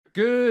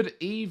Good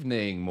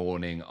evening,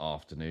 morning,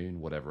 afternoon,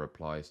 whatever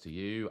applies to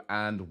you,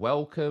 and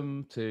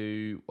welcome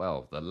to,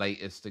 well, the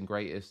latest and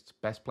greatest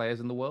Best Players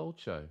in the World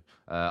show.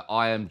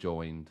 I am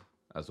joined,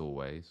 as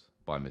always,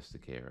 by Mr.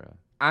 Kira,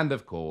 and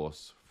of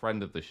course,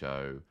 friend of the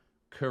show,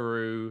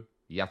 Kuru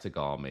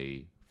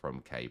Yatagami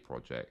from K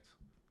Project.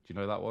 Do you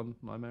know that one,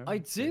 I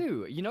Nymaera? Yeah?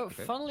 do.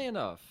 Okay. Funnily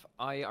enough,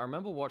 I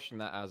remember watching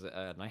that as it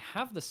aired, and I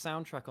have the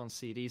soundtrack on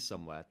CD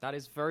somewhere. That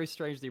is very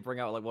strange that you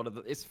bring out like one of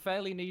the. It's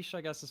fairly niche,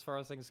 I guess, as far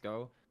as things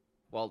go.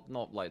 Well,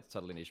 not like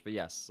totally niche, but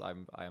yes, I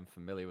am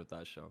familiar with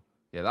that show.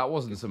 Yeah, that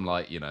wasn't Good some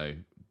call.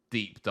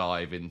 deep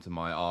dive into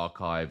my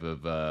archive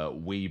of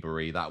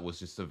Weebery. That was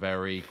just a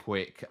very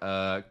quick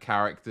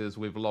characters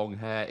with long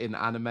hair in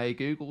anime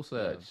Google Yeah.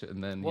 search,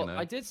 and then Well,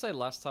 I did say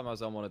last time I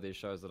was on one of these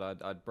shows that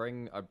I'd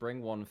bring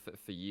one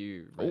for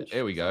you, oh, Rich,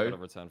 here we because I got go.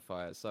 to return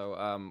fire. So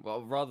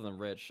well, rather than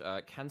Rich,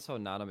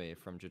 Kento Nanami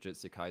from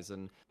Jujutsu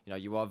Kaisen.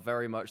 You are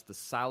very much the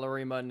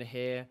salaryman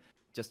here.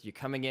 Just you're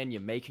coming in, you're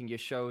making your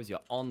shows,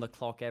 you're on the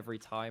clock every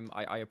time.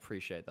 I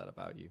appreciate that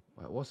about you.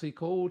 Wait, what's he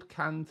called?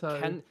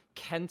 Kento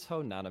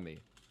Nanami.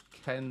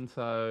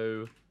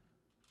 Kento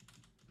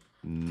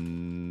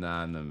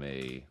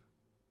Nanami.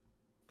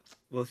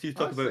 Well, if you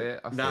talk That's about it.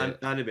 That's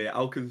it. anime,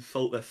 I'll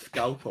consult a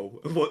scalpel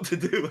of what to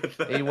do with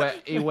that.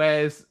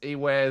 He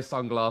wears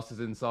sunglasses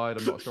inside.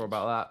 I'm not sure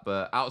about that,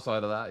 but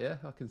outside of that, yeah,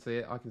 I can see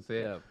it. I can see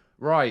it. Yeah.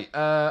 Right.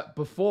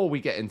 Before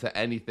we get into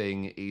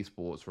anything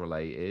esports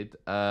related,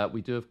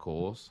 we do of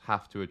course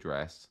have to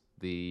address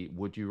the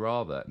would you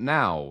rather.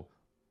 Now,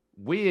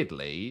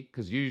 weirdly,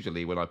 because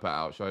usually when I put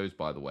out shows,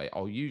 by the way,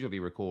 I'll usually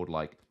record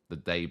like the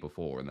day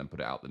before and then put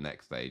it out the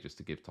next day just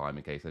to give time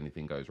in case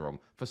anything goes wrong.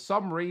 For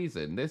some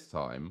reason, this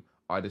time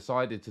I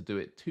decided to do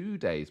it 2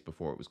 days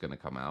before it was going to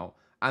come out,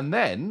 and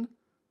then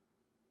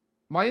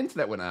my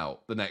internet went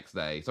out the next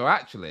day. So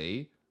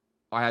actually,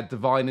 I had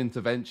divine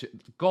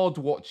intervention. God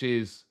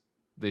watches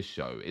this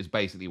show is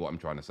basically what I'm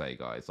trying to say,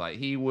 guys. Like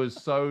he was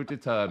so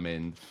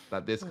determined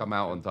that this come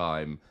out on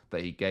time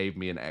that he gave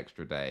me an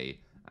extra day.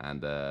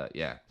 And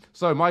yeah.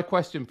 So my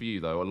question for you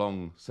though,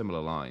 along similar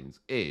lines,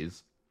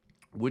 is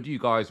would you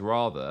guys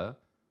rather,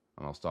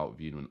 and I'll start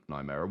with you,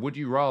 Nymera, would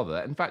you rather,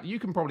 in fact, you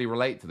can probably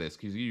relate to this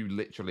because you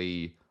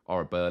literally are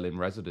a Berlin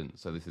resident.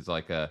 So this is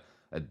like a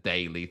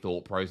daily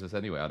thought process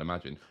anyway, I'd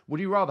imagine. Would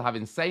you rather have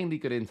insanely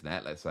good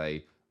internet, let's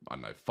say, I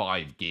don't know,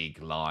 5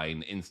 gig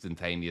line,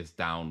 instantaneous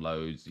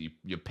downloads,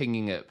 you're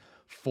pinging it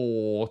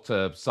 4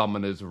 to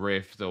Summoner's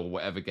Rift or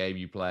whatever game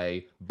you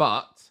play,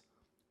 but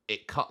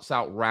it cuts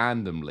out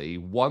randomly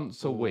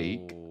once a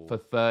week Ooh. for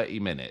 30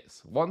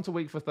 minutes. Once a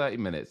week for 30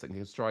 minutes. And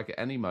can strike at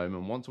any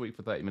moment. Once a week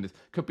for 30 minutes.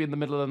 Could be in the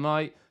middle of the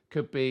night.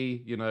 Could be,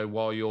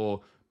 while you're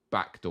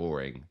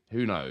backdooring.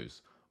 Who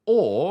knows?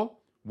 Or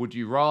would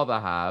you rather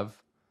have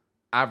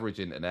average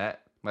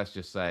internet? Let's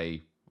just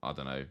say, I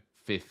don't know,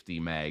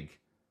 50 meg.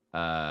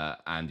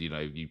 And,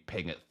 you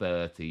ping at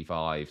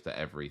 35 to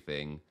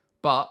everything.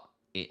 But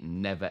it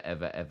never,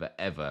 ever, ever,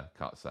 ever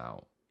cuts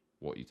out.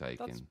 What are you That's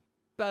taking?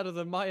 better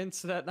than my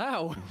internet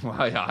now.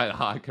 I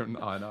know I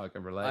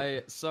can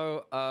relate.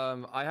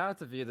 I had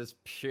to view this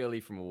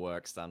purely from a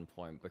work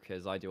standpoint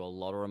because I do a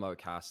lot of remote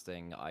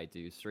casting. I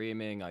do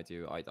streaming. I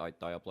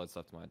upload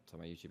stuff to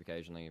my YouTube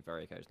occasionally,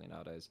 very occasionally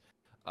nowadays.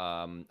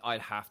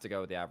 I'd have to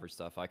go with the average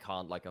stuff. I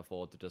can't like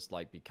afford to just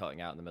like be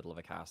cutting out in the middle of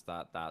a cast.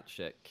 That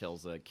shit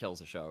kills a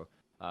show.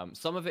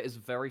 Some of it is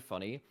very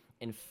funny.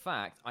 In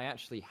fact, I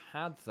actually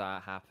had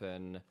that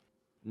happen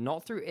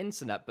not through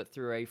internet, but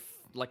through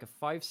like a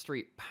 5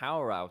 street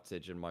power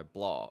outage in my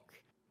block,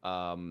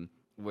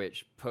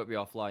 which put me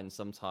offline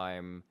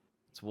sometime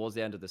towards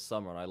the end of the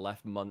summer, and I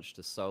left Munch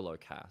to solo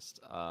cast.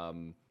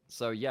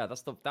 So yeah,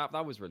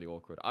 that was really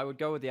awkward. I would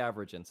go with the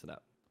average internet.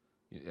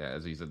 Yeah,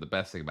 as you said, the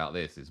best thing about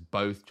this is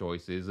both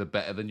choices are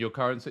better than your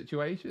current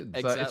situation. So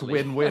it's Exactly.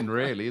 win-win,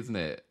 really, isn't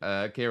it?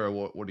 Kira,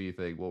 what do you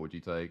think? What would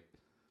you take?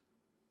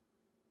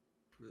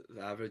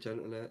 The average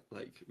internet,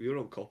 like we were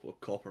on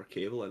copper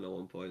cable at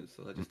one point,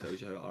 so that just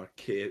tells you how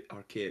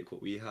archaic what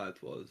we had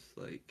was.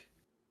 Like,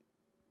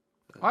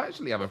 I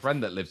actually have a uh,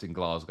 friend that lives in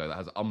Glasgow that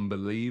has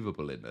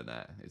unbelievable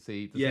internet. Does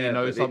he yeah,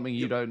 know but something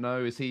you don't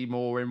know? Is he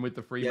more in with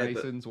the yeah, but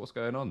Freemasons? What's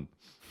going on?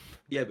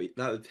 that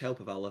would help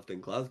if I lived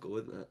in Glasgow,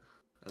 wouldn't it?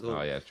 I Oh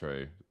don't. yeah,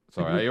 true.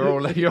 Sorry,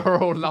 you're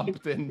all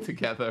lumped in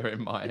together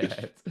in my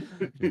head.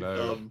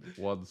 um,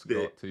 One the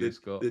Scott, two the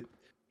Scott.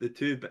 the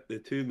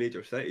two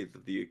major cities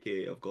of the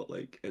UK have got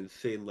like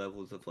insane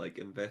levels of like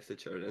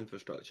investiture and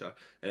infrastructure,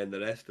 and then the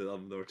rest of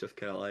them they're just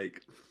kind of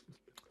like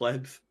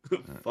plebs.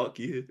 Fuck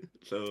you.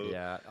 So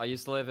Yeah, I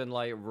used to live in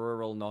like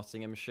rural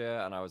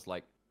Nottinghamshire, and I was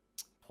like,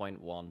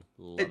 point one,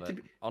 love to it.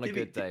 be, On a to be,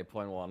 good day,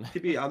 point one. to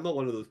be, I'm not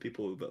one of those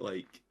people that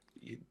like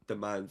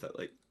demands that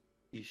like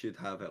you should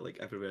have it like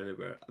everywhere,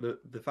 anywhere.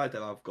 The fact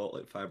that I've got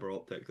like fiber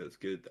optic that's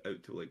good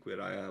out to like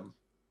where I am,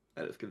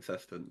 and it's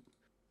consistent.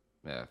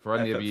 Yeah, for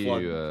any If of it you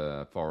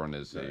flooded,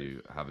 foreigners no. who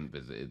haven't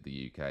visited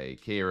the UK,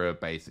 Kira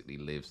basically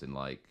lives in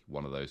like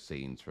one of those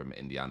scenes from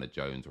Indiana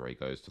Jones where he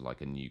goes to like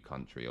a new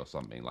country or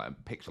something, like a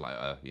picture like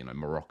a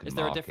Moroccan Is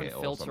there a different market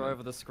or filter something.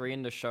 over the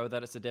screen to show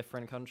that it's a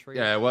different country?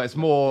 Yeah, well, it's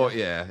Yeah. more,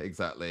 yeah,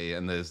 exactly.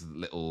 And there's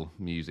little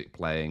music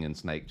playing and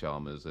snake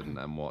charmers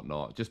and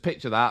whatnot. Just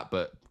picture that,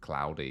 but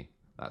cloudy.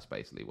 That's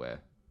basically where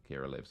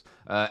Kira lives.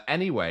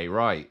 Anyway,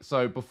 right.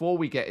 So before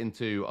we get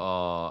into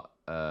our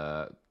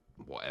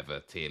whatever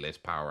tier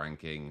list, power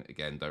ranking,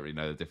 again, don't really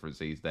know the difference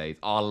these days,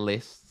 our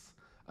lists,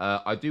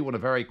 I do want to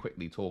very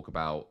quickly talk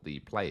about the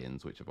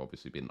play-ins, which have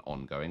obviously been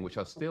ongoing, which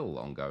are still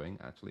ongoing,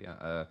 actually,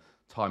 at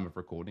time of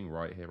recording,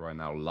 right here, right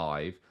now,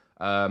 live.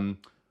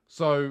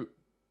 So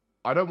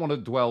I don't want to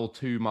dwell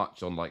too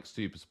much on like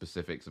super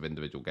specifics of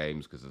individual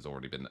games because there's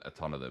already been a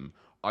ton of them.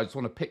 I just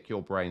want to pick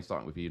your brain,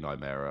 starting with you,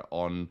 Nymaera,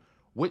 on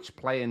which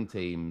play-in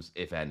teams,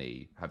 if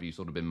any, have you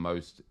sort of been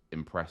most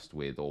impressed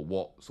with, or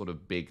what sort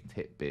of big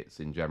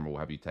tidbits in general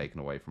have you taken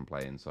away from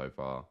play-in so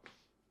far?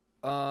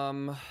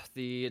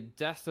 The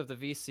death of the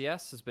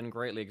VCS has been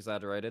greatly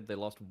exaggerated. They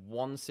lost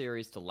one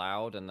series to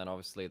Loud, and then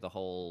obviously the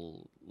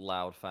whole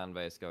Loud fan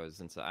base goes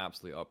into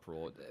absolute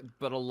uproar.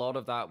 But a lot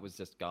of that was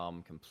just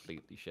Garm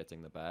completely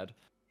shitting the bed.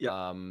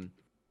 Yeah.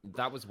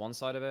 That was one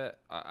side of it,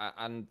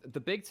 and the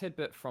big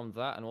tidbit from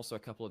that, and also a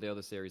couple of the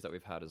other series that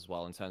we've had as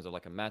well, in terms of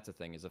like a meta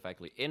thing, is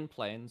effectively in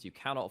planes you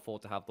cannot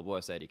afford to have the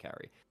worst AD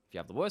carry. If you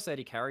have the worst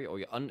AD carry or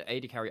your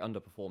AD carry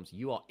underperforms,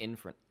 you are in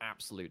for an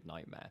absolute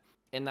nightmare.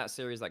 In that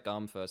series that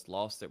Garm first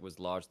lost, it was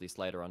largely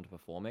Slater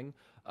underperforming.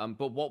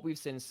 But what we've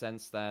seen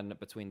since then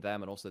between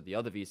them and also the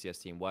other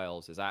VCS team,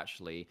 Wales, is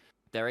actually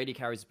their AD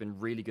carries have been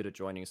really good at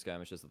joining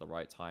skirmishes at the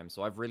right time.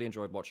 So I've really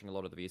enjoyed watching a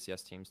lot of the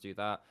VCS teams do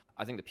that.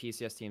 I think the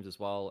PCS teams as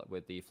well,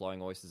 with the Flying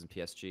Oysters and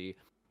PSG,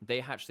 they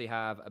actually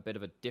have a bit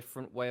of a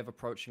different way of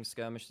approaching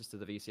skirmishes to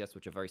the VCS,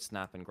 which are very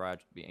snap and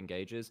grad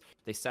engages.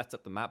 They set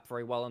up the map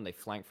very well and they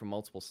flank from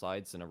multiple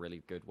sides in a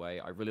really good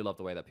way. I really love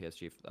the way that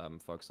PSG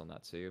focus on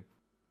that too.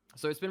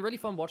 So it's been really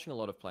fun watching a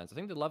lot of plans. I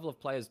think the level of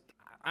play has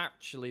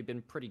actually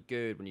been pretty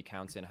good when you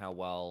count in how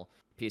well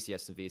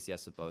PCS and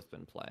VCS have both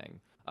been playing.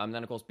 Then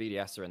of course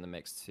BDS are in the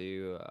mix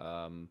too,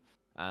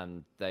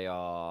 and they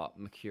are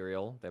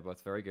mercurial. They're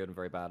both very good and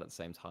very bad at the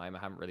same time. I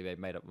haven't really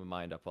made up my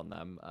mind up on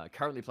them.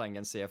 Currently playing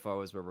against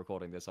CFO as we're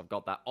recording this. I've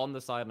got that on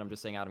the side, and I'm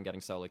just seeing Adam getting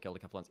solo killed a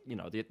couple of,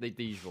 the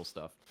usual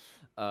stuff.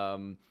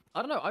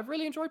 I don't know. I've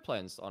really enjoyed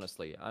planes,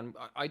 honestly, and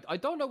I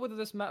don't know whether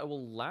this meta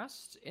will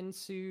last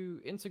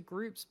into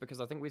groups, because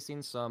I think we've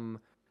seen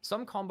some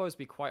combos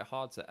be quite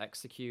hard to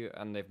execute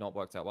and they've not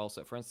worked out well.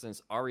 So for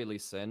instance, Ari Lee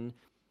Sin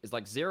is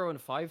like 0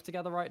 and 5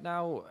 together right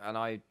now, and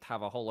I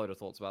have a whole load of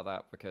thoughts about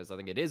that because I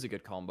think it is a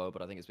good combo,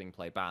 but I think it's being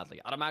played badly.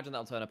 I'd imagine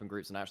that'll turn up in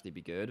groups and actually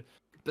be good.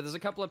 But there's a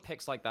couple of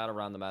picks like that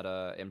around the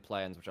meta in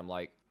play-ins, which I'm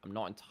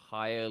not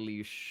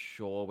entirely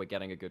sure we're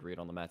getting a good read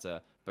on the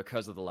meta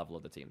because of the level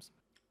of the teams.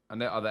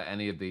 And are there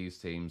any of these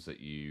teams that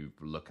you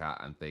look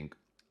at and think,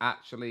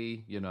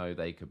 actually,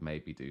 they could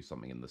maybe do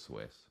something in the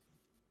Swiss?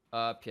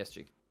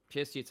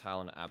 PSG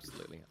talent,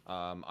 absolutely.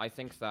 I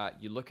think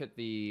that you look at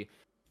the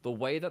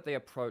way that they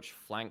approach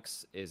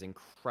flanks is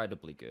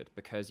incredibly good,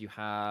 because you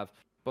have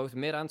both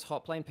mid and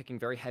top lane picking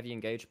very heavy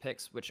engage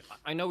picks, which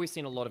I know we've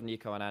seen a lot of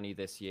Nico and Annie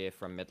this year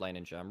from mid lane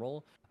in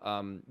general,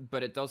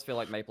 but it does feel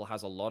like Maple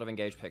has a lot of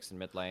engage picks in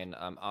mid lane.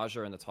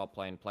 Aja in the top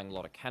lane playing a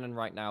lot of Cannon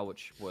right now,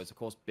 which was, of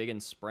course, big in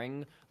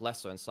spring,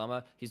 less so in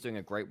summer. He's doing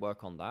a great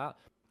work on that.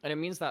 And it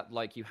means that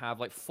you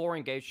have 4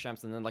 engaged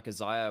champs and then a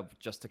Xayah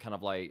just to kind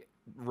of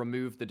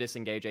remove the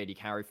disengage AD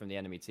carry from the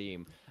enemy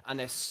team. And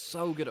they're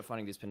so good at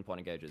finding these pinpoint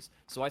engages.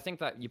 So I think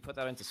that you put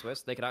that into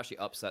Swiss, they could actually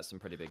upset some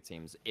pretty big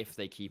teams if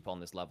they keep on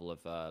this level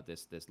of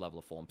this level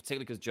of form.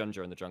 Particularly because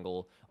Junja in the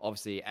jungle,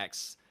 obviously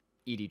ex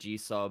EDG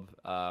sub,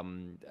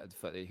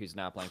 who's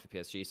now playing for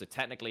PSG. So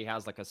technically he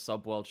has a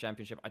sub world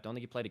championship. I don't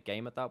think he played a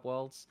game at that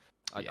Worlds.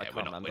 I can't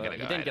remember. He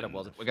didn't get a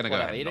Worlds. We're gonna go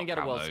ahead. He didn't get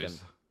a World skin.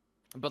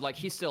 But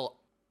he's still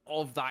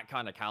of that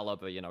kind of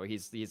caliber,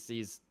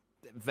 he's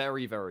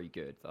very, very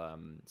good.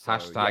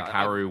 Hashtag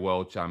Haru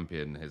World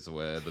Champion is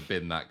where the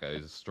bin that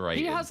goes straight.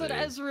 He has an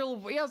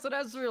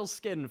Ezreal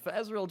skin for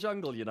Ezreal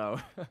jungle,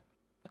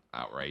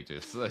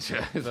 Outrageous. But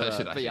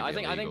yeah, I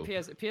think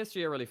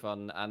PSG are really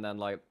fun, and then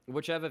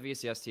whichever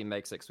VCS team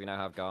makes it, 'cause we now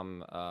have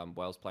Gum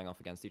Wales playing off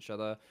against each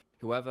other.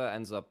 Whoever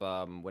ends up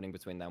winning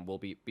between them will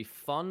be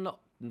fun,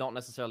 not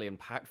necessarily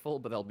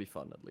impactful, but they'll be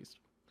fun at least.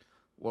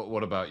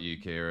 What about you,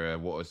 Kira?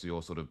 What was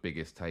your sort of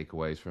biggest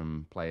takeaways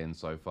from playing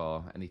so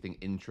far? Anything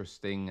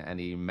interesting?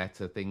 Any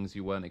meta things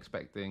you weren't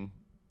expecting?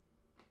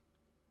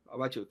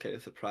 I'm actually kind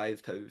of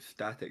surprised how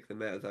static the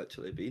meta's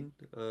actually been.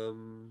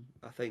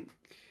 I think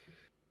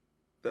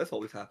this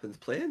always happens.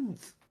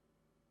 Planes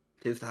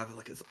tends to have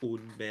its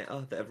own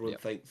meta that everyone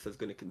thinks is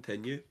going to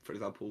continue. For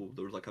example,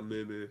 there was a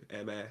Mumu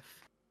MF.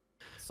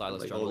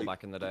 Silas jungle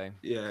back in the day.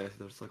 Yeah,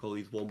 there's all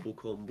these wombo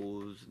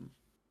combos, and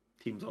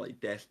teams are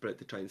desperate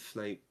to try and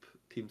snipe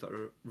teams that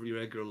are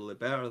regularly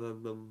better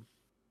than them.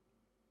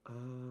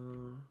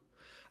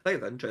 I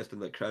think it's interesting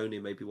that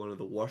Crownie might be one of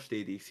the worst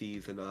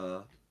ADCs in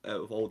a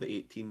out of all the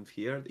 8 teams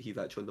here, that he's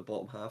actually in the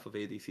bottom half of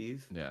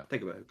ADCs. Yeah.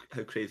 Think about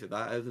how crazy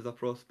that is as a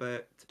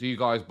prospect. Do you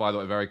guys, by the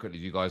way, very quickly,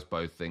 do you guys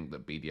both think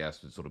that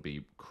BDS would sort of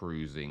be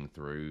cruising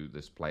through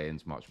this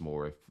play-ins much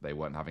more if they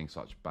weren't having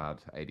such bad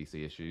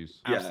ADC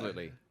issues? Yeah.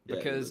 Absolutely. Yeah,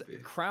 it Because would be.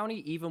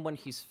 Crownie, even when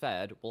he's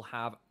fed, will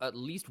have at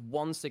least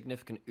one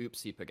significant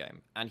oopsie per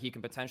game. And he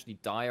can potentially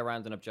die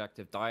around an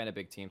objective, die in a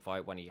big team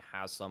fight when he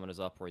has summoners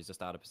up or he's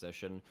just out of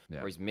position,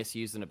 Yeah. or he's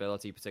misused an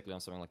ability, particularly on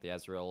something like the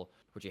Ezreal,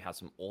 which he had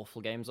some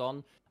awful games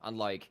on. And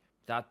like,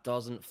 that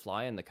doesn't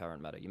fly in the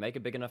current meta. You make a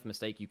big enough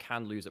mistake, you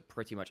can lose at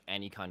pretty much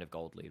any kind of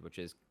gold lead, which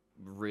is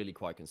really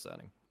quite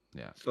concerning.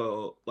 Yeah.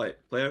 So, like,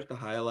 players to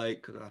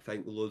highlight, because I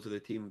think loads of the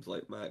teams,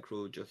 like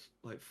Macro, just,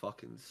 like,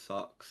 fucking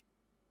sucks.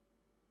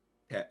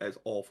 Yeah, it's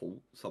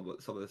awful, some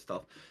of the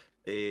stuff.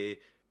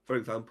 For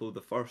example,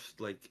 the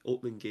first, like,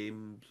 opening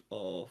games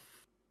of...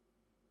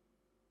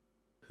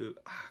 I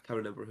can't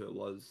remember who it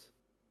was.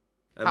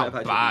 It might How have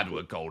actually bad been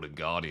were Golden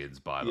Guardians,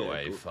 by the Yeah,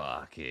 way? Go-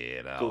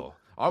 Fucking hell. Go-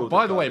 Oh, Golden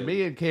by the way, Guardians.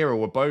 me and Kira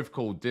were both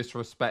called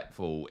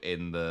disrespectful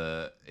in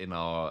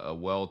our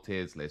world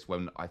tiers list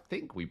when I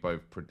think we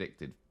both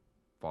predicted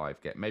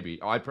 5 games. Maybe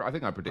I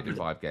think I predicted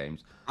 5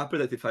 games. I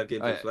predicted 5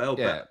 games as well,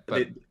 yeah,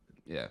 but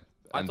yeah.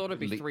 I And thought it'd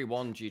be le-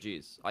 3-1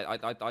 GG's. I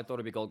thought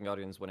it'd be Golden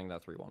Guardians winning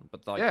that 3-1.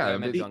 But like, Yeah, their I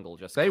mean, mid jungle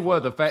just they were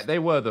the collapsed. they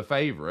were the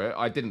favorite.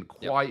 I didn't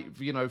quite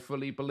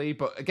fully believe,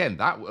 but again,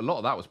 that a lot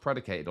of that was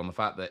predicated on the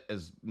fact that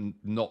as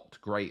not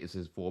great as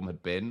his form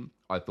had been,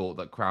 I thought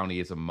that Crownie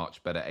is a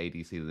much better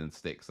ADC than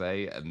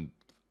Stixay, and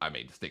I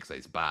mean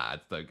Stixay's bad.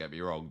 Don't get me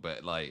wrong,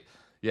 but like,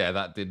 yeah,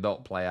 that did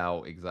not play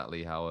out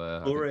exactly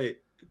how.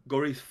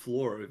 Gory's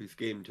floor of his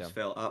game just Yeah.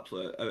 fell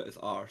absolutely out of his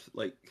arse.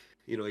 Like,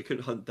 he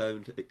couldn't hunt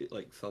down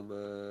like some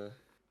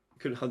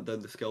couldn't hunt down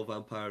the skill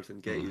vampires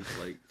and get his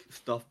like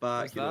stuff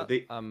back. There's They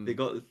that,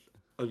 got this...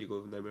 Oh, you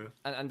go, Nymaera.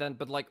 And then,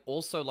 but like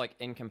also like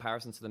in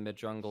comparison to the mid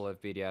jungle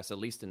of BDS, at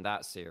least in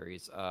that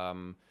series,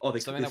 Oh, they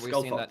something that we've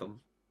skull seen fucked that them.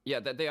 yeah,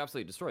 they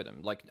absolutely destroy them.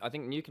 Like I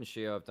think Nuke and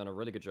Shio have done a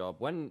really good job.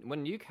 When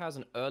Nuke has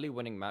an early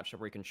winning matchup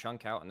where he can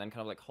chunk out and then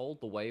kind of like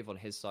hold the wave on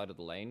his side of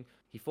the lane,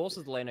 he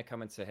forces the laner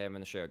coming to him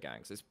and the Shio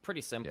gangs. It's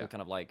pretty simple, Yeah.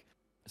 kind of like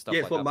stuff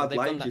Yeah, like it's what that. But Mad they've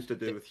done Lions that- used to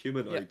do with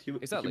Humanoid.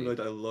 exactly.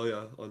 Humanoid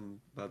Aloya on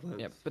Mad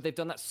Lions. Yeah, but they've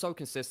done that so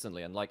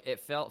consistently, and like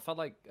it felt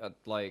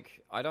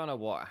like I don't know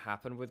what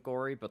happened with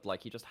Gory, but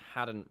like he just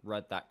hadn't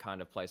read that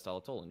kind of playstyle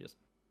at all, and just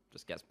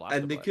gets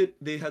blasted. And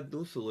they had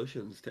no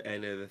solutions to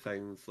any of the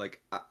things.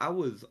 Like I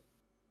was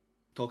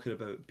talking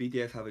about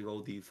BDS having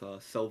all these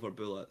silver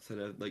bullets,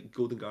 and like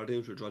Golden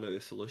Guardians would run out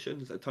of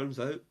solutions. It turns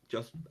out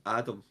just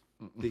Adam.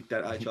 They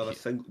didn't actually have a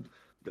single...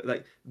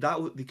 Like that,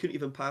 they couldn't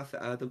even pass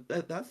the Adam.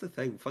 That's the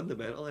thing.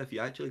 Fundamentally, if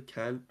you actually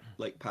can't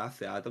like pass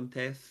the Adam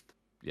test,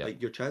 Yeah.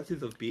 like your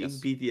chances of beating Yes.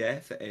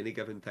 BDS at any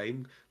given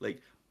time, like,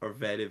 are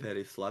very,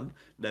 very slim.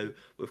 Now,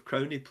 with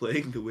Crownie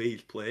playing the way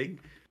he's playing,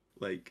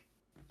 like,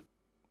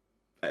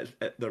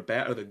 they're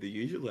better than they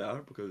usually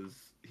are because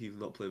he's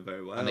not playing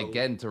very well. And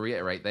again, to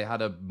reiterate, they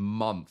had a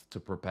month to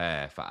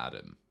prepare for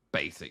Adam,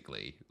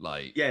 basically.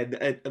 Like, Yeah,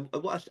 and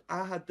what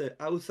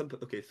I was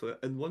okay. So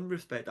in one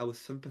respect, I was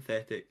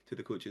sympathetic to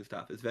the coaching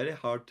staff. It's very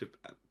hard to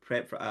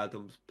prep for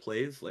Adam's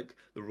plays, like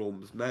the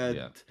roams mid.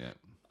 yeah.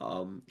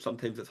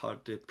 Sometimes it's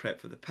hard to prep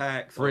for the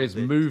packs. For or his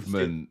the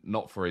movement,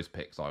 not for his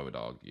picks, I would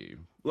argue.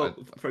 Well,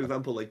 for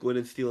example, like going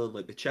and stealing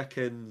like the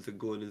chickens and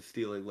going and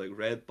stealing like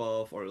red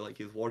buff or like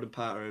his warden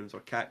patterns or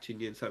catching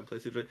you in certain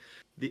places.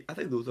 Right? I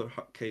think those are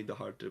kind of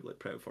hard to like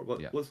prep for.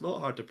 What's not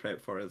hard to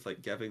prep for is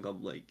like giving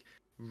them like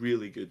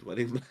really good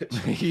winning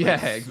matchups.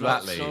 Yeah,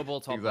 exactly. Snowball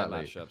top exactly.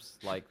 lane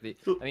matchups. Like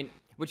So- I mean,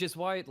 which is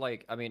why,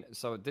 like, I mean,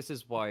 so this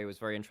is why it was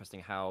very interesting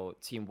how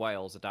Team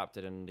Wales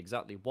adapted in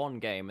exactly one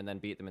game and then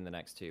beat them in the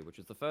next two. Which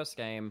was the first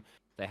game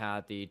they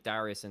had the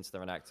Darius into the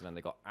Renekton and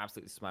they got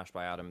absolutely smashed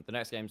by Adam. The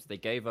next games they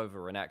gave over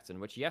Renekton,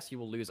 which yes, you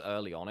will lose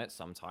early on it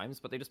sometimes,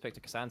 but they just picked a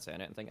Cassandra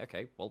in it and think,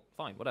 okay, well,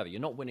 fine, whatever. You're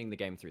not winning the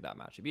game through that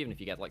matchup, even if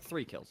you get like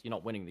 3 kills. You're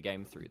not winning the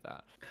game through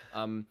that.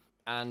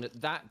 And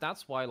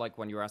that's why, like,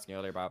 when you were asking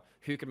earlier about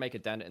who could make a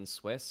dent in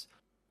Swiss,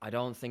 I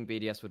don't think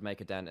BDS would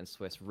make a dent in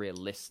Swiss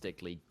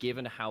realistically,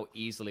 given how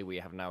easily we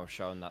have now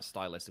shown that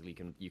stylistically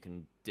you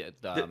can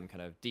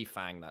kind of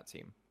defang that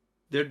team.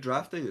 Their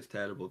drafting is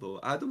terrible though.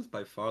 Adam's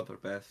by far their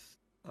best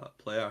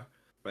player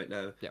right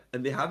now, Yeah.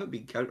 and they haven't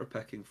been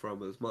counterpicking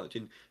from as much.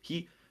 And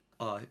he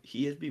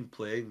has been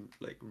playing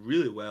like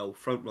really well,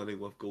 front running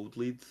with gold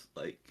leads,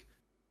 like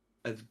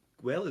as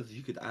well as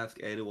you could ask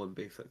anyone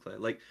basically.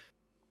 Like,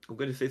 I'm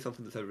going to say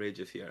something that's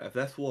outrageous here. If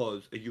this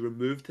was, if you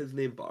removed his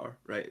name bar,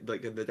 right,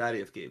 like in the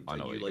Darius games, I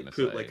know and what you you're like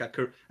gonna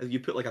put say. like you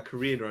put like a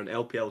Korean or an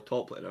LPL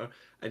top laner,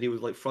 and he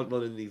was like front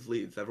running these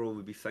leads, everyone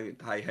would be singing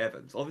to high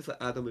heavens. Obviously,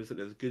 Adam isn't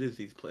as good as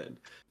these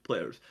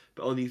players,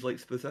 but on these like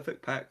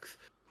specific packs,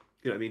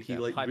 you know what I mean? He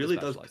like really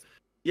does.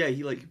 Yeah,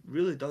 he like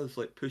really does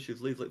like push his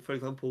leads. Like for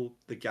example,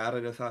 the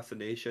Garen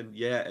assassination.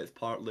 Yeah, it's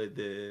partly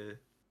the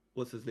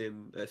what's his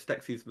name,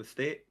 Stixie's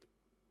mistake.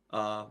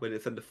 When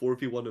it's in the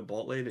 4v1 in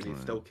bot lane and he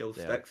still kills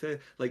Stixie.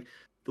 Like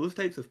those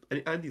types of,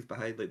 and Andy's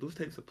behind. Like those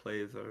types of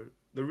plays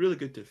they're really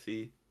good to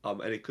see.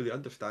 And he clearly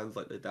understands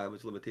like the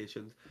damage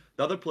limitations.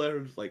 The other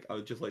players, like I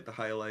would just like to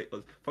highlight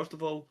was first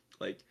of all,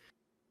 like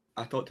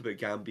I talked about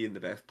Gam being the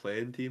best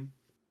playing team.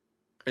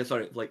 And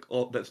sorry, like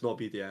that's not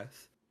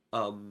BDS.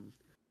 Um,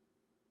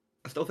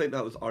 I still think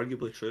that was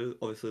arguably true.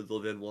 Obviously, they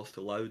then lost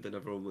to Loud, and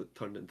everyone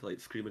turned into like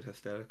screaming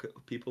hysterical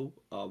people.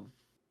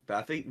 But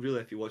I think really,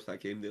 if you watch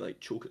that game, they like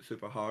choke it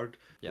super hard.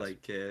 Yes.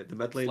 Like the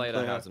mid lane Slater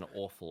player, has an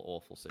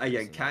awful yeah, series.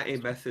 and Catty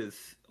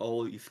misses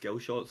all these skill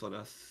shots on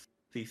a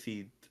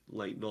CC'd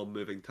like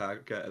non-moving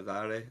target as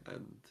Ari,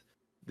 and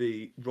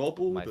the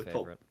Robbo, My the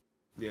favorite.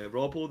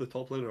 Robbo, the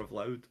top laner of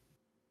Loud,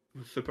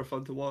 was super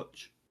fun to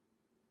watch.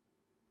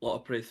 A lot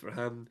of praise for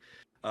him.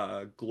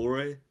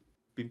 Glory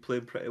been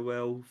playing pretty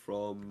well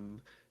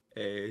from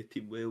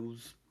Team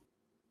Wales.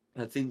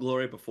 I'd seen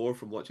Glory before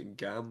from watching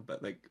Gam,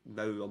 but like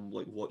now I'm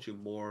like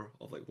watching more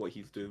of like what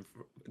he's doing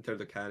in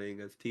terms of carrying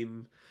his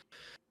team.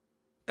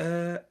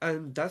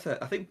 And that's it.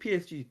 I think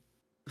PSG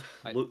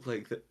looked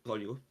like that.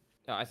 On you go.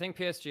 Yeah, I think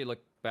PSG look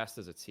best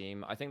as a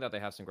team. I think that they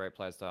have some great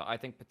players there. I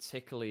think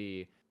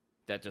particularly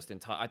they're just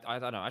I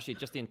don't know. Actually,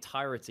 just the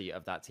entirety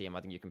of that team.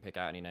 I think you can pick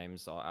out any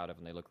names out of,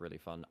 and they look really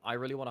fun. I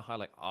really want to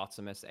highlight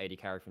Artemis, AD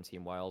carry from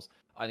Team Wales.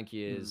 I think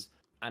he is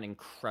an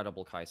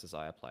incredible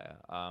Kaisazaya player.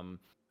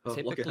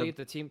 Typically,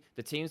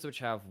 the teams which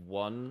have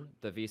won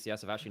the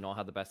VCS have actually not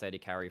had the best AD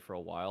carry for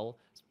a while.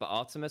 But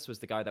Artemis was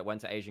the guy that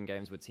went to Asian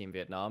Games with Team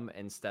Vietnam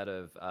instead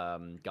of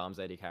Garm's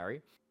AD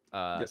carry.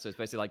 So it's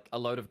basically like a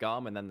load of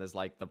Garm, and then there's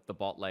like the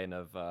bot lane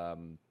of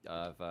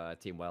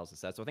Team Wales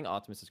instead. So I think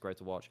Artemis is great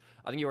to watch.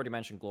 I think you already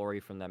mentioned Glory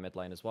from their mid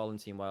lane as well in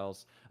Team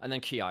Wales, and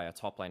then Kiaya,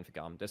 top lane for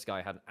Garm. This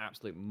guy had an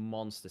absolute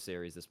monster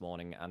series this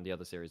morning, and the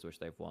other series which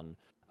they've won.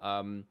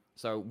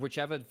 So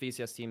whichever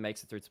VCS team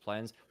makes it through to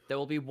play-ins, there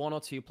will be one or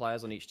two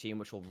players on each team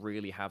which will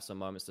really have some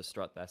moments to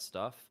strut their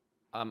stuff.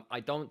 I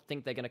don't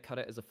think they're going to cut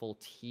it as a full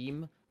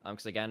team.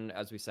 Because again,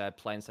 as we said,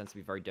 play-ins tend to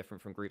be very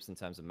different from groups in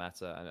terms of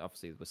meta, and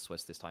obviously with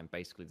Swiss this time,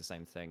 basically the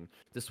same thing.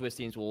 The Swiss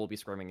teams will all be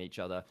scrimming each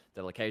other.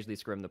 They'll occasionally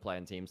scrim the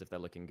play-in teams if they're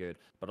looking good,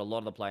 but a lot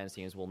of the play-in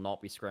teams will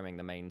not be scrimming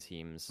the main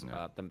teams,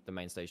 the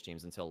main stage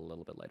teams, until a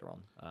little bit later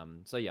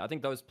on. So yeah, I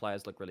think those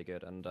players look really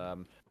good, and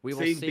we will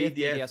see if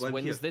BDS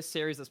wins this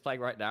series that's playing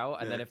right now,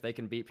 and then if they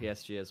can beat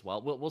PSG as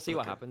well. We'll see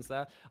what happens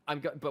there.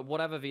 But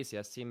whatever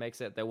VCS team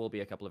makes it, there will be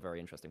a couple of very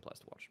interesting players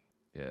to watch.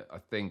 Yeah, I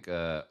think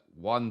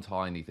one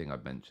tiny thing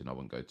I'd mention, I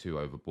won't go too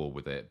overboard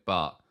with it,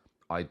 but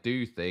I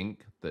do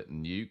think that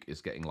Nuke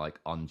is getting like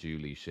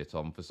unduly shit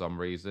on for some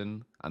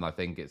reason. And I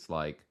think it's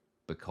like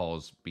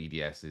because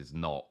BDS is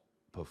not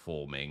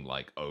performing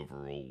like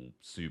overall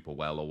super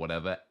well or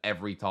whatever,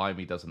 every time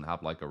he doesn't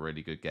have like a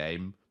really good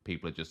game,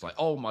 people are just like,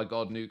 oh my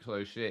God, Nuke's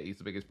so shit. He's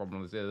the biggest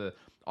problem.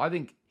 I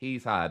think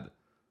he's had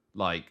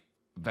like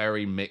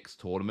very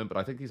mixed tournament, but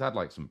I think he's had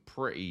like some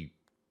pretty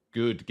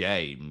good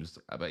games,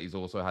 but he's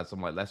also had some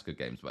like less good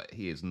games, but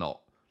he is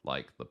not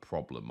like the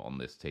problem on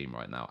this team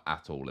right now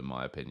at all, in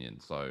my opinion.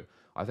 So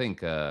I think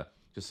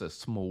just a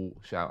small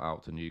shout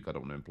out to Nuke. I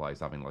don't want to imply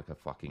he's having like a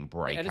fucking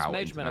breakout. And his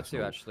mage meta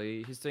too,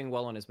 actually. He's doing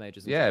well on his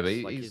mages. Yeah, but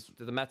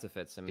the meta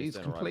fits him. He's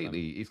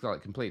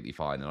completely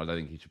fine, and I don't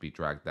think he should be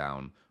dragged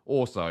down.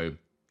 Also,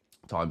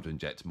 time to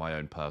inject my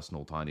own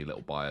personal tiny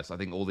little bias. I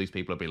think all these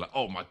people will be like,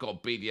 oh my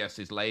God, BDS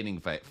is laning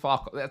fit.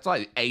 Fuck, that's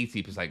like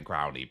 80%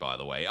 Crowley, by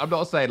the way. I'm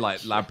not saying like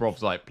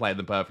Labrov's like playing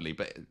them perfectly,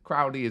 but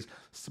Crowley is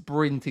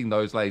sprinting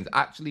those lanes.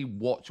 Actually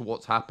watch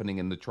what's happening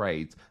in the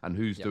trades and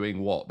who's doing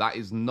what. That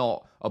is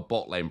not a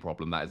bot lane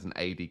problem. That is an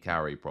AD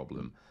carry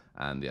problem.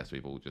 And yes,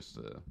 we've all just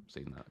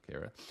seen that,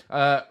 Kira.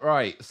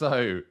 Right,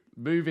 so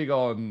moving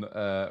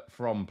on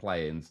from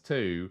play-ins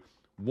to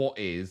what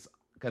is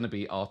going to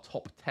be our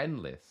top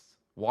 10 list.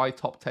 Why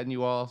top 10,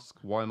 you ask?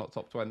 Why not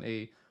top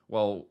 20?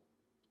 Well,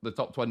 the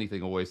top 20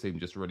 thing always seemed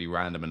just really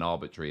random and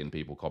arbitrary, and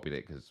people copied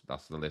it because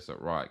that's the list that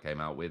Riot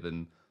came out with,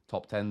 and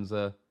top 10s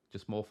are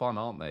just more fun,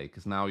 aren't they?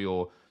 Because now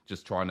you're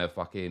just trying to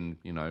fucking,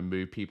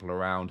 move people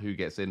around, who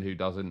gets in, who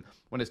doesn't.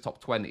 When it's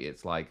top 20,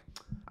 it's like,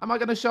 am I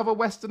going to shove a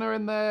Westerner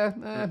in there?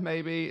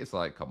 Maybe. It's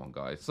like, come on,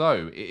 guys.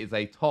 So it is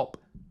a top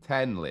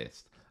 10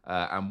 list.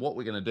 And what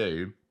we're going to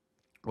do,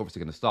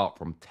 obviously going to start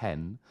from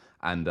 10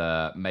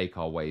 and make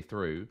our way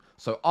through.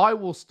 So I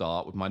will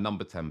start with my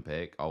number 10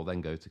 pick. I'll then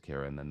go to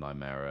Kira and then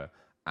Nymaera.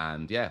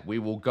 And yeah, we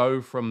will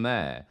go from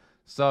there.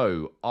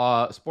 So,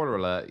 spoiler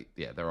alert,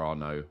 yeah, there are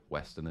no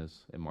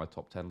Westerners in my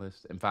top 10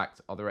 list. In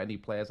fact, are there any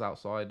players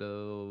outside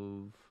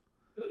of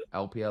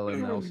LPL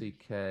and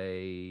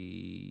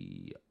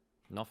LCK?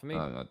 Not for me.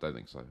 I don't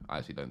think so. I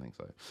actually don't think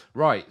so.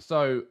 Right,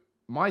 so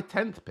my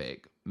 10th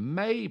pick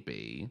may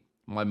be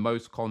my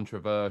most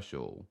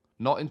controversial.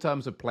 Not in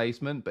terms of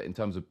placement, but in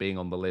terms of being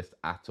on the list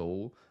at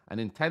all.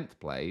 And in 10th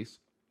place,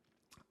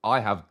 I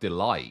have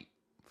Delight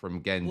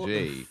from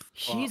Genji.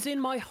 He's in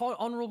my hot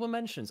honorable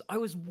mentions. I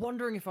was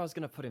wondering if I was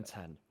going to put him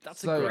 10.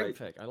 That's a great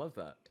pick. I love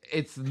that.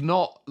 It's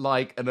not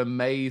like an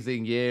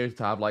amazing year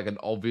to have like an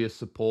obvious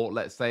support.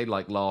 Let's say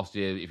like last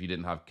year, if you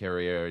didn't have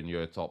Kyria in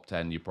your top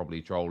 10, you're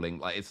probably trolling.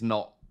 Like it's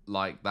not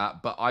like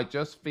that. But I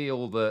just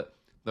feel that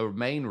the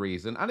main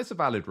reason, and it's a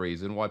valid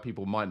reason, why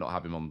people might not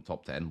have him on the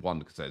top 10. One,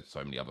 because there's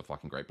so many other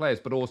fucking great players,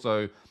 but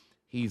also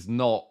he's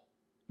not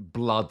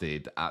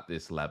blooded at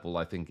this level.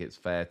 I think it's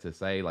fair to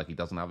say, like, he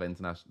doesn't have the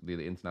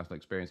international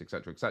experience,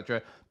 etc.,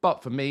 etc.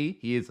 But for me,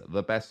 he is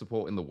the best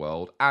support in the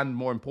world, and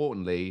more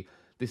importantly,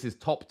 this is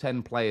top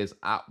 10 players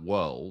at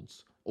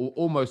Worlds,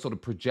 almost sort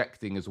of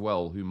projecting as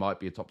well who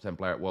might be a top 10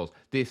 player at Worlds.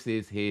 This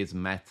is his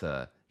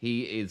meta.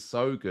 He is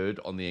so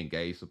good on the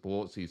engage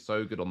supports. He's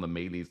so good on the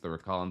melees, the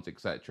Rakans,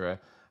 etc.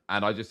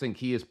 And I just think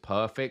he is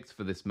perfect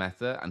for this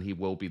meta, and he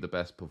will be the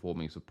best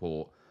performing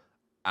support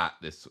at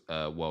this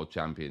World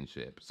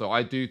Championship. So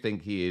I do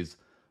think he is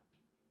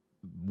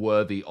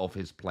worthy of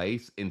his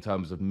place in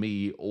terms of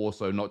me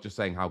also not just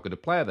saying how good a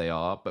player they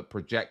are, but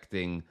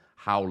projecting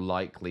how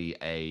likely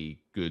a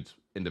good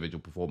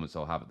individual performance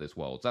they'll have at this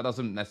World. So that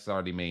doesn't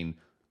necessarily mean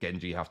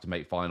Genji have to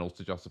make finals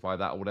to justify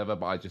that or whatever,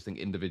 but I just think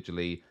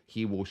individually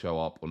he will show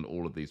up on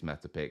all of these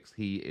meta picks.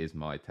 He is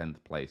my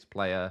 10th place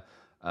player.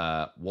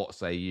 What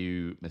say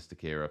you, Mr.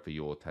 Kira, for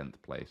your 10th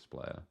place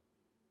player?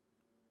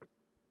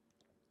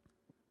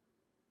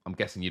 I'm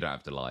guessing you don't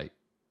have Delight.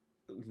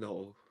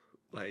 No,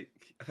 like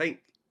I think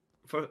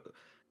put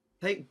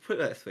it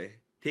this way: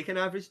 take an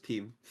average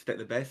team, stick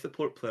the best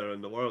support player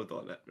in the world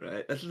on it.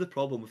 Right? This is the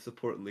problem with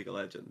support in League of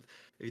Legends.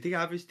 If you take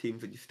average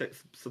teams and you stick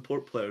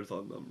support players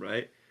on them,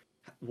 right?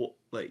 What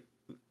like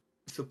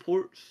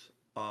supports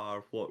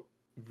are what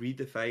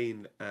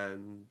redefine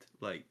and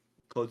like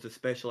cause the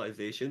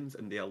specializations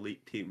in the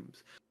elite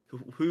teams.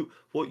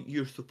 What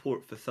your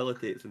support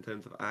facilitates in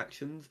terms of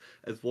actions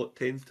is what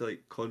tends to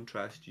like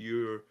contrast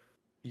you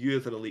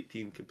as an elite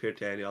team compared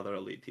to any other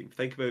elite team.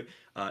 Think about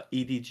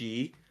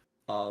EDG,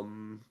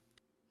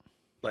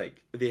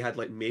 like they had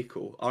like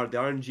Mako, or the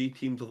RNG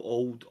teams of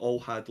old all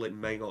had like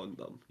Ming on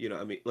them. You know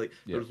what I mean? Like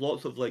there's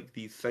lots of like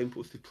these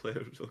signposted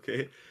players,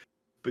 okay?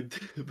 But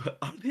but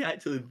are they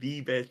actually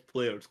the best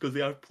players? Because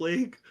they are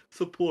playing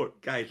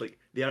support, guys. Like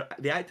they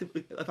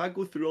actively. If I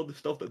go through all the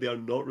stuff that they are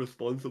not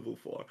responsible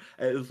for,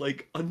 it is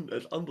like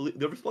it's unbelievable.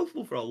 They're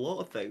responsible for a lot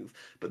of things,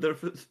 but they're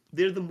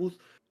the most.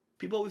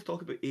 People always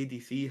talk about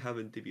ADC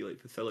having to be like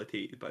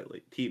facilitated by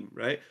like team,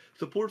 right?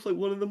 Support's like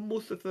one of the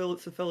most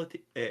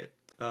facilitated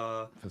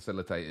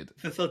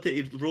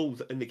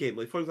roles in the game.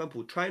 Like for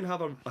example, try and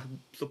have a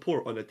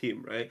support on a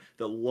team, right,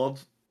 that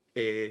loves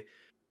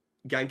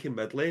ganking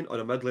mid lane on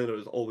a mid laner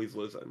is always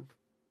losing.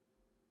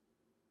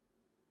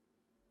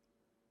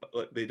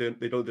 Like they don't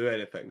do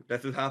anything.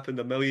 This has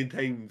happened a million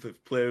times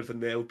with players in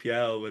the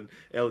LPL and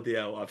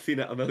LDL. I've seen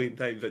it a million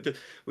times. It just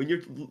when your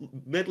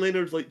mid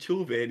laner's like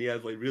Chovy and he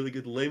has like really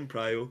good lane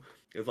prio,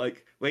 it's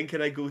like when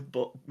can I go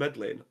mid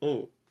lane?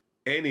 Oh,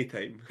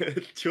 anytime.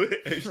 It's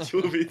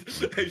Chovy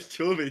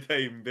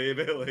time,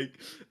 baby. Like,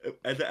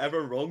 is it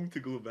ever wrong to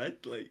go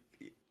mid? Like,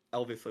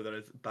 obviously there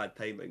is bad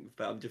timings,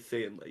 but I'm just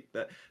saying like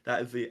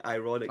that is the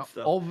ironic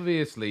stuff.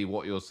 Obviously,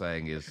 what you're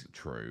saying is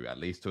true, at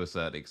least to a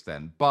certain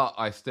extent. But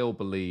I still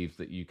believe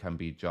that you can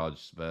be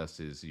judged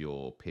versus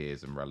your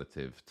peers and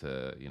relative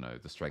to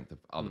the strength of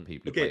other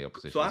people who play your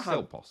position. So it's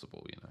still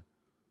possible,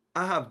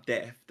 I have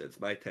Deft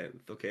as my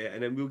 10th, okay?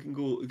 And then we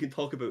can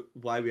talk about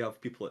why we have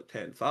people at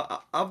 10th. So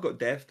I've got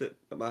Deft at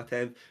my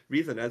 10th.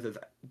 Reason is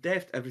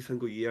Deft every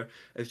single year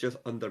is just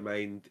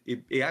undermined.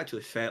 He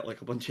actually set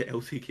like a bunch of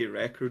LCK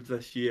records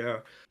this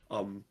year.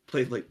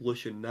 Played like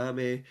Lucian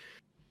Nami.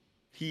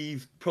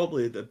 He's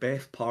probably the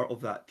best part of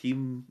that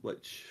team,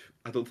 which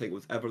I don't think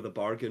was ever the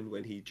bargain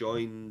when he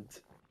joined.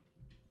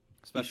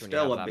 Especially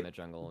when you have that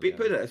mid-jungle.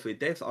 Put it this way,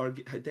 Deft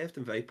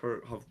and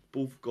Viper have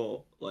both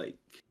got like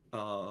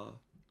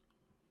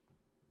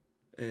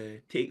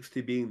takes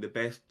to being the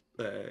best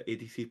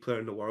ADC player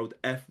in the world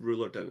if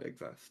Ruler didn't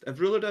exist. If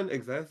Ruler didn't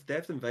exist,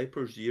 Deft and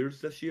Viper's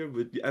years this year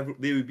would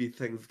be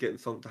things getting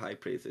sung to high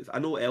praises. I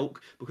know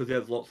Elk, because he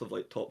has lots of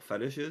like top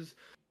finishes,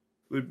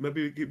 would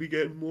maybe be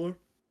getting more,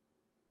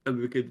 and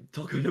we could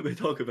talk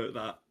about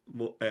that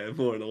more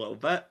in a little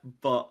bit.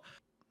 But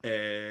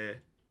I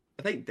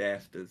think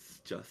Deft is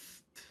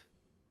just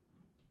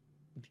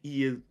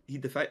he's.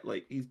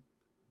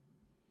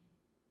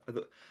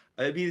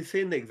 I'd be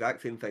saying the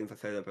exact same things I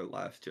said about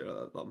last year.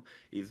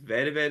 He's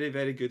very, very,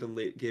 very good in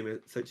late game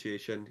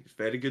situation. He's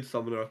very good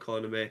summoner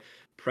economy.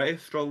 Pretty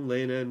strong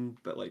laning,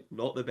 but like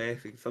not the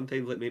best. He can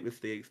sometimes like make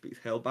mistakes, but he's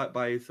held back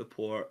by his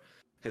support.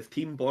 His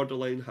team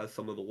borderline has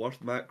some of the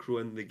worst macro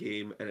in the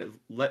game, and it's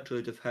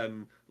literally just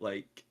him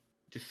like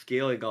just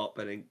scaling up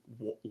and then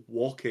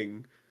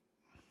walking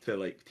to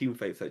like team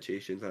fight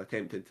situations and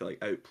attempting to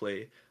like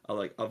outplay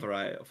a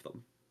variety of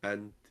them.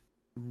 And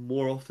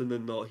more often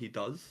than not, he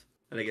does.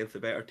 And against the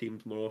better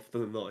teams, more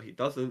often than not, he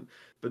doesn't.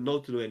 But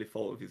not to no any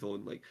fault of his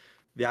own. Like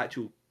the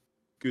actual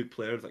good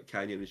players like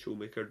Canyon and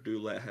Showmaker do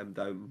let him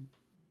down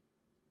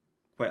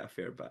quite a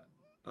fair bit.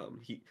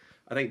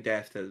 I think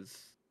Deft is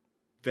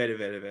very,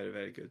 very, very,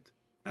 very good.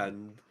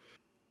 And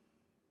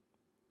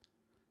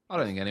I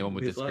don't think anyone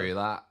would disagree with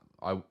that.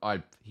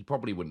 He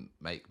probably wouldn't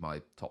make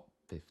my top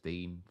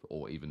 15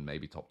 or even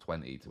maybe top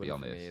 20, to be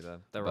honest. Me either.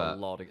 There are a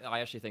lot of.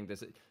 I actually think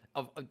this.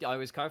 I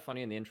was kind of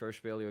funny in the intro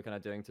spiel you were kind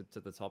of doing to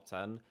the top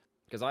 10.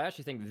 Because I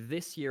actually think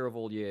this year of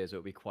all years, it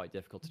would be quite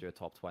difficult to do a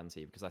top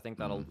 20 because I think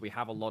we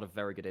have a lot of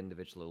very good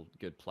individual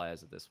good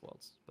players at this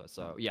Worlds. But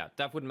so yeah,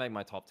 that wouldn't make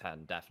my top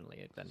 10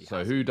 definitely. Then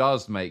So who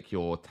does make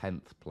your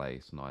 10th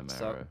place, Nymaera?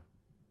 So,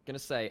 gonna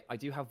say I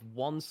do have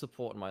one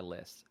support on my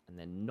list, and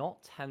they're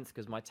not 10th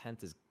because my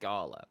 10th is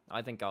Gala.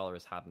 I think Gala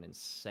has had an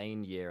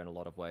insane year in a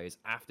lot of ways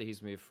after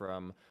he's moved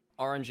from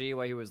RNG,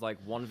 where he was like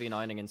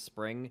 1v9ing in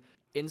spring.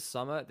 In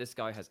summer, this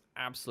guy has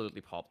absolutely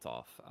popped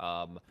off.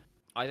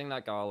 I think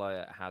that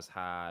Gala has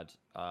had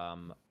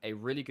a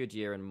really good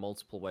year in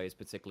multiple ways,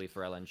 particularly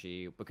for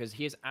LNG, because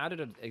he has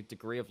added a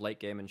degree of late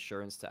game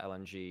insurance to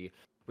LNG,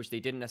 which they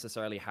didn't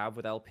necessarily have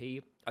with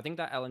LP. I think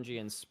that LNG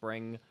in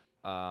spring,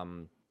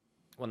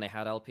 when they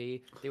had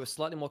LP, they were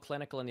slightly more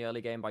clinical in the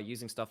early game by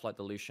using stuff like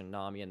the Lucian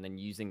Nami and then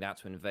using that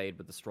to invade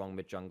with the strong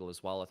mid jungle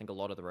as well. I think a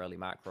lot of their early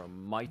macro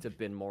might have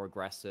been more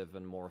aggressive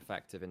and more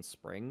effective in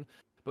spring.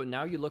 But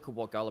now you look at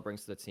what Gala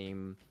brings to the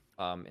team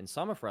in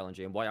summer for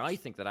LNG, and why I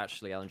think that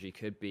actually LNG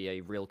could be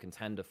a real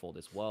contender for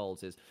this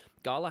Worlds is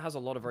Gala has a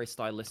lot of very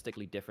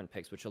stylistically different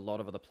picks, which a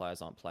lot of other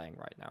players aren't playing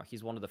right now.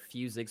 He's one of the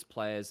few Ziggs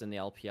players in the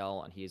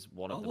LPL, and he's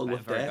one of the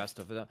very best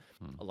of them.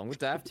 Along with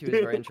Deft, who is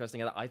very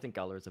interesting. I think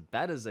Gala is a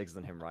better Ziggs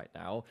than him right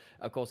now.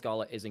 Of course,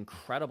 Gala is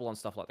incredible on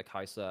stuff like the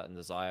Kai'Sa and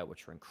the Xayah,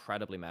 which are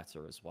incredibly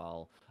meta as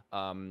well.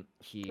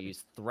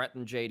 He's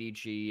threatened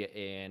JDG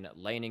in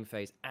laning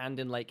phase and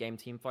in late game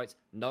team fights.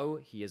 No,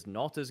 he is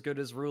not as good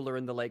as Ruler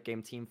in the late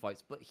game team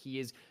fights, but he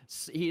is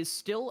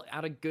still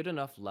at a good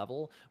enough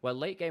level where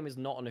late game is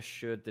not an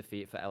assured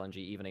defeat for LNG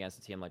even against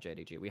a team like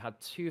JDG. We had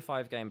 2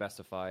 5-game best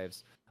of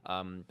fives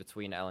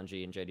between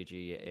LNG and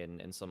JDG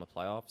in summer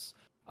playoffs.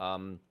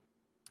 And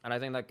I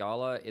think that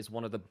Gala is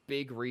one of the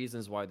big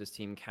reasons why this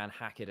team can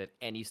hack it at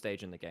any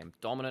stage in the game.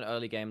 Dominant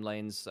early game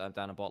lanes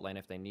down a bot lane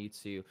if they need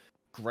to.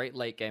 Great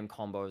late game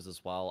combos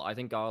as well. I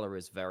think Gala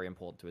is very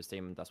important to his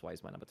team, and that's why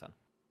he's my number 10.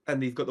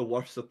 And he's got the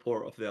worst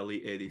support of the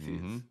elite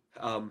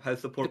ADCs. His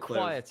support the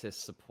players...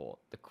 quietest support.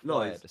 The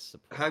quietest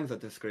support. Hang's a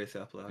disgrace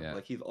after that. Yeah.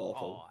 Like, he's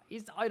awful.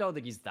 I don't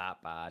think he's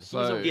that bad.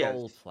 So, he's a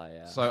role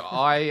player. So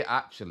I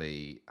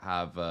actually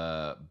have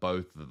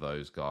both of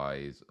those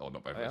guys, or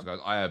not both of those guys.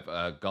 I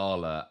have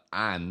Gala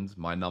and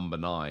my number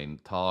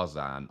 9,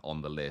 Tarzan,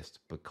 on the list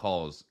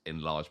because,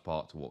 in large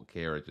part to what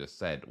Kira just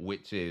said,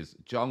 which is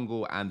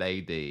jungle and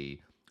AD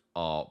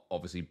are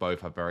obviously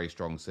both have very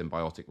strong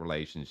symbiotic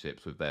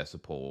relationships with their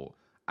support.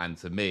 And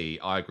to me,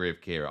 I agree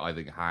with Kira. I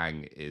think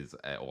Hang is,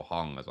 or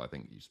Hung, as I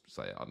think you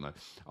say it, I don't know.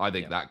 I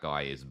think that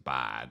guy is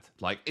bad.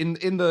 Like, in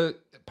the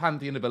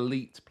pantheon of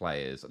elite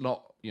players,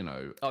 not, you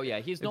know... Oh, yeah,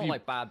 he's not,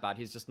 like, bad.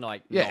 He's just,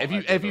 like... Yeah, if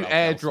you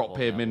airdrop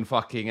him in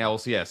fucking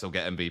LCS, he'll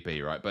get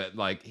MVP, right? But,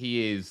 like,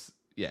 he is...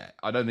 Yeah,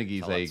 I don't think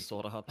he's I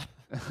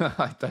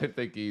don't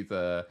think he's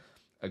a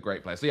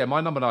great player. So, yeah,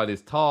 my number 9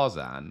 is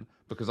Tarzan,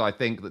 because I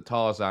think that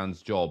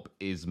Tarzan's job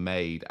is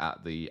made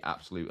at the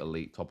absolute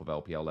elite top of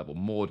LPL level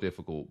more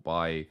difficult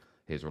by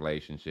his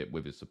relationship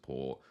with his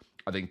support.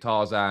 I think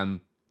Tarzan,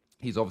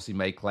 he's obviously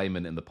made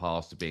claimant in the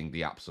past of being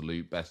the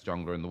absolute best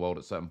jungler in the world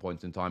at certain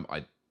points in time.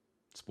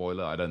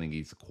 Spoiler, I don't think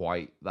he's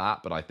quite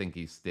that, but I think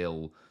he's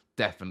still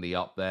definitely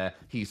up there.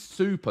 He's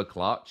super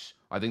clutch.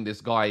 I think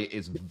this guy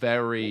is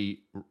very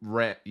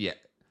rare. Yeah.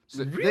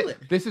 So really?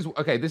 This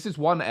is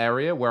one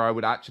area where I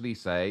would actually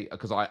say,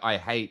 because I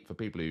hate, for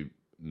people who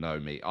know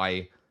me,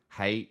 I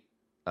hate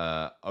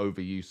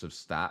overuse of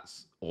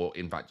stats, or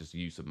in fact just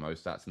use of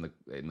most stats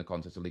in the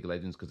context of League of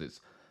Legends, because it's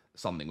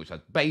something which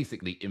has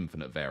basically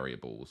infinite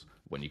variables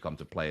when you come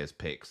to players'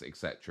 picks,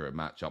 etc.,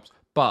 matchups.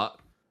 But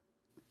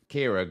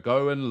Kira,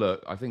 go and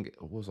look. I think,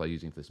 what was I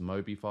using for this?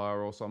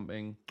 Mobifier or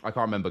something? I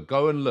can't remember.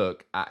 Go and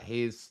look at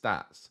his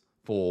stats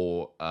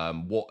for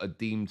what are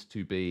deemed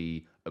to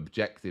be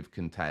objective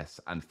contests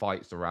and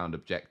fights around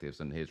objectives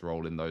and his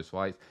role in those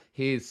fights.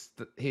 He is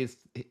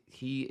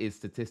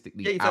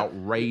statistically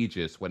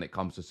outrageous when it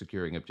comes to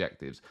securing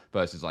objectives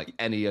versus like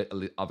any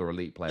other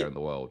elite player in the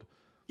world.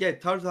 Yeah,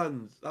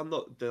 Tarzan's... I'm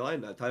not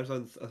denying that.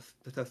 Tarzan's a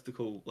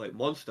statistical like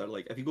monster.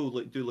 Like, if you go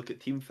look at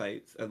team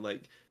fights, and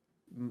like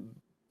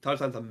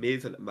Tarzan's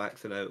amazing at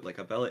maxing out like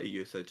ability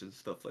usage and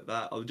stuff like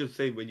that. I was just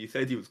saying, when you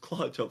said he was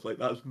clutch, I was like,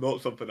 that's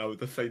not something I would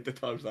assign to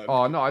Tarzan.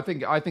 Oh no, I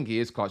think he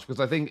is clutch,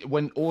 because I think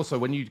when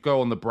you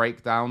go on the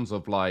breakdowns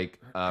of like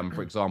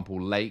for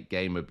example late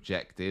game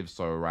objectives,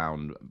 so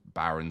around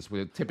Barons,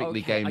 where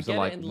typically games are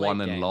like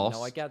won and lost.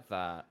 No, I get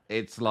that.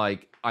 It's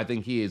like, I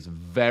think he is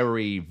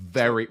very,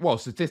 very well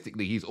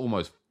statistically. He's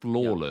almost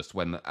flawless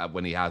when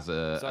he has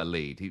a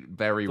lead. He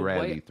very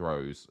rarely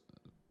throws.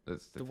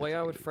 The way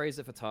I would phrase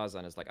it for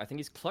Tarzan is like, I think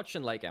he's clutch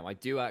in late game. I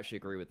do actually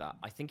agree with that.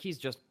 I think he's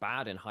just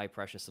bad in high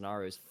pressure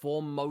scenarios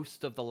for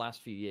most of the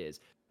last few years.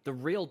 The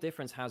real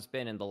difference has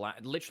been in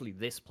literally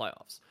this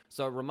playoffs.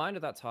 So a reminder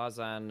that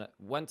Tarzan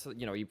went to,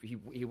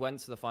 he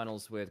went to the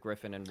finals with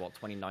Griffin in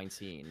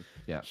 2019.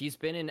 Yeah. He's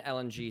been in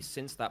LNG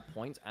since that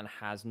point and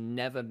has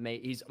never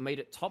he's made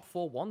it top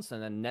 4 once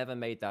and then never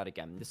made that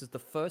again. This is the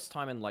first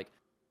time in like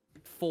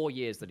 4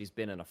 years that he's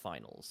been in a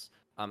finals.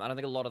 And I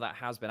think a lot of that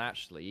has been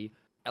actually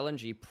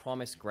LNG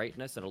promised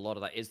greatness, and a lot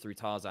of that is through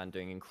Tarzan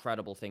doing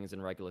incredible things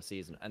in regular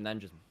season and then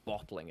just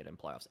bottling it in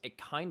playoffs. It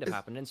kind of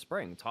happened in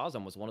spring.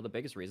 Tarzan was one of the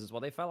biggest reasons why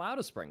they fell out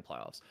of spring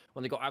playoffs,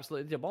 when they got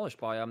absolutely demolished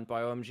by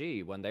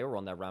OMG when they were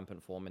on their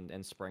rampant form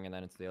in spring and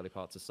then into the early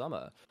parts of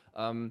summer.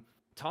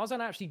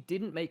 Tarzan actually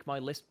didn't make my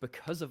list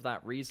because of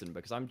that reason,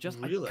 because I'm just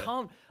Really?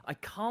 I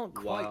can't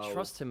quite Wow.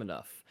 trust him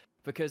enough,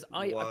 because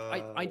I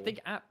Wow.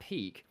 think at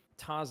peak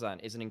Tarzan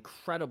is an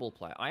incredible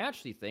player. I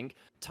actually think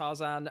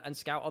Tarzan and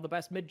Scout are the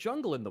best mid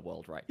jungle in the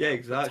world right Yeah, now.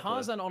 exactly. But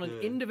Tarzan on an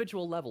Yeah.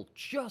 individual level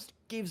just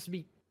gives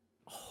me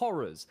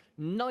horrors,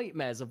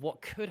 nightmares of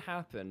what could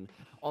happen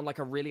on like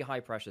a really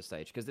high pressure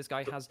stage, because this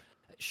guy has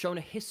shown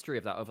a history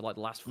of that over like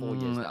the last 4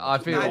 years now. I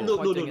just feel- not No,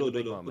 quite no, doing no, it in no, the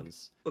big no.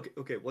 moments.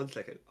 Okay, 1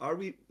 second. Are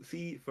we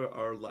for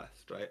our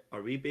list, right?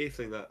 Are we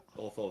basing that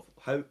off of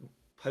how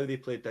they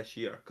played this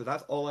year? Because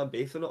that's all I'm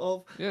basing it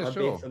off. Yeah, I'm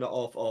sure. basing it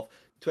off of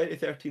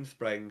 2013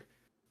 spring,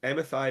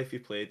 MSI if you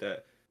played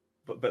it,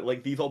 but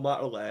like these all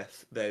matter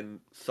less than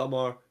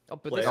summer. Oh,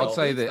 but playoffs. this I'd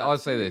say includes that. that I'd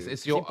say this. too,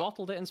 It's 'cause your. he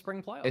bottled it in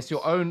spring playoffs. It's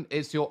your own.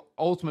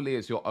 Ultimately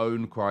it's your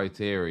own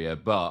criteria.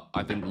 But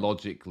I think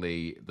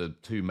logically the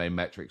two main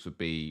metrics would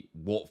be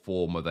what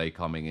form are they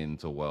coming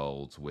into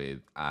Worlds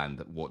with, and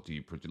what do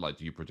you like?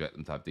 Do you project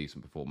them to have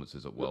decent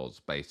performances at Worlds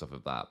based off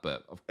of that?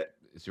 But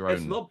it's your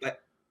It's own. not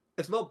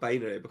it's not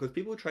binary, because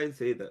people try and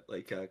say that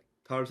like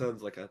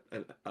Tarzan's like a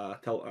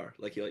tilter,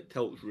 like he like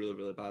tilts really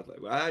really badly.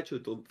 Well, I actually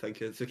don't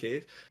think it's the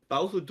case, but I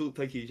also don't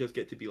think he just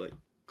get to be like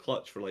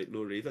clutch for like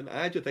no reason.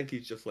 I actually think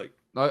he's just like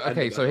No, in the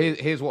okay, so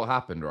middle. here's what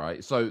happened,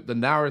 right? So the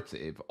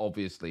narrative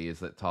obviously is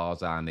that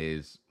Tarzan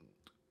is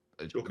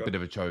a Joker. bit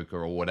of a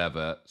choker or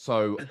whatever.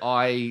 So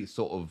I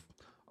sort of,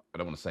 I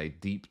don't want to say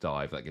deep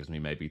dive, that gives me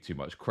maybe too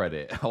much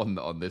credit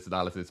on this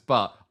analysis,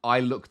 but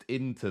I looked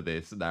into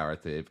this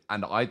narrative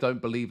and I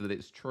don't believe that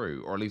it's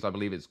true, or at least I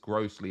believe it's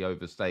grossly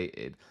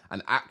overstated.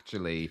 And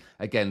actually,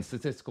 again,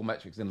 statistical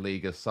metrics in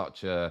League are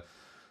such a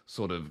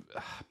sort of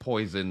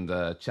poisoned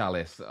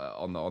chalice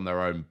on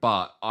their own,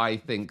 but I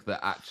think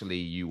that actually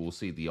you will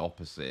see the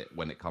opposite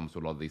when it comes to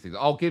a lot of these things.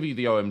 I'll give you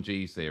the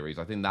OMG series.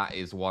 I think that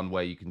is one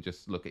where you can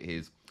just look at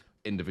his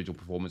individual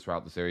performance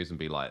throughout the series and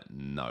be like,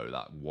 no,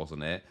 that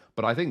wasn't it.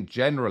 But I think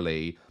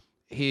generally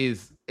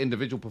his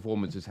individual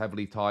performance is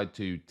heavily tied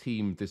to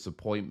team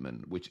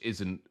disappointment, which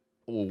isn't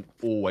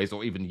always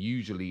or even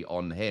usually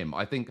on him.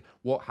 I think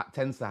what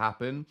tends to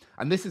happen,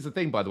 and this is the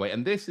thing, by the way,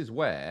 and this is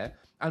where,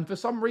 and for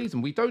some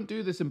reason, we don't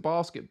do this in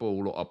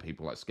basketball, or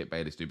people like Skip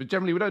Bayless do, but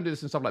generally we don't do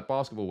this in stuff like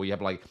basketball where you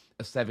have like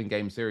a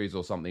 7-game series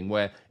or something,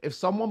 where if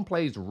someone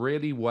plays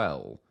really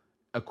well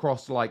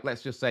across, like,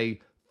 let's just say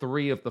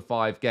 3 of the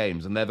 5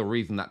 games, and they're the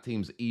reason that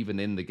team's even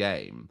in the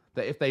game,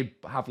 that if they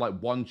have like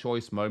one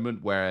choice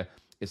moment where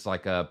it's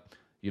like a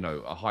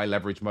high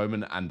leverage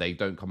moment and they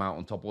don't come out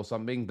on top or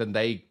something, then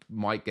they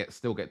might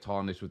still get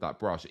tarnished with that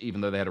brush,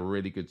 even though they had a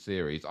really good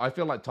series. I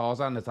feel like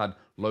Tarzan has had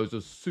loads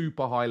of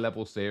super high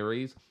level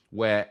series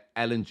where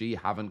LNG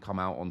haven't come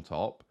out on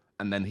top,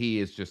 and then he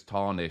is just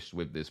tarnished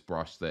with this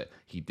brush that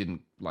he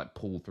didn't like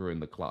pull through in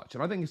the clutch.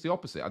 And I think it's the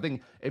opposite. I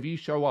think if you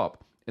show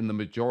up in the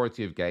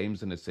majority of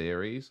games in a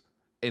series,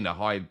 in a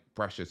high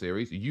pressure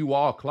series, you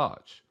are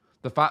clutch.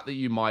 The fact that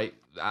you might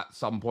at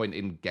some point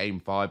in game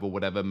 5 or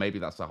whatever, maybe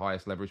that's the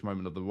highest leverage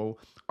moment of the all,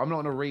 I'm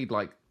not going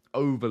to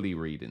overly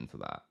read into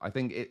that. I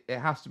think it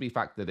has to be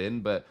factored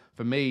in, but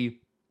for me,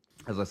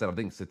 as I said, I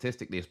think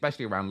statistically,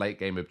 especially around late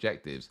game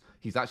objectives,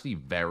 he's actually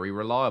very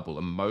reliable,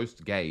 and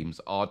most games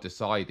are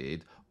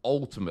decided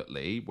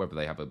ultimately, whether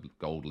they have a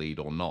gold lead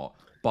or not,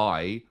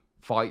 by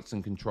fights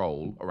and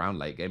control around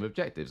late game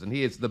objectives. And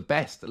he is the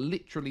best,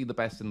 literally the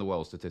best in the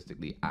world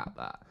statistically at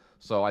that.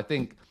 So I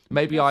think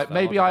maybe I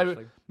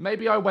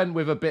went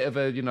with a bit of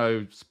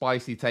a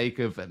spicy take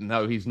of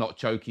no, he's not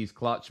choke, he's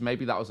clutch.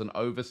 Maybe that was an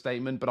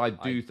overstatement, but I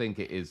do think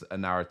it is a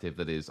narrative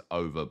that is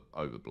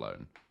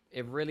overblown.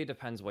 It really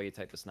depends where you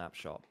take the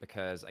snapshot,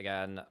 because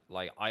again,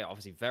 like, I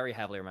obviously very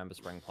heavily remember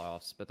spring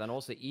playoffs, but then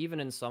also even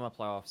in summer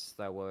playoffs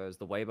there was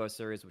the Weibo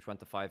series, which went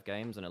to 5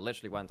 games, and it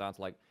literally went down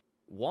to like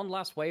one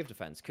last wave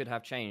defense could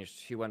have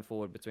changed who went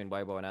forward between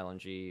Weibo and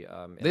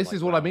LNG. This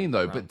is what I mean,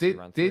 though. But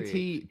did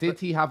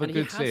he have a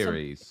good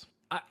series?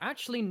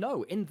 Actually,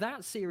 no. In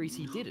that series,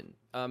 he didn't.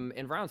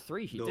 In round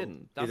 3, he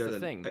didn't. That's he the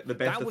didn't. thing. The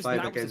best that of was 5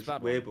 that against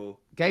was Weibo.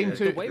 Game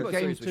 2, the Weibo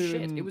game series 2 was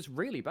shit. It was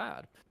really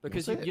bad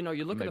because you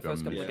look at the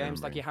first couple of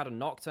games, like he had a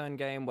Nocturne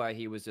game where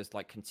he was just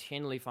like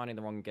continually finding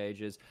the wrong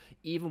engages.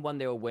 Even when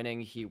they were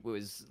winning, he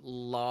was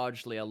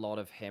largely a lot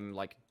of him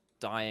like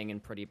dying in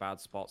pretty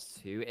bad spots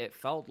too. It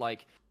felt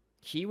like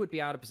he would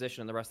be out of position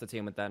and the rest of the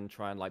team would then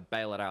try and like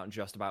bail it out and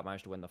just about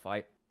manage to win the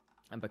fight.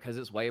 And because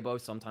it's Weibo,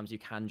 sometimes you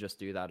can just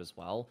do that as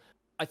well.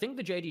 I think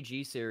the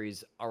JDG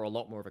series are a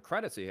lot more of a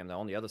credit to him though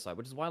on the other side,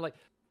 which is why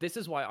this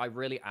is why I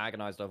really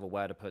agonized over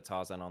where to put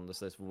Tarzan on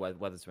this list,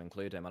 whether to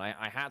include him. And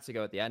I had to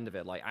go at the end of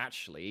it, like,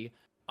 actually,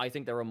 I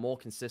think there are more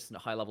consistent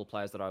high-level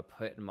players that I would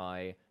put in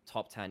my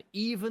top 10,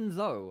 even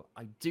though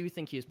I do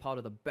think he is part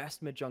of the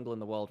best mid-jungle in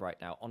the world right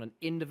now. On an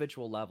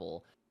individual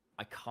level,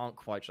 I can't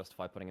quite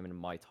justify putting him in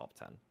my top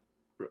 10.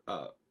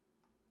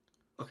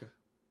 Okay.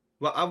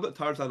 Well, I've got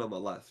Tarzan on my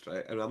list,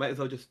 right? And I might as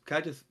well can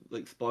I just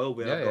like spoil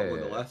where Yeah, I've got yeah, him on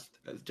the yeah. list?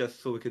 It's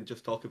just so we can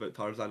just talk about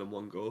Tarzan in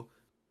one go,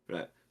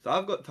 right? So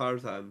I've got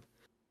Tarzan.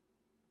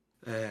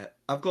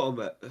 I've got him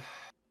at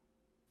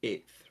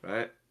eighth,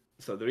 right?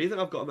 So the reason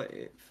I've got him at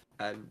eighth,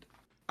 and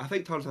I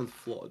think Tarzan's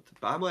flawed,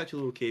 but I'm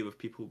actually okay with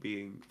people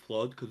being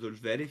flawed because there's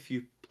very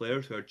few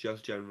players who are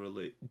just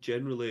generally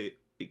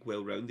like,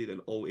 well-rounded in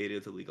all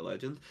areas of League of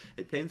Legends.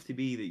 It tends to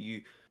be that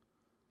you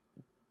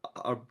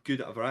are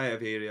good at a variety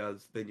of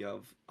areas, then you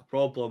have a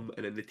problem,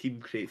 and then the team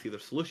creates either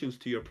solutions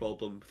to your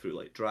problem through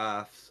like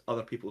drafts,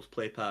 other people's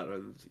play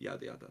patterns,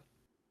 yada yada.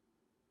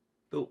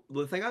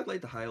 The thing I'd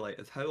like to highlight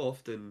is how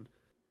often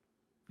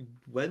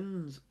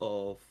wins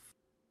of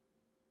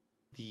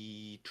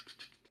the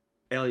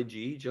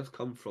LNG just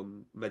come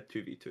from mid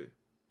 2v2.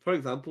 For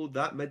example,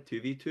 that mid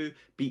 2v2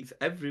 beats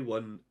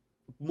everyone,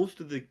 most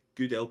of the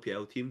good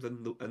LPL teams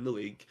in the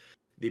league,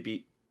 they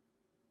beat,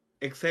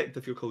 except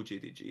if you're called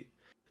JDG.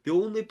 The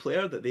only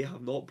player that they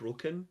have not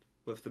broken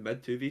with the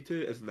mid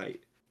 2v2 is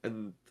Knight.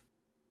 And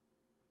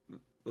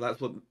that's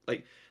what,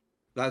 like,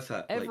 that's it.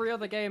 Like, Every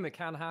other game it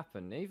can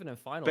happen. Even in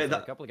finals, but there were a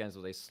that, couple of games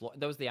where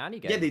there was the Annie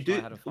yeah, game, they which Knight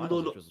do. had in No,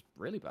 finals, no, which was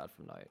really bad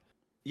from Knight.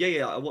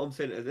 yeah. What I'm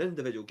saying is in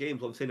individual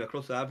games, what I'm saying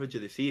across the average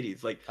of the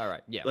series, All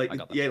right, yeah, like I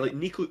got that. yeah, like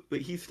Nico, but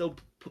he's still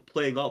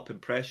playing up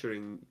and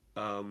pressuring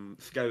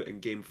Scout in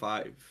game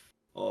 5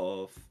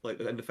 of like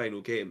in the final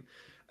game.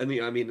 And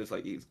I mean, it's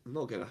like he's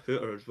not getting a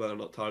hooter as whether or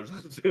not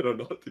Tarzan's there or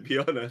not. To be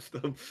honest,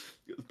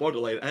 it's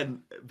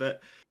borderline.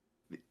 But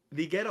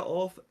they get it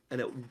off, and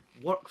it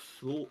works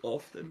so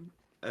often.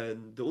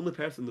 And the only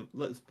person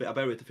let's be a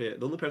better way to say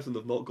it, the only person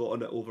they've not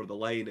gotten it over the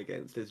line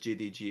against is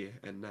JDG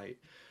and Knight.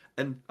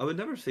 And I would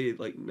never say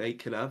like Knight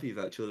Kanavi is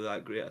actually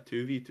that great at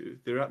 2v2.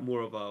 They're at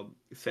more of a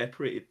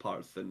separated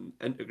parts than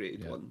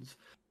integrated ones.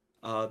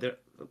 They're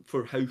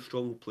for how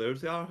strong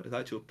players they are is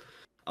actually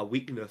a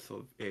weakness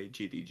of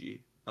JDG.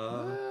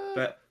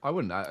 But I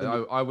wouldn't.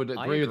 the, I would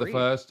I agree with the agree.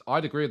 first.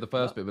 I'd agree with the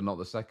first Yeah. bit, but not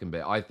the second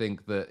bit. I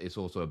think that it's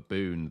also a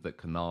boon that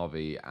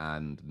Kanavi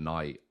and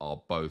Knight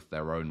are both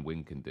their own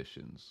win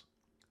conditions.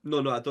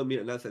 no, I don't mean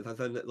it in that sense. I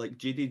said that like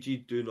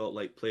GDG do not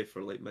like play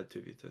for like mid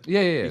 2v2.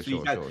 Yeah, So you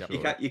sure, can't sure, you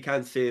sure. can't you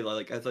can't say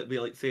like as like be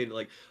like saying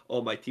like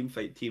oh my team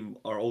fight team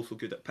are also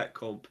good at pick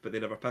comp but they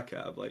never pick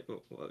it. I'm like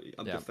well,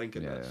 I'm Yeah. just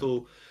thinking Yeah, that. yeah.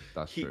 So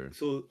That's true.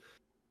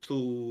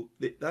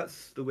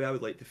 that's the way I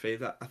would like to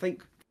phrase it. I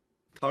think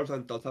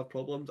Tarzan does have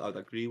problems. I'd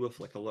agree with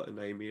like a lot of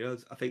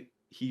Nymaera's. I think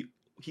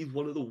he's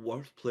one of the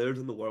worst players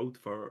in the world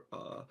for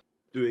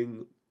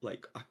doing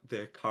like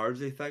the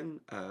Karzy thing.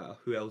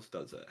 Who else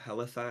does it?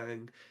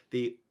 Hillisang.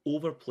 They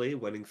overplay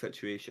winning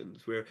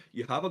situations where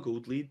you have a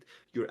gold lead,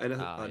 you're in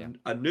Yeah.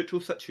 a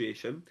neutral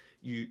situation,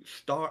 you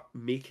start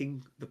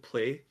making the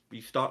play,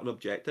 you start an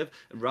objective,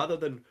 and rather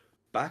than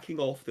backing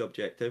off the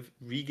objective,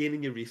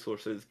 regaining your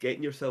resources,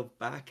 getting yourself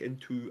back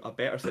into a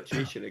better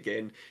situation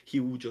again,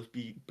 he will just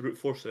be brute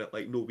forcing it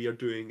like, no, we are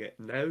doing it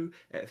now,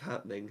 it's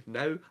happening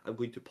now, I'm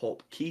going to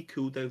pop key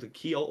cooldowns and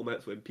key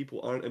ultimates when people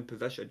aren't in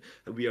position,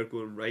 and we are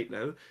going right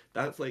now.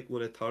 That's like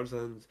one of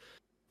Tarzan's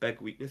big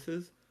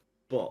weaknesses,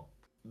 but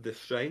the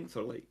strengths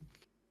are like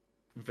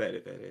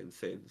very, very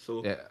insane.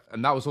 So, Yeah,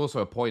 and that was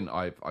also a point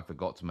I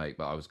forgot to make,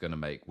 but I was going to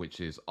make,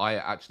 which is I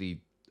actually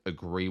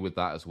agree with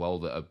that as well.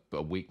 That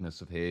a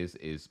weakness of his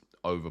is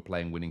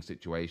overplaying winning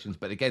situations.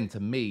 But again, to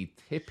me,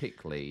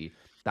 typically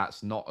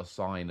that's not a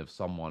sign of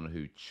someone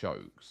who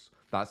chokes.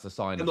 That's a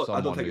sign of I don't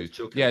someone think who, it's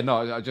choking. yeah,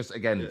 no, I just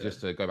again, Yeah.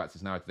 just to go back to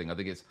this narrative thing, I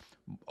think it's,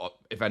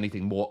 if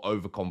anything, more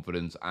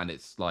overconfidence, and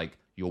it's like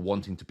you're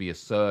wanting to be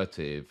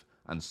assertive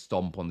and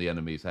stomp on the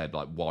enemy's head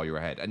like while you're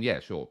ahead. And yeah,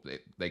 sure,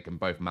 they can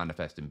both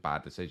manifest in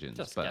bad decisions.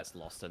 Just but gets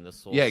lost in the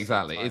sauce. yeah,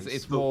 exactly. Sometimes.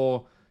 It's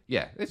more.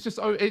 Yeah, it's just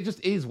it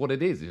just is what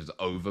it is. It's just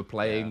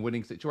overplaying Yeah.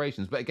 winning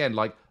situations. But again,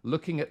 like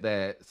looking at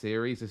their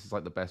series, this is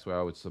like the best way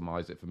I would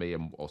surmise it for me,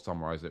 or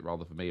summarize it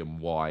rather for me,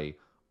 and why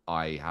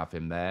I have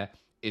him there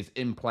is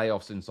in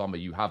playoffs in summer.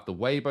 You have the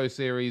Weibo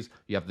series,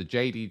 you have the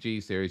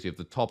JDG series, you have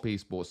the Top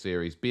Esports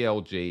series,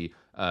 BLG,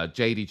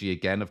 JDG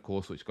again, of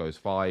course, which goes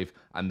 5,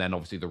 and then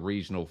obviously the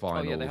regional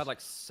finals. Oh yeah, they had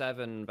like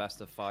 7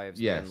 best of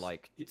 5s Yes. in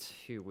like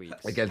 2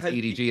 weeks. Against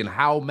EDG, and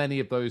how many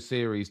of those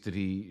series did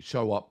he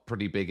show up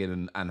pretty big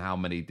in, and how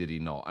many did he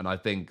not? And I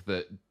think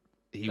that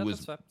he Yeah, was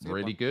that's fair. That's a good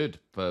really point. good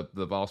for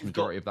the vast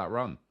majority of that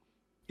run.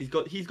 He's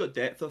got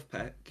depth of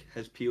pick.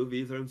 His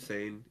POVs are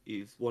insane.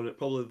 He's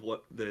probably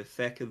the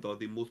second or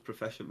the most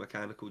proficient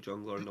mechanical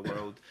jungler in the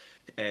world.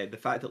 The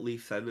fact that Lee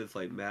Sin is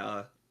like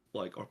meta,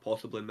 like or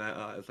possibly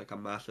meta, is like a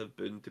massive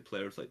boon to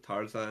players like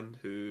Tarzan,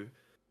 who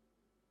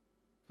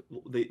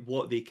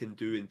what they can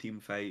do in team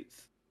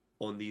fights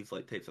on these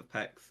like types of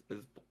picks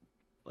is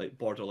like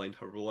borderline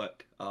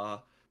heroic.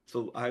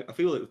 So I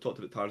feel like we've talked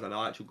about Tarzan.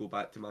 I'll actually go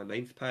back to my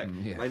ninth pick.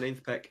 Yeah. My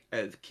ninth pick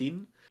is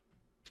Keen.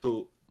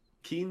 So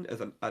Keen is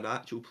an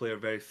actual player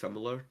very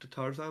similar to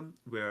Tarzan,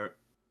 where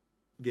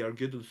they are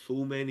good in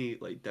so many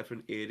like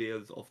different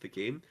areas of the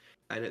game,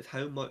 and it's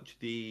how much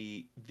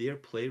their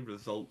play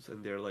results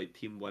in their like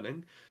team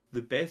winning.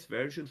 The best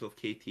versions of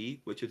KT,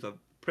 which is a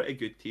pretty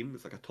good team.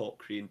 It's like a top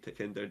Korean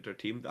contender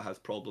team that has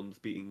problems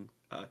beating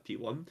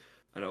T1,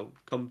 and I'll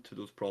come to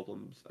those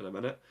problems in a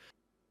minute.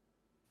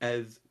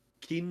 Is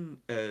Keen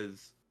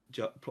is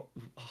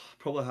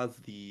probably has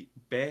the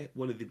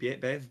one of the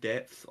best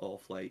depths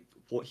of like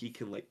what he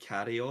can like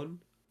carry on,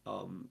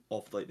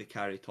 of like the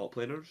carry top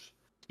laners.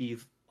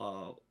 He's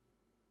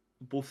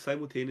both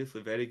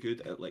simultaneously very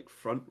good at like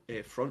front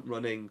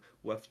running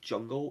with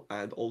jungle,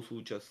 and also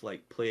just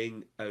like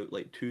playing out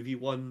like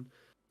 2v1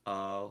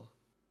 uh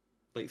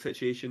like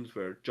situations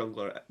where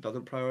jungler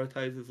doesn't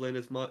prioritize his lane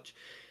as much.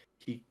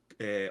 He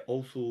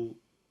also,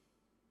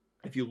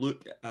 if you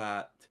look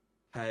at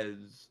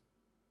his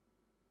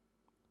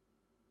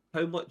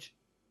how much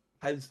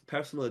his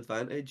personal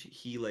advantage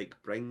he like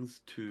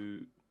brings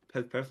to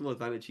his personal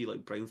advantage he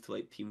like brings to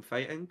like team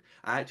fighting.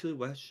 I actually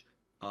wish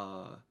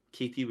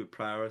KT would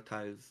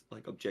prioritize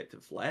like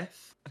objectives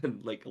less and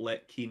like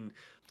let Keen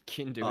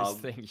Can do his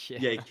thing,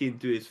 yeah, Keen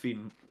do his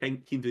thing,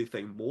 Keen do his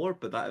thing more,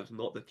 but that is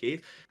not the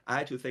case.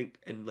 I actually think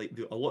in like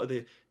a lot of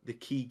the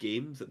key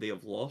games that they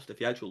have lost,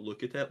 if you actually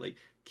look at it, like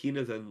Keen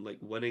is in like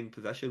winning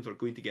positions or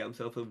going to get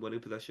himself in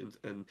winning positions,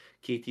 and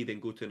KT then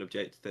go to an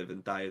objective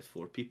and die as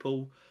 4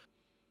 people.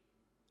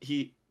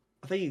 I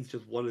think he's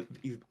just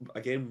he's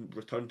again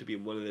returned to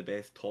being one of the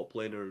best top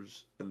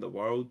laners in the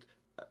world.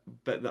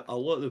 But a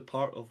lot of the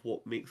part of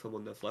what makes him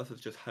on this list is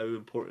just how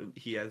important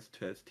he is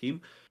to his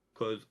team,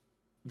 because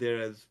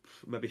there is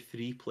maybe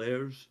 3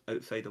 players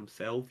outside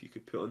himself you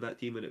could put on that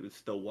team and it would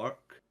still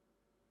work,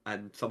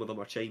 and some of them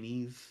are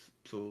Chinese,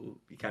 so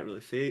you can't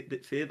really say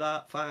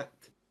that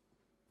fact.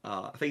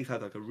 I think he's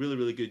had like a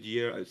really good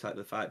year outside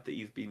the fact that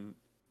he's been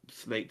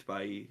sniped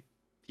by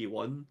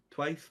T1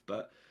 twice,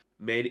 but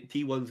many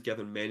T1's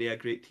given many a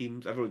great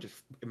teams. Everyone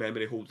just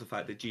memory holds the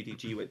fact that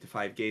GDG went to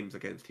 5 games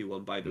against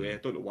T1. By the way, I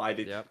don't know why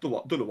they don't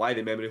know why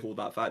they memory hold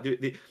that fact.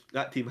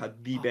 That team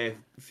had the best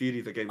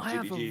series against I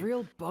GDG. have a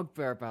real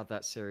bugbear about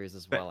that series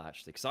as well,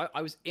 actually, because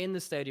I was in the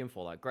stadium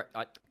for that. Great,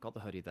 I got the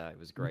hoodie there. It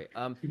was great.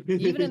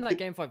 Even in that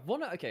game 5,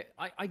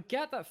 I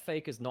get that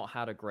Fake has not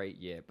had a great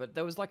year, but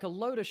there was like a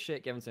load of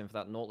shit given to him for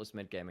that Nautilus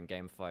mid game in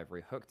game 5 where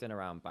he hooked in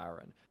around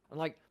Baron, and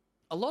like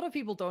a lot of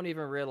people don't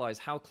even realize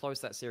how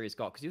close that series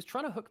got, because he was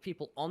trying to hook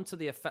people onto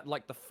the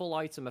like the full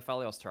item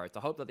Aphelios turret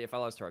to hope that the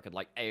Aphelios turret could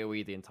like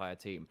AoE the entire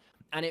team,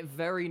 and it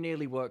very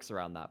nearly works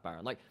around that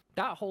Baron. Like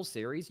that whole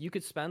series, you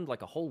could spend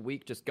like a whole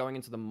week just going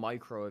into the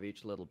micro of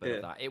each little bit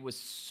of that. It was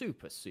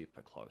super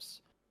close.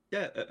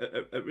 Yeah,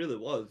 it really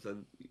was,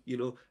 and you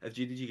know, if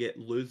GDG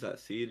lose that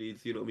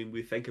series, you know, I mean,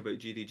 we think about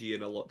GDG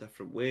in a lot of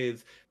different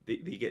ways. They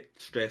get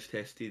stress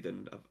tested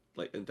and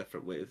like in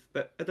different ways,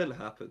 but it didn't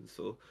happen.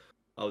 So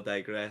I'll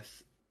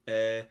digress.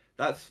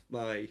 That's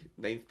my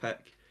 9th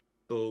pick.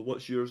 So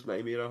what's yours,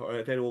 Nymaera? Or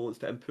if anyone wants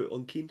to input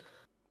on Keen?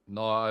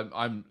 No,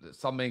 I'm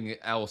something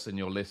else in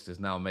your list is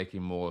now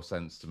making more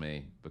sense to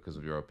me because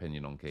of your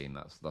opinion on Keane.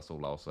 That's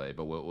all I'll say.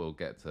 But we'll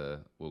get to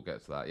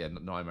that. Yeah,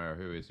 Nymaera,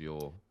 who is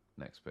your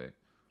next pick?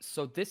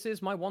 So this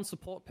is my one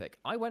support pick.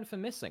 I went for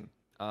Missing,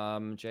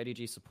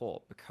 JDG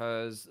support,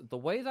 because the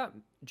way that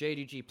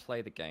JDG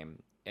play the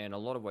game, in a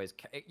lot of ways,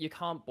 you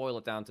can't boil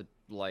it down to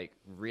like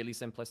really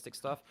simplistic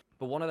stuff,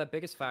 but one of their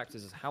biggest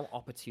factors is how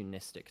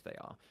opportunistic they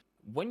are.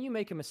 When you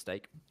make a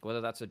mistake,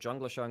 whether that's a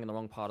jungler showing in the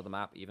wrong part of the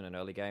map, even in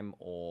early game,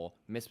 or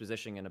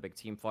mispositioning in a big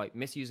team fight,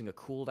 misusing a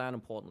cooldown,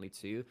 importantly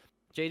too,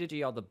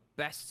 JDG are the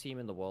best team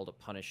in the world at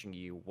punishing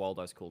you while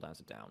those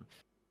cooldowns are down.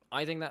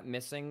 I think that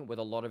Missing with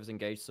a lot of his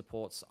engaged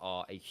supports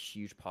are a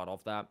huge part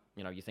of that.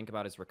 You know, you think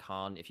about his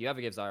Rakan. If you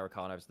ever give Xayah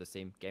Rakan over to the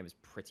team, game is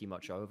pretty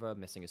much over.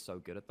 Missing is so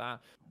good at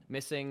that.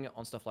 Missing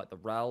on stuff like the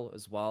Rel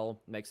as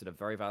well makes it a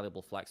very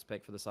valuable flex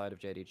pick for the side of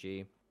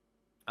JDG.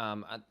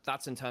 And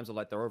that's in terms of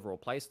like their overall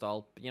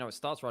playstyle. But, you know, it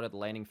starts right at the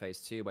laning phase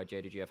too, where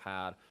JDG have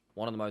had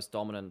one of the most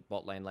dominant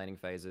bot lane laning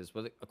phases.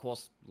 With, of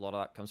course, a lot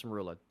of that comes from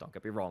Ruler. Don't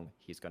get me wrong.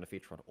 He's going to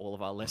feature on all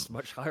of our lists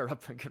much higher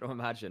up than could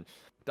imagine.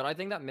 But I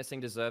think that Missing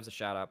deserves a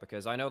shout out,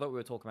 because I know that we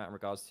were talking about in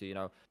regards to, you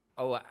know,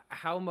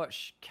 how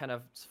much can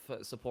a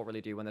support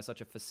really do when they're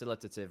such a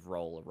facilitative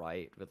role,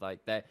 right? With like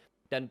they're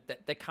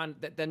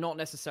not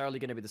necessarily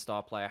going to be the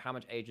star player. How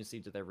much agency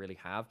do they really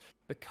have?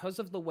 Because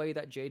of the way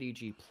that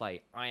JDG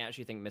play, I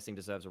actually think Missing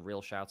deserves a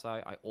real shout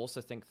out. I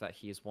also think that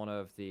he is one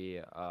of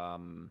the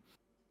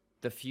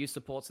few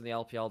supports in the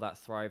LPL that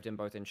thrived in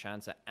both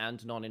Enchanter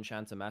and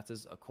non-Enchanter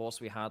matters. Of course,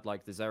 we had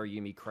like the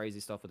Zerayumi crazy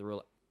stuff with the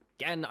Ruler.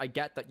 Again, I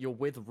get that you're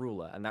with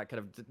Ruler, and that kind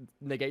of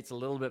negates a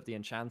little bit of the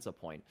Enchanter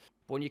point.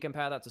 But when you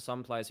compare that to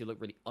some players who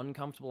look really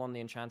uncomfortable on the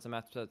Enchanter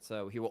meta,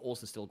 so who are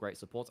also still great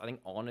supports, I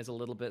think On is a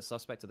little bit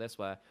suspect to this,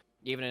 where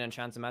even in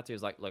Enchanter meta,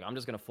 he's like, look, I'm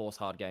just going to force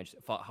hard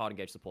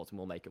engage supports and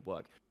we'll make it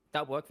work.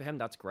 That worked for him,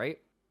 that's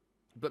great.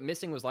 But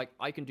Missing was like,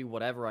 I can do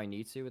whatever I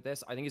need to with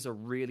this. I think he's a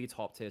really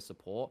top tier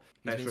support.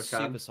 He's been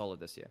super solid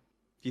this year.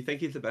 Do you think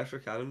he's the best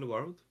Rakan in the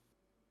world?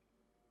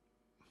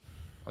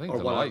 or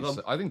one of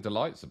them. I think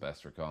Delight's the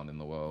best Rakan in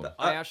the world.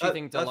 I actually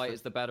think that's Delight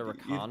is the better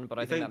Rakan, but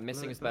I think that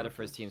Missing is better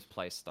for his okay. team's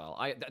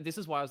playstyle. This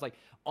is why I was like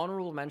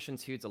honorable mention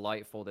to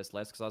Delight for this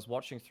list, because I was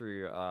watching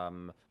through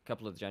a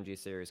couple of the Gen G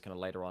series kind of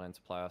later on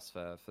into playoffs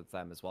for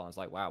them as well. And I was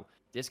like, wow,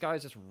 this guy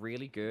is just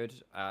really good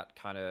at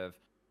kind of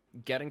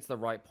getting to the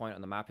right point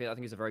on the map here. I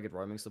think he's a very good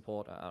roaming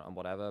support and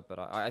whatever, but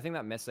I think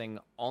that Missing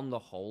on the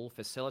whole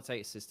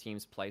facilitates his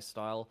team's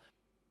playstyle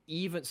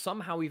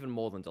even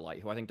more than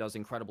Delight, who I think does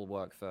incredible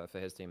work for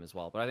his team as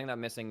well. But I think that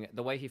Missing,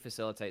 the way he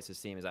facilitates his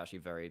team is actually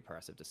very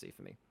impressive to see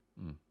for me.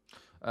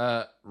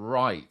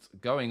 Right,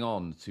 going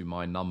on to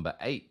my number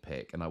 8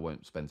 pick, and I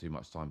won't spend too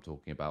much time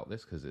talking about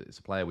this because it's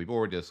a player we've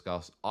already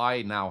discussed.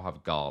 I now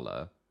have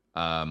Gala.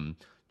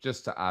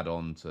 Just to add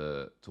on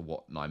to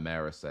what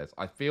Nymaera says,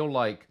 I feel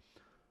like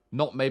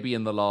not maybe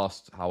in the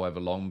last however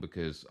long,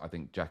 because I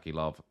think Jackie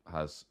Love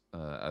has,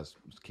 as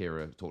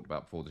Kira talked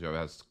about before the show,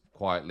 has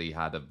quietly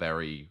had a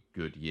very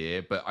good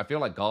year. But I feel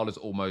like Gala's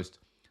almost,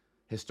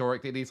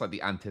 historically at least, like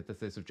the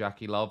antithesis of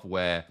Jackie Love,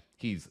 where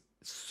he's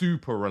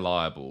super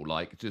reliable,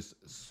 like just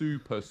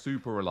super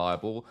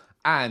reliable,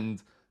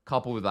 and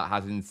coupled with that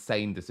has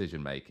insane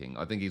decision making.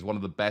 I think he's one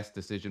of the best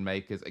decision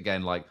makers.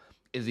 Again, like,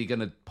 is he going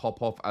to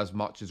pop off as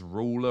much as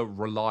Ruler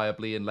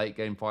reliably in late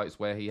game fights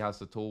where he has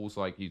the tools?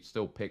 Like, you'd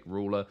still pick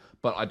Ruler,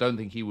 but I don't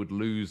think he would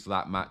lose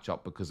that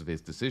matchup because of his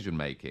decision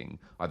making.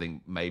 I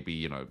think maybe,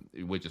 you know,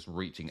 we're just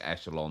reaching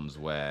echelons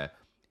where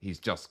he's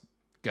just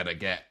going to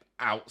get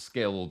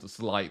outskilled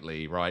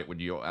slightly, right, when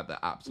you're at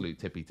the absolute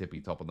tippy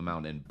top of the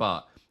mountain.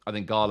 But I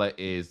think Gala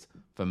is,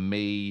 for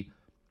me,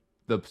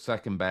 the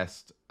second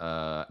best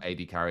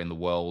AD carry in the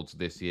world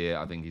this year.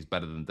 I think he's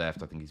better than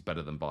Deft. I think he's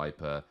better than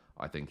Viper.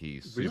 I think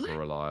he's super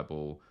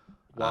reliable.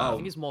 Wow. I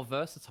think he's more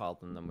versatile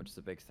than them, which is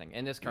a big thing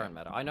in this current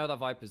meta. I know that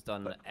Viper's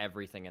done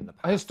everything in the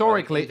past.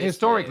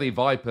 Historically,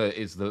 Viper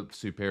is the I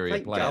superior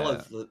think player.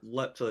 Gala's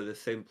literally the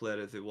same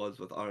player as he was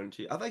with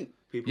RNG. I think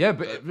people. Yeah,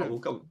 but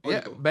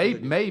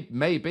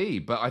maybe.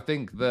 But I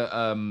think that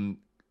I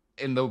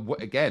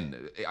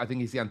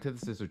think he's the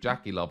antithesis of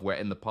Jackie Love, where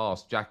in the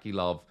past Jackie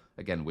Love,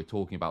 again, we're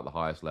talking about the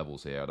highest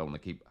levels here. I don't want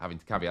to keep having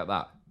to caveat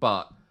that,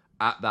 but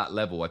at that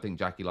level, I think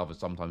Jackie Love has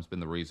sometimes been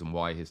the reason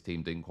why his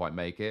team didn't quite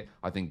make it.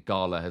 I think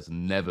Gala has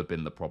never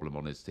been the problem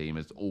on his team.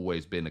 It's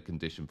always been a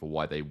condition for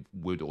why they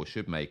would or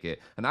should make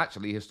it. And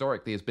actually,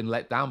 historically, has been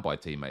let down by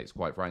teammates,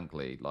 quite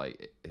frankly,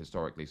 like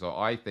historically. So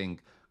I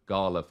think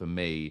Gala, for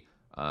me,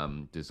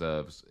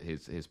 deserves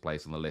his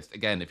place on the list.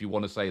 Again, if you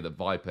want to say that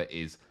Viper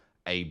is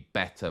a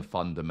better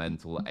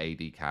fundamental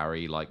AD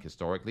carry, like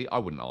historically, I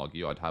wouldn't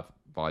argue. I'd have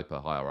Viper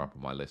higher up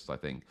on my list, I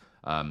think.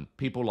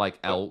 People like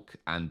Elk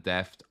and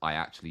Deft, I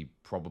actually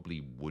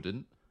probably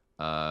wouldn't.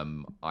 I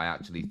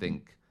actually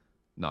think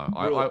no.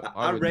 Bro,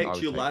 I would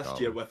wrecked you take last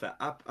Gala. year with it.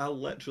 I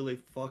literally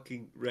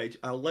fucking wrecked.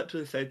 I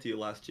literally said to you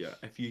last year,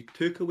 if you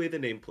took away the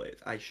nameplates,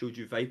 I showed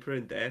you Viper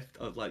and Deft.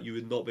 I was like, you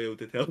would not be able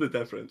to tell the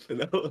difference. And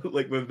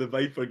like with the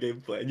Viper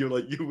gameplay, and you're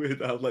like, you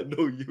would. I was like,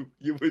 no,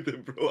 you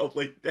wouldn't, bro. I was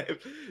like,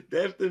 Deft,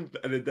 and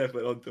then Deft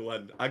went on to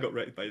win. I got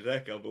wrecked by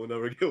Zeka, but we'll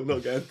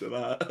not get into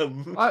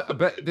that.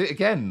 But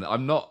again,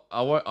 I'm not.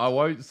 I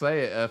won't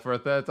say it for a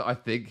third time. I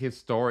think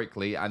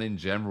historically and in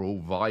general,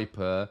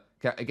 Viper.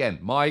 Again,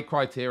 my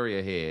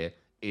criteria here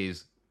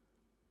is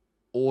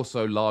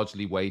also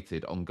largely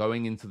weighted on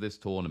going into this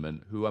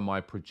tournament. Who am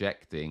I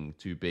projecting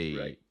to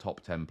be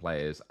top 10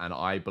 players? And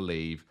I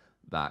believe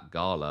that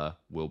Gala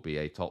will be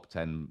a top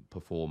 10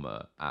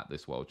 performer at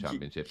this World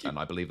Championships, and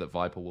I believe that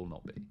Viper will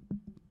not be.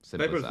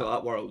 Viper's not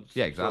at Worlds.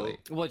 Yeah, exactly.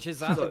 So, which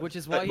is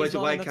why he's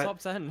not in the top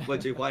 10.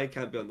 Which is why he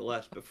can't be on the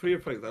list. But for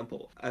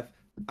example, if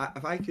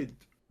I could,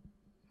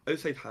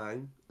 outside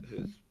Hang,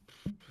 who's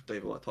don't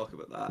even want to talk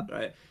about that,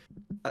 right?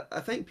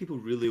 I think people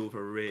really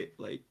overrate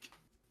like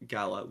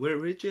Gala, where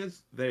Rage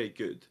is very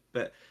good,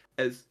 but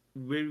it's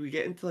where we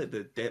get into like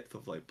the depth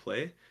of like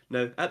play.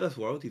 Now at this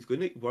he's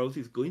going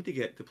to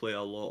get to play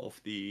a lot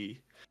of the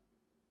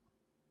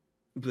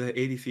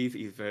ADCs that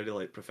he's very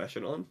like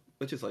proficient on,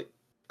 which is like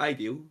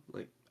ideal.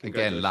 Like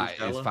again, that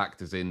is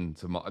factors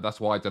into my. That's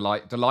why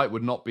Delight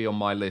would not be on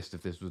my list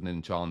if this was an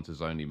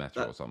Enchanters only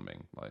meta or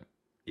something like.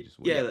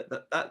 Yeah,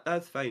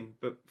 that's fine.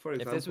 But for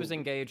example, if this was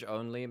engage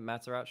only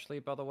meta, actually,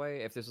 by the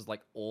way, if this was like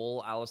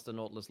all Alistair,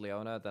 Nautilus,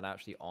 Leona, then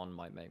actually On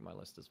might make my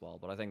list as well.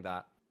 But I think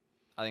that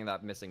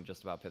missing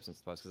just about pips and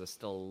suppose because there's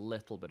still a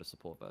little bit of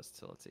support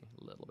versatility,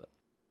 a little bit.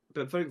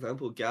 But for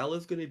example,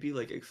 Gala's going to be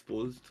like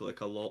exposed to like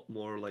a lot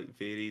more like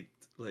varied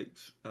like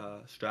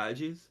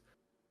strategies.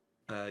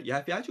 Yeah,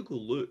 if you actually go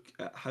look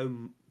at how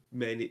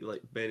many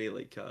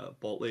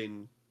bot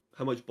lane,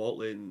 how much bot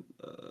lane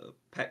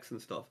picks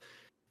and stuff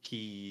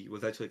he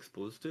was actually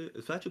exposed to,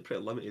 it's actually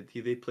pretty limited.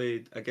 They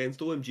played against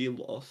OMG and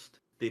lost.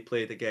 They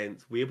played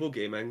against Weibo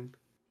Gaming,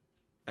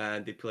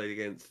 and they played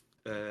against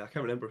I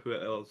can't remember who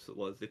else it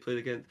was. They played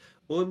against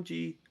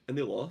OMG and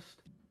they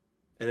lost.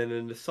 And then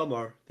in the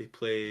summer they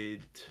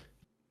played.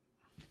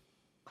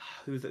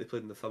 Who was it they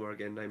played in the summer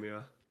again?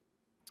 Nymaera.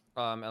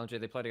 LNG,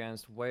 they played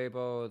against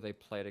Weibo. They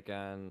played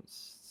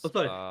against.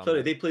 Oh,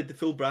 sorry. They played the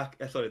full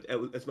bracket. Sorry,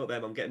 it's not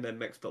them. I'm getting them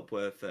mixed up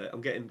with.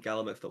 I'm getting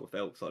Gala mixed up with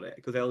Elk. Sorry,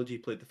 because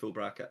LNG played the full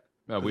bracket.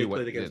 No, Because we they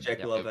went. played against Yeah,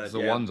 Czech it was the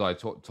yeah. ones I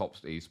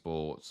topped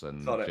esports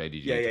and Sorry.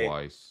 JDG Yeah.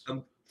 twice.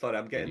 I'm sorry. ADG.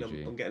 I'm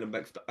getting them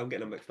mixed. I'm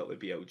getting them mixed up with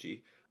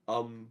BLG.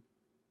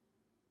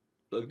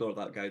 Ignore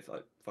that, guys. I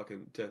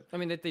fucking. I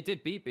mean, they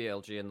did beat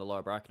BLG in the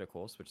lower bracket, of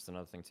course, which is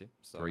another thing too.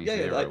 So 3-0,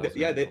 yeah, wasn't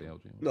yeah. it, They,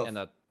 BLG? no, in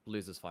that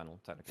losers final,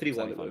 technically. 3-1 it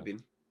would have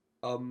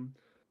semi-final. been.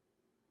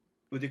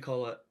 What do you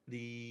call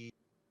it?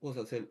 What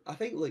was I saying? I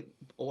think like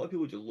a lot of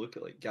people just look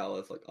at like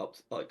Gala's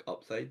like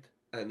upside,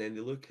 and then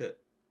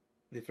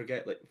they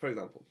forget, like, for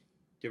example,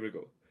 here we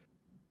go.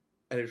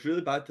 And it's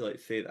really bad to like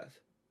say this.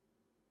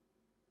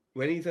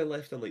 When he's in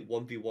left in like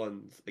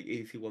 1v1s, like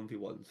AC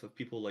 1v1s of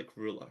people like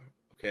Ruler,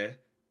 okay?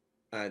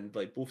 And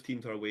like both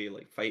teams are away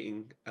like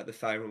fighting at the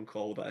siren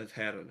call that is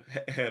Herald,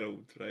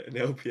 right? In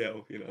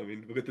LPL, you know what I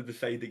mean? We've got to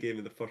decide the game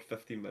in the first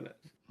 15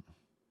 minutes.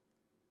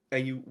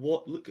 And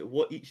look at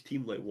what each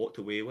team like walked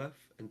away with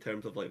in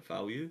terms of like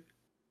value.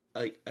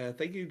 Like, I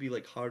think you'd be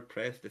like hard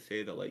pressed to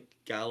say that like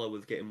Gala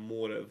was getting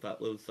more out of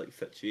those like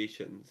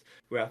situations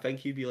where I think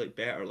he'd be like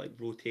better like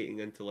rotating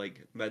into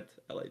like mid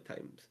at like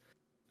times.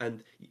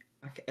 And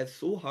it's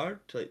so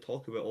hard to like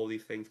talk about all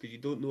these things because you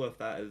don't know if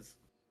that is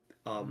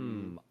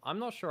I'm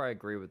not sure I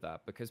agree with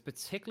that because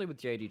particularly with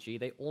JDG,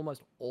 they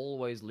almost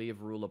always leave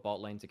ruler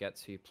bot lane to get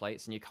 2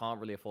 plates, and you can't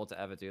really afford to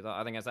ever do that.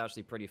 I think it's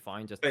actually pretty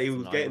fine just but to he was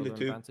deny getting ruler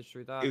advantage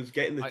through that. he was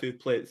getting the 2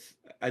 plates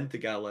into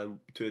Gala in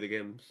 2 of the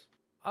games.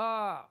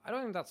 I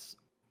don't think that's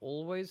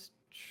always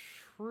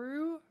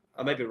true.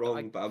 I might be wrong,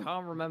 I but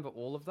can't remember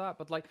all of that.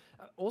 But like,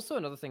 also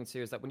another thing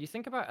too is that when you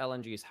think about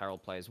LNG's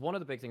Herald plays, one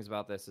of the big things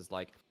about this is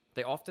like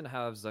they often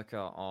have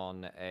Zucker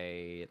on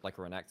a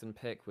Renekton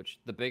pick, which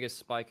the biggest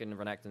spike in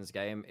Renekton's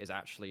game is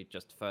actually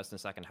just first and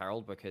second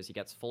Herald because he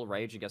gets full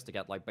rage and gets to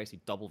get like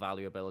basically double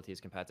value abilities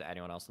compared to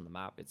anyone else on the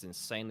map. It's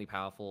insanely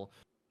powerful.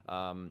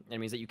 It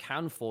means that you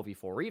can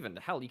 4v4, or even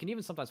hell, you can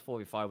even sometimes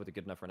 4v5 with a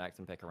good enough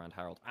Renekton pick around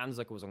Herald. And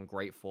Zucker was on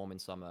great form in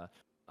summer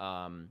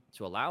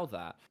to allow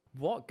that.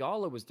 What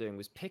Gala was doing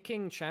was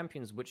picking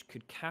champions which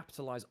could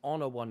capitalize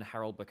on a 1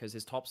 Herald because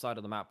his top side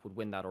of the map would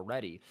win that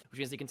already, which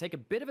means he can take a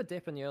bit of a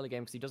dip in the early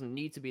game because he doesn't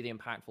need to be the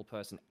impactful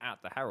person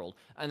at the Herald,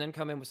 and then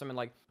come in with something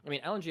like, I mean,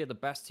 LNG are the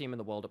best team in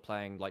the world at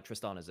playing like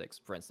Tristana Ziggs,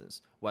 for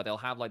instance, where they'll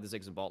have like the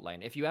Ziggs in bot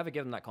lane. If you ever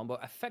give them that combo,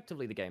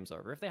 effectively the game's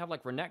over. If they have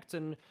like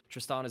Renekton,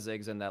 Tristana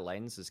Ziggs in their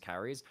lanes as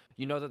carries,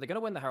 you know that they're going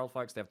to win the Herald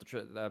fight because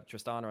they have the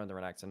Tristana and the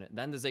Renekton,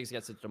 then the Ziggs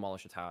gets to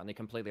demolish a tower, and they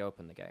completely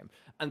open the game.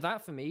 And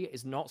that, for me,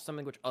 is not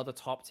something which other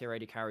top tier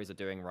AD carries are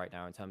doing right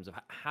now in terms of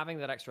having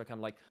that extra kind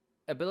of like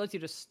ability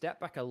to step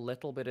back a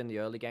little bit in the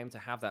early game to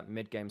have that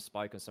mid-game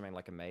spike on something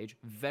like a mage.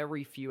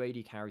 Very few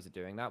AD carries are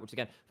doing that, which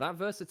again, that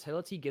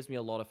versatility gives me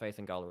a lot of faith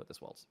in Gala at this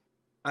Worlds.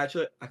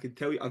 Actually, I can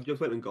tell you, I've just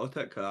went and got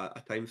it because I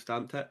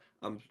time-stamped it.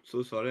 I'm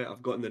so sorry,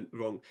 I've gotten it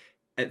wrong.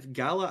 It's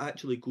Gala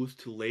actually goes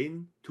to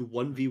lane to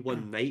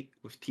 1v1 Knight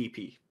with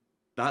TP.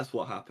 That's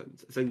what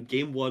happens. It's in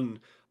game 1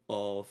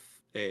 of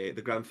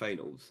the grand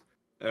finals.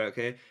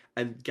 Okay,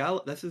 and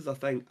Gala, this is a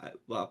thing,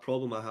 a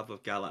problem I have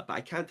with Gala, but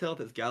I can't tell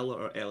if it's Gala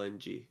or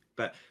LNG.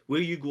 But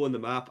where you go on the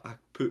map, I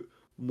put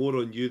more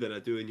on you than I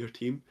do in your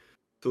team.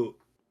 So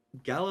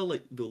Gala,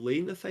 like the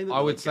lane assignment.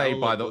 I would like, say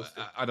Gala,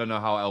 I don't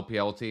know how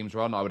LPL teams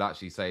run. I would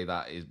actually say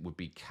that would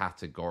be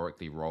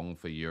categorically wrong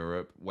for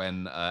Europe.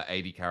 When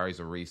AD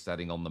carries are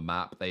resetting on the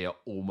map, they are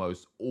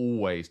almost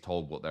always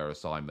told what their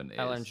assignment is.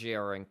 LNG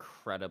are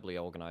incredibly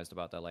organized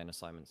about their lane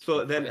assignments.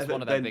 So then it's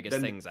one of their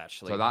biggest things,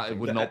 actually. So that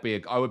would not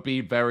be. I would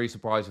be very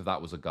surprised if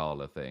that was a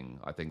Gala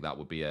thing. I think that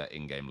would be an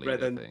in-game leader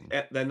thing.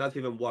 Then that's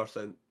even worse.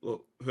 And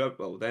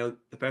the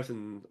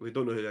person, we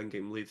don't know who the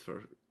in-game leads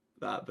for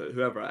that, but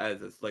whoever it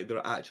is, it's like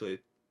they're actually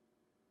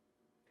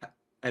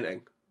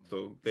inting.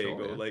 So there you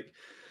go.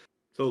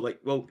 Yeah.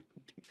 Well,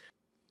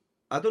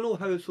 I don't know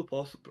how it's so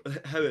possible,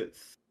 how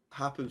it's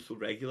happened so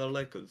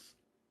regularly, because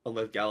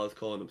unless Gala's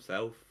calling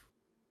himself,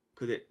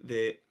 because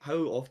how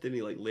often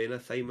he like lane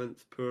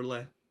assignments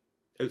poorly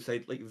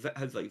outside his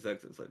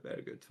Ziggs is like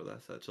very good for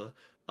this actually.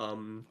 I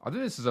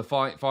think this is a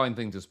fine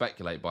thing to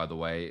speculate. By the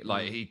way,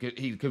 like he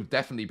could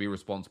definitely be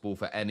responsible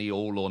for any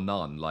all or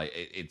none. Like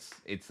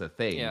it's a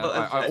thing.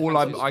 Yeah,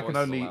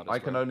 I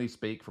can only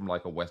speak from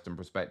like a Western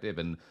perspective,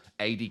 and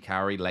AD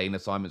carry lane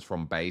assignments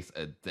from base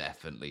are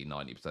definitely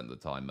 90% of the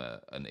time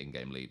an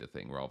in-game leader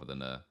thing rather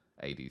than a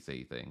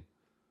ADC thing.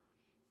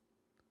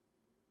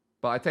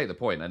 But I take the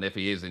point, and if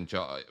he is in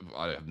charge,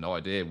 I have no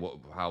idea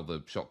how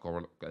the shot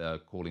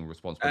calling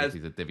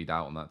responsibilities are divvied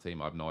out on that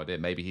team. I have no idea.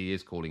 Maybe he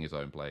is calling his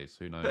own plays.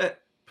 Who knows?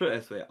 Put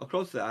it this way: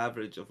 across the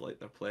average of like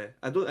their play,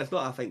 It's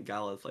not. I think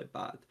Gala's like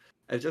bad.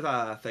 It's just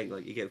I think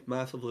like he gets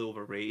massively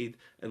overrated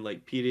in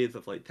like periods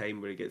of like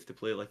time where he gets to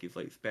play like he's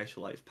like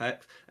specialized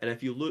picks. And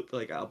if you look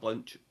like at a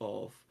bunch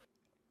of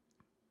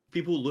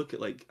people look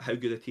at like how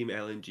good a team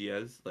LNG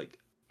is, like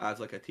as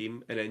like a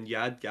team, and then you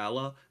add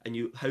Gala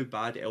and how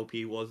bad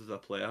LP was as a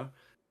player,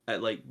 it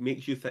like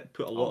makes you put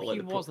a Oh, lot of like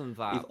he wasn't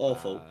that he's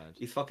awful. bad.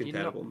 He's fucking You know,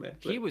 terrible, man.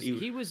 he But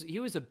was he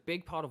was a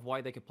big part of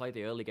why they could play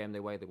the early game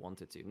the way they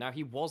wanted to. Now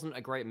he wasn't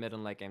a great mid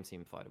and late game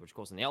team fighter, which of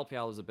course in the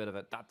LPL is a bit of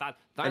a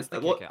that's the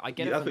what kicker. I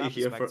get it that's from what that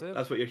you're here for. perspective.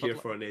 That's what you're but here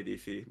for in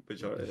ADC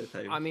majority of the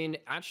time. I mean,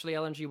 actually,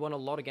 LNG won a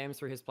lot of games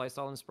through his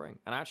playstyle in spring,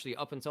 and actually,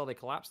 up until they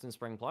collapsed in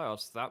spring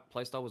playoffs, that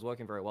playstyle was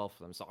working very well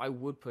for them. So I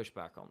would push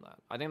back on that.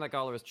 I think that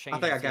Gala has I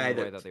changed think the a team guy in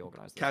the way that that they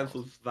organize themselves.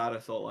 cancels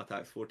Varus all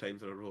attacks 4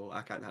 times in a row.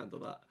 I can't handle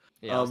that.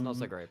 Yeah, that's not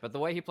so great. But the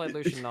way he played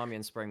Lucian Nami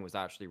in spring was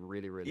actually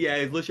really, really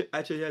Yeah, good. Lucian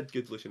actually he had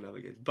good Lucian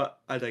navigation. But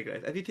I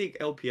digress. If you take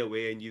LP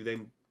away and you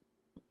then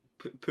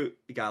put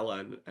Gala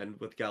in, and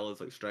with Gala's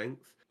like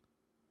strengths,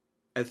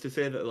 it's to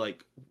say that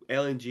like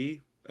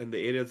LNG and the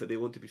areas that they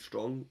want to be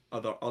strong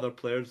are there other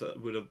players that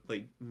would have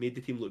like made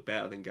the team look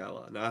better than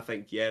Gala. And I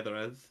think yeah there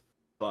is,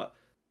 but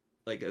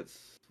like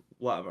it's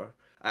whatever.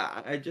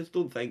 I just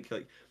don't think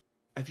like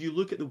if you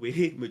look at the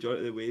way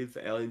majority of the ways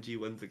that LNG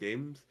wins the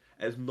games,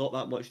 it's not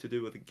that much to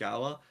do with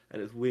Gala,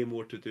 and it's way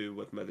more to do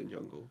with mid and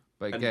jungle.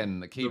 But And again,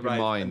 the keep in rise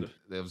mind,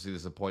 and obviously,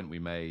 there's a point we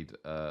made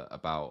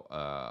about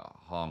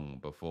Hung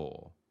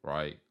before,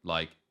 right?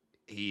 Like,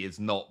 he is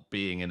not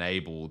being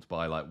enabled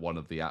by like one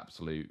of the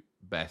absolute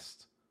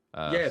best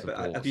yeah, but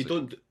supports if you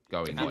don't,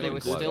 going. if And you they in were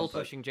don't go still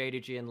close. pushing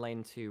JDG in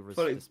lane 2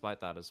 Sorry.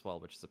 despite that as well,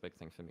 which is a big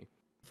thing for me.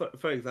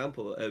 for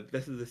example,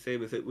 this is the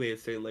same as a way of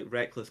saying like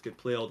Reckless could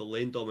play all the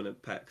lane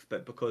dominant picks,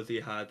 but because he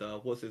had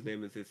what's his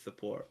name as his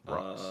support,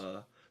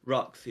 Rux.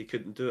 Rux, he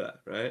couldn't do it,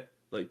 right?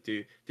 Like,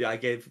 do I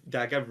give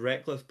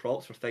Reckless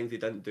props for things he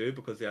didn't do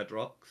because he had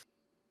Rux?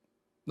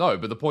 No,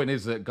 but the point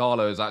is that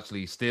Garlo is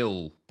actually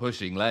still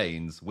pushing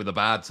lanes with a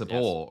bad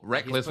support. Yes.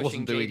 Reckless He's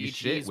wasn't pushing doing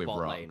shit JDG's with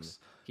bot lane. Rux.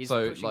 He's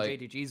So pushing like,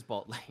 JDG's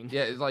bot lane.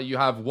 yeah, it's like you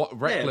have what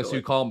Reckless but, who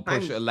like, can't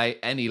push Hang-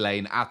 any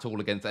lane at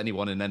all against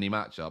anyone in any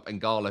matchup, and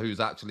Gala who's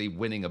actually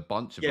winning a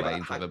bunch of Yeah, but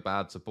lanes with a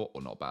bad support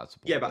or not bad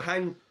support. Yeah, but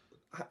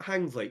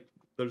Hang's like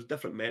there's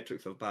different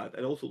metrics of bad,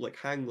 and also like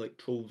Hang like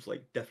trolls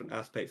like different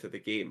aspects of the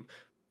game,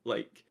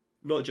 like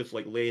not just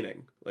like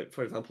laning. Like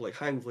for example, like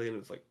Hang's lane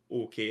is like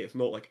okay, it's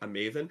not like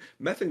amazing.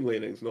 Missing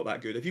laning's not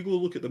that good. If you go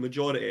look at the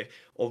majority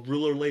of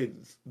ruler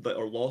lanes that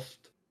are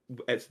lost,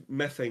 it's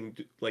missing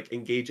like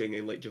engaging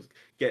and like just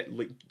get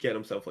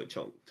himself like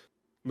chunked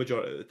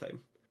majority of the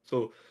time.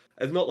 So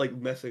it's not like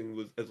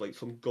missing is like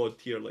some god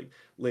tier like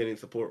laning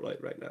support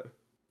right now.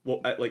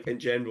 Well, like in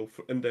general,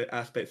 in the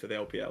aspects of the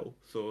LPL.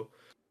 So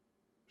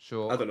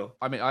sure. I don't know.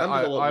 I mean, I'm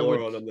just a lot I lower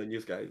would. on him than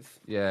you guys.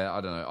 Yeah,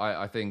 I don't know.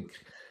 I think.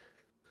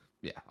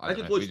 Yeah, I I don't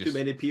just know. We watched too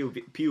many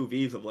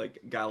POVs of like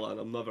Gala, and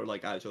I'm never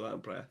like actually that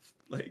impressed.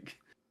 Like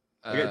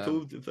I get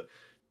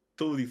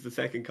told he's the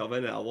second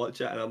coming, and I watch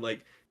it, and I'm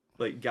like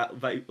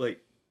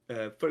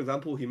for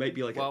example, he might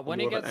be like Well, when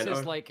he more of gets an his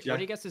inner when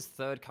he gets his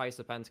third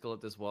Kaiser Pentacle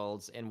at this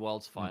Worlds in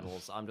Worlds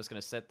Finals, I'm just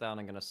gonna sit down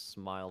and gonna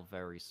smile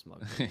very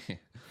smugly.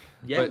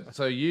 Yeah. But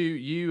so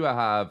you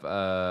have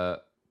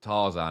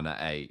Tarzan at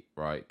 8,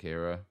 right,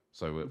 Kira?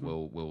 So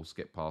we'll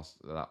skip past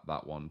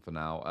that one for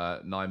now.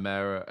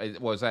 Nymaera,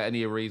 was there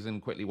any reason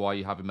quickly why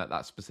you have him at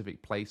that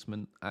specific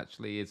placement?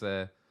 Actually, is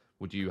there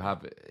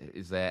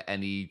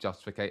any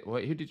justification?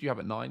 Wait, who did you have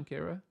at 9,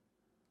 Kira?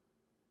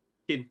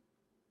 Keen.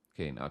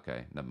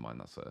 Okay, never mind.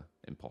 That's a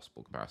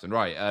impossible comparison.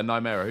 Right,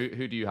 Nymaera,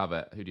 who do you have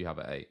at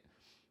 8?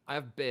 I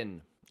have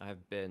been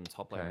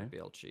top laner at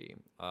BLG.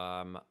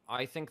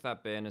 I think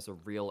that Bin is a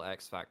real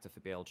X factor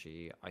for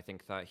BLG. I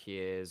think that he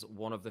is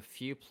one of the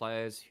few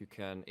players who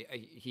can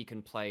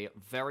play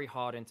very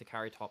hard into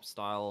carry top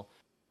style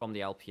from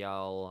the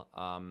LPL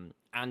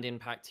and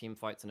impact team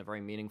fights in a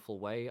very meaningful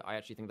way. I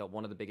actually think that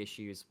one of the big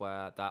issues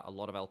that a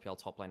lot of LPL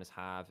top laners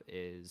have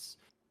is,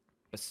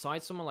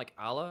 besides someone like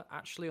Ala,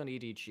 actually on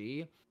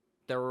EDG,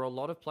 there are a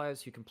lot of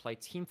players who can play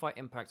teamfight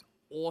impact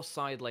or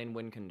side lane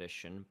win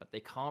condition, but they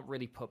can't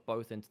really put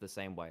both into the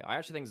same way. I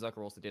actually think Zucker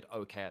also did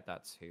okay at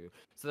that too.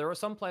 So there are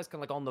some players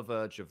kind of like on the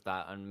verge of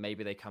that, and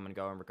maybe they come and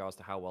go in regards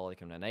to how well they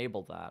can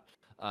enable that.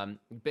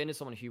 Bin is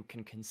someone who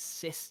can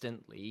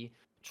consistently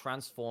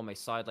transform a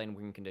side lane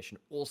win condition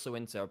also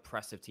into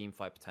oppressive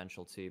teamfight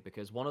potential too,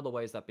 because one of the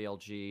ways that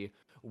BLG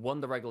won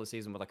the regular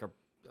season with like a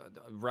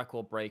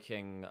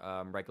record-breaking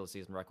regular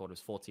season record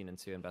was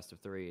 14-2 in best of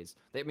threes.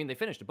 They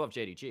finished above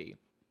JDG.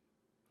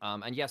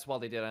 And yes, while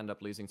they did end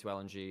up losing to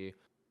LNG,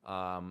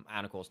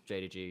 and of course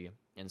JDG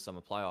in summer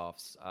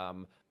playoffs,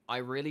 I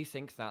really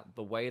think that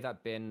the way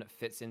that Bin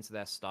fits into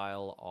their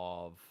style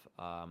of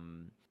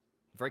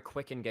very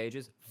quick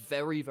engages,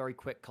 very, very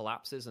quick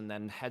collapses, and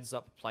then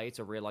heads-up play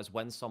to realize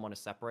when someone is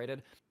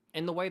separated,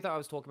 in the way that I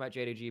was talking about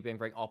JDG being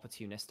very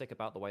opportunistic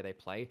about the way they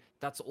play,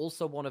 that's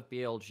also one of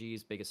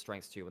BLG's biggest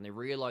strengths too. When they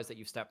realize that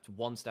you've stepped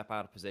one step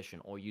out of position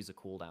or use a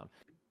cooldown,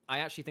 I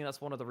actually think that's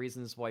one of the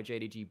reasons why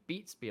JDG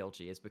beats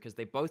BLG, is because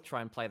they both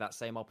try and play that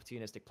same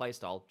opportunistic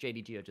playstyle.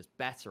 JDG are just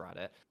better at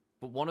it.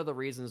 But one of the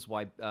reasons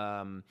why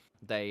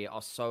they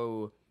are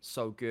so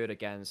good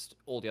against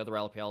all the other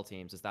LPL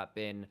teams is that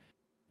Bin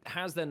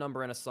has their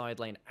number in a side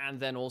lane and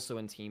then also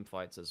in team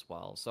fights as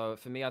well. So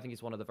for me, I think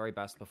he's one of the very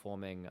best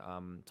performing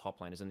top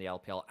laners in the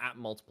LPL at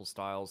multiple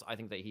styles. I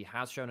think that he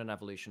has shown an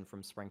evolution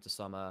from spring to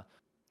summer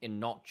in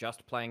not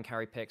just playing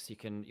carry picks. He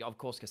can, of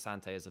course,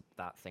 Cassante is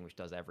that thing which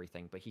does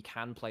everything, but he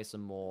can play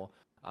some more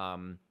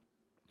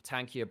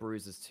tankier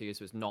bruises too.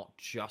 So it's not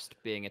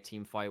just being a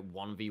team fight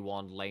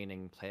 1v1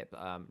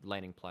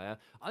 laning player.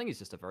 I think he's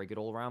just a very good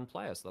all round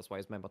player. So that's why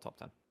he's made my top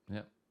 10.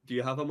 Yeah. Do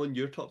you have him on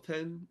your top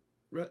 10,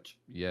 Rich?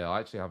 Yeah,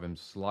 I actually have him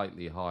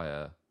slightly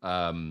higher. Do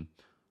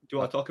you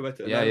want to talk about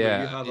it?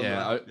 Yeah, now?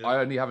 yeah. I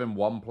only have him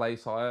one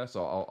place higher,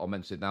 so I'll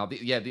mention it now.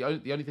 The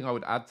only thing I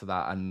would add to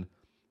that, and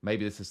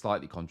maybe this is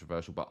slightly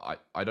controversial, but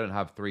I don't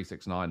have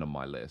 369 on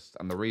my list,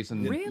 and the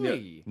reason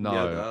Really?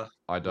 no,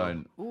 I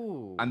don't.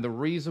 Ooh. And the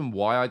reason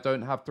why I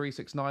don't have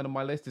 369 on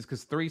my list is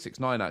because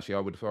 369 actually I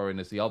would throw in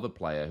as the other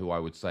player who I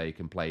would say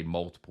can play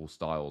multiple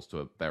styles to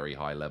a very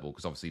high level,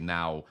 because obviously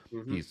now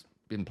he's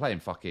been playing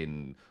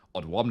fucking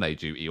Oddwamne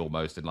duty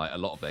almost in like a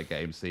lot of their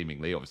games,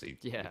 seemingly. Obviously,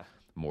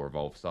 more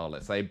evolved style,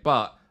 let's say.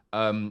 But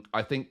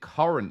I think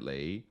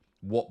currently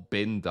what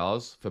Bin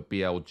does for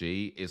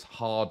BLG is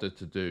harder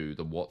to do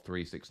than what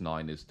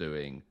 369 is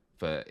doing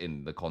for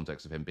in the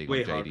context of him being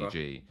Way on JDG.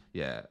 harder.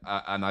 Yeah,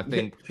 and I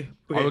think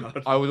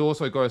I would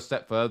also go a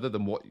step further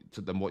than what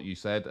you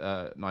said,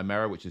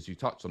 Nymaera, which is you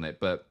touched on it,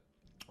 but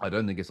I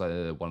don't think it's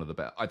one of the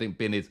best. I think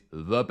Bin is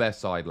the best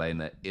side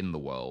laner in the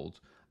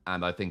world,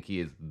 and I think he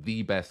is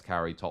the best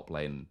carry top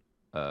lane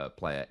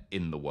player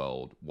in the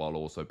world, while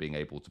also being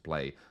able to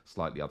play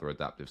slightly other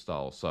adaptive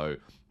styles. So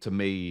to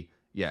me,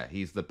 yeah,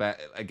 he's the best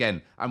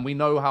again. And we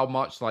know how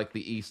much like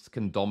the East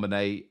can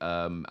dominate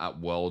at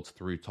Worlds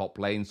through top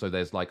lane. So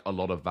there's like a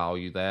lot of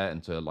value there.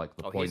 And to like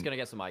the point, he's gonna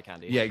get some eye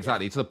candy. Yeah,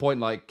 exactly. To the point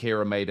like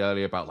Kira made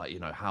earlier about like, you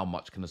know, how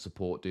much can a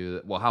support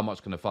do? Well, how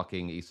much can a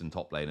fucking Eastern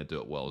top laner do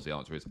at Worlds? The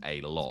answer is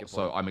a lot.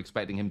 So I'm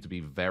expecting him to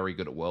be very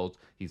good at Worlds.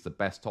 He's the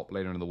best top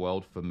laner in the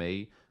world for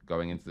me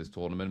going into this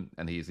tournament,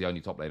 and he's the only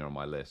top laner on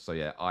my list. So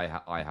yeah,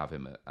 I have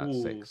him at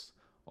 6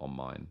 on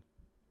mine.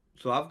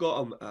 So I've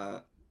got him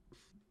at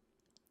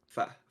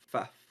fifth.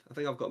 I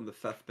think I've got him the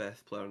 5th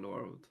best player in the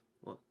world.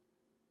 What?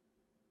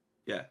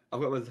 Yeah,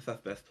 I've got him as the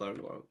 5th best player in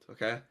the world.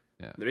 Okay.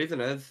 Yeah. The reason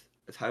is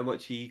how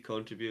much he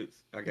contributes.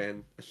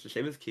 Again, it's the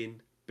same as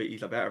Kane, but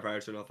he's a better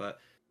version of it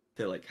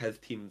to like his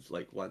team's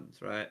like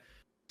wins. Right.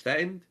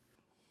 Second,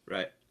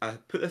 right. I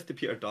put this to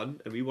Peter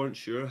Dunn, and we weren't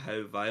sure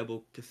how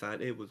viable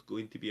Cassante was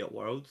going to be at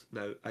Worlds.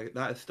 Now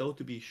that is still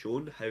to be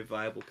shown how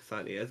viable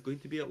Cassante is going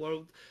to be at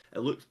Worlds. It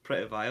looks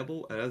pretty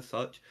viable, and as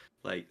such,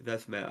 like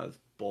this meta is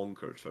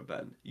bonkers for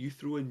Ben. You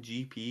throw in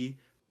GP,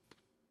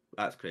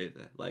 that's crazy.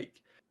 Like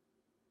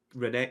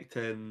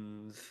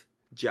Renekton's,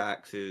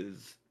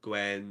 Jax's,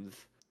 Gwen's,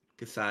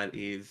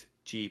 Cassante's,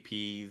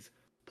 GP's,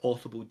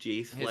 possible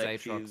Jace His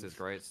flexes. Aatrox is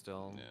great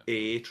still.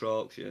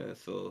 Aatrox, yeah.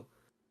 So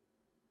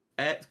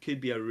it could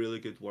be a really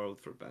good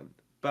world for Ben.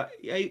 But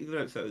yeah, even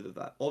outside of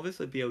that,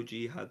 obviously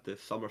BLG had the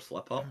summer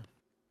slip up,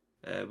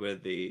 where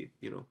they,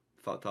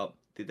 fucked up.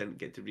 They didn't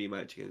get to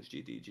rematch against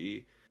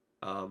GDG.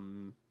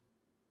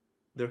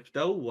 They're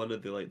still one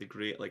of the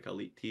great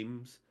elite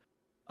teams.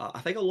 I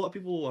think a lot of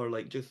people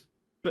are just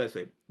put it this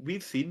way.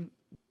 We've seen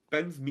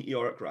Ben's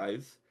meteoric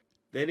rise,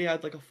 then he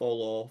had a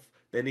fall off,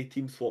 then he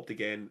team swapped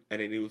again, and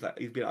then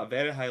he's been at a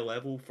very high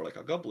level for a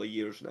couple of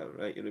years now,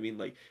 right? You know what I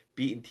mean?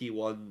 Beating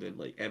T1 in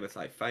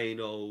MSI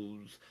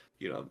finals,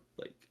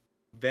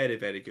 very,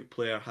 very good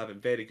player, having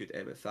very good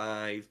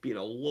MSIs, beating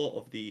a lot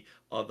of the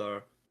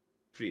other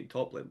free and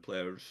top lane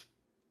players.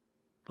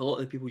 A lot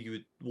of the people you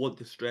would want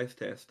to stress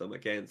test them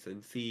against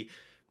and see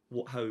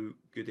how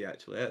good he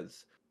actually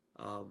is.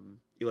 For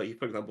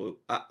example,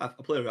 a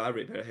player who I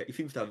rate very high, he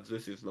seems to have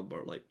Zeus's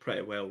number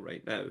pretty well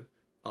right now.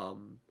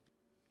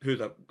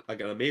 Who's an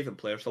amazing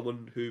player,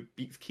 someone who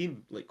beats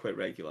Keen quite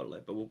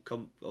regularly. But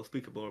I'll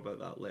speak more about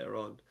that later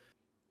on.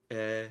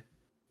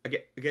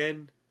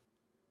 Again,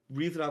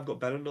 reason I've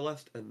got Ben on the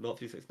list and not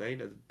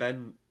 369 is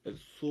Ben is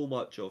so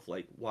much of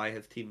why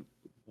his team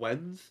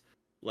wins.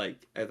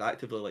 Is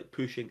actively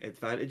pushing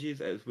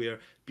advantages. It is where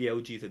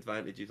BLG's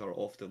advantages are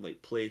often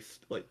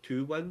placed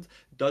 2 wins.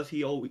 Does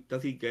he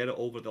get it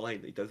over the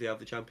line? Does he have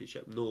the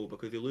championship? No,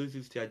 because he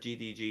loses to a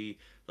GDG.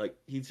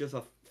 He's just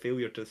a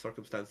failure to the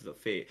circumstances of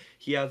fate.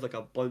 He has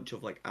a bunch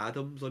of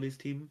Adams on his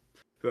team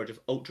who are just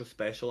ultra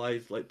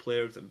specialized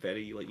players in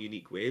very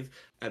unique ways,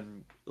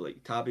 and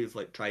Tabby's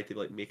tried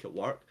to make it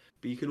work,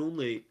 but you can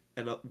only.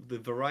 And the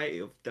variety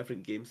of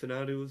different game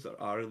scenarios there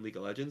are in League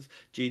of Legends,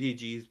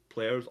 JDG's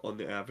players on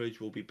the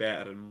average will be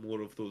better in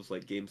more of those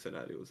game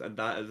scenarios, and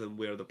that is in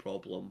where the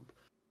problem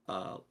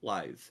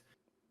lies.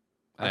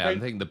 I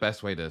think the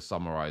best way to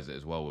summarize it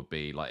as well would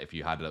be if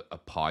you had a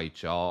pie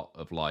chart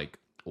of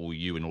all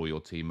you and all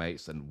your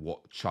teammates, and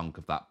what chunk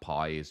of that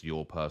pie is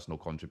your personal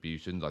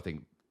contributions. I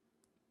think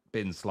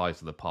Bin's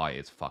slice of the pie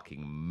is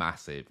fucking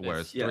massive,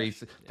 whereas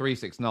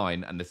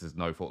 369, and this is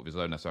no fault of his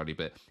own necessarily,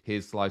 but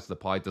his slice of the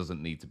pie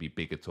doesn't need to be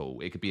big at all.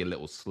 It could be a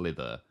little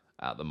slither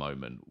at the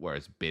moment,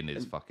 whereas Bin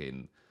is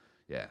fucking,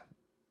 yeah.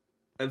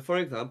 And for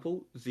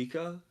example,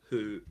 Zika,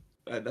 who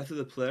this is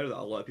a player that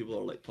a lot of people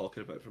are like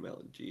talking about from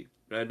LNG.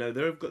 Right now,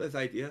 they've got this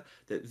idea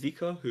that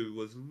Zika, who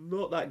was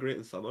not that great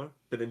in summer,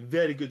 but then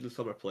very good in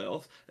summer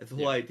playoffs, it's the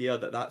whole idea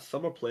that that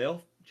summer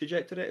playoff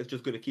trajectory is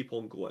just going to keep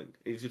on going.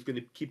 He's just going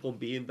to keep on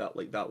being that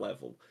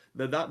level.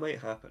 Now that might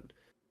happen,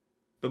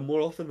 but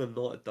more often than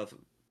not, it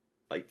doesn't.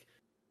 Like,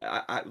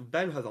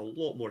 Ben has a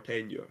lot more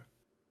tenure,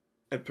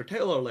 and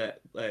particularly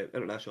at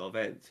international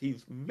events.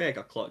 He's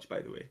mega clutch,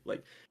 by the way.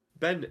 Like,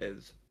 Ben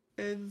is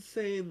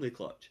insanely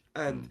clutch,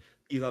 and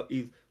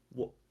he's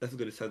what this is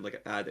going to sound like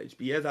an adage,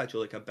 but he is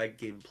actually like a big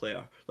game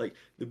player. Like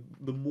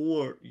the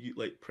more you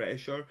like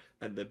pressure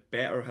and the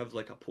better his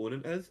like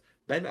opponent is,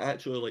 Ben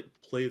actually like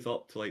plays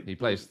up to like He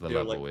plays to the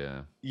level, like,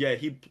 yeah.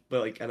 yeah,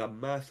 but like in a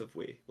massive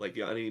way. Like,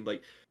 you know what I mean?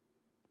 Like,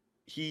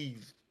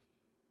 he's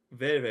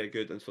very, very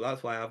good, and so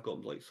that's why I've got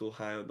him like so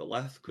high on the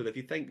list. Because if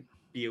you think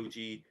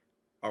BLG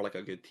are like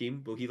a good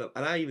team, well,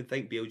 and I even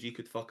think BLG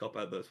could fuck up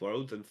at this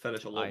Worlds and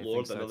finish a lot I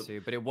lower think than so other.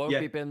 too, but it won't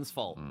be Bin's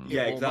fault.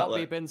 Yeah, It will not exactly.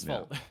 be Bin's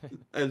fault.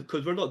 And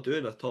because we're not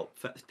doing a top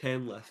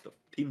 10 list of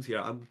teams here,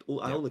 I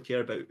only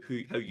care about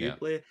how you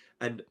play,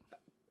 and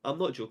I'm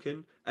not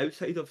joking.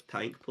 Outside of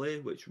tank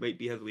play, which might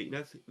be his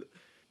weakness,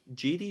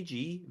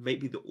 JDG might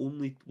be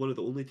one of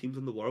the only teams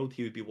in the world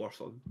he would be worse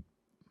on.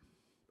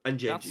 And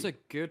Genji. That's a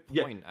good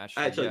point,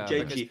 actually. Yeah,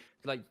 Genji,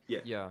 because,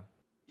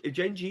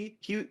 Genji,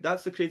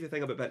 that's the crazy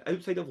thing about Ben.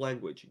 Outside of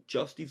language,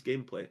 just his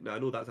gameplay. Now I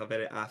know that's a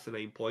very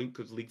asinine point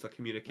because League's a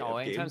communicative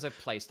game. In terms of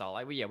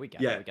playstyle, we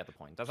get the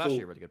point. That's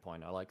actually a really good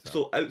point. I like that.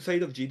 So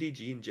outside of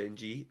GDG and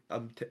Genji,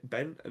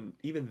 Ben, and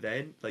even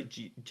then, like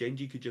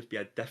Genji could just be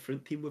a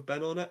different team with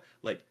Ben on it.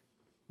 Like,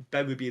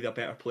 Ben would be the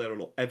better player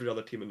on every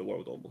other team in the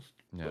world almost.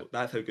 Yeah. So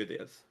that's how good he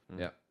is.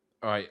 Yeah.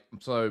 All right,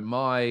 so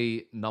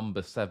my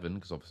number 7,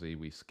 because obviously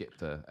we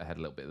skipped ahead a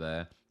little bit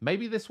there.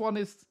 Maybe this one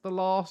is the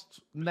last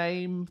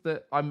name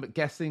that I'm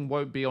guessing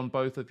won't be on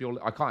both of your.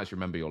 I can't actually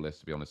remember your list,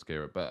 to be honest,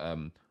 Kira. But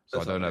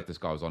so I don't know if this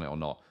guy was on it or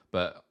not.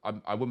 But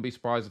I wouldn't be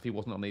surprised if he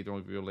wasn't on either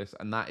of your lists,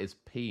 and that is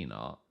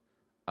Peanut.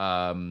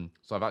 So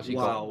I've actually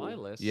got my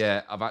list.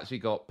 Yeah, I've actually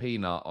got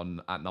Peanut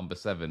at number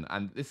 7,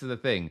 and this is the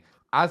thing.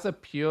 As a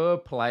pure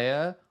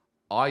player,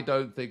 I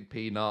don't think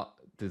Peanut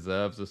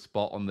deserves a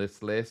spot on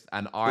this list,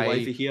 and why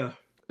is he here?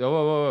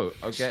 Whoa.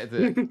 I'll get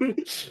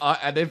it.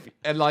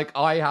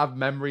 I have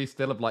memories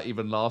still of like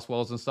even last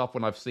Worlds and stuff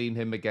when I've seen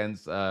him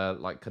against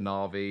like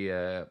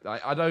Kanavi.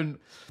 I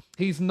don't.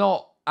 He's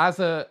not, as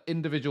a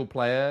individual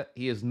player,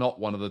 he is not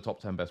one of the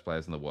top 10 best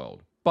players in the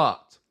world.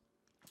 But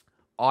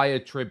I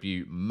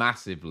attribute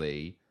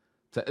massively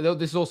to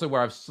this is also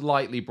where I've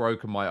slightly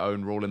broken my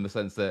own rule in the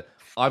sense that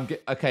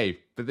okay,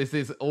 but this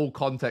is all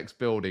context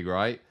building,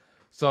 right?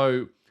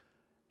 So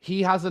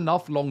he has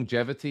enough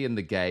longevity in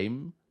the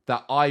game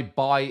that I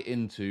buy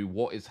into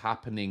what is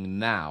happening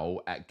now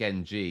at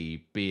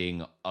Genji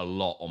being a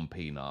lot on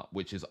Peanut,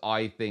 which is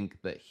I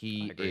think that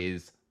he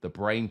is the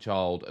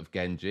brainchild of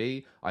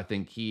Genji. I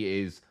think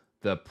he is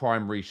the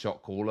primary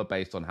shot caller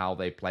based on how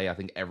they play. I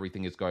think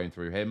everything is going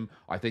through him.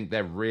 I think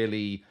they're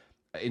really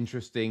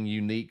interesting,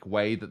 unique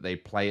way that they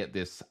play at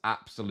this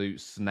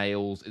absolute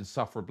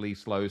insufferably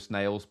slow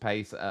snail's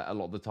pace a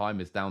lot of the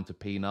time is down to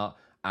Peanut.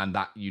 And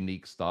that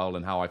unique style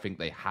and how I think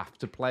they have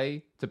to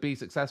play to be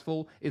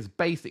successful is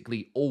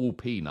basically all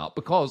Peanut,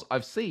 because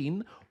I've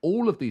seen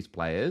all of these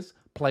players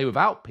play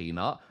without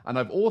Peanut, and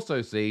I've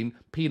also seen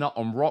Peanut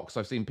on Rocks,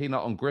 I've seen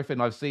Peanut on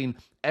Griffin, I've seen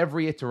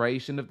every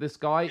iteration of this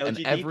guy. LGD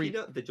and every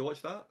Peanut, did you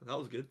watch that? That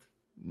was good.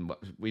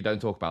 We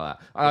don't talk about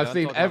that. I've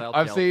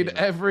seen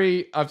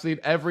every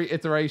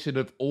iteration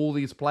of all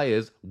these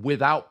players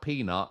without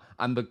Peanut,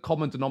 and the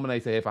common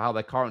denominator here for how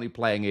they're currently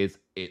playing is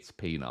it's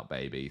Peanut,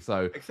 baby.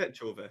 So except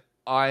Chove.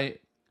 That's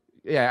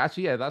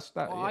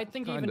that. Well, I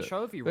think even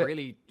Chovy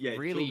really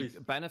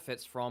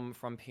benefits from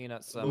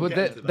Peanut's. I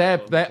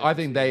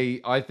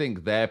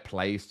think their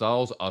play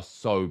styles are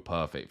so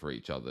perfect for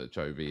each other,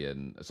 Chovy,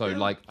 and so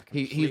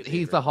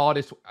he's the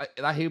hardest.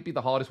 He would be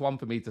the hardest one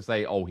for me to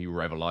say. Oh, he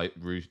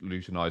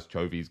revolutionized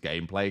Chovy's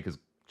gameplay because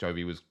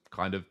Chovy was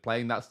kind of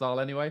playing that style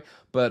anyway.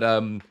 But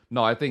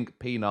no, I think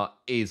Peanut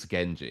is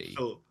Genji.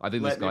 So I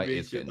think this guy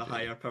is Genji. The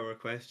higher power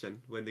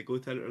question: when they go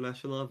to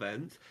international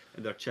events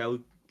and their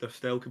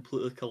style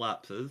completely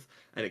collapses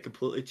and it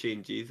completely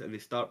changes and they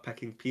start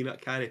picking Peanut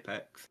carry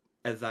picks,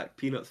 is that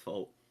Peanut's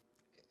fault?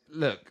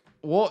 Look,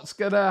 what's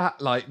gonna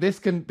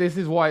this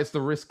is why it's the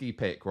risky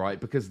pick, right?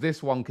 Because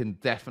this one can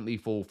definitely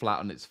fall flat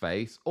on its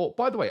face. Oh,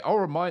 by the way, I'll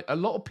remind a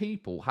lot of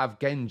people have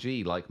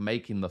Genji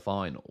making the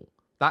final.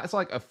 That's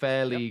a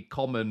fairly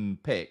common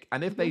pick.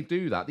 And if they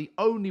do that, the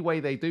only way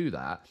they do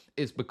that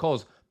is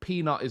because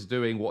Peanut is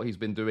doing what he's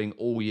been doing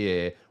all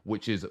year,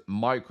 which is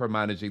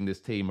micromanaging this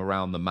team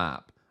around the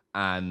map.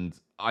 And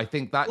I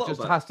think that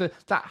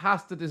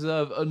has to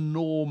deserve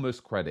enormous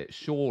credit,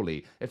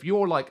 surely. If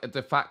you're a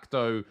de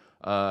facto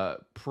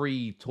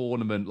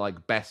pre-tournament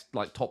best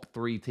top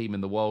 3 team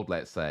in the world,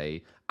 let's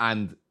say,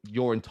 and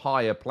your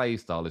entire play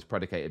style is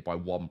predicated by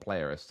one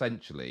player,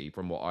 essentially,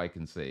 from what I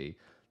can see,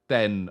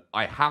 then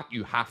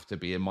you have to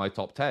be in my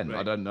top 10. Right.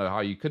 I don't know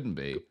how you couldn't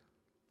be.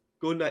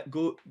 Go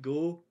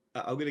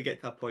I'm gonna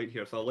get to a point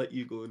here, so I'll let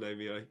you go now,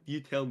 Mira. You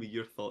tell me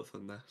your thoughts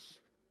on this.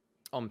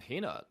 On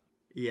Peanut.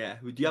 Yeah,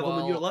 would you have him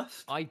on your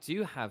list? I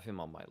do have him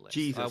on my list.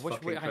 Jesus Which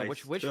fucking hang on,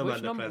 Christ.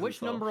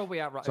 which number are we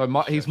at right? So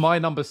he's my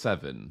number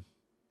 7.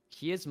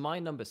 He is my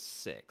number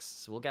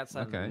 6. We'll get to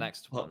that in the Okay.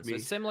 next one. So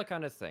it's similar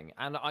kind of thing.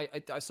 And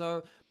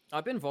so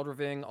I've been VOD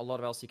reviewing a lot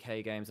of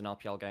LCK games and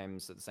LPL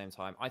games at the same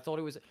time. I thought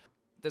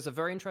there's a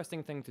very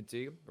interesting thing to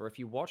do, or if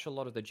you watch a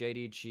lot of the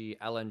JDG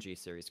LNG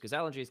series, because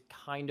LNG is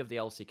kind of the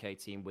LCK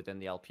team within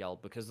the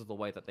LPL because of the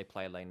way that they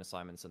play lane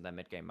assignments and their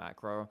mid-game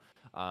macro.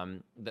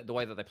 The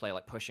way that they play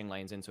like pushing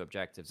lanes into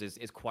objectives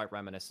is quite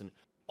reminiscent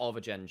of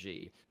a Gen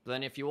G. But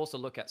then if you also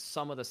look at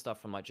some of the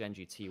stuff from like Gen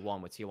G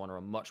T1, where T1 are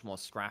a much more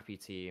scrappy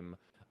team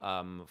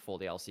for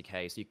the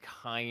LCK, so you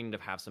kind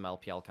of have some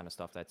LPL kind of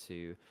stuff there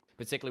too,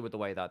 particularly with the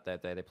way that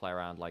they play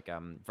around like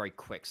very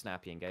quick,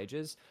 snappy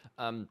engages.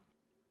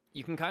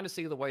 You can kind of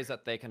see the ways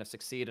that they kind of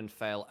succeed and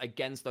fail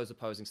against those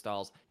opposing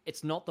styles.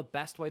 It's not the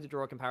best way to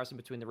draw a comparison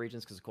between the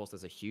regions because, of course,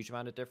 there's a huge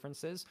amount of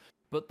differences.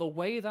 But the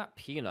way that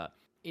Peanut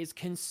is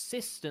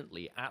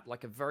consistently at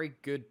like a very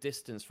good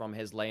distance from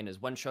his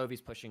laners. When Chovy's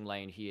pushing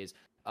lane, he is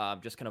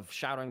just kind of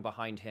shadowing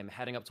behind him,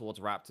 heading up towards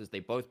Raptors. They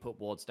both put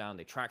wards down.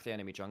 They track the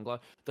enemy jungler.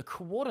 The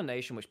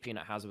coordination which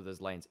Peanut has with his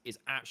lanes is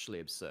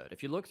actually absurd.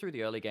 If you look through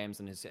the early games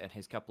and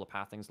his couple of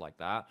pathings like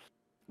that,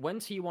 when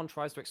T1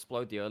 tries to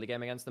explode the early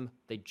game against them,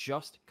 they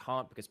just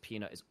can't because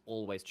Peanut is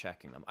always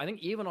checking them. I think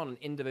even on an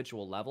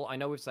individual level, I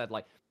know we've said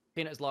like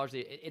Peanut is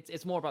largely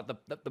it's more about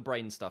the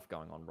brain stuff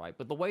going on, right?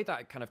 But the way that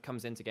it kind of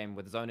comes into game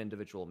with his own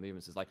individual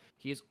movements is like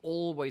he is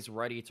always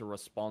ready to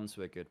respond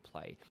to a good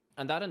play,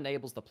 and that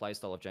enables the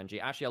playstyle of Gen G.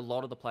 Actually, a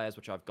lot of the players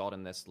which I've got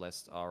in this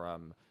list are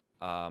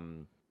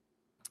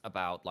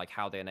about like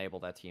how they enable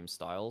their team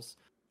styles.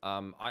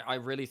 I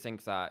really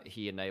think that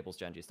he enables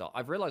Gen G style.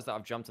 I've realized that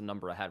I've jumped a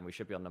number ahead and we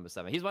should be on number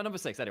 7. He's my number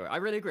 6 anyway. I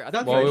really agree. I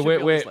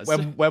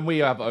think when we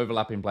have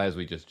overlapping players,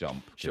 we just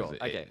jump. Sure.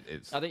 Okay.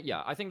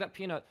 I think that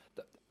Peanut.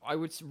 I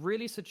would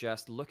really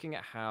suggest looking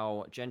at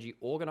how Gen G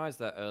organize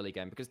their early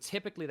game, because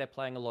typically they're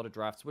playing a lot of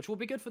drafts, which will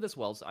be good for this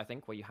world, I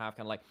think, where you have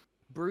kind of like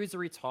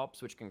bruisery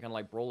tops, which can kind of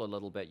like brawl a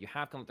little bit. You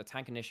have kind of the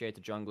tank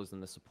initiated junglers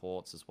and the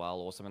supports as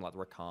well, or something like the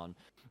Rakan. And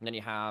then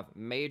you have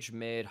mage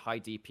mid, high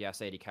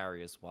DPS AD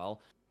carry as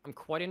well. I'm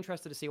quite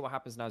interested to see what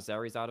happens now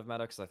Zeri's out of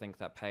meta, because I think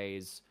that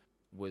Pays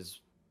was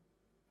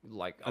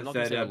like, I'm not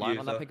going to say a line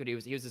on that pick, but he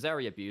was a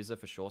Zeri abuser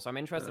for sure. So I'm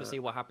interested to see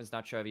what happens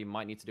now. Chovy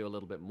might need to do a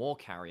little bit more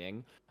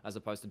carrying as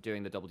opposed to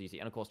doing the double DT.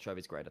 And of course,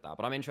 Chovy's great at that.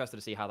 But I'm interested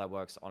to see how that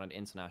works on an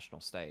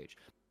international stage.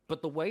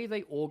 But the way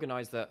they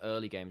organize their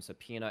early game, so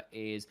Peanut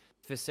is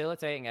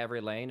facilitating every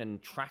lane and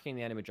tracking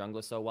the enemy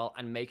jungler so well,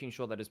 and making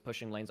sure that his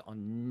pushing lanes are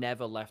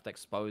never left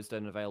exposed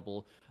and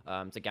available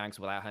to ganks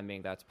without him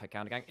being there to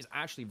counter gank, is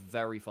actually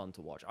very fun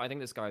to watch. I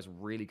think this guy is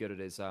really good at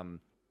his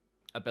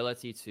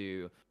ability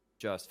to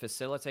just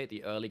facilitate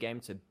the early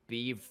game to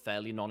be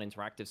fairly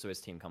non-interactive so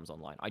his team comes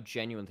online. I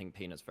genuinely think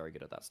Peanut's very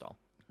good at that style.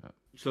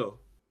 So,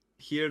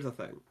 here's the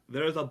thing.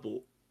 There is a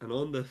boat, and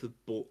on this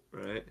boat,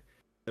 right,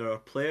 there are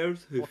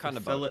players who What kind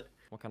of boat?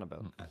 What kind of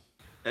boat?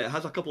 It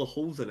has a couple of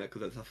holes in it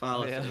because it's a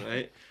fallacy,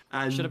 right?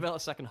 And should have built a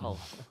second hull.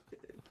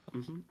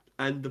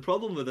 And the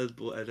problem with this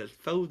boat is it's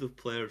filled with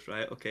players,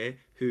 right, okay,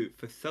 who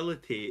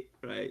facilitate,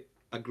 right,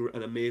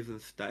 an amazing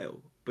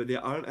style, but they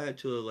aren't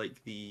actually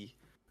like the,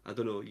 I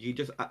don't know, you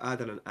just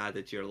add in an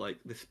adage here, like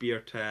the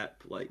spear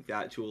tip, like the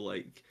actual,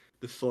 like,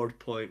 the sword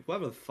point,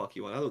 whatever the fuck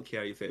you want, I don't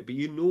care how you say it, but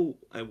you know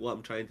what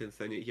I'm trying to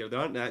insinuate here, there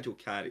aren't the actual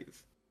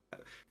carries.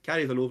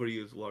 Carries an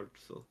overused word,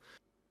 so.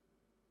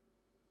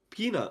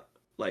 Peanut,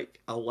 like,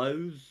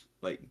 allows,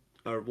 like,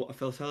 or what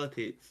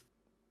facilitates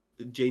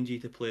Gen G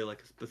to play,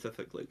 like, a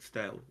specific, like,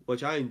 style,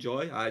 which I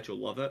enjoy, I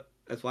actually love it.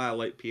 That's why I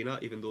like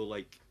Peanut, even though,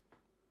 like,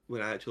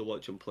 when I actually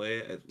watch him play,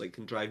 it, like,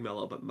 can drive me a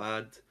little bit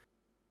mad.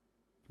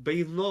 But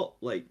he's not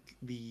like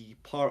the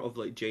part of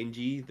like Gen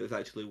G that's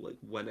actually like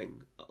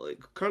winning. Like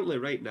currently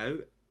right now,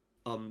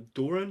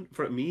 Doran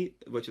for me,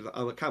 which is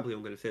I can't believe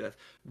I'm going to say this,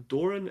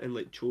 Doran and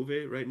like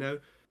Chove right now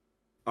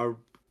are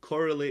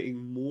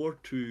correlating more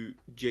to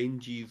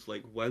Gen G's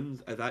like wins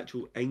as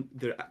actual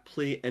their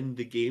play in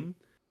the game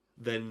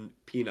than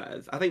Peanut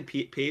is. I think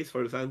Pace,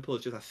 for example,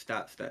 is just a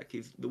stat stick.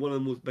 He's one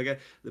of the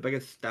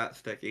biggest stat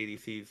stick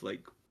ADCs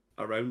like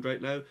around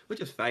right now,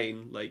 which is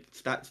fine. Like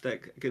stat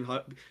stick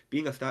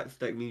being a stat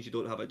stick means you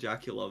don't have a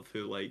Jackie-Love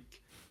who like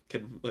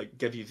can like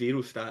give you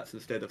 0 stats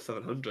instead of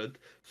 700.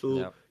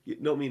 So you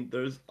know what I mean,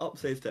 there's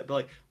upsides to it. But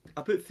like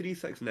I put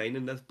 369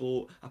 in this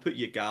boat, I put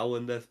Yagal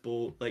in this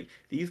boat. Like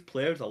these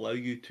players allow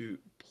you to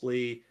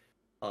play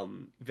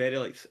very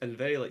like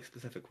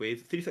specific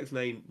ways.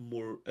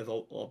 369 is a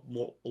lot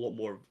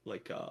more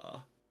like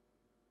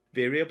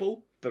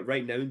variable, but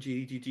right now in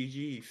GGG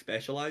he's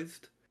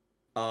specialized.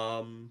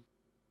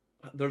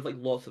 There's like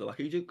lots of them. I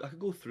could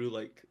go through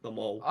like them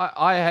all.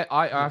 I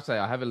have to say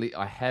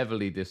I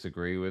heavily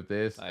disagree with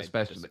this,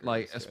 especially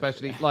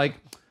like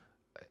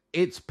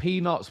it's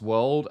Peanut's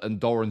world, and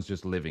Doran's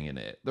just living in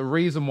it. The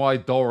reason why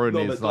Doran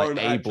No, but is like Doran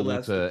actually able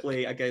has to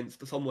play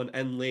against someone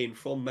in lane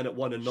from minute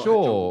 1 and not hit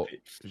jungle sure,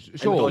 picks. And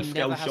sure, dodge He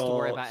skill never has to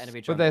worry about shots. enemy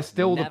but jungle. there's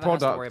still the Never has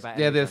to worry product. about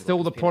Yeah, enemy there's jungle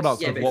still the 'cause Peanut's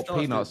product Yeah, of but so he what still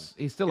has to. Peanuts.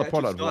 He's still a Yeah,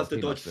 actually product of still has what to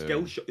dodge Peanuts skill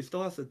doing. shot. He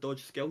still has to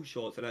dodge skill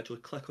shots and actually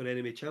click on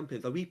enemy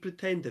champions. Are we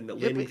pretending that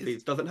Yeah, laning but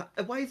phase doesn't?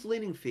 Why is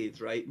laning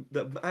phase right?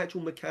 The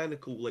actual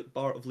mechanical like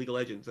part of League of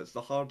Legends that's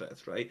the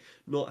hardest, right?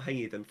 Not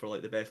hidden for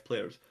like the best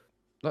players.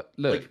 Look,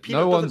 Like no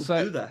Peanut one doesn't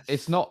said do it's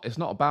this. not. It's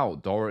not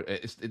about Doran.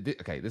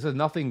 Okay. This has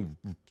nothing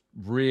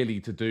really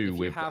to do If you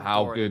with have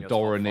how Doran in good your top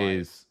Doran 5,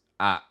 is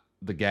at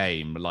the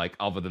game. Like,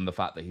 other than the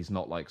fact that he's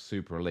not like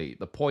super elite.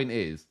 The point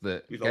is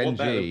that He's a lot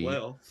better in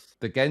playoffs.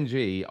 The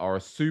Genji are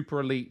a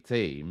super elite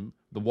team,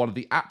 one of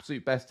the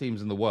absolute best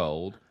teams in the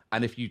world.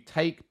 And if you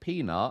take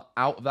Peanut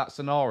out of that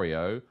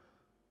scenario,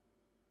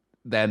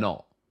 they're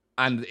not.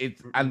 And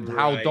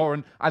how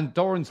Right.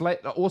 Doran's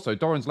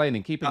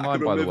laning. Keep in I could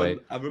mind, by the remove way, him.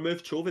 I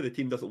removed Chovy. The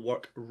team doesn't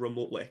work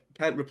remotely.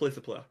 Can't replace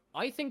a player.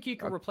 I think you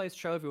could replace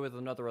Chovy with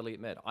another elite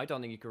mid. I don't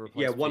think you could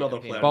replace Yeah, one other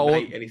player, But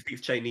Knight, and he speaks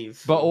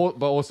Chinese. But So.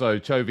 but also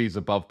Chovy's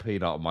above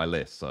Peanut on my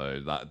list,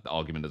 so that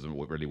argument doesn't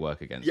really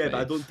work against me. Yeah,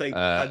 but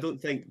I don't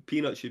think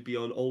Peanut should be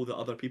on all the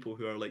other people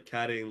who are like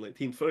carrying like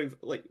teams. For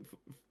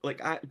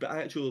but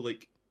actually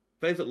like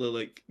basically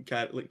like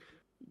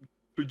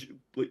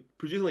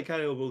producing like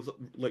carrying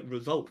like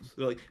results.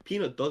 Like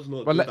Peanut does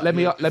not But do that. let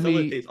me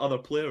Facilitates other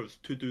players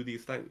to do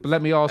these things. But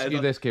let me ask As you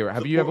a this, Kira.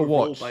 Have you ever supportive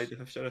role watched? by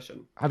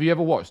definition. Have you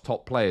ever watched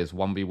top players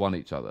 1v1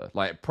 each other?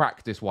 Like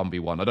practice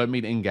 1v1. I don't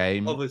mean in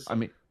game. Obviously, I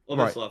mean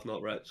obviously, I've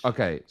not Rich.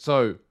 Okay,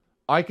 so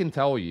I can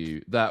tell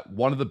you that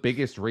one of the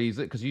biggest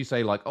reasons, because you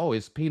say like, oh,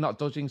 is Peanut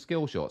dodging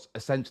skill shots?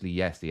 Essentially,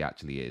 yes, he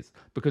actually is.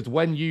 Because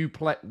when you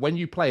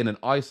play in an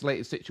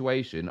isolated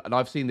situation, and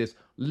I've seen this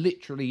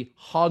literally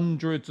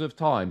hundreds of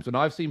times, when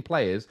I've seen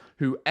players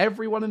who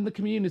everyone in the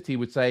community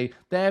would say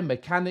they're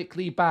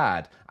mechanically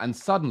bad, and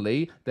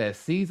suddenly they're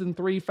Season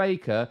 3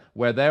 Faker,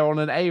 where they're on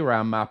an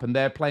ARAM map and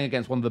they're playing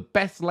against one of the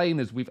best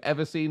laners we've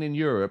ever seen in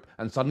Europe,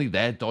 and suddenly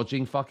they're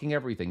dodging fucking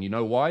everything. You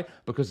know why?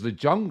 Because the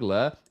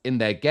jungler in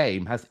their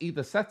game has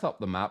either set up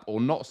the map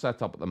or not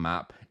set up the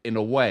map in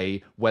a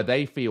way where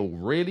they feel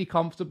really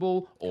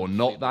comfortable or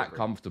not that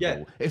comfortable.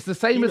 Yeah. It's the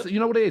same as, you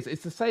know what it is?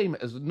 It's the same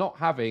as not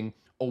having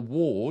a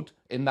ward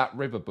in that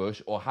river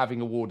bush or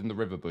having a ward in the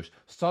river bush.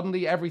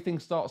 Suddenly everything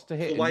starts to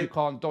hit and you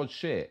can't dodge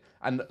shit.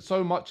 And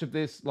so much of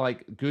this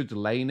like good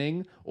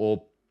laning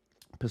or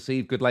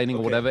perceived good laning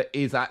or whatever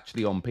is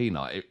actually on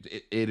Peanut.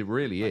 It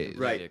really is.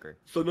 Right. Agree.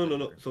 So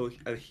no. So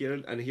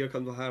here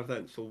comes the hard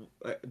thing. So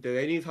do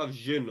any of you have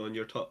Jun on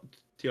your top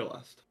tier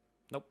list?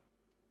 Nope.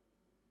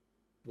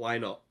 Why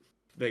not?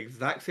 The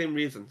exact same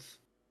reasons.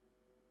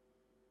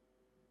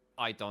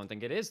 I don't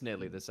think it is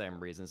nearly the same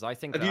reasons. I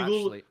think Have that you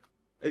actually.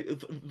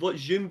 What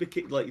Jun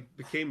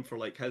became for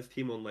like his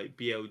team on like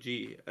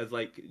BLG as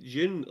like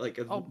Jun like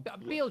as,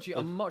 BLG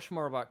are much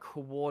more about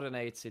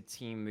coordinated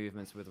team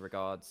movements with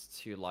regards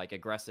to like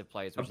aggressive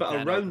plays, which But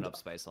then around- open up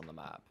space on the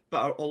map.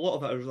 But a lot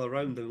of it is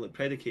around and like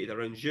predicated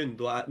around Jun.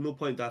 Though at no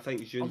point do I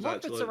think A Jun's lot of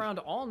it's actually. around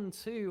on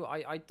too.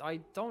 I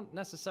don't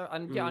necessarily.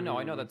 And yeah, I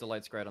know that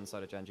delight's great on the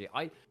side of Genji.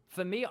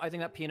 For me, I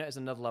think that Peanut is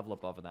another level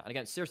above than that. And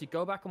again, seriously,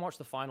 go back and watch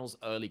the finals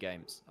early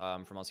games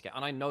from us.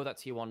 And I know that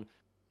T1.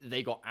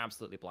 They got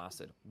absolutely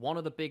blasted. One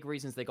of the big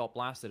reasons they got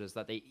blasted is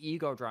that they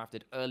ego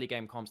drafted early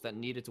game comps that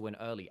needed to win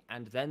early,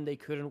 and then they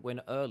couldn't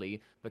win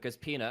early because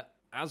Peanut,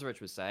 as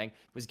Rich was saying,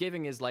 was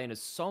giving his laners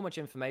so much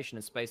information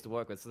and space to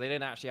work with, so they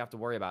didn't actually have to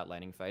worry about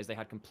laning phase. They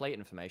had complete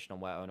information on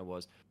where Owner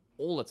was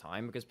all the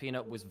time because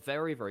Peanut was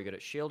very, very good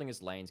at shielding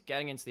his lanes,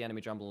 getting into the enemy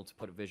jungle to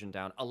put vision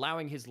down,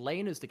 allowing his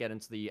laners to get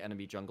into the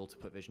enemy jungle to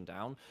put vision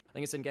down. I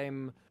think it's in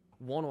game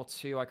 1 or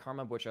 2, I can't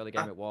remember which early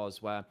game it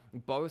was, where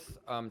both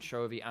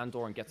Chovy and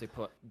Doran get to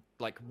put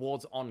like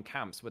wards on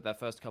camps with their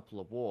first couple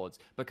of wards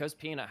because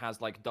Peanut has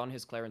like done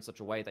his clear in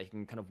such a way that he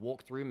can kind of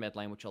walk through mid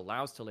lane, which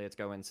allows Talia to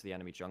go into the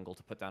enemy jungle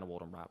to put down a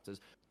ward on Raptors.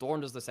 Doran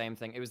does the same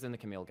thing. It was in the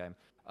Camille game.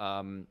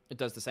 It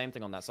does the same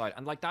thing on that side,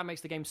 and like that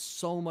makes the game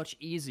so much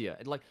easier.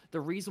 Like the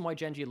reason why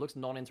Genji looks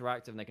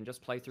non-interactive and they can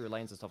just play through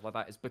lanes and stuff like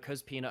that is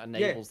because Peanut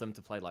enables them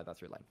to play like that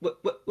through lane.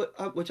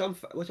 Which I'm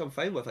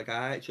fine with. Like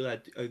I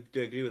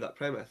do agree with that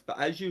premise. But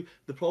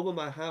the problem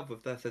I have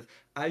with this is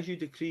as you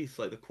decrease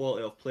like the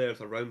quality of players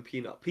around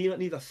Peanut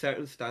needs a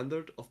certain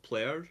standard of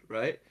players,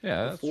 right?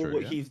 Yeah, that's before true,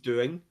 what he's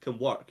doing can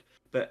work.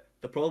 But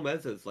the problem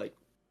is like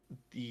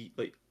the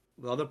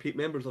other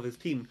members of his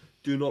team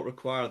do not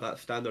require that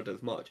standard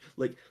as much.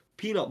 Like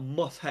Peanut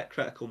must hit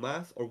critical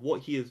mass or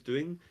what he is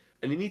doing,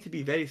 and you need to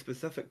be very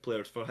specific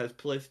players for his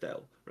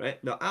playstyle,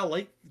 right? Now I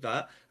like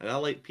that and I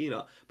like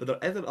Peanut, but there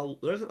isn't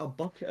a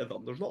bucket of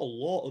them. There's not a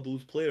lot of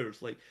those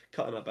players like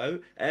cutting about.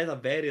 It is a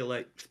very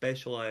like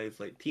specialized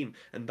like team,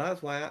 and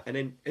that's why. And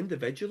then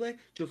individually,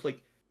 just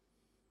like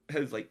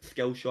his like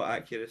skill shot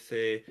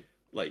accuracy,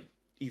 like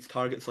his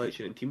target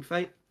selection and team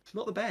fight. It's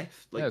not the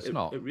best. Like, Yeah, it's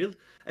not.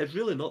 It's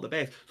really not the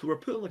best. So we're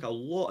putting like a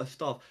lot of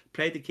stuff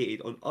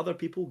predicated on other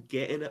people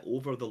getting it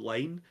over the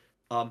line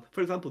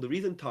For example, the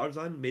reason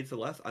Tarzan made the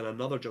list and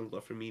another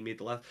jungler for me made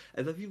the list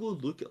is if you go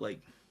look at like,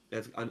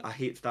 and I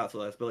hate stats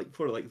like this, but like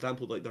for like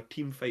example, like their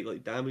team fight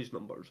like damage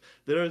numbers,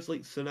 there is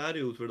like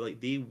scenarios where like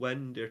they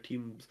win their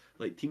teams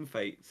like team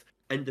fights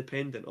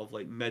independent of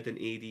like mid and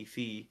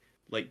ADC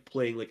like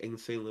playing like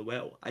insanely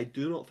well. I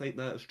do not think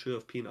that is true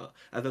of Peanut.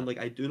 As in like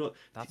I do not.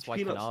 That's why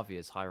Peanut's Kanavi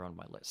is higher on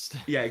my list.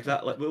 yeah,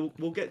 exactly.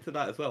 We'll get to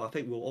that as well. I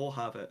think we'll all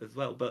have it as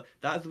well. But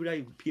that's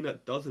why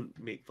Peanut doesn't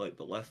make like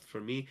the list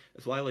for me.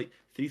 It's why like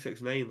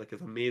 369, like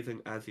as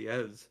amazing as he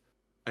is,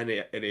 and he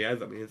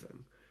is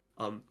amazing,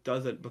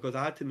 doesn't, because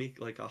I had to make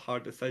like a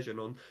hard decision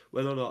on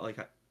whether or not like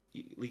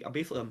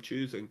basically I'm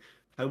choosing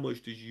how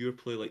much does your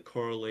play like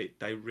correlate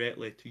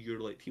directly to your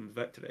like team's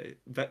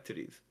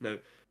victories. Now,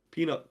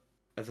 Peanut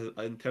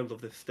in terms of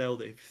the style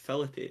that he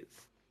facilitates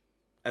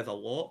is a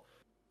lot,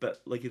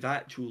 but like his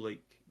actual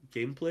like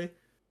gameplay.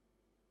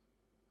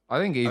 I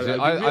think he's.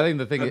 I think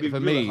the thing for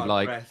me,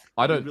 like,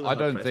 I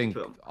don't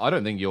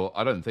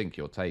think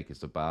your take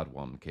is a bad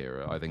one,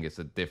 Kira. I think it's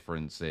a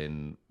difference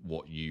in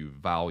what you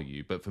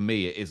value. But for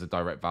me, it is a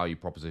direct value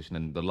proposition.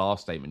 And the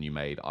last statement you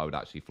made, I would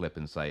actually flip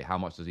and say, how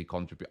much does he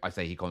contribute? I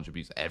say he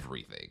contributes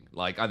everything.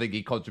 Like, I think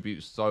he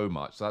contributes so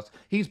much. So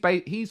he's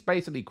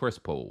basically Chris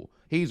Paul.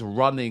 He's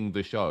running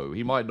the show.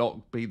 He might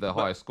not be the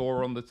highest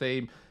scorer on the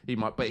team.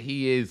 But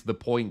he is the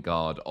point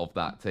guard of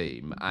that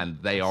team,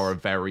 and they are a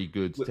very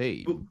good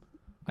team.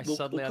 I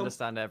suddenly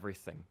understand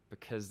everything,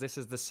 because this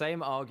is the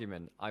same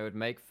argument I would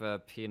make for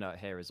Peanut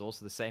here is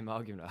also the same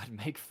argument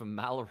I'd make for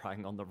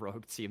Malorang on the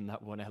Rogue team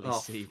that won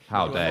LEC.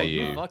 How dare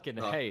you? Fucking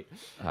hate.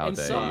 In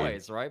some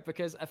ways, right?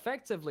 Because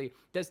effectively,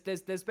 there's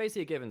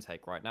basically a give and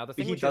take, right? Now the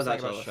thing he which does you're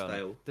saying actually about have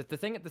a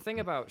Shun, the thing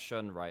about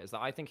Shun, right, is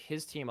that I think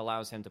his team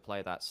allows him to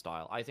play that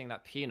style. I think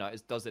that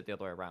Peanut does it the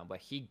other way around, where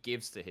he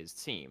gives to his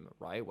team,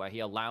 right, where he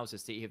allows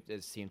his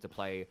team to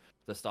play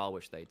the style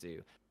which they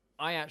do.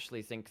 I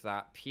actually think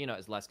that Peanut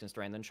is less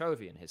constrained than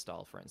Chovy in his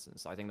style, for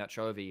instance. I think that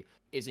Chovy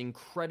is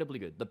incredibly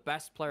good. The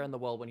best player in the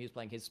world when he's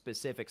playing his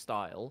specific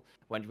style,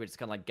 when we're just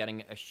kind of like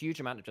getting a huge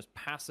amount of just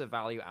passive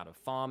value out of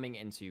farming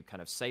into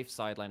kind of safe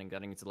sideline and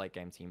getting into late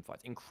game team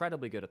fights.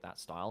 Incredibly good at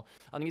that style.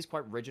 I think he's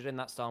quite rigid in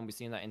that style, and we've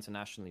seen that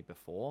internationally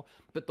before.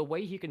 But the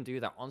way he can do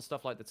that on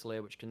stuff like the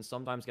Taliyah, which can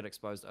sometimes get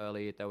exposed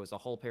early, there was a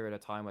whole period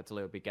of time where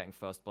Taliyah would be getting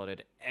first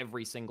blooded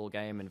every single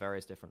game in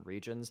various different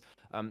regions.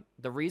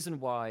 The reason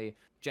why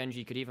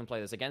Genji could even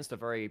play this against a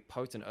very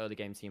potent early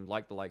game team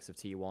like the likes of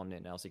T1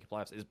 in LCK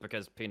playoffs is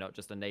because Peanut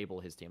just enable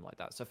his team like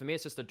that. So for me,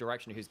 it's just the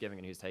direction who's giving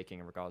and who's taking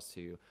in regards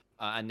to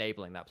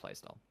enabling that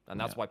playstyle, and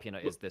that's why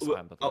Peanut is this high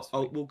on the list.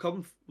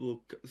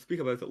 We'll speak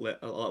about it a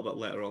little bit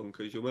later on,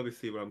 because you'll maybe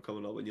see where I'm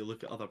coming up when you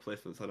look at other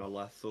placements on our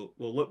list. So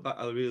we'll look back.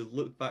 I'll really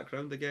look back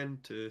around again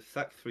to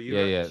 6th for you.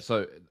 Yeah.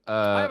 So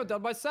I haven't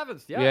done my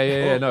 7th.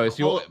 Yeah. No, it's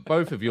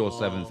both of your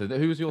 7th.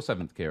 Who was your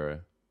 7th, Kira?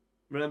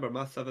 Remember,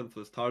 my 7th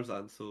was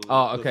Tarzan. So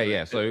okay,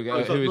 yeah. So who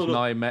is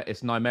Nymaera?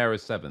 It's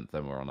Nymaera's 7th.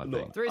 Then we're on, I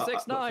think.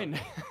 369.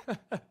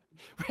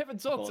 We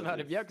haven't talked about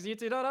him yet because you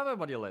two don't have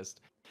him on your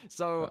list.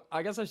 So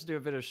I guess I should do a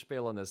bit of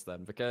spiel on this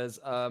then, because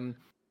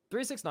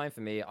 369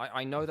 for me,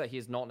 I know that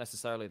he's not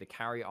necessarily the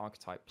carry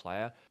archetype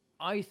player.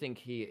 I think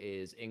he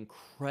is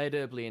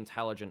incredibly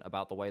intelligent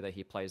about the way that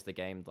he plays the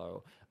game,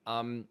 though.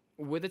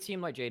 With a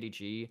team like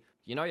JDG,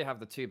 you know you have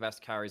the two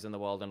best carries in the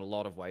world in a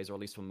lot of ways, or at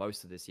least for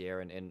most of this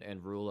year,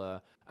 in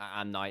Ruler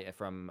and Knight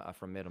from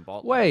mid and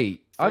bot.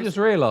 Wait, I just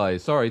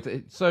realised.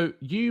 Sorry, so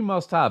you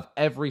must have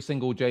every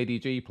single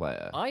JDG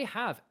player. I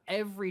have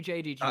every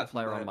JDG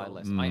player on my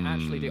list. I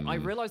actually do. I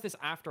realized this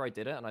after I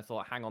did it, and I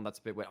thought, hang on, that's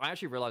a bit weird. I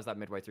actually realized that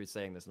midway through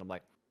saying this, and I'm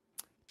like,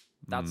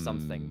 that's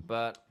something.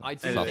 But I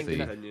do think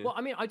that, well,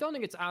 I mean, I don't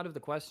think it's out of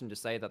the question to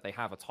say that they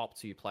have a top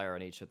 2 player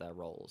in each of their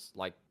roles,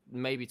 like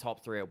maybe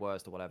top 3 at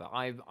worst or whatever.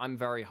 I'm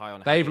very high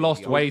on. They've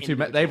lost way too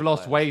many. They've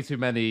lost way too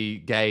many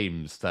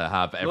games to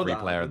have every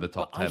player in the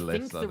top 10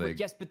 list. I think.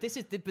 Yes, but this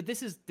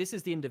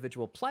is the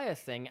individual player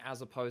thing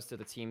as opposed to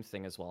the team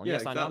thing as well. And yeah,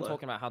 yes, exactly. I know I'm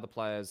talking about how the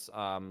players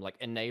like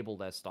enable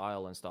their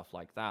style and stuff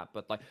like that.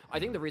 But like, I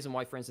think the reason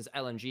why, for instance,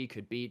 LNG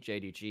could beat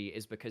JDG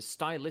is because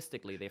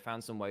stylistically they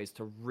found some ways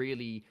to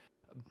really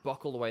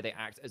buckle the way they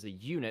act as a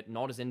unit,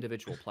 not as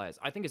individual players.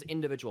 I think as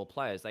individual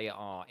players, they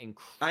are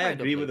incredibly I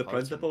agree with the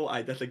potent. principle.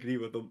 I disagree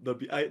with them.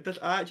 I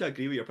actually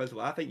agree with your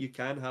principle. I think you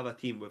can have a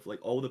team with like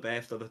all the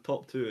best of the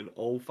top 2 in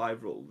all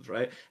 5 roles,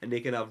 right? And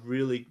they can have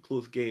really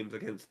close games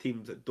against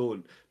teams that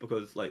don't,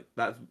 because like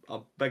that's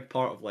a big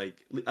part of like.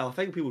 I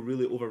think people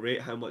really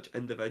overrate how much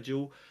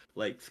individual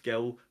like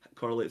skill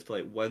correlates to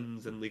like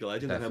wins in League of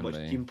Legends. Definitely. And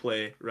how much team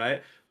play,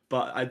 right?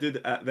 But I do.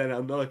 Then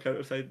another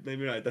counter side,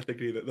 Nymaera, I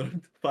disagree that there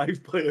are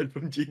 5 players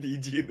from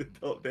GDG in the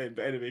top 10.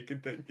 But anyway,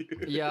 continue.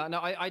 Yeah,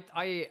 no, I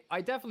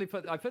definitely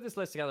put this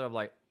list together. I'm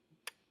like,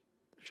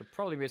 should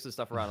probably move some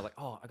stuff around. I'm like,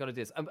 oh, I gotta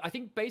do this. I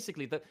think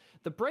basically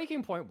the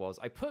breaking point was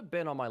I put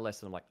Bin on my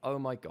list, and I'm like, oh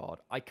my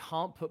god, I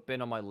can't put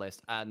Bin on my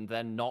list and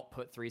then not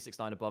put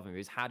 369 above him,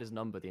 who's had his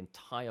number the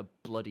entire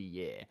bloody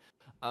year.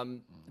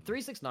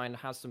 369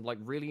 has some like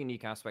really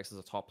unique aspects as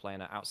a top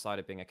laner outside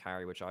of being a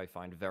carry, which I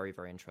find very,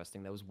 very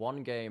interesting. There was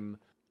one game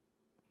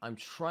I'm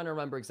trying to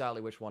remember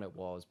exactly which one it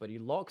was, but he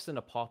locks in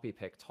a Poppy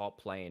pick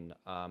top lane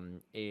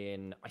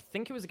in, I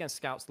think it was against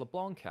Scout's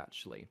LeBlanc,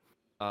 actually.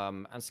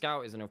 And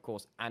Scout is, of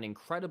course, an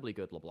incredibly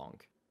good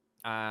LeBlanc.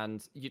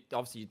 And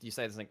obviously, you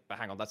say this thing, but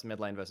hang on, that's mid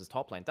lane versus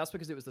top lane. That's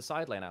because it was the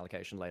side lane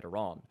allocation later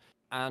on.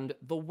 And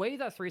the way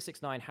that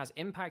 369 has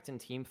impact in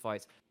team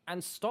fights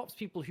and stops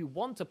people who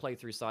want to play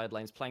through side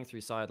lanes playing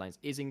through side lanes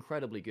is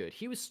incredibly good.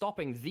 He was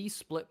stopping the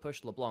split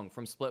push LeBlanc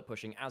from split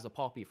pushing as a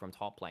Poppy from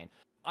top lane.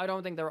 I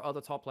don't think there are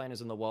other top laners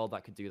in the world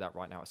that could do that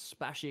right now,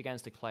 especially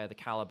against a player the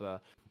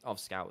caliber of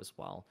Scout as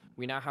well.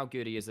 We know how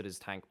good he is at his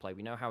tank play.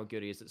 We know how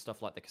good he is at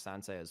stuff like the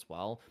Cassante as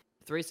well.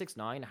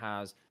 369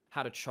 has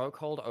had a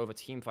chokehold over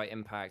teamfight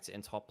impact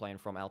in top lane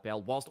from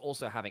LPL, whilst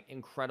also having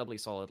incredibly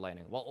solid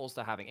laning, while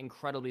also having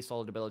incredibly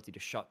solid ability to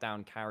shut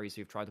down carries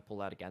who've tried to pull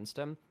that against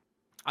him.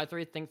 I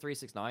think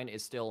 369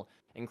 is still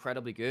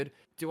incredibly good.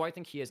 Do I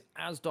think he is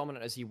as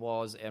dominant as he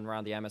was in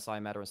around the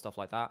MSI meta and stuff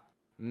like that?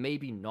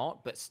 Maybe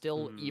not, but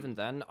still, even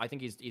then, I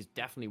think he's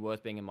definitely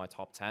worth being in my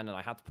top 10, and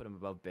I had to put him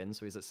above Bin,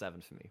 so he's at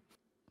 7 for me.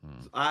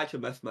 I actually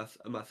missed my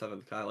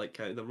seventh because I like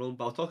counting them wrong,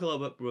 but I'll talk a little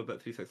bit more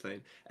about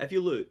 369. If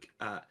you look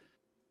at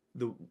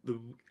the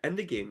in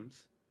the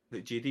games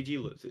that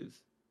JDG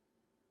loses,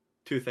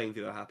 two things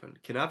either happen.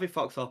 Kanavi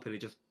fucks up and he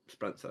just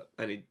sprints it,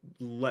 and he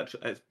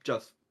literally it's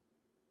just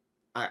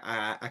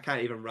I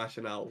can't even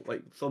rationale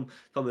like some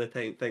of the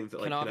things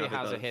that like Kanavi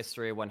has does. a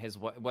history when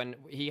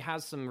he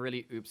has some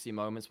really oopsie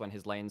moments when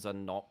his lanes are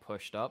not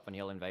pushed up and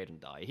he'll invade and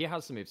die. He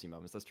has some oopsie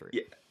moments, that's true.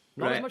 Yeah,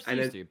 not right. as much as he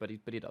used to,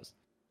 but he does.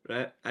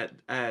 Right,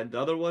 and the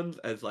other ones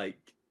is like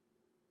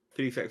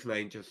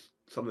 369. Just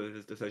some of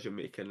his decision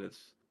making is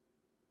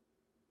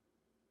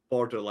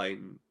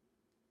borderline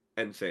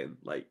insane.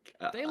 Like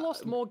they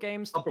lost more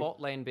games to upper, bot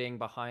lane being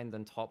behind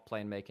than top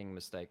lane making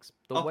mistakes.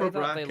 The upper way that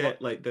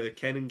bracket, like the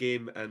Kennen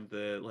game and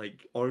the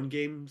like Ornn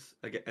games,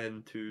 I get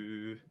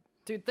into.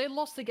 Dude, they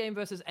lost the game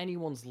versus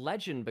anyone's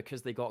legend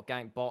because they got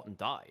ganked bot and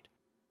died.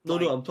 No,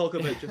 I'm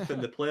talking about just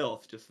in the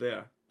playoffs, just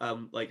there.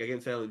 Like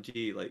against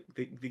LNG, like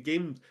the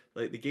games,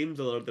 like the games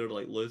they're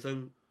like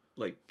losing,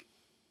 like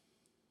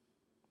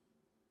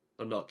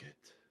are not good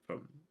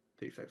from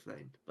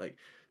 369. Like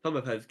some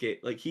of his game,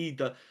 like he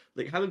does,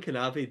 like him and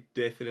Kanavi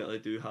definitely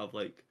do have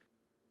like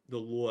the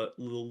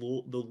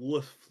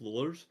lowest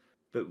floors,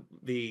 but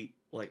they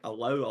like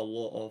allow a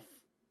lot of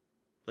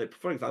like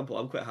for example,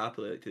 I'm quite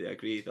happy to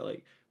agree that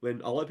like when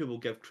a lot of people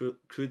give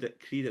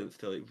credence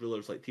to like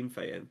rulers like team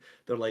fighting,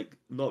 they're like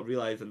not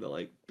realizing that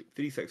like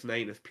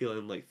 369 is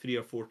peeling like 3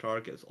 or 4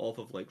 targets off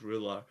of like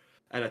ruler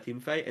in a team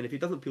fight, and if he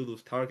doesn't peel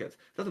those targets,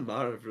 it doesn't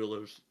matter if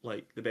ruler's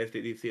like the best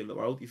ADC in the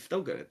world, he's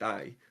still gonna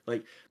die.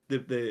 Like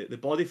the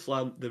body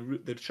slam,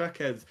 the trick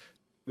is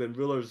when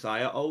ruler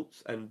Zaya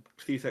ults and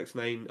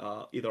 369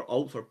 either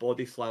ults or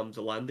body slams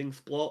a landing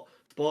spot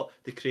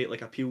to create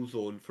like a peel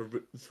zone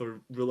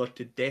for ruler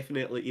to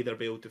definitely either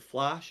be able to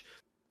flash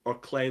or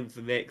cleanse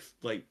the next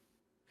like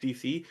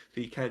CC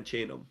so you can't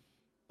chain them.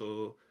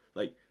 So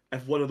like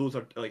if one of those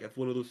are like if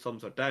one of those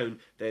sums are down,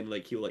 then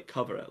like he'll like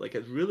cover it. Like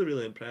it's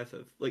really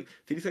impressive. Like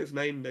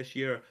 369 this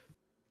year,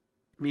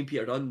 me and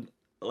Peter Dunn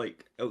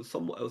like it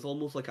was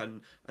almost like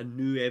a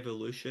new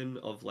evolution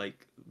of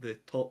like the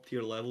top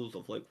tier levels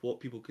of like what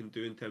people can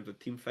do in terms of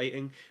team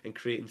fighting and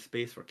creating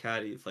space for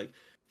carries. Like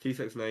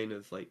 369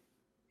 is like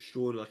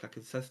showing like a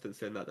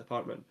consistency in that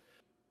department.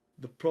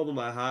 The problem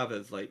I have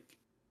is like,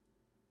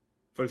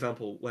 for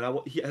example, when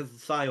his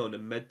Scion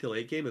in mid to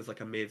late game is like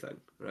amazing,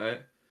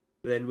 right?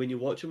 But then when you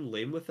watch him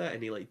lane with it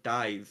and he like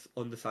dies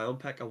on the Scion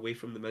pick away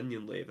from the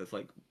minion wave, it's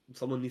like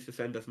someone needs to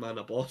send this man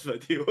a boss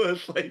video.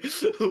 It's like,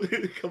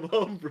 come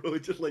on, bro,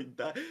 just like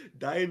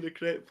die in the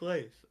correct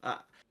place.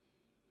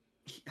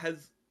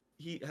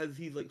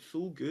 He's like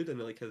so good and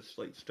like his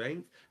like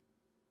strength,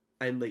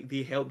 and like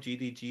they help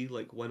GDG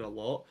like win a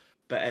lot.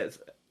 But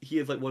he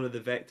is like one of the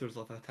vectors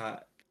of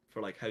attack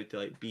for like how to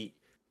like beat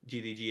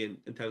GDG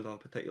in terms of a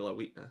particular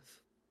weakness.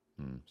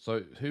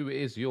 So who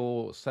is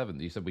your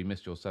seventh? You said we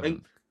missed your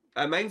seventh.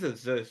 Mine's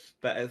is Zeus,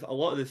 but it's a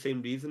lot of the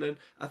same reasoning.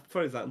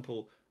 For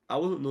example, I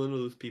wasn't one of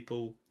those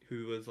people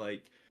who was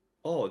like,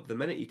 oh, the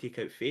minute you take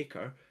out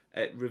Faker,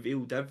 it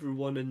revealed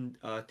everyone in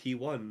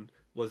T1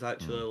 was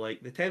actually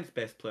like the 10th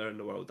best player in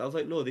the world. I was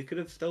like, no, they could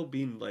have still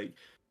been like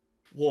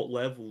what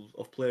levels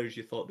of players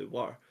you thought they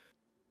were.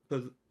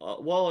 Because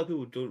what a lot of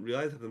people don't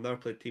realize if they've never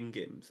played team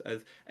games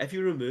is if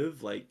you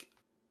remove like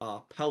a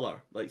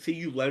pillar, like say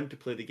you learn to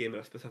play the game in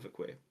a specific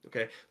way,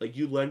 okay? Like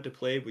you learn to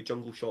play with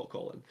jungle shot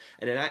calling,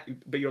 and then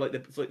but you're like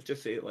let's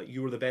just say like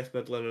you were the best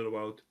mid laner in the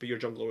world, but your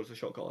jungler was the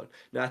shot calling.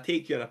 Now I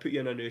take you and I put you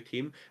in a new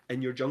team,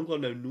 and your jungler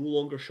now no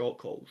longer shot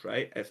calls,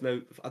 right? It's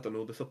now I don't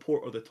know the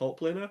support or the top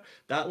laner.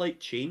 That like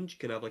change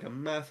can have like a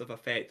massive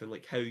effect on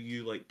like how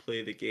you like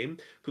play the game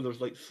because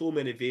there's like so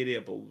many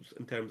variables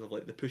in terms of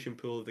like the push and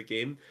pull of the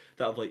game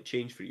that have like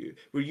changed for you.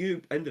 Where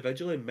you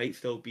individually might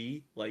still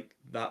be like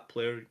that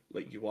player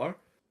like you are,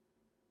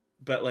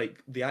 but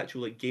like the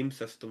actual like game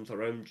systems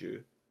around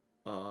you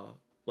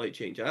like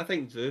change. And I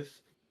think Zeus,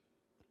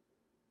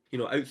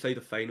 outside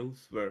of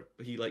finals where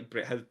he like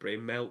his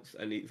brain melts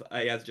and he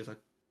has just a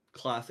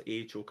class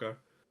A choker,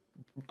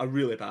 a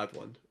really bad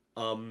one.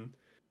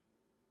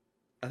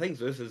 I think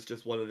Zeus is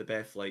just one of the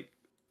best. Like,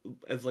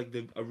 is like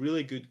a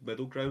really good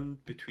middle ground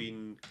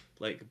between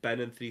like Ben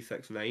and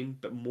 369,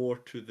 but more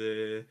to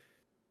the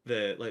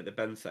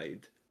Ben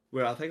side,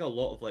 where I think a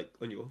lot of like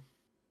when you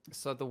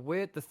So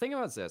the thing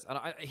about this, and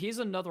here's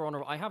another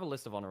honorable. I have a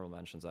list of honorable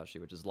mentions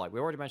actually, which is like we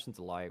already mentioned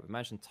Delight, we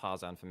mentioned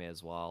Tarzan for me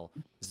as well.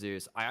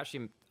 Zeus. I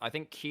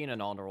think Keen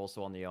and On are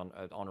also on the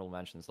honorable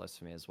mentions list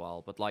for me as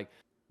well. But like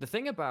the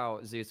thing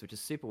about Zeus, which is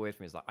super weird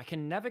for me, is that I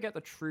can never get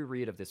the true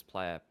read of this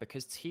player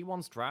because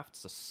T1's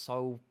drafts are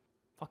so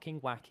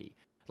fucking wacky.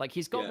 Like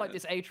he's got like yeah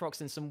this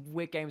Aatrox in some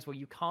weird games where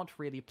you can't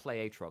really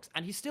play Aatrox,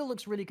 and he still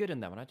looks really good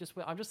in them. And I'm just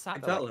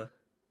sat there like, exactly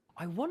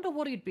I wonder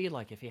what he'd be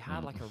like if he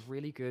had like a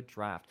really good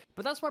draft.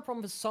 But that's my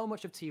problem with so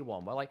much of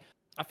T1, where like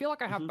I feel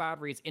like I have hmm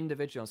bad reads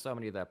individually on so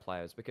many of their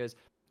players because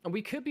and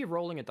we could be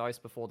rolling a dice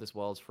before this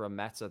Worlds for a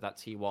meta that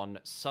T1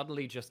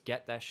 suddenly just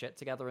get their shit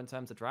together in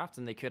terms of draft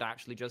and they could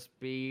actually just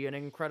be an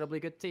incredibly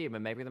good team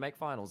and maybe they make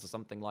finals or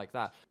something like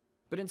that.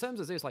 But in terms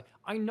of Zeus, like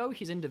I know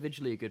he's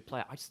individually a good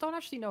player. I just don't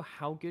actually know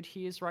how good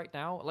he is right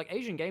now. Like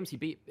Asian Games, he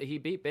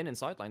beat Bin in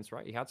sidelines,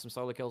 right? He had some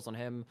solo kills on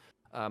him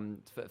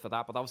for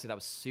that, but obviously that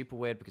was super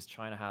weird because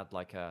China had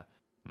like a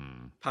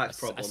patch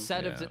problems.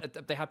 set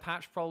of they had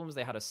patch problems.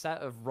 They had a set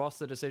of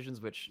roster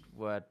decisions which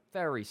were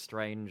very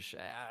strange,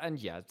 and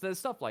yeah, there's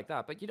stuff like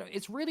that. But you know,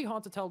 it's really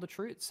hard to tell the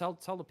truth,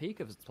 tell the peak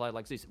of a player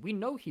like Zeus. We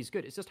know he's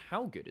good. It's just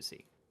how good is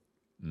he?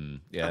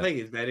 I think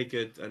he's very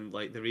good, and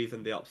like the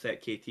reason they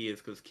upset KT is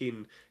because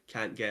Keen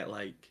can't get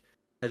like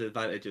his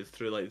advantages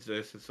through like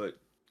Zeus, so it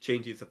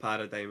changes the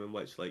paradigm in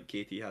which like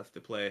KT has to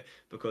play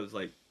because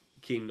like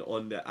Keen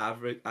on the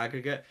average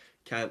aggregate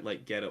can't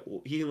like get it.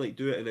 He can like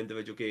do it in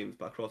individual games,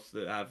 but across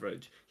the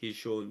average, he's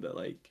shown that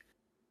like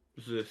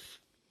Zeus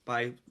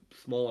by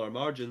smaller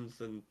margins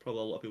than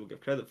probably a lot of people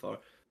give credit for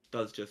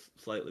does just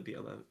slightly beat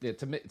him out. Yeah,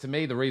 to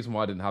me, the reason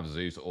why I didn't have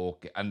Zeus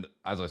and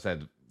as I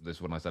said this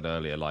when I said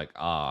earlier, like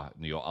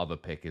your other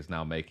pick is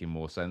now making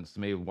more sense to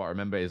me. What I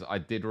remember is I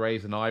did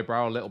raise an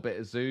eyebrow a little bit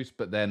at Zeus,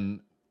 but then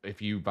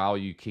if you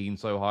value Keen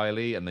so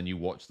highly, and then you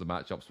watch the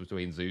matchups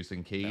between Zeus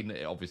and Keen,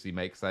 it obviously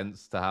makes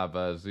sense to have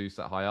Zeus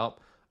at high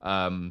up.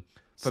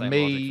 For Same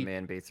me, logic for me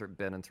and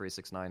Ben and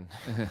 369.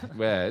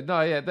 yeah,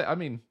 no, yeah, I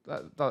mean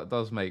that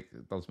does make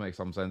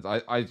some sense.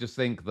 I just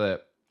think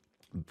that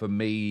for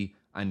me,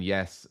 and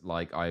yes,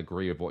 like I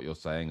agree with what you're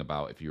saying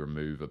about if you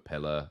remove a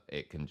pillar,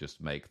 it can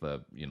just make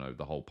the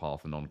whole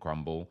Parthenon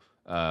crumble.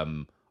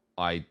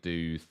 I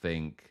do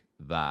think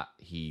that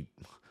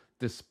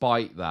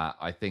despite that,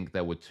 I think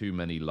there were too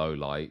many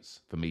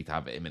lowlights for me to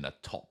have him in a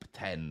top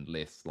 10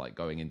 list, like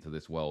going into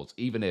this Worlds.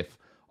 Even if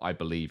I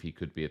believe he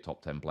could be a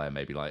top 10 player,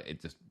 maybe like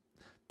it just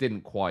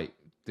didn't quite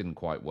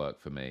work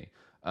for me.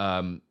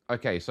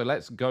 Okay, so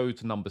let's go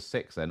to number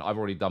 6 then. I've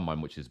already done mine,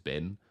 which has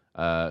been.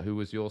 Who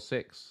was your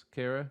 6,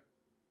 Kira?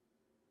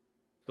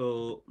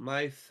 So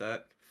my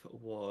sixth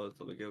was,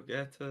 let me go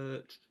get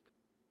it.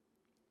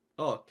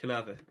 Oh,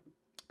 Kanave.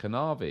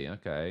 Kanavi,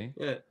 okay.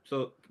 Yeah,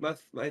 so my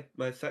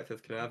sixth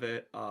is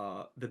Kanave.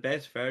 The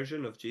best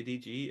version of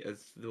JDG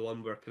is the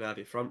one where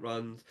Kanave front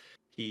runs.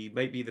 He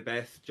might be the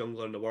best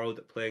jungler in the world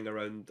at playing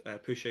around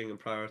pushing and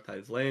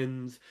prioritize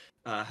lanes.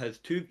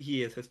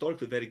 He is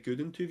historically very good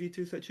in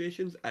 2v2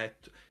 situations.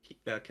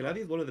 Kanave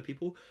is one of the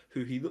people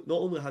who he not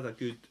only has a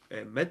good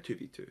mid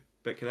 2v2,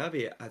 but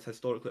Kanave has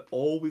historically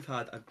always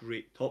had a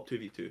great top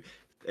 2v2.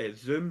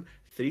 Zoom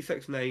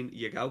 369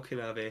 Yagal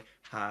Kanave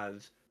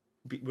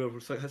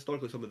were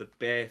historically some of the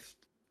best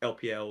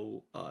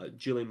LPL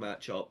dueling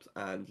matchups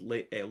and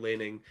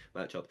laning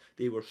matchups.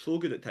 They were so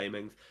good at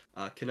timings.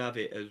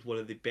 Kanave is one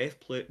of the best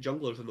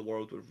junglers in the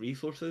world with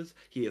resources.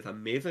 He is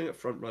amazing at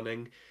front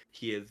running.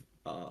 He is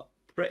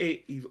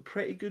he's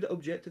pretty good at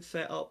objective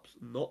setups.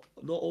 Not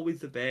always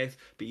the best,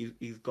 but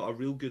he's got a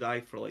real good eye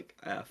for like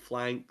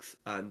flanks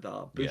and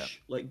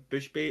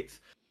bush baits.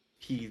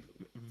 He's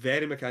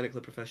very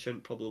mechanically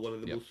proficient. Probably one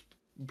of the most,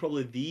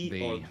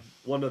 probably or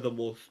one of the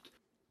most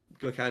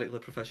mechanically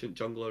proficient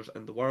junglers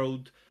in the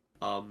world.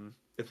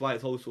 It's why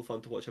it's always so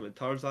fun to watch him and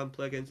Tarzan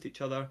play against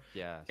each other.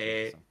 Yeah.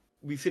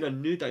 We've seen a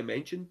new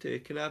dimension to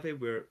Kanave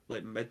where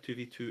like mid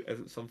 2v2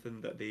 isn't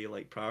something that they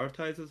like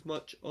prioritize as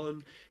much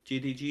on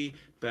JDG,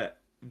 but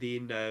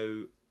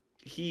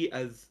he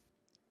is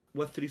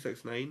with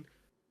 369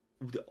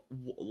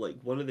 like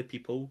one of the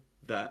people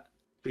that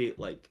create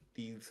like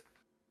these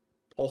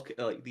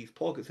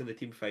pockets in the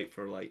team fight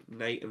for like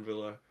Knight and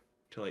Ruler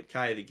to like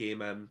carry the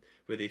game in,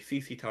 where they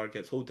CC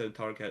targets, hold down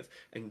targets,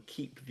 and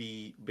keep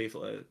the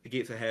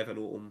gates of heaven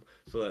open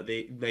so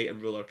that Knight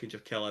and Ruler can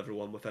just kill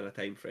everyone within a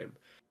time frame.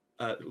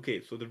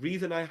 Okay, so the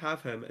reason I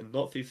have him and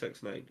not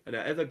 369, and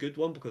it is a good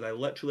one because I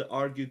literally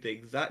argued the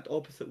exact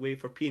opposite way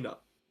for Peanut.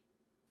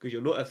 Because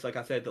you'll notice, like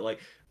I said, that like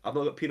I've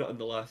not got Peanut on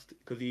the list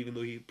because even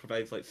though he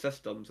provides like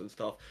systems and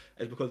stuff,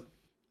 is because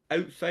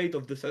outside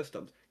of the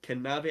systems,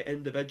 Kanave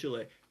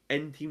individually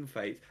in team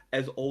fights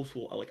is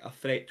also like a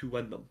threat to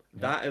win them.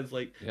 Yep. That is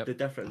like the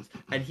difference,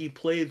 and he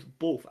plays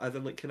both. As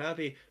in, like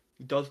Kanave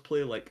does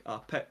play like a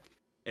pick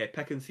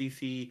pick and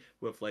CC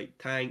with like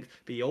tanks,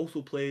 but he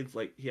also plays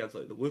like he has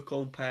like the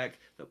Wukong pack,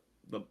 the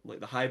like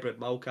the hybrid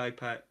Maokai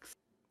packs,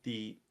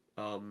 the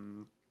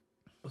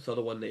what's the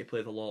other one that he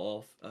plays a lot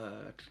of?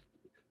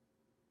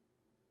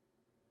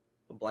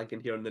 I'm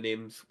blanking here on the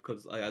names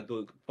because I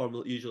don't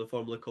usually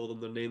formally call them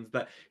their names,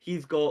 but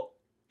he's got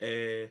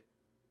a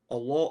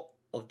lot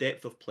of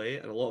depth of play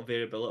and a lot of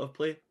variability of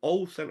play,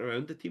 all centered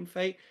around the team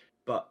fight.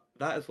 But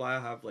that is why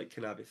I have like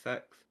Kanabi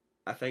 6.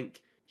 I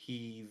think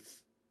he's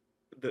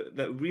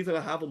the reason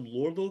I have him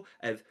lower though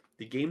is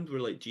the games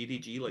where like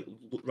GDG like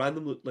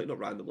randomly, like not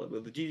randomly,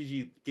 but the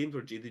GDG games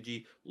where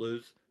GDG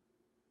lose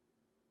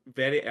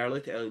very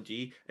early to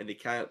LNG and they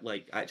can't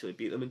like actually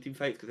beat them in team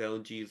fights because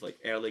LNG's like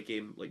early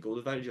game like goal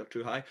advantage are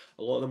too high.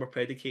 A lot of them are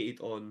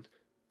predicated on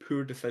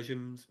poor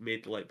decisions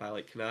made like by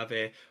like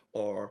Kanave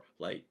or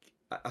like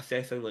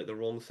assessing like the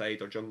wrong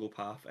side or jungle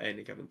path at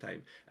any given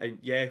time. And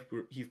yeah,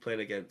 he's playing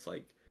against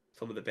like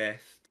some of the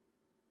best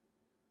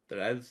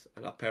there is,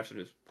 and a person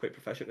who's quite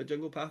proficient at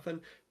jungle pathing,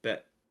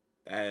 but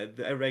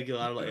the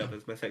irregularity of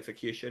his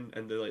misexecution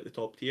in the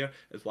top tier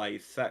is why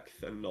he's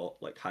sixth and not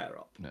like higher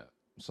up. Yeah.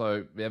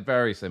 So yeah,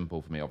 very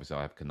simple for me. Obviously,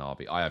 I have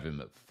Kanabi. I have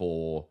him at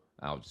 4.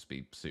 I'll just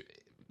be.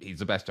 He's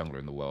the best jungler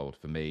in the world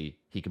for me.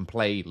 He can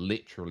play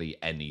literally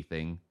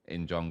anything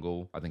in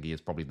jungle. I think he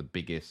is probably the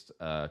biggest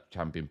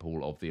champion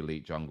pool of the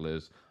elite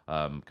junglers.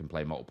 Can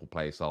play multiple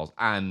play styles,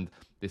 and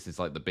this is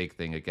like the big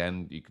thing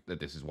again.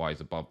 This is why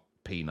he's above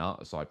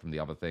Peanut, aside from the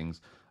other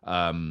things.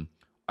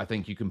 I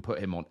think you can put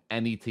him on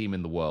any team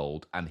in the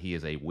world, and he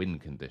is a win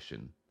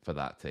condition for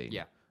that team.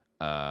 Yeah.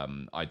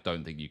 I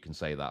don't think you can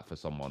say that for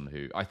someone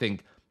who... I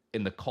think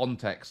in the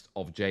context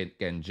of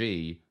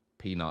Genji,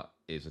 Peanut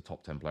is a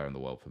top 10 player in the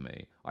world for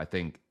me. I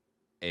think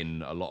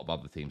in a lot of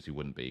other teams he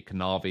wouldn't be.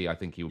 Kanavi, I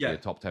think he would be a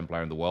top 10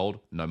 player in the world,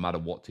 no matter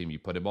what team you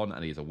put him on,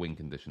 and he's a win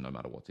condition no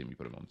matter what team you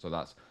put him on. So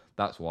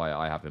that's why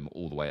I have him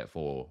all the way at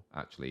 4,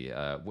 actually.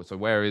 So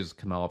where is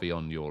Kanavi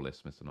on your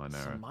list, Mr.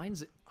 Nymaera?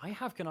 So I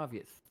have Kanavi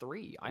at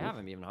 3. I have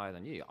him even higher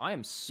than you. I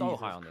am so Jesus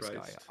high on this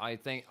Christ.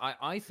 guy.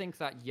 I think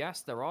that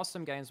yes, there are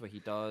some games where he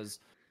does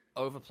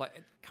overplay,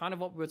 kind of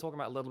what we were talking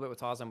about a little bit with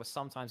Tarzan, where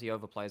sometimes he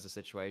overplays the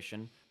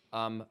situation.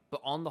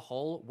 But on the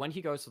whole, when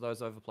he goes to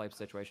those overplayed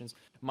situations,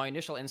 my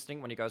initial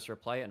instinct when he goes to a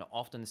play, and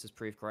often this is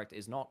proved correct,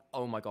 is not,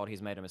 oh my god,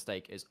 he's made a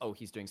mistake, is, oh,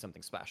 he's doing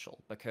something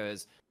special.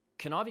 Because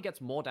Kanavi gets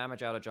more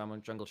damage out of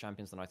jungle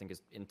champions than I think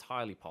is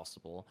entirely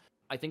possible.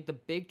 I think the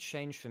big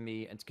change for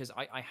me, and because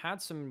I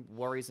had some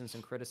worries and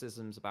some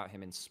criticisms about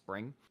him in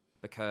spring,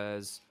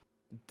 because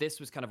this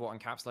was kind of what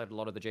encapsulated a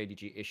lot of the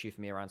JDG issue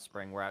for me around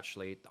spring, where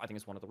actually I think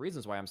it's one of the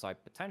reasons why MSI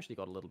potentially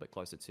got a little bit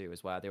closer too,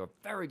 is where they were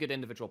very good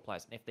individual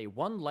players. And if they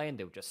won lane,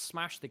 they would just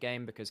smash the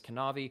game, because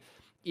Kanavi,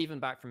 even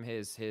back from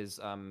his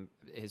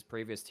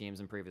previous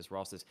teams and previous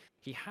rosters,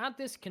 he had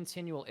this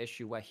continual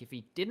issue where if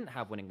he didn't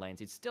have winning lanes,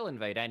 he'd still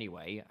invade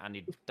anyway, and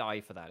he'd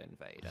die for that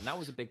invade. And that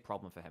was a big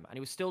problem for him. And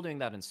he was still doing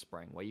that in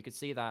spring, where you could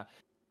see that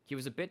he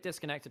was a bit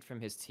disconnected from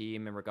his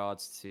team in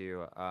regards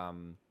to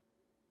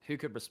who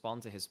could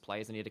respond to his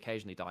plays, and he'd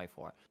occasionally die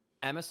for it.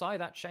 MSI,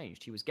 that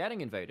changed. He was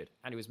getting invaded,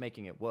 and he was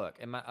making it work.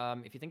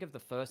 If you think of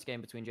the first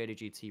game between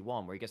JDG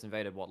T1, where he gets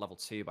invaded, level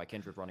 2 by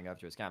Kindred running over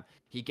to his camp,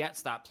 he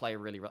gets that play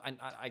really... And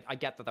I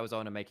get that was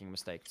Owner making a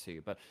mistake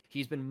too, but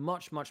he's been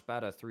much, much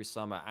better through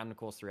summer, and of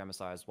course through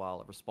MSI as well,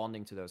 at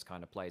responding to those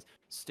kind of plays,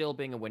 still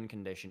being a win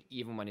condition,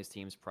 even when his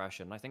team's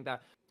pressured. And I think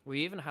that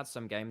we even had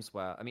some games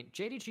where, I mean,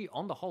 JDG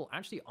on the whole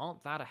actually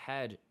aren't that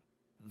ahead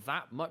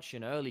that much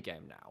in early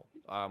game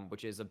now,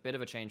 which is a bit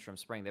of a change from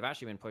spring. They've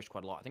actually been pushed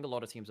quite a lot. I think a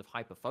lot of teams have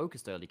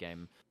hyper-focused early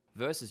game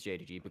versus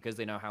JDG because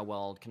they know how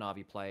well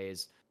Kanavi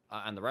plays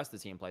and the rest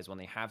of the team plays when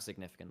they have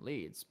significant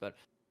leads. But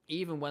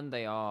even when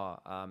they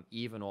are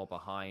even or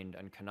behind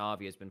and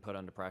Kanavi has been put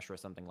under pressure or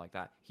something like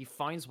that, he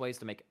finds ways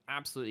to make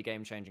absolutely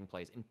game-changing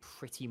plays in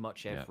pretty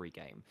much every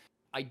game.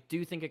 I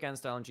do think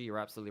against LNG, you're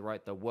absolutely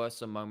right. There were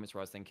some moments where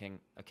I was thinking,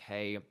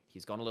 okay,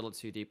 he's gone a little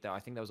too deep there. I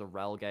think there was a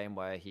Rel game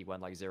where he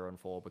went like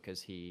 0-4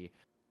 because he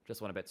just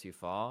went a bit too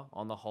far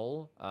on the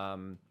whole.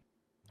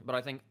 But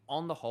I think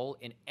on the whole,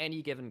 in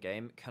any given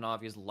game,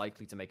 Kanavi is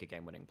likely to make a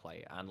game-winning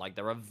play. And like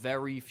there are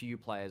very few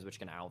players which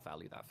can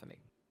outvalue that for me.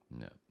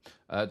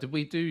 Yeah. Did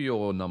we do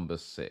your number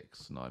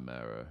 6,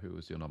 Nymaera? Who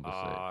was your number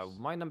 6?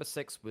 My number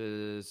 6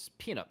 was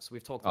Peanuts.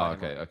 We've talked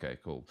about him. Okay,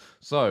 cool.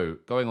 So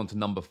going on to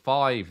number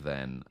 5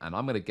 then, and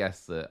I'm going to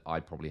guess that I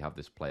probably have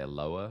this player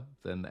lower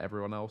than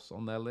everyone else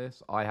on their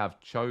list. I have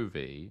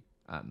Chovy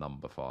at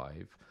number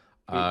 5.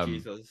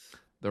 Jesus.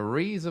 The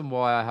reason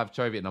why I have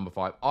Chovy at number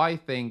 5, I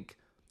think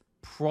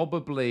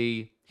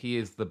probably he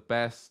is the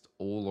best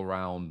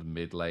all-around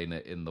mid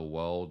laner in the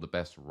world, the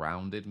best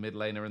rounded mid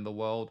laner in the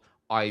world.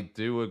 I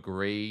do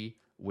agree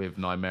with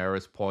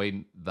Nymaera's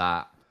point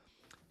that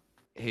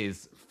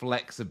his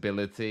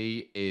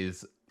flexibility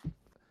is...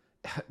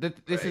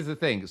 This is the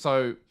thing.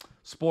 So,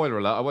 spoiler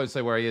alert, I won't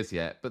say where he is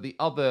yet, but the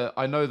other...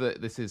 I know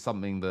that this is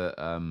something that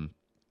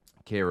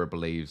Kira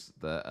believes,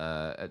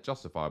 that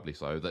justifiably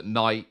so, that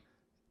Knight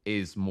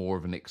is more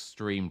of an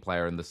extreme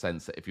player in the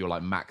sense that if you're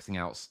like maxing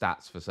out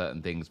stats for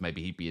certain things,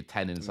 maybe he'd be a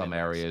 10 in some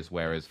areas,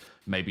 whereas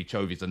maybe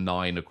Chovy's a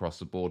 9 across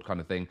the board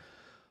kind of thing.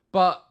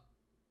 But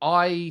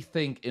I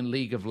think in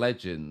League of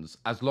Legends,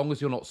 as long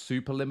as you're not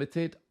super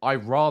limited,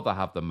 I'd rather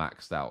have the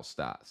maxed out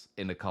stats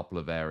in a couple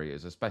of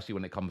areas, especially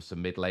when it comes to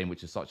mid lane,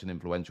 which is such an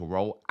influential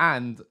role.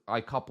 And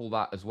I couple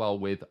that as well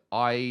with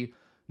I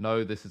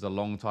know this is a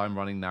long time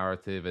running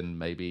narrative, and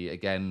maybe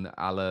again,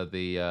 a la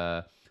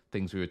the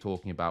things we were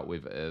talking about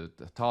with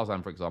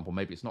Tarzan, for example,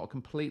 maybe it's not a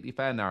completely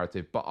fair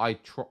narrative, but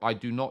I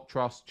do not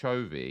trust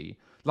Chovy.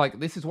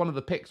 Like, this is one of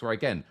the picks where,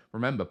 again,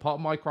 remember, part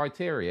of my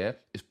criteria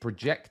is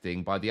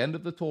projecting by the end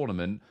of the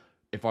tournament,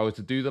 if I was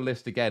to do the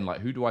list again, like,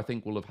 who do I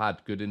think will have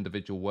had good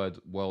individual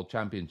world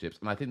championships?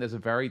 And I think there's a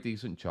very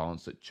decent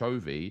chance that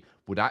Chovy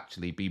would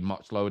actually be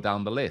much lower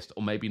down the list,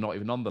 or maybe not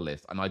even on the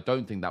list. And I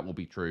don't think that will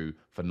be true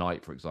for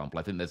Knight, for example.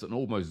 I think there's an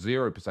almost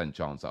 0%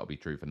 chance that'll be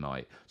true for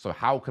Knight. So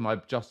how can I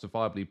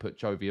justifiably put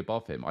Chovy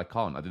above him? I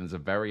can't. I think there's a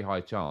very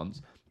high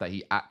chance that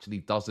he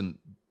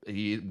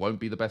won't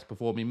be the best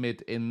performing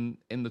mid in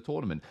the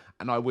tournament.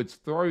 And I would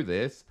throw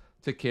this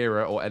to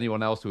Kira or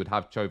anyone else who would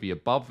have Chovy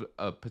above,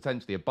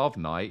 potentially above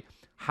Knight.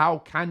 How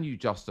can you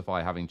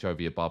justify having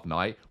Chovy above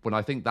Knight when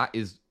I think that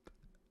is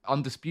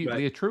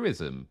undisputably a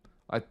truism?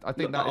 I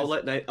think I'll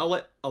let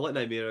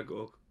Nymaera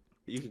go.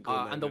 You can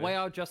go. And the way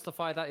I'll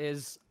justify that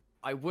is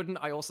I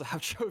also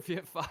have Chovy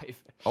at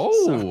 5.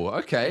 Oh,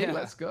 okay,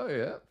 let's go.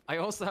 Yeah. I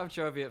also have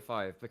Chovy at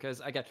 5 because,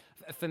 again,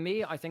 for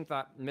me, I think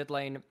that mid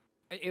lane.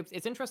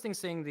 It's interesting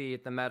seeing the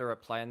meta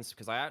at Plens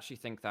because I actually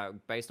think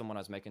that based on when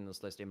I was making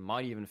this list, it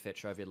might even fit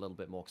Chovy a little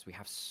bit more because we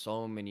have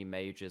so many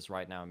mages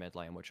right now in mid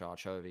lane, which are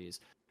Chovy's.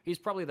 He's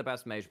probably the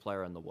best mage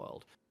player in the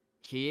world.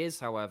 He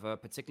is, however,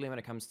 particularly when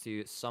it comes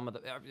to some of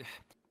the...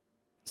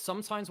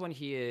 Sometimes when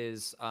he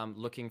is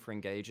looking for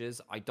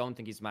engages, I don't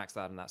think he's maxed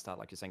out in that stat,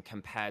 like you're saying,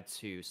 compared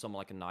to someone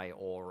like a Knight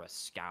or a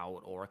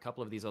Scout or a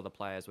couple of these other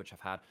players which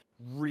have had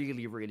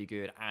really, really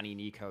good Annie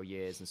Nico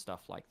years and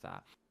stuff like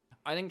that.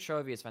 I think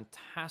Chovy is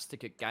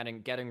fantastic at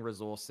getting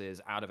resources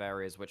out of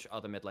areas which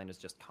other mid laners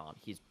just can't.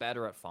 He's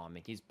better at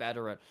farming. He's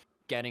better at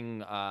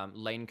getting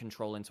lane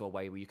control into a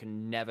way where you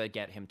can never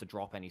get him to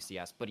drop any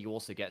CS, but he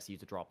also gets you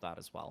to drop that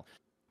as well.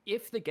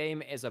 If the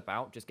game is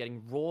about just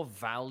getting raw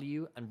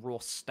value and raw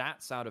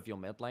stats out of your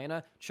mid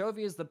laner,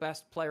 Chovy is the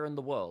best player in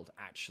the world,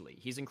 actually.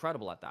 He's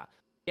incredible at that.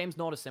 The game's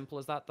not as simple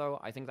as that, though.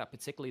 I think that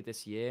particularly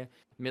this year,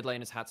 mid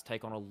laners had to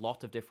take on a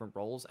lot of different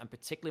roles, and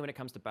particularly when it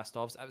comes to best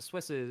ofs.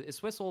 Is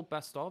Swiss all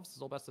best ofs?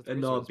 Is all best of 3?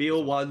 No,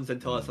 BO1s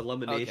until it's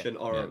elimination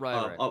or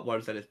right.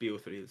 upwards, and it's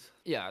BO3s.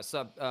 Yeah,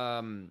 so,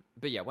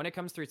 but yeah, when it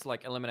comes through to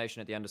like elimination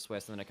at the end of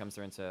Swiss, and then it comes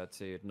through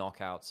into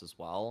knockouts as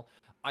well,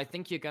 I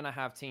think you're going to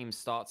have teams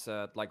start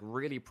to like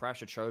really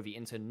pressure Chovy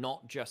into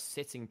not just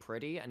sitting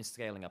pretty and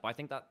scaling up. I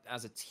think that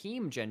as a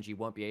team, Genji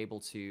won't be able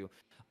to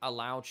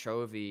allow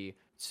Chovy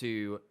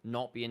to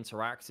not be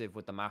interactive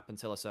with the map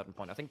until a certain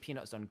point. I think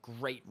Peanut's done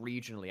great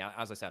regionally.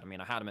 As I said, I mean,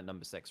 I had him at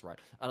number 6, right?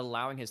 And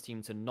allowing his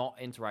team to not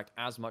interact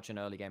as much in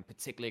early game,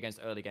 particularly against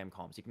early game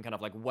comps. He can kind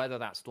of like weather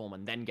that storm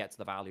and then get to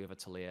the value of a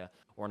Talia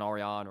or an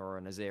Orianna or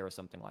an Azir or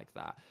something like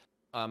that.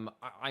 I'm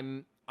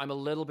a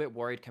little bit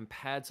worried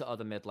compared to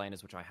other mid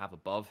laners, which I have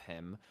above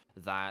him,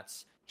 that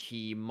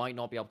he might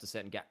not be able to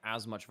sit and get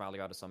as much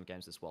value out of some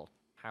games this world.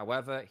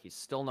 However, he's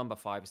still number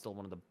 5. He's still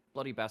one of the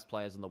bloody best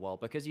players in the world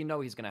because you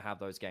know he's going to have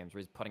those games where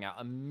he's putting out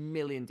a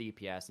million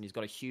DPS and he's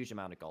got a huge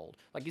amount of gold.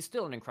 Like, he's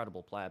still an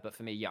incredible player, but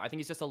for me, yeah, I think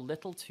he's just a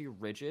little too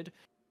rigid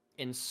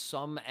in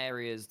some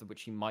areas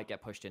which he might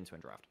get pushed into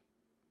in draft.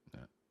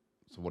 Yeah.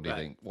 So what do you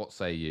think? What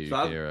say you, so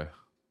Kira?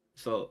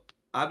 So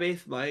I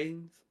base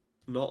mine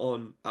not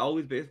on... I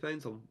always base mine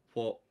on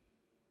what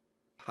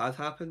has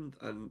happened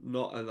and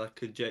not on a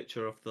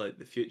conjecture of like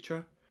the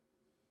future.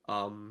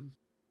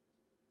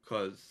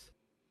 Because...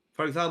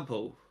 For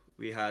example,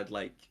 we had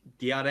like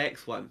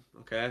DRX one,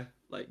 okay,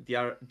 like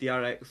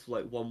DRX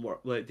like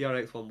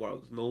DRX one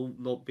worlds.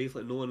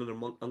 Basically no one and their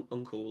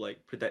uncle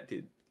like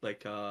predicted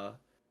like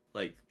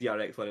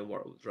DRX one in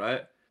worlds,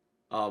 right?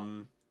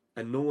 And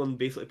no one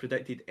basically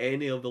predicted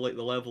any of the like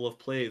the level of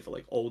plays that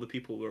like all the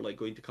people were like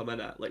going to come in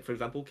at. Like for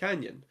example,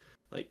 Canyon.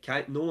 Like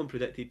no one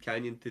predicted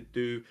Canyon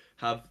to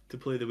have to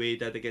play the way he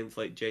did against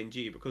like Gen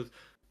G because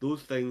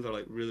those things are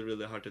like really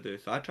really hard to do.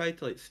 So I tried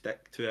to like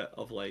stick to it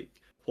of like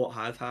what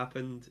has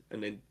happened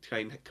and then try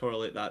and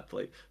correlate that to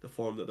like the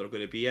form that they're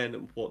going to be in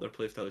and what their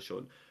playstyle has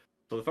shown.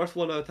 So the first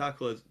one I'll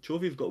tackle is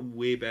Chovy's gotten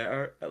way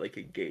better at like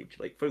engage.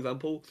 Like for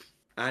example,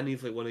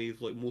 Annie's like one of these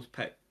like most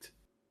picked.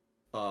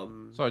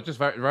 Sorry, just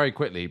very very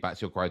quickly back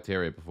to your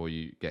criteria before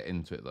you get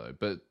into it though.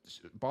 But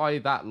by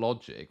that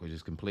logic, which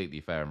is completely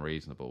fair and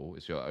reasonable,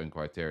 it's your own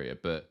criteria.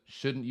 But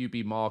shouldn't you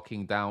be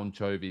marking down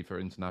Chovy for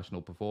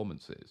international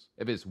performances?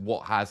 If it's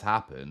what has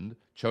happened,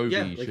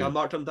 Chovy like I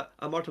marked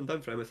him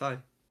down for MSI.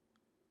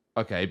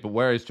 Okay, but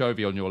where is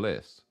Chovy on your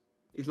list?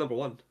 He's number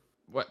 1.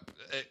 What,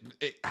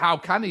 how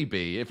can he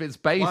be? If it's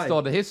based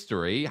on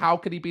history, how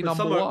can he be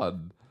number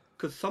 1?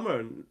 Because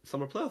summer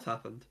playoffs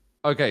happened.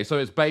 Okay, so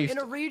it's based. In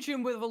a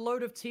region with a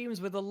load of teams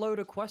with a load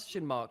of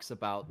question marks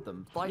about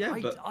them. Like, Yeah,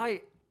 but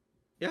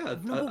yeah,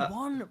 number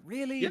one,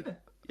 really?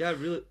 yeah,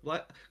 really.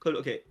 What? Cause,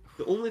 okay,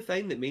 the only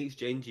thing that makes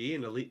Gen G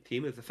an elite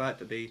team is the fact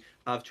that they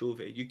have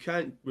Chovy. You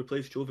can't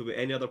replace Chovy with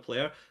any other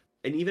player.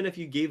 And even if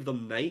you gave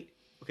them Knight,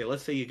 okay,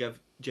 let's say you give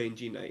Gen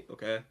G Knight,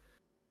 okay,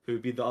 who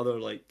would be the other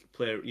like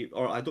player,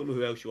 or I don't know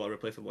who else you want to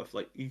replace him with.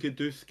 Like you could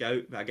do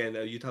Scout, but again,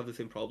 you'd have the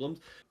same problems.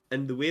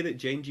 And the way that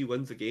Gen G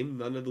wins the game,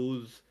 none of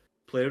those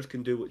players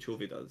can do what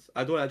Chovy does.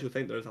 I don't actually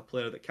think there is a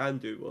player that can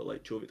do what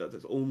like Chovy does.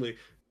 It's only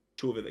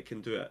Chovy that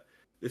can do it.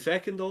 The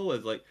second though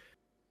is like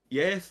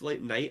yes,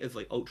 like Knight is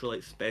like ultra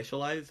like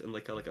specialized in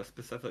like a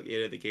specific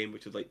area of the game,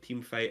 which is like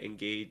team fight,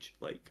 engage,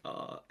 like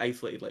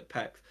isolated like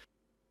picks.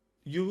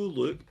 You will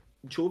look,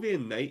 Chovy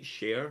and Knight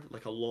share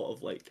like a lot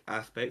of like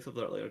aspects of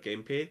their like their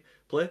gameplay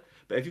play.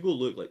 But if you go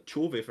look like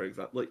Chovy for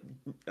example,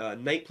 like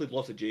Knight played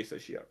lots of Jace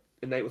this year,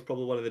 and Knight was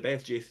probably one of the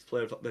best Jace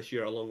players this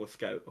year along with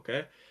Scout.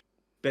 Okay,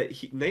 but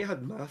Knight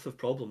had massive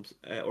problems,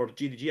 or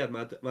GDG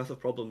had massive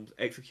problems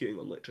executing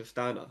on like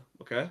Tristana.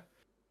 Okay,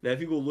 now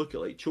if you go look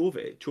at like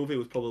Chovy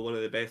was probably one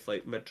of the best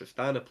like mid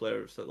Tristana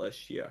players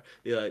this year.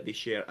 They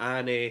share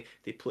Annie.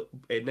 They play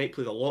Knight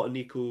plays a lot of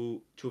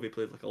Nico. Chovy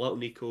plays like a lot of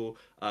Nico.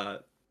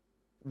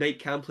 Knight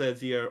can play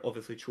Azir,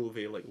 obviously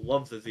Chovy like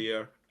loves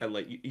Azir and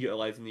like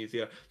utilizing the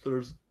Azir. So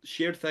there's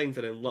shared things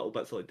and then little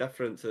bits of like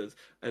differences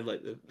and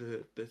like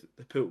the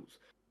pools.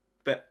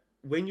 But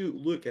when you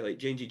look at like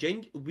Gen,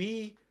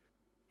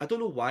 I don't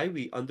know why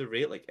we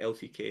underrate like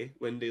LCK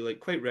when they like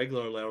quite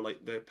regularly are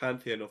like the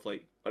pantheon of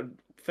like are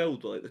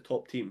filled with like the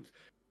top teams.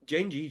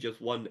 Gen G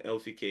just won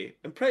LCK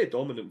in pretty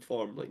dominant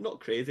form, like not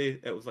crazy.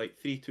 It was like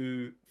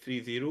 3-2,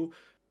 3-0.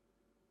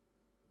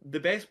 The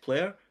best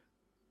player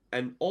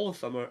and all of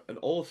summer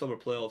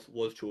playoffs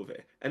was Chovy,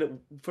 and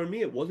for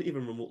me it wasn't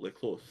even remotely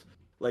close.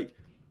 Like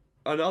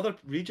on other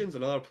regions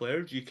and other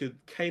players, you could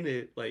kind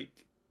of like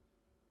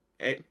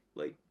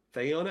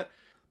thing on it.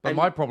 But And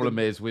my problem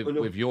is oh,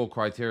 no, with your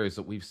criteria is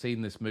that we've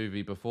seen this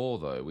movie before,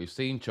 though. We've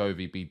seen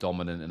Chovy be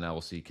dominant in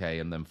LCK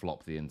and then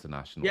flop the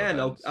international yeah,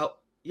 no, events.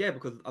 yeah,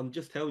 because I'm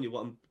just telling you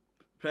what I'm.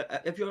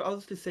 If you're, I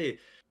was to say,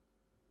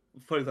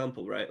 for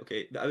example, right?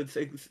 Okay, I would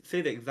say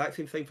the exact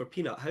same thing for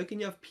Peanut. How can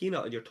you have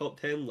Peanut on your top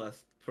 10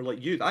 list for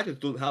like you? I just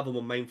don't have him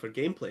on mind for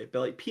gameplay.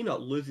 But like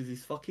Peanut loses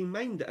his fucking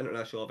mind at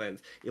international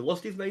events. He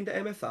lost his mind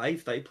at MSI,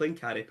 started playing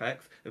carry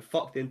picks, and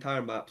fucked the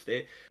entire map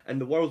state.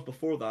 And the worlds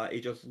before that,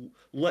 he just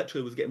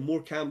literally was getting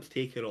more camps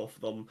taken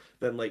off them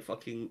than like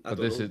fucking I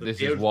But don't know.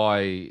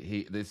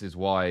 this is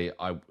why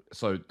I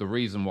so the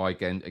reason why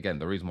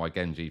the reason why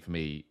Genji for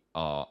me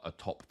are a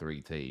top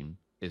 3 team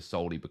is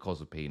solely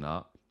because of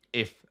Peanut.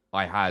 If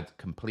I had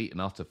complete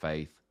and utter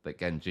faith that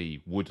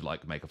Genji would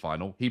like make a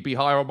final, he'd be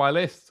higher on my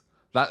list.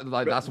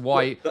 That's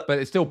why, but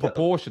it's still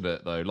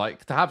proportionate though.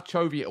 Like to have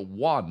Chovy at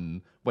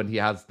 1 when he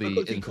has the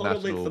because he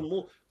correlates the international.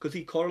 most.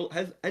 Because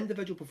his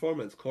individual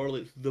performance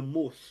correlates the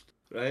most,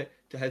 right,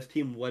 to his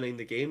team winning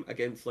the game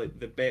against like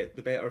the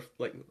better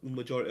like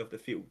majority of the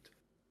field.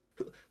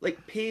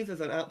 Like Pays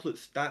is an absolute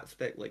stat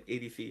stick like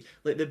ADC.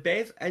 Like the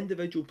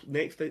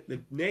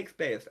next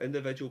best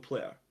individual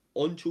player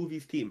on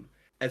Chovy's team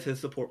is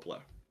his support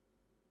player.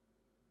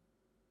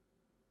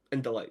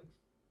 In Delight.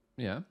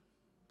 Yeah,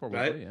 probably,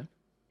 Right? yeah.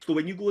 So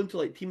when you go into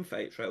like team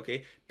fights, right,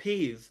 okay,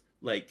 Pays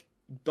like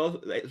does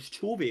it's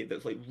Chovy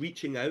that's like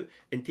reaching out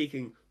and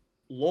taking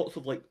lots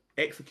of like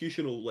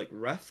executional like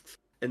risks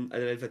in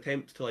his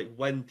attempts to like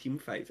win team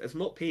fights. It's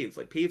not Pays.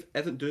 Like Pays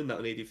isn't doing that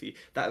on ADC.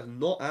 That is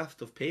not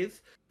asked of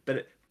Pays,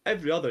 but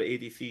every other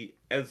ADC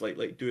is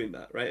like doing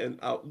that, right? And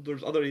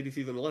there's other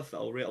ADCs on the list that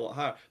I'll rate a lot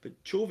higher.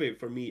 But Chovy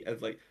for me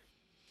is like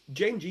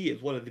Gen G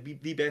is one of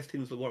the best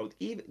teams in the world.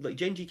 Even like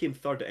Gen G came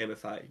third at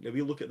MSI. Now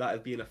we look at that as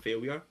being a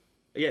failure.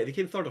 Yeah, they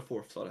came third or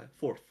fourth. Sorry,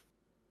 fourth.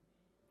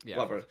 Yeah.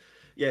 Whatever.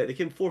 Yeah, they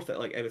came fourth at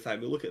like MSI.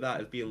 We look at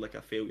that as being like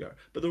a failure.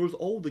 But there was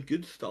all the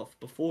good stuff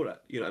before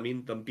it. You know what I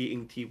mean? Them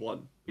beating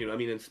T1. You know what I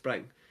mean? In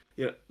spring.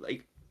 You know,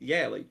 like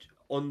yeah, like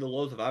on the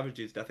laws of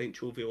averages, I think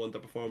Chovy will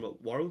underperform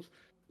at Worlds.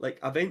 Like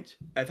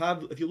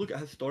if you look at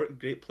historic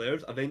great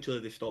players, eventually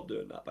they stop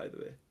doing that. By the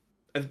way,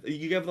 if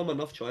you give them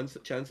enough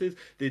chances,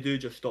 they do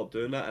just stop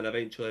doing that, and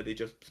eventually they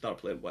just start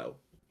playing well.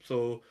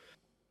 So,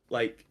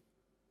 like,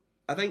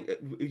 I think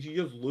if you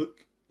just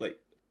look like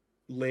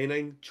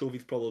laning,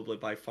 Chovy's probably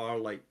by far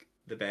like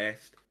the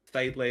best.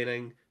 Side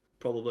laning,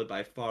 probably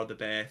by far the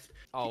best.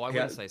 Oh, I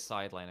wouldn't say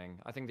side laning.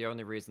 I think the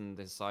only reason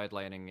this side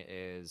laning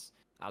is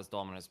as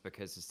dominant is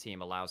because his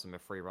team allows him a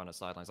free run at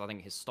side lanes. I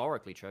think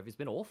historically, Chovy's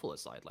been awful at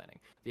side laning.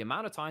 The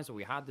amount of times where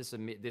we had this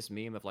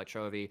meme of like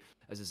Chovy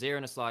as a Azir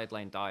in a side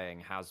lane dying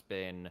has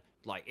been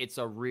like it's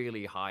a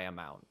really high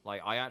amount.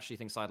 Like I actually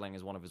think side laning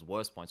is one of his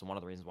worst points and one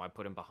of the reasons why I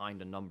put him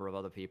behind a number of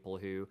other people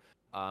who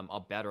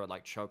are better at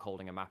like choke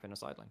holding a map in a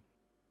side lane.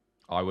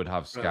 I would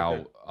have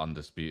Scout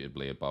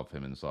undisputably above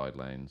him in side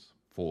lanes.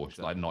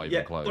 Like not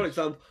even close.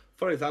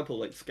 For example,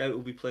 like Scout will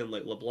be playing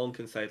like LeBlanc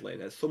in side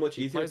lane. It's so much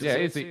easier.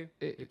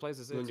 He plays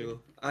Azir too.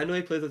 I know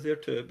he plays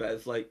Azir too, but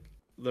it's like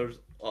there's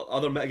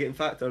other mitigating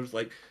factors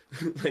like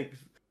like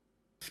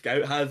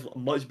Scout has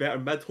much better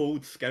mid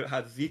hold. Scout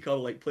has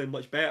Zika like playing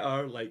much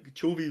better. Like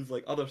Chovy's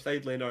like other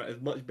side laner is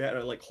much better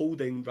at like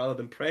holding rather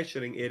than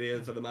pressuring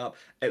areas of the map.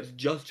 It's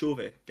just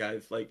Chovy,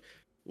 guys. Like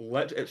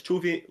it's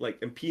Chovy like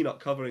and Peanut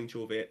covering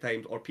Chovy at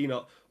times, or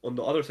Peanut on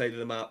the other side of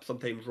the map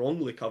sometimes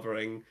wrongly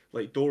covering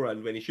like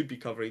Doran when he should be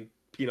covering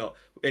Peanut.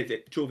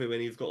 It's Chovy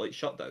when he's got like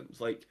shutdowns.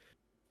 Like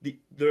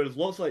there's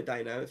lots of like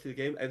dynamics to the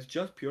game. It's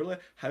just purely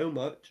how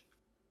much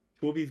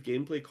Kobe's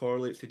gameplay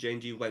correlates to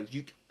Gen G wins.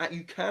 You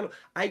can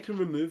I can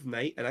remove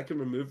Knight and I can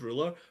remove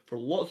Ruler for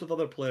lots of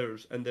other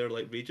players in their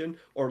like region,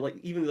 or like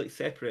even like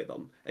separate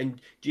them.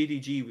 And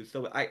JDG was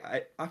still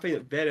I find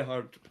it very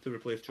hard to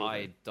replace Kobe.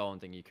 I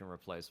don't think you can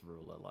replace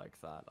Ruler like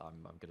that.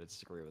 I'm gonna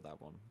disagree with that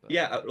one. But,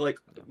 yeah, like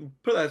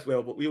put that as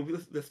well. But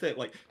this thing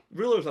like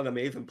Ruler's an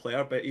amazing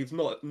player, but he's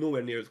not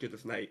nowhere near as good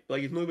as Knight.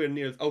 Like he's nowhere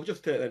near as I'll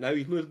just tell it now.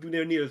 He's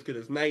nowhere near as good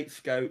as Knight,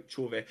 Scout,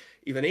 Chovy.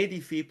 He's an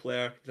ADC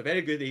player. He's a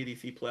very good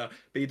ADC player,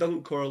 but he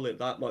doesn't correlate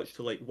that much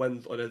to like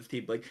wins on his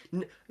team. Like,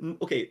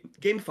 okay,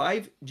 game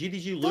 5,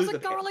 GDG lose.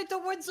 Doesn't correlate to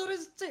wins on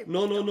his team.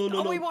 No.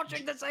 Are we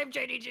watching the same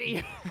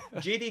JDG?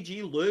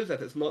 JDG lose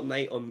if it's not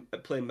Knight on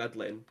playing mid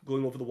lane,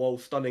 going over the wall,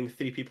 stunning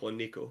 3 people on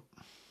Nico.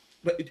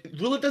 But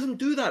Ruler doesn't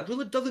do that.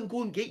 Ruler doesn't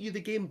go and get you the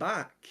game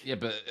back. Yeah,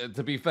 but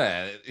to be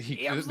fair,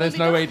 there's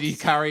no AD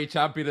carry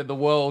champion in the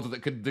world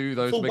that can do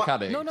those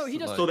mechanics. No, he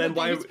does. So then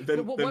why are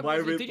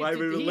we relating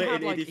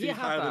ADC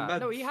higher than mid?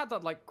 No, he had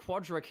that like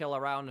quadra kill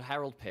around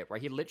Herald Pit where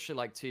he literally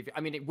like 2v.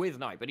 I mean, with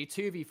Knight, but he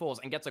 2v4s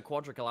and gets a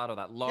quadra kill out of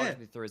that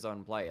largely through his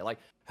own play. Like,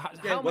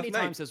 how many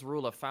times has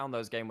Ruler found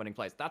those game-winning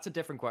plays? That's a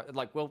different question.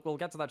 Like, we'll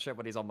get to that shit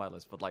when he's on my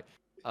list. But like,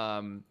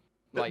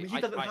 But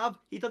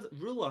he doesn't.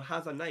 Ruler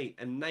has a Knight,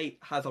 and Knight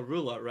has a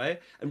Ruler,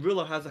 right? And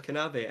Ruler has a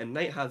Kanave, and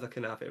Knight has a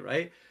Kanave,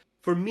 right?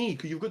 For me,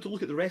 because you've got to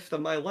look at the rest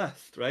of my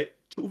list, right?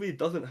 Chovy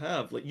doesn't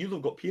have, like,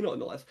 you've got Peanut on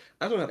the list.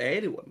 I don't have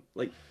anyone.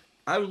 Like,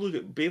 I would look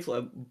at basically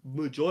a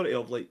majority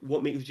of, like,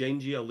 what makes Gen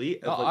G elite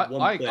as, like,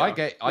 one player. I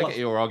get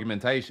your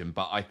argumentation,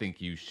 but I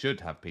think you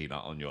should have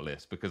Peanut on your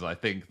list, because I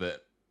think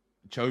that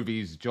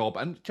Chovy's job,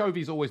 and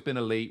Chovy's always been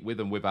elite with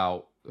and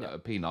without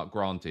Peanut,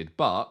 granted,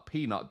 but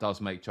Peanut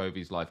does make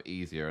Chovy's life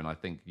easier, and I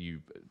think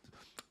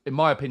in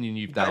my opinion,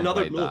 you've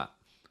downplayed that.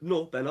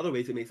 No, but in other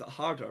ways it makes it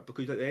harder,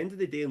 because at the end of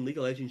the day in League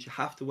of Legends you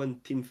have to win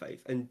team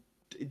fights, and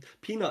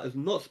Peanut is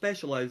not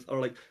specialized or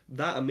like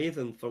that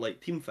amazing for like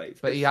team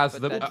fights. But he has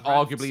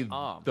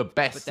arguably the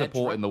best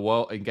support in the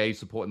world, engaged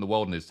support in the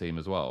world in his team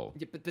as well.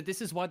 Yeah, but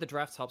this is why the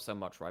drafts help so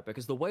much, right?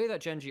 Because the way that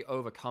Gen G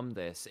overcome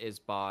this is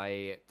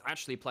by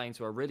actually playing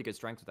to a really good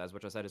strength with theirs,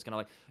 which I said is kind of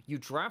like you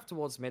draft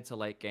towards mid to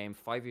late game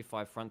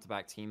 5v5 front to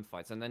back team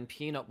fights, and then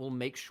Peanut will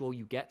make sure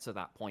you get to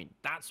that point.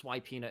 That's why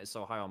Peanut is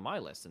so high on my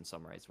list in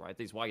some ways, right?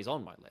 This is why he's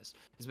on my list.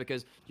 Is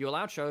because you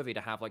allow Chovy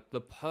to have like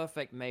the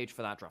perfect mage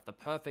for that draft, the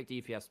perfect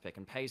DPS pick,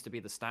 and pays to be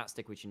the stat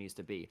stick which he needs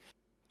to be.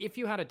 If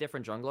you had a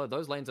different jungler,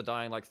 those lanes are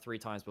dying like 3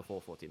 times before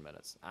 14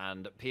 minutes.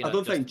 And Peanut I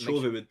don't think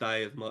Chovy would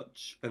die as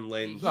much in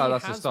lanes. No,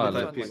 that's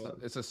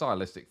it's a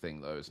stylistic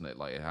thing though, isn't it?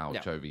 Like how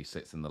Chovy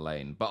sits in the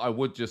lane. But I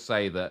would just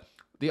say that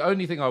the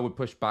only thing I would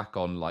push back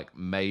on like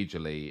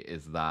majorly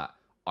is that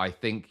I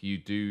think you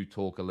do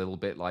talk a little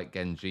bit like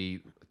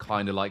Genji,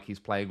 kind of like he's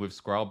playing with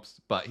scrubs,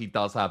 but he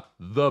does have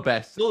the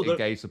best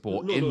engaged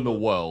support in the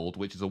world,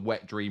 which is a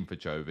wet dream for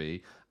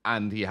Chovy.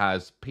 And he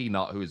has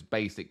Peanut, who is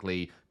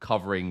basically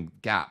covering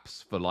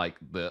gaps for like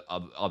the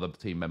other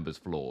team members'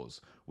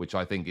 flaws, which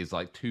I think is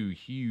like 2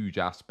 huge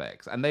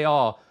aspects. And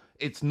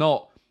it's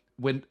not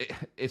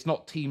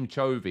Team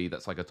Chovy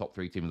that's like a top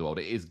 3 team in the world.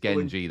 It is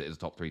Genji that is a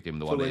top 3 team in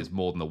the world. It is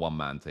more than a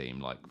one-man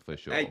team, like for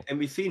sure. And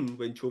we've seen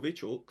when Chovy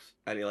chokes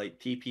and he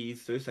like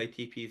suicide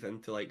TPs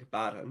into like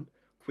Baron,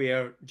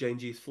 where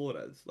Genji's floor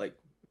is. Like,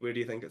 where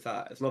do you think it's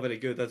at? It's not very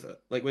good, is it?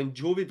 Like when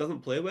Chovy doesn't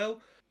play well,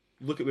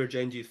 look at where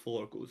Genji's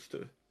floor goes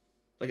to.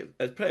 Like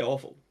it's pretty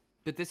awful.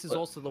 But this is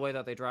also the way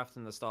that they draft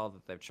in the style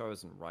that they've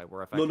chosen, right?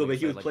 Where no, but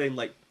he was playing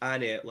like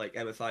Annie at like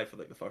MSI for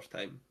like the first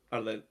time,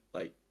 or then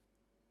like.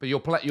 But you're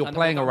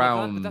playing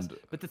around.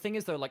 But the thing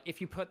is though, like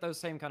if you put those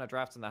same kind of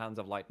drafts in the hands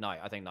of like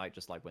Knight, I think Knight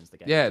just like wins the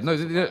game. Yeah, no,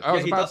 I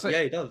was about to say.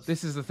 Yeah, he does.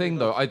 This is the thing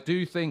though. I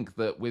do think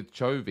that with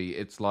Chovy,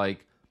 it's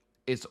like.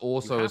 It's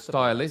also a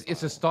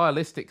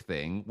stylistic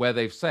thing where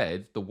they've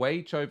said the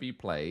way Chovy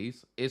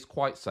plays is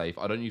quite safe.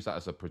 I don't use that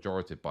as a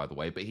pejorative, by the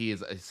way, but he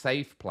is a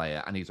safe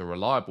player and he's a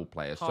reliable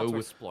player. So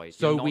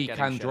we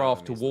can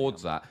draft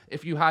towards that.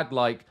 If you had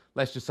like,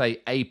 let's just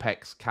say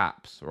Apex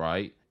Caps,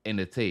 right, in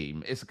a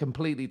team, it's a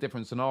completely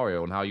different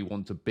scenario on how you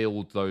want to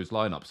build those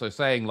lineups. So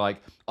saying like,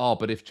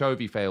 but if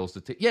Chovy fails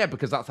to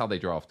because that's how they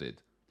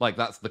drafted. Like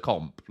that's the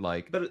comp.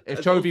 Like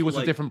if Chovy was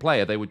a different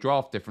player, they would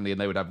draft differently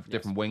and they would have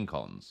different win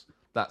cons.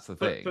 That's the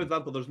thing. For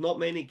example, there's not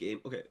many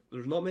games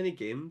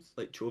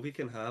like Chovy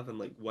can have and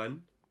like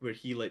win where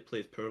he like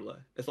plays poorly.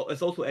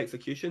 It's also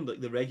execution,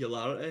 like the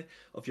regularity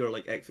of your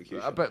like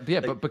execution. But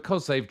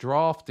because they've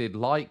drafted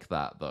like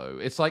that though,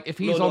 it's like if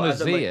he's on a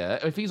Zia,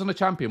 if he's on a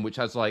champion which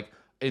has like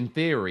in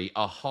theory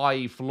a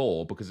high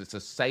floor because it's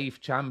a safe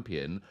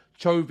champion,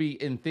 Chovy,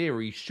 in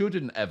theory,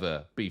 shouldn't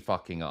ever be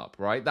fucking up,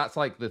 right? That's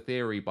like the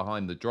theory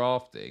behind the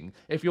drafting.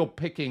 If you're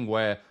picking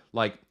where,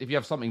 like, if you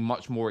have something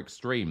much more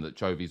extreme that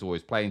Chovy's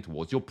always playing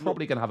towards, you're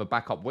probably going to have a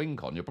backup wing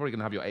con. You're probably going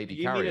to have your AD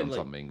You carry mean on like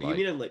something you like.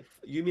 mean in like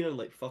you mean in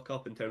like fuck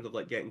up in terms of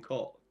like getting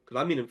caught?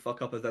 Because I mean in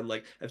fuck up as in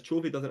like if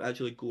Chovy doesn't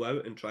actually go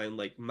out and try and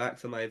like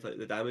maximize like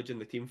the damage in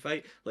the team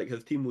fight, like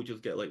his team will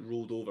just get like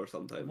rolled over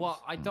sometimes.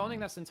 Well, I don't think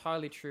that's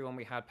entirely true when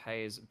we had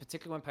Pays,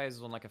 particularly when Pays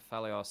was on like a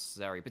Felios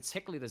Zeri,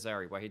 particularly the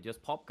Zeri, where he'd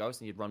just pop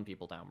Ghost and he'd run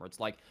people down. Where it's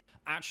like,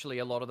 actually,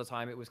 a lot of the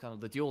time it was kind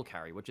of the dual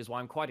carry, which is why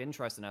I'm quite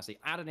interested in actually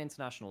at an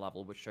international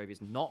level, which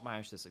Chovy's not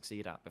managed to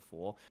succeed at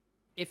before.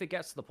 If it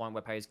gets to the point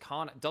where Pays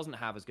doesn't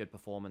have as good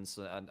performance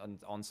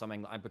on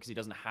something because he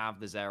doesn't have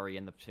the Zeri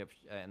in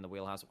the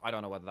wheelhouse, I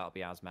don't know whether that'll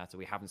be as meta.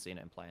 We haven't seen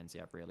it in play-ins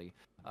yet, really.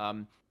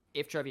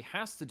 If Chovy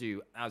has to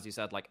do, as you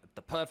said, like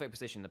the perfect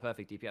position, the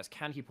perfect DPS,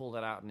 can he pull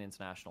that out on an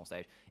international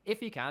stage?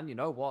 If he can, you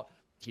know what?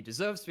 He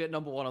deserves to be at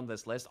number 1 on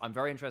this list. I'm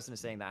very interested in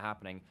seeing that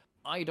happening.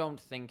 I don't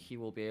think he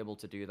will be able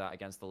to do that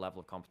against the level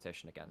of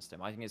competition against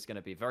him. I think it's going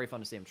to be very fun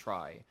to see him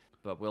try,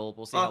 but we'll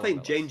see. I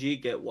think Gen G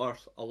get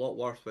a lot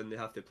worse when they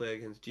have to play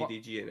against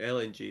GDG and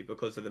LNG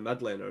because of the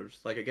mid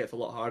laners. Like it gets a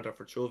lot harder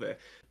for Chovy.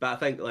 But I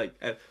think like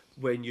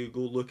when you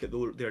go look at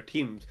their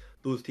teams,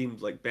 those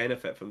teams like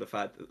benefit from the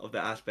fact of the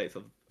aspects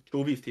of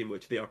Chovy's team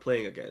which they are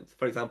playing against.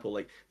 For example,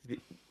 like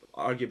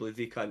arguably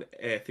Zika and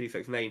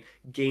 369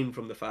 gain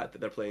from the fact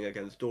that they're playing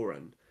against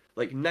Doran.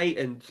 Like Knight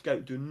and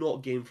Scout do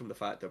not gain from the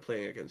fact they're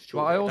playing against Chovy.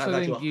 But I also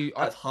think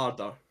that's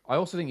harder. I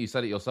also think you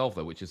said it yourself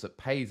though, which is that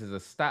Pays is a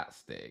stat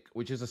stick,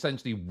 which is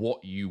essentially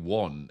what you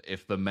want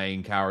if the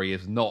main carry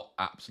is not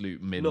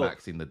absolute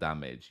min-maxing the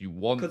damage. You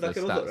want the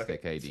stat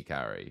stick AD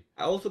carry.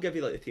 I also give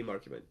you like the team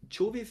argument.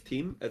 Chovy's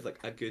team is like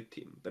a good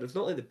team, but it's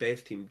not like the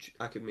best team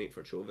I could make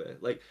for Chovy.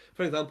 Like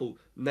for example,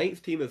 Knight's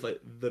team is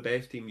like the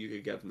best team you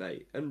could give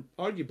Knight, and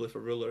arguably for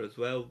Ruler as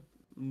well.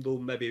 Though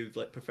maybe you'd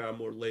like prefer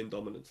more lane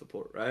dominant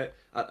support, right?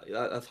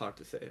 That's hard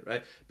to say,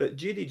 right? But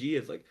GDG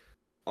is like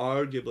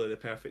arguably the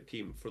perfect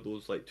team for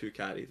those like 2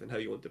 carries and how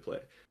you want to play.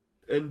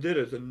 And there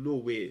is in no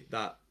way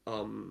that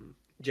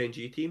Gen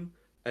G team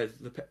is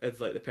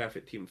like the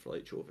perfect team for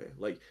like Chovy.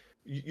 Like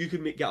you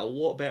could get a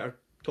lot better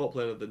top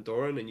laner than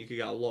Doran, and you could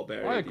get a lot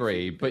better. I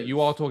agree, but you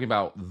are talking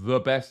about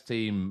the best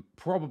team,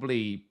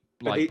 probably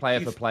like player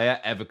for player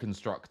ever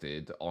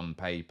constructed on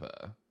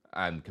paper.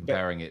 And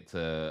comparing it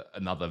to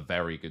another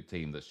very good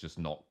team that's just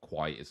not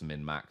quite as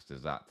min-maxed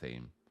as that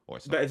team.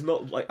 But it's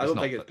not like I don't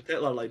think it's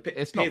particular. Like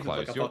it's not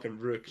close. Like a fucking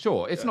rook.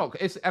 Sure, it's not.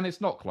 It's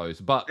not close,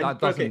 but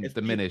that doesn't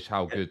diminish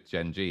how good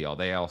Gen G are.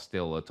 They are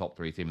still a top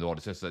 3 team in the world.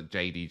 It's just that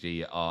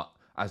JDG are,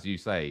 as you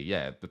say,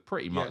 they're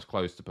pretty much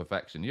close to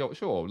perfection.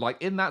 Sure,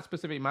 like in that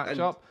specific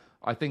matchup,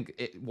 I think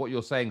what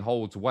you're saying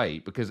holds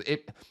weight because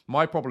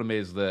my problem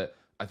is that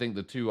I think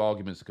the 2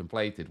 arguments are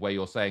conflated. Where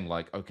you're saying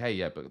like, okay,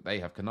 yeah, but they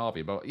have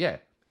Kanavi, but yeah.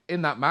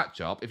 In that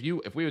matchup, if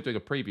we were doing a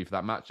preview for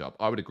that matchup,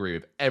 I would agree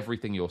with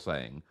everything you're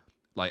saying.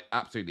 Like,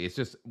 absolutely. It's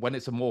just when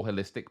it's a more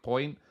holistic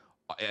point,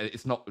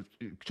 it's not.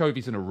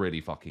 Chovy's in a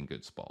really fucking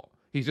good spot.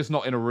 He's just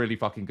not in a really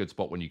fucking good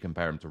spot when you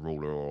compare him to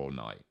Ruler or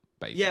Knight.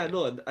 Basically. Yeah,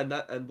 no,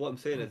 and what I'm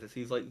saying is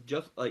he's like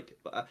just like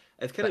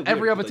it's kind of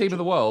every other team in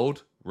the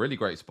world. Really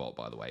great spot,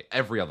 by the way.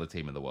 Every other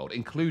team in the world,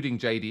 including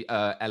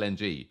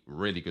LNG,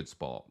 really good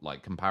spot.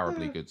 Like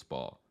comparably good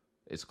spot.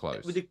 It's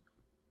close.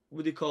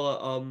 Would you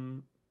call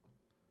it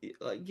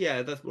like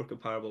yeah, that's more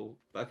comparable.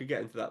 I could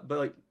get into that, but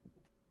like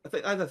I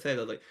think, as I said,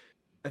 like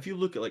if you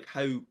look at like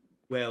how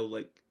well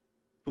like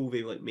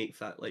Chovy like makes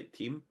that like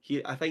team,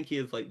 I think he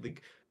is like the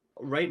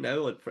right now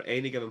like for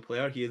any given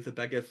player, he is the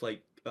biggest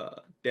like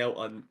dealt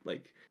on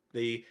like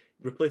the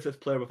replace this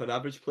player with an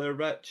average player.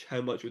 Rich, how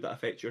much would that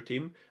affect your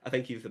team? I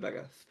think he's the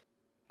biggest.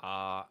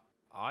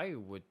 I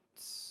would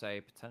say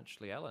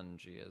potentially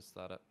LNG is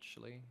that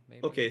actually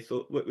maybe. Okay,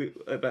 so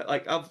but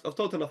like I've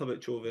talked enough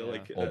about Chovy,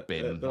 like or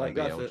Bin, like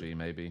LG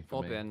maybe.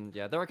 Or Bin,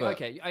 yeah, they're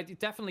okay.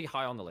 Definitely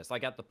high on the list. I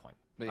get the point.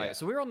 Right,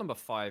 so we were on number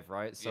 5,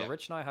 right? So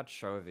Rich and I had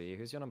Chovy.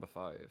 Who's your number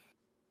 5?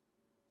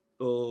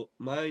 So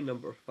my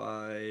number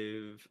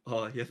 5.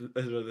 Oh, yes,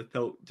 the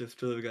tilt just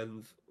through the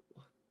guns.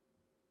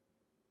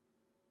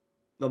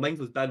 No, mine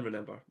was Ben,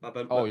 remember?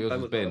 Yours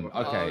was Ben. Okay.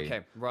 Oh,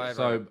 okay. Right,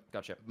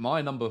 gotcha.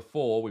 My number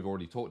 4, we've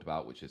already talked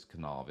about, which is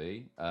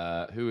Kanavi.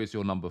 Who is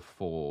your number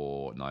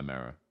 4,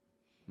 Nymaera?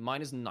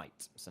 Mine is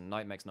Knight. So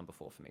Knight makes number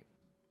 4 for me.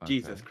 Okay.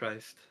 Jesus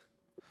Christ.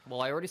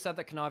 Well, I already said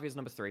that Kanavi is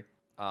number 3.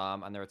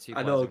 And there are 2.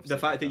 I know the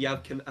fact that you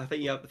have,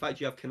 the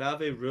fact you have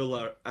Kanavi,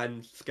 Ruler,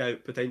 and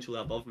Scout potentially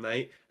above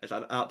Knight is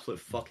an absolute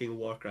fucking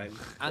war crime.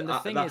 And the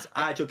thing is,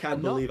 I actually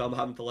can't believe I'm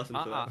having to listen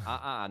to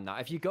that. No.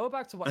 If you go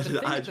back to what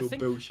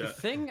the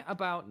thing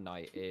about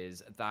Knight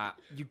is that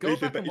you go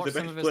back and watch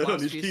some of his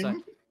last few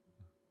seconds.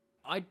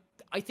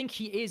 I think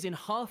he is in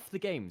half the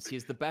games. He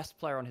is the best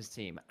player on his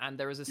team, and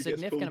there is a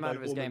significant amount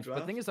of his games. But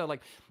the thing is, though,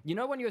 like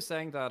when you were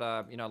saying that,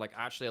 like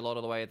actually a lot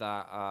of the way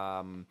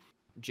that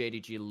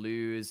JDG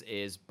lose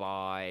is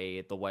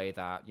by the way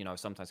that,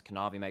 sometimes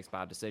Kanavi makes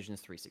bad decisions,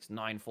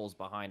 369 falls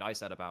behind. I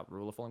said about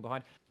Ruler falling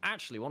behind.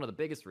 Actually, one of the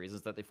biggest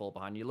reasons that they fall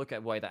behind, you look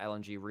at the way that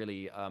LNG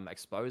really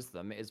exposed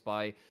them, is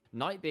by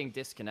Knight being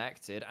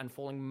disconnected and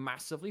falling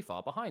massively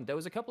far behind. There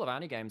was a couple of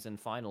Annie games in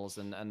finals,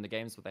 and the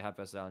games that they had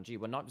versus LNG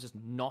were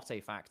not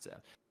a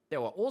factor. There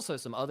were also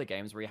some other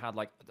games where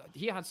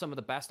he had some of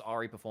the best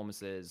Ari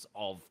performances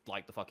of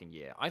the fucking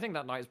year. I think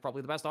that Knight is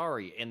probably the best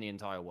Ari in the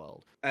entire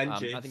world. And I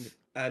Jace, think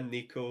and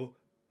Nico,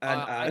 and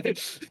I think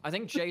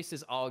Jace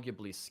is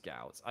arguably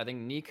Scout. I think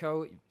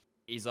Nico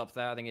is up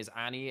there. I think his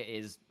Annie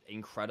is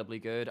incredibly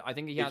good. I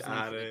think he has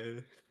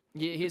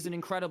he's an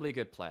incredibly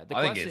good player.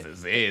 I think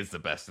he is the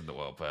best in the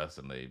world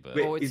personally, but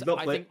Wait, he's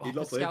not playing.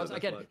 Scouts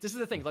again. This is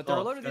the thing. There are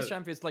a lot of these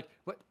champions.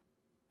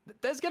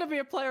 There's gonna be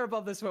a player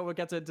above this when we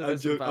get into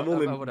this. I'm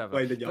only whatever.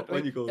 winding you up.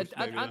 When you go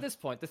at this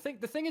point, the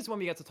thing is, when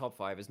we get to top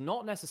 5, is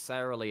not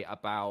necessarily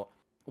about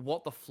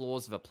what the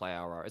flaws of a player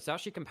are. It's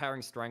actually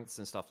comparing strengths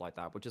and stuff like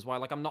that, which is why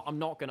I'm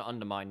not going to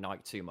undermine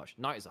Knight too much.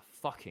 Knight is a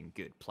fucking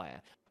good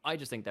player. I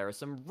just think there are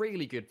some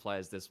really good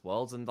players this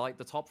world, and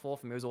the top 4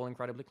 for me was all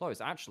incredibly close.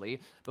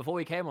 Actually, before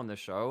we came on this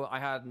show, I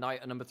had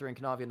Knight at number 3 and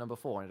Kanavi at number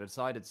 4, and I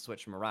decided to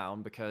switch them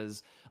around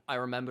because I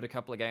remembered a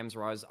couple of games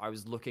where I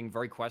was looking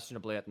very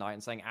questionably at Knight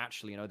and saying,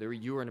 actually,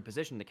 you were in a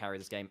position to carry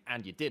this game,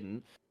 and you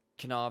didn't.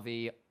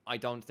 Kanavi, I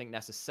don't think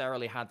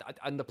necessarily had,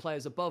 and the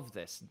players above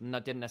this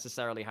didn't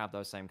necessarily have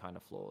those same kind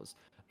of flaws.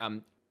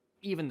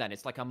 Even then,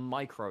 it's like a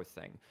micro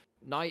thing.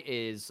 Knight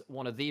is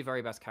one of the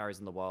very best carries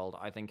in the world.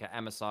 I think at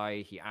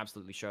MSI, he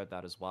absolutely showed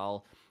that as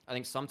well. I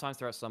think sometimes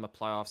throughout summer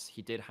playoffs,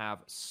 he did have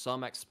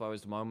some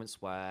exposed moments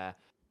where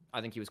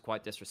I think he was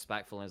quite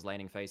disrespectful in his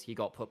laning phase. He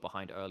got put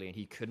behind early and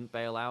he couldn't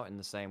bail out in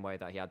the same way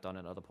that he had done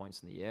at other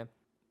points in the year.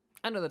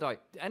 End of the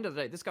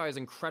day, this guy is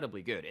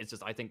incredibly good. It's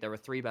just I think there are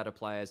 3 better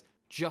players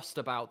just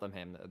about than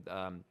him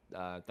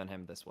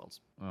this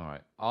Worlds. All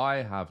right, I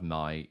have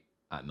Knight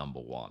at number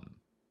 1.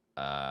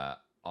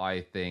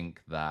 I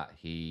think that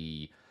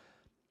he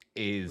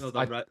is.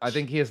 I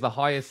think he has the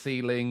highest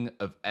ceiling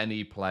of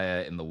any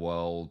player in the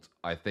world.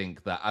 I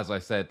think that, as I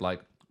said,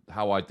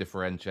 how I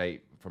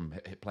differentiate from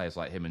players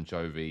like him and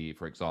Chovy,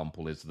 for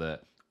example, is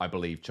that I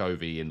believe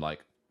Chovy in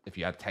if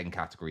you had 10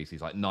 categories,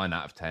 he's 9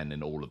 out of 10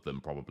 in all of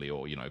them, probably,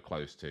 or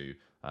close to,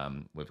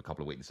 with a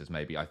couple of weaknesses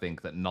maybe. I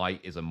think that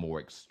Knight is a more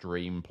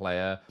extreme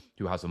player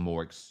who has a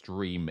more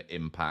extreme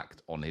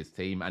impact on his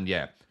team. And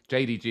yeah,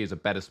 JDG is a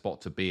better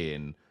spot to be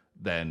in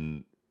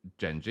than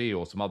Gen G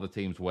or some other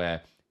teams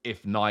where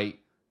if Knight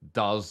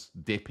does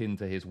dip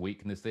into his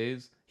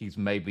weaknesses, he's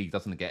maybe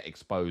doesn't get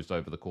exposed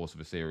over the course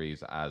of a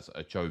series as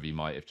a Chovy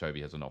might if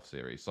Chovy has an off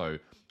series. So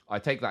I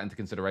take that into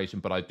consideration,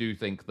 but I do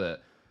think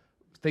that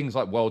things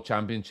like World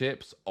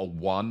Championships are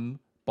won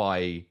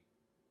by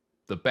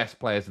the best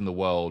players in the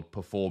world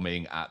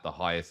performing at the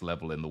highest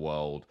level in the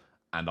world.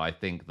 And I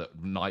think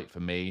that Knight, for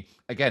me,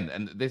 again,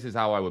 and this is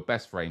how I would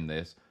best frame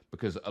this,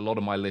 because a lot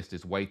of my list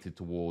is weighted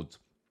towards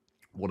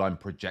what I'm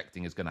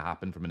projecting is going to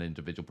happen from an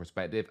individual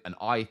perspective. And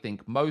I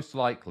think most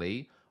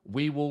likely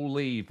we will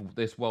leave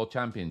this World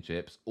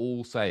Championships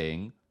all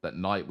saying that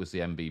Knight was the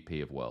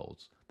MVP of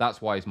Worlds.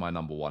 That's why he's my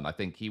number 1. I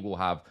think he will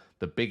have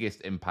the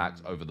biggest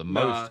impact over the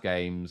most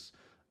games,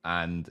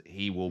 and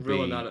he will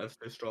be narrative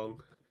so strong.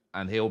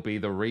 And he'll be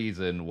the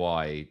reason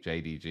why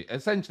JDG...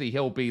 Essentially,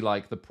 he'll be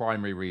the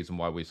primary reason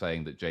why we're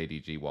saying that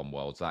JDG won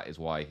Worlds. That is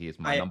why he is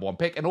my number 1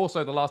 pick. And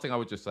also, the last thing I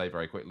would just say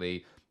very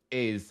quickly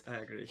is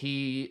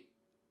he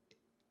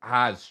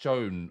has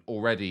shown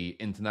already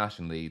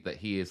internationally that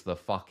he is the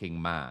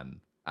fucking man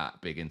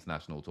at big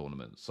international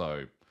tournaments.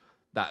 So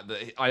that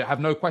I have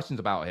no questions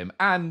about him.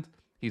 And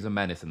he's a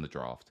menace in the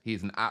draft.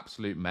 He's an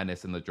absolute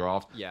menace in the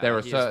draft. Yeah, there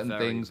are certain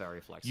things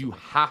very you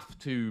have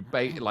to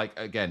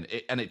again,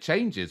 and it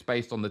changes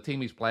based on the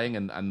team he's playing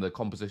and the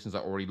compositions that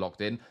are already locked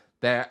in.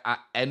 There at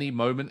any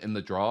moment in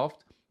the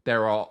draft,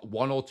 there are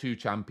 1 or 2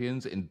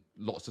 champions in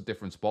lots of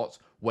different spots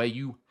where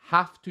you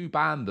have to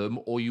ban them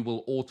or you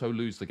will auto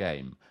lose the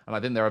game. And I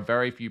think there are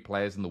very few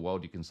players in the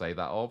world you can say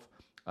that of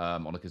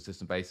on a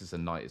consistent basis,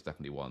 and Knight is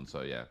definitely one.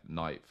 So yeah,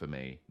 Knight for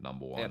me,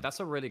 number 1. Yeah, that's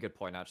a really good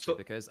point actually,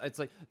 because it's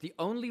the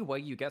only way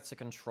you get to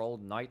control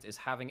Knight is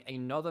having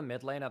another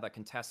mid laner that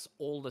contests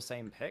all the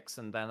same picks,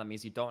 and then that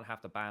means you don't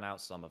have to ban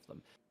out some of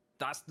them.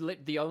 That's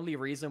the only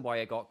reason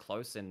why I got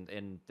close in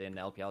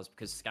LPL is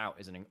because Scout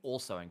is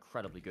also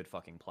incredibly good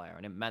fucking player,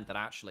 and it meant that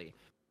actually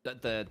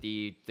the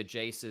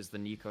Jaces, the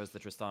Nikos, the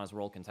Tristanas were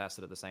all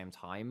contested at the same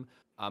time.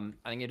 I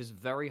think it is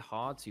very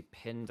hard to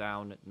pin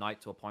down Knight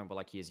to a point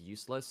where he is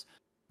useless.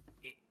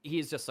 He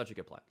is just such a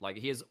good player.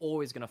 He is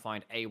always going to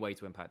find a way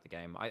to impact the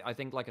game. I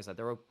think, like I said,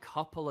 there are a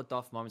couple of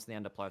duff moments in the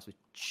end of playoffs which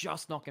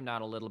just knock him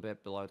down a little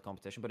bit below the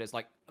competition, but it's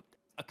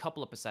a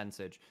couple of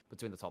percentage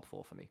between the top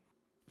 4 for me.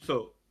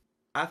 So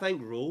I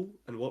think role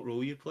and what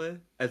role you play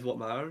is what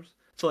matters.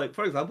 So, like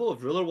for example,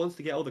 if Ruler wants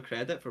to get all the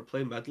credit for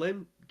playing mid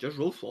lane, just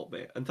role swap,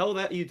 mate. Until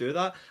that you do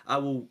that, I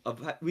will.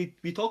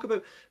 We talk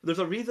about. There's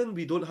a reason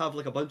we don't have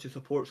like a bunch of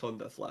supports on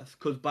this list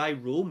because by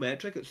role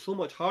metric, it's so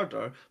much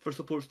harder for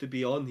supports to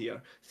be on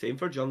here. Same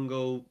for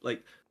jungle,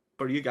 like.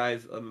 For you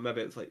guys,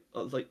 maybe it's like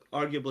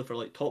arguably for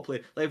like top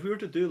lane. Like if we were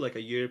to do like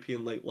a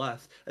European like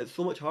list, it's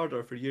so much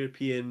harder for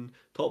European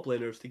top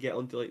laners to get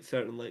onto like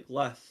certain like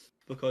lists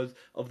because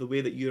of the way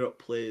that Europe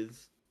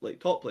plays like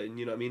top lane.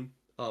 You know what I mean?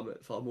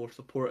 It's a more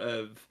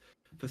supportive,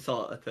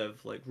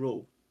 facilitative like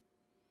role.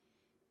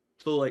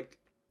 So like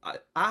I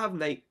have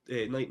Knight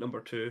number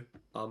two,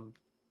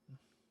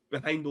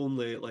 behind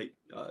only like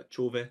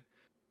Chove.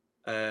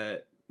 Uh,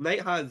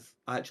 Knight has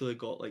actually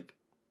got like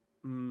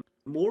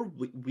more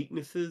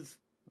weaknesses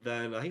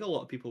than I think a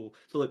lot of people.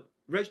 So like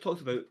Rich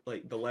talks about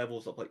like the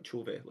levels of like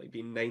Chove, like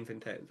being nines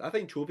and tens. I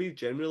think Chove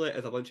generally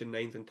is a bunch of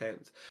nines and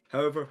tens.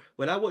 However,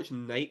 when I watch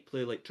Knight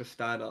play like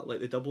Tristana, like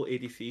the double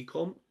ADC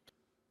comp,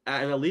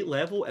 at an elite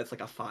level, it's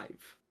like a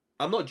five.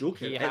 I'm not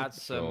joking. He had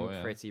some Sure,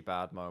 yeah. pretty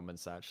bad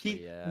moments, actually.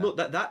 He Yeah. no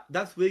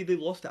that's where they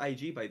lost to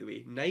IG, by the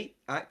way. Knight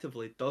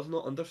actively does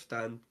not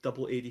understand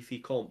double ADC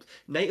comps.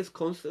 Knight is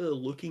constantly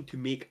looking to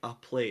make a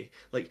play,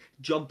 like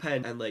jump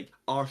in and like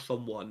R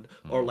someone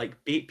or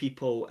like bait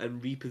people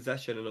and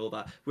reposition and all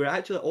that. Where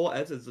actually all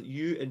it is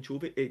you and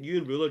you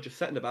and Ruler just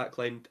sit in the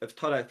backline of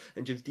turret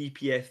and just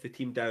DPS the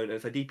team down. And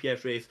it's a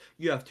DPS race.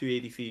 You have two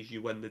ADCs,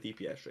 you win the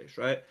DPS race,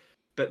 right?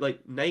 But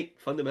like Knight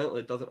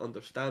fundamentally doesn't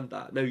understand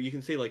that. Now you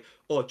can say like,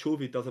 oh,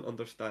 Chovy doesn't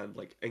understand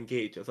like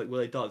engage. It's like,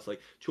 well, he does.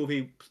 Like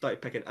Chovy started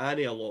picking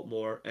Annie a lot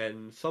more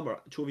in summer.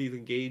 Chovy's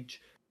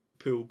engage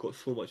pool got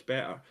so much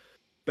better.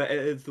 But it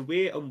is the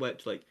way in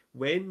which like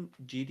when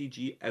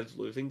GDG is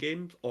losing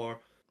games or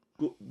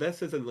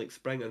this is in like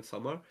spring and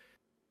summer,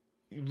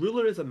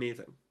 Ruler is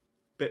amazing,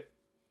 but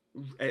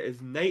it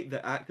is Knight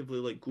that actively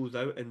like goes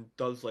out and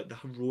does like the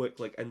heroic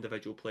like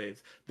individual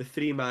plays. The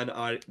three-man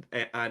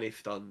Annie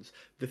stuns,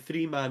 the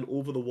three-man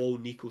over the wall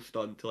Nico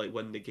stun to like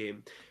win the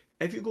game.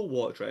 If you go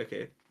watch, right,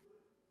 okay,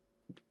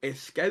 it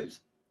scouts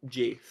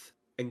Jace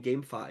in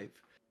game five.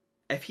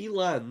 If he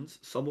lands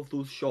some of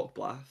those shock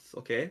blasts,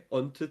 okay,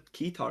 onto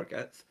key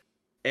targets,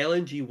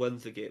 LNG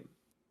wins the game.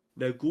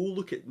 Now go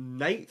look at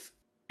Knight's,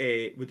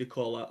 what do you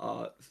call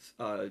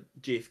it,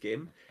 Jace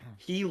game.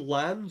 He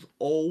lands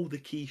all the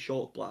key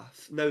shot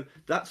blasts. Now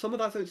that some of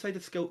that's outside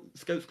of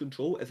Scout's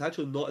control. It's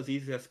actually not as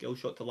easy a skill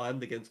shot to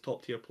land against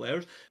top tier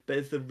players, but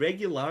it's the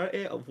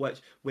regularity of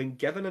which, when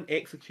given an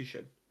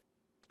execution,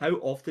 how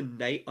often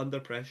Knight under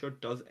pressure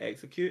does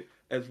execute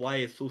is why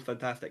it's so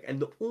fantastic. And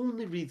the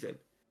only reason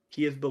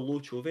he is below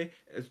Chove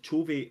is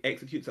Chove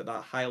executes at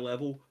that high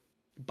level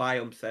by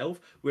himself.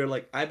 Where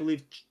like I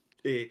believe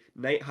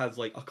Knight has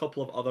like a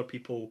couple of other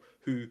people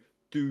who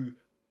do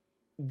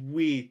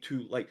way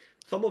too like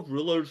some of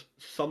Ruler's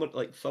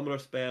summoner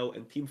spell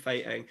and team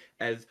fighting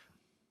is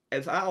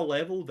at a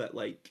level that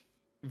like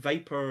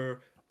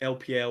Viper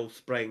LPL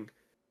Spring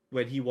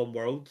when he won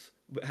Worlds,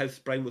 his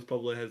spring was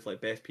probably his like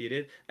best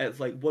period. It's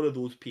like one of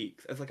those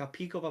peaks. It's like a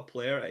peak of a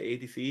player at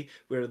ADC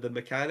where the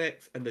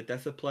mechanics and the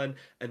discipline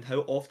and how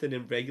often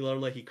and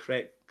regularly he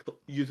correct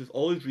uses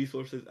all his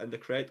resources in the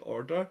correct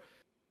order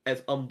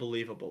is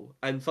unbelievable.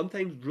 And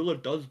sometimes Ruler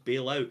does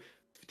bail out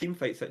team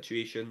fight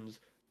situations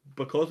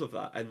because of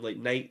that. And like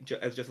Knight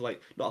is just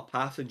like not a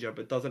passenger,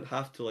 but doesn't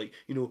have to like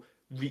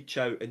reach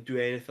out and do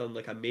anything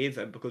like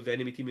amazing because the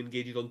enemy team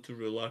engages onto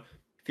Ruler.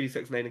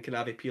 369 and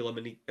Kanavi peel him,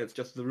 and it's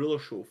just the Ruler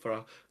show for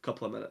a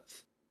couple of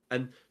minutes.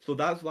 And so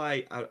that's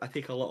why I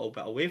take a little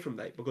bit away from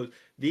that because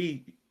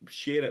they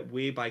share it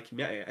way by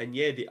community, and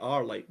yeah, they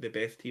are like the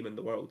best team in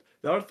the world.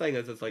 The other thing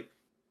is, it's like,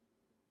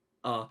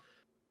 uh,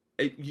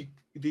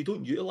 they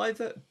don't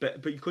utilize it,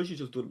 but because you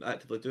just don't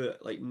actively do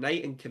it. Like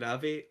Knight and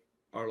Kanavi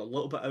are a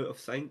little bit out of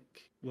sync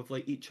with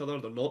like each other.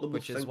 They're not the most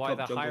Which is synced why up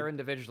they're jungle. higher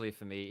individually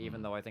for me,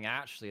 even though I think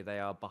actually they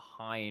are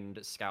behind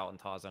Scout and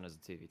Tarzan as a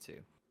 2v2.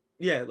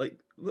 Yeah, like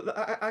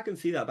I can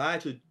see that, but I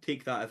actually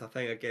take that as a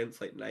thing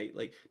against like Knight.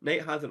 Like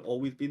Knight hasn't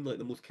always been like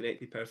the most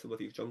connected person with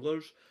his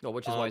junglers. Well,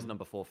 which is why he's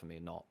number 4 for me,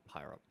 not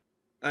higher up.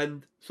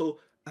 And so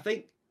I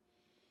think,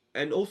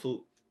 and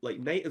also like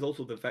Knight is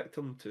also the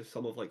victim to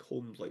some of like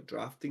Home's like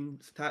drafting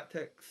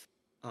tactics.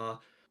 Uh,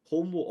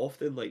 Home will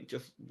often like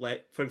just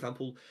let, for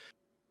example,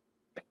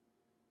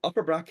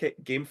 upper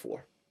bracket game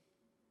four.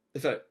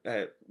 Is it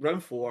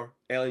round four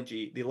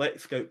LNG? They let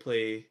Scout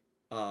play.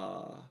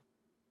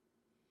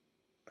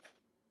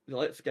 They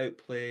let Scout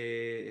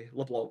play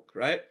LeBlanc,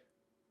 right?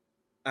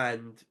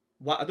 And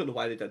what I don't know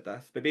why they did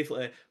this, but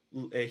basically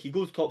he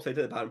goes topside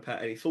at the Baron Pit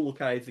and he solo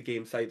carries the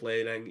game side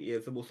laning. He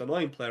is the most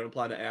annoying player on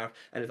planet Earth,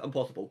 and it's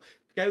impossible.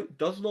 Scout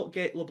does not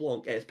get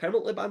LeBlanc. It is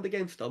permanently banned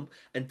against him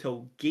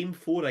until game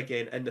four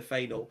again in the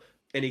final,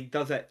 and he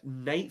does it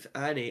Knights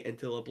Annie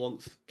into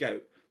LeBlanc's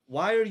Scout.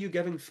 Why are you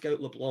giving Scout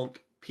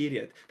LeBlanc?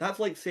 Period. That's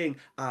like saying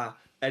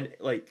and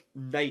like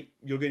Knight,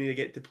 you're going to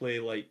get to play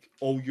like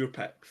all your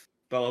picks.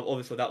 but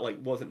obviously that like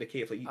wasn't the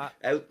case. Like,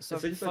 So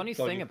funny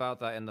thing about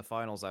that in the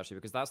finals actually,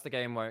 because that's the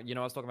game where I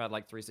was talking about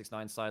like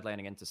 369 side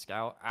laning into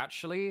scout.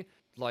 Actually,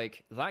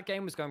 like that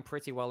game was going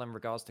pretty well in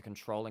regards to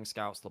controlling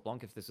scouts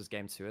LeBlanc. If this was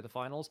game 2 of the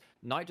finals,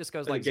 Knight just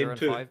goes like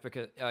 0-5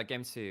 because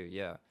game 2,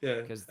 yeah,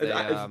 because they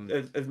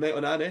is Knight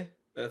on Annie?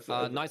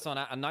 Knight's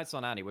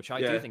on Annie, which I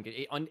Yeah. do think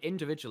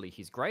individually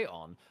he's great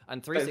on,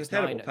 and But it's a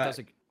terrible 369 does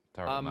a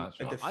Terrible match.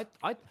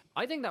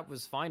 I think that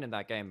was fine in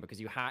that game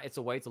because it's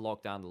a way to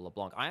lock down the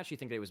LeBlanc. I actually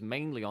think that it was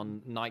mainly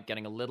on Knight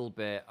getting a little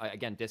bit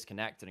again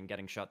disconnected and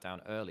getting shut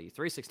down early.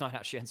 369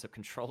 actually ends up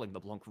controlling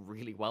LeBlanc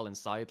really well in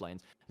side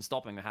lanes and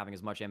stopping him having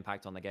as much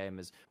impact on the game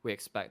as we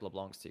expect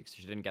LeBlanc's to, because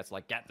she didn't get to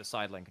like get the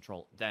side lane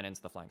control then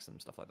into the flanks and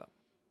stuff like that.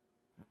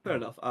 Fair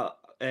enough.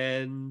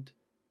 And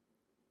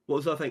what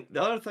was the other thing?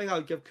 The other thing I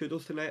would give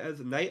kudos to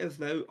Knight is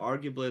now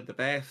arguably the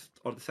best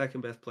or the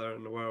second best player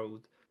in the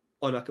world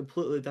on a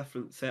completely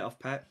different set of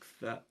picks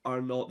that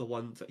are not the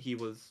ones that he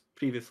was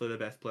previously the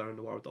best player in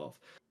the world of.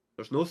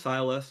 There's no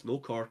Silas, no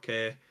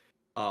Corky,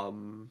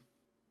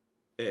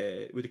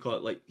 what do you call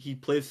it? Like, he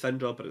plays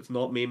Syndra, but it's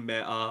not main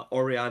meta.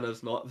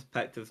 Oriana's not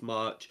picked as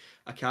much.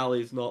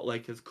 Akali's not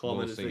like as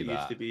common as it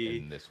used to be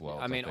in this world.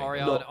 I mean, think.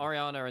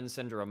 Oriana and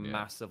Syndra are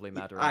massively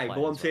meta. But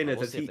what I'm saying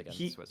is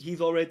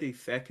he's already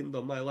second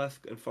on my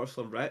list and first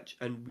on Rich,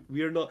 and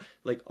we're not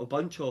like a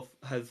bunch of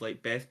his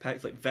like best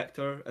picks. Like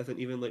Victor isn't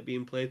even like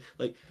being played.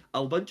 Like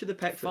a bunch of the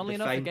picks. Funnily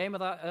enough, a game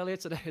of that earlier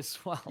today as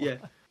well. Yeah.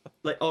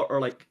 Like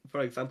or like for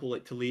example,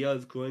 like Talia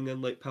is growing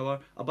in like power.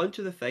 A bunch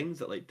of the things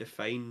that like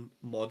define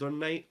modern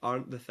Knight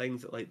aren't the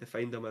things that like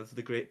define them as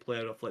the great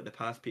player of like the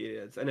past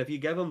periods. And if you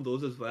give him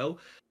those as well,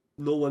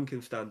 no one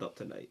can stand up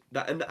to Knight.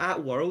 That and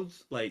at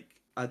Worlds, like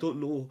I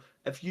don't know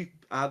if you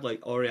add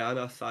like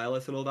Oriana,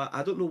 Silas, and all that.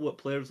 I don't know what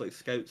players like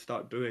Scout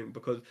start doing,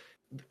 because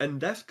in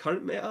this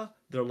current meta,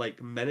 they're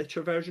like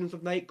miniature versions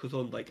of Knight, because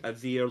on like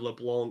Azir,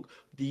 LeBlanc,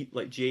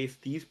 like Jace,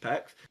 these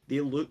picks, they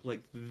look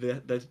like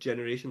this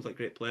generation's like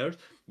great players.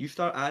 You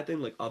start adding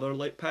like other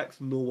light picks,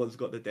 no one's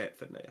got the depth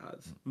that Knight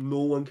has.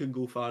 No one can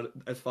go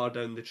as far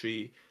down the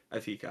tree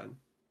as he can.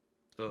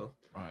 So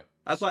right,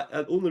 that's why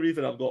the only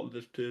reason I've gotten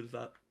this too is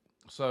that.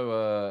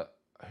 So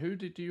who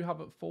did you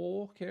have at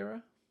 4,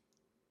 Kira?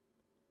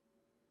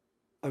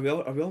 Are we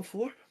on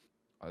 4?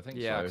 I think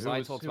yeah, so. because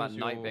I talked about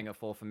Knight being a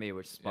 4 for me,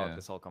 which sparked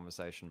this whole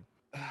conversation.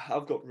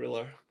 I've got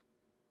Ruler.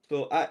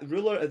 So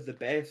Ruler is the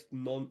best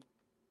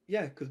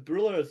because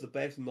Ruler is the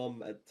best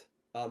non-mid.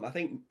 I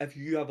think if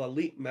you have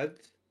elite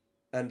mids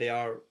and they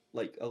are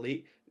like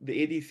elite, the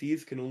ADC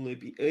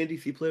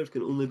players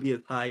can only be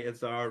as high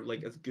as there are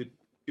like as good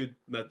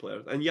mid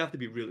players, and you have to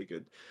be really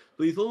good.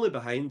 So he's only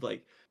behind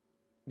like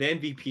the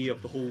MVP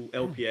of the whole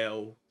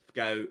LPL,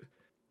 Scout,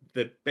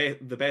 the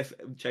best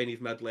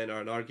Chinese mid laner,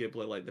 and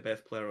arguably like the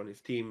best player on his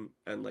team,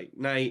 and like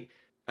Knight,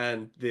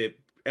 and the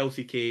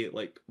LCK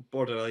like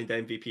borderline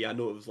MVP. I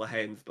know it was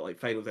Lahens, but like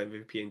finals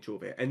MVP and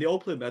Chove, and they all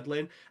play mid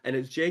lane, and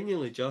it's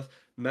genuinely just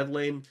mid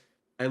lane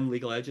in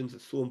League of Legends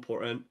is so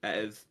important. It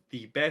is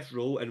the best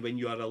role, and when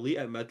you are elite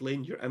at mid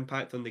lane, your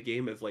impact on the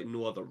game is like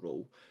no other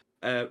role.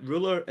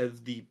 Ruler is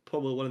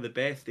probably one of the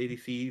best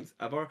ADCs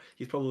ever.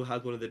 He's probably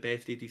had one of the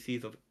best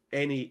ADCs of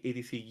any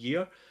ADC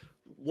year.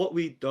 What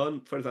we've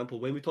done, for example,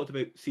 when we talked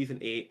about Season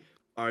 8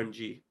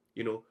 RNG,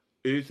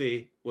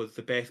 Uzi was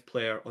the best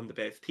player on the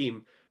best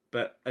team,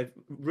 but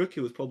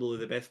Rookie was probably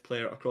the best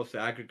player across the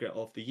aggregate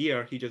of the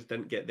year. He just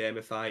didn't get the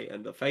MSI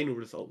and the final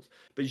results.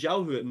 But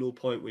Xiaohu at no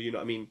point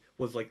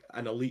was like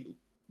an elite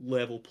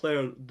level player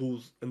in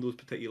those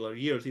particular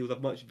years. He was a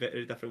much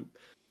very different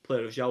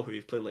player of Xiaohu.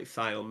 He's playing like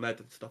Sion mid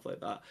and stuff like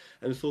that.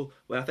 And so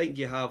when I think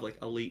you have like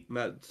elite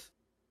mids,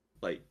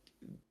 like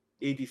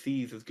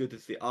ADCs as good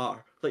as they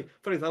are. Like,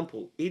 for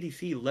example,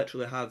 ADC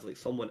literally has like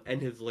someone in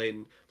his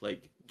lane,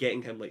 like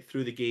getting him like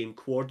through the game,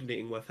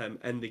 coordinating with him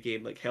in the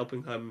game, like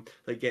helping him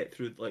like get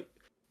through like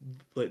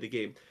the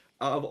game.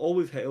 I've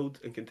always held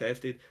and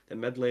contested that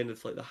mid lane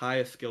is like the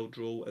highest skilled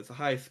role, it's the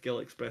highest skill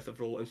expressive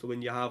role, and so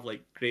when you have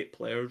like great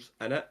players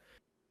in it,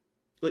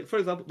 like for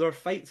example, there are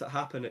fights that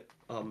happen at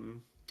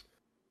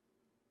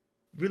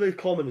really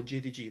common in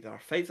JDG. There are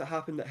fights that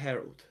happen at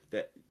Herald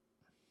that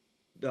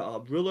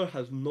Ruler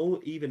has no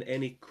even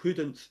any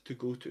credence to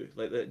go to.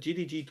 Like the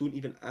GDG don't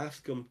even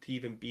ask him to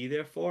even be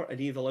there for, and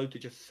he's allowed to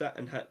just sit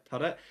and hit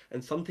turret.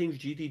 And sometimes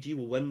GDG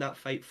will win that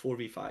fight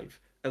 4v5,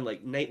 and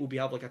like Knight will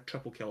have like a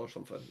triple kill or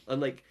something.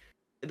 And like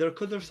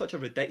because they're such a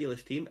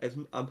ridiculous team,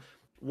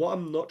 what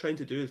I'm not trying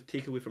to do is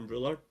take away from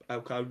Ruler. I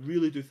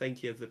really do think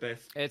he is the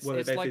best. It's one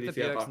of the best like the ADC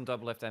ever. Bjergsen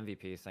double lift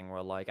MVP thing,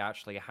 where like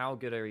actually how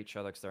good are each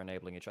other because they're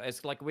enabling each other.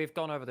 It's like we've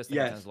gone over this thing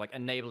in terms of like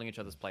enabling each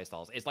other's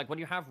playstyles. It's like when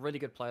you have really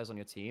good players on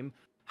your team,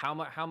 how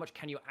much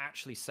can you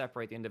actually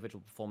separate the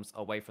individual performance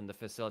away from the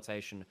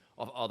facilitation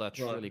of other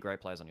truly great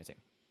players on your team?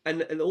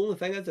 And the only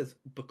thing is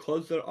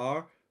because there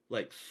are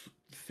like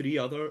 3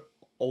 other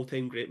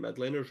all-time great mid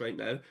laners right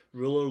now,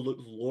 Ruler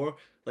looks lower.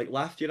 Like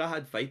last year I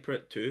had Viper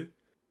at 2.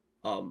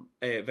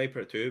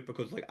 Viper at 2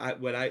 because like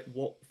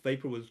what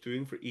Viper was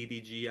doing for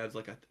EDG as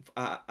like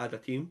as a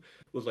team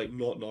was like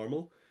not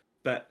normal,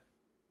 but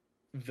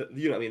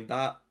you know what I mean,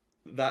 that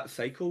that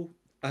cycle,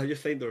 I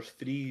just think there's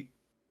three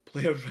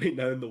players right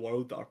now in the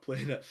world that are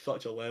playing at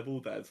such a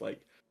level that it's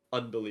like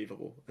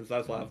unbelievable. And so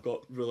that's why I've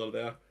got Ruler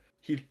there.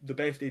 He's the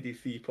best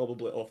ADC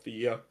probably of the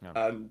year,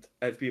 Yeah. and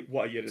it's been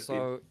what a year it's been.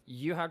 So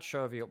you had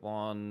Chovy at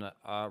 1,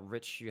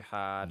 Rich, you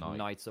had Knight.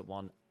 Knights at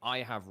 1.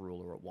 I have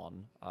Ruler at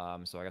 1.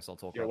 So I guess I'll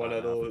talk You're about one that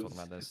of now if we're those. talking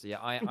about this. Yeah,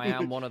 I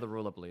am one of the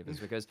Ruler believers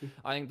because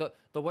I think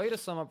the way to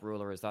sum up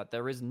Ruler is that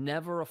there is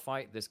never a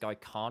fight this guy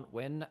can't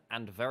win,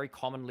 and very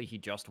commonly he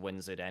just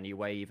wins it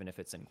anyway, even if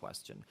it's in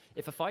question.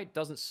 If a fight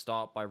doesn't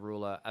start by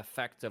Ruler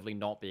effectively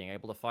not being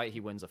able to fight,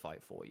 he wins a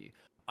fight for you.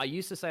 I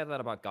used to say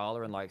that about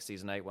Gala in like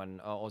season 8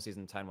 or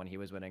season 10 when he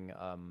was winning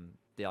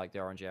the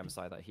RNG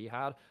MSI that he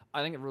had.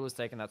 I think that Ruler's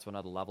taken that to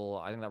another level.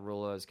 I think that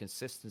Ruler's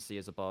consistency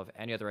is above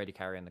any other AD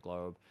carry in the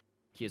globe.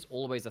 He is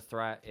always a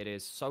threat. It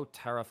is so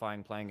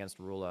terrifying playing against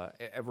Ruler.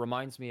 It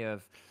reminds me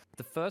of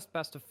the first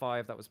best of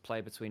 5 that was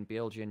played between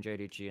BLG and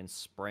JDG in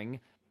spring.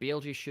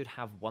 BLG should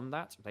have won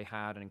that. They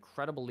had an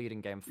incredible lead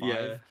in game 5.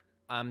 Yeah.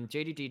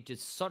 JDG did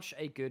such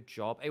a good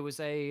job.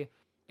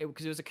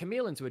 Because it was a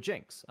Camille into a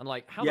Jinx, and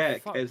like how Yeah, the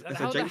fuck, it's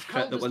how a the Jinx hell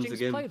crit that does wins the Jinx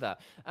game. play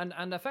that?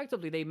 And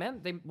effectively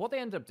what they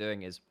end up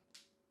doing is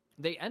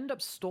they end up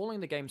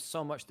stalling the game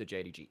so much to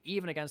JDG,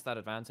 even against that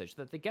advantage,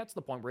 that they get to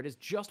the point where it is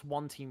just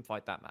one team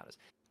fight that matters.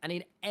 And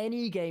in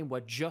any game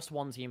where just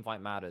one team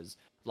fight matters,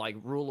 like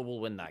Ruler will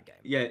win that game.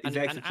 Yeah, he's and,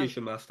 the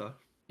execution master.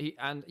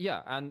 And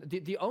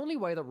the only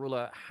way that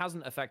Ruler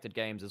hasn't affected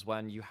games is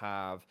when you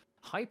have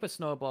hyper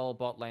snowball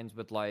bot lanes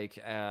with like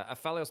a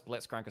Phelios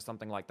Blitzcrank or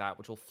something like that,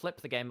 which will flip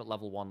the game at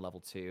level 1,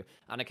 level 2,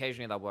 and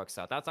occasionally that works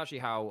out. That's actually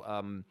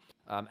how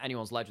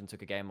Anyone's Legend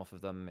took a game off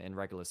of them in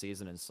regular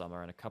season in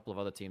summer, and a couple of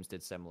other teams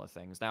did similar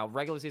things. Now,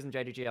 regular season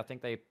JDG, I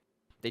think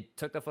they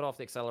took their foot off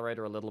the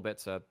accelerator a little bit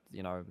to,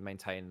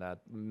 maintain their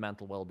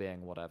mental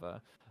well-being,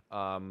 whatever.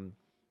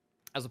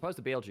 As opposed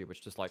to BLG,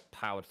 which just like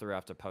powered through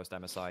after post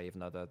MSI, even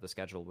though the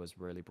schedule was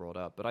really brought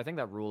up. But I think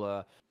that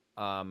Ruler,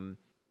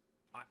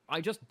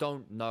 I just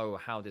don't know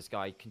how this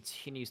guy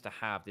continues to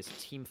have this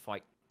team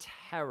fight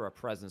terror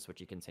presence, which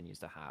he continues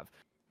to have.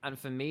 And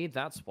for me,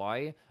 that's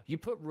why you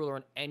put Ruler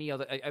on any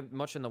other,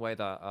 much in the way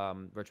that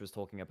Rich was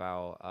talking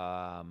about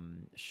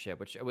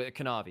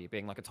Kanavi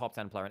being like a top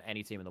 10 player in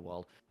any team in the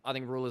world. I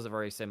think Ruler's a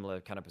very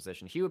similar kind of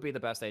position. He would be the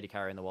best AD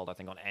carry in the world, I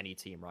think, on any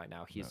team right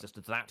now. He's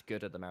just that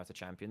good at the Merit of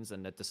Champions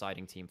and at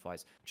deciding team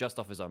fights just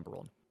off his own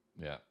brawn.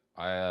 Yeah.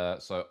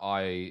 So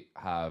I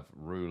have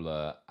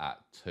Ruler at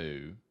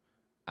 2,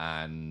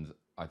 and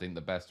I think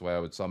the best way I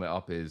would sum it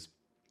up is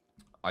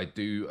I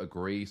do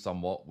agree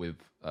somewhat with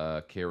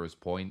Kira's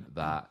point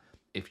that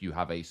if you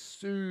have a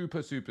super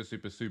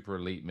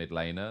elite mid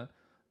laner,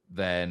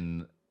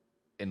 then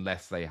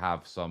unless they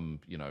have some,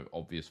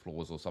 obvious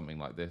flaws or something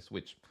like this,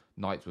 which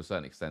Knight to a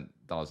certain extent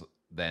does,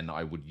 then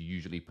I would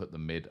usually put the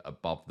mid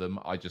above them.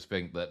 I just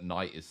think that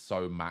Knight is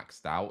so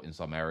maxed out in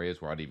some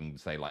areas where I'd even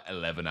say like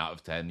 11 out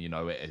of 10,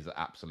 it is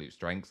absolute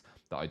strengths,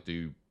 that I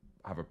do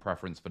have a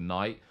preference for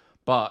Knight.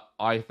 But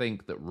I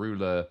think that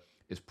Ruler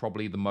is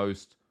probably the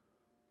most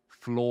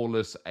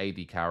flawless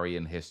AD carry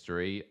in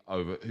history,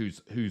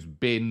 who's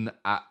been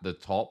at the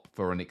top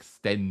for an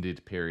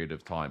extended period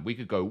of time. We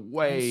could go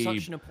way. And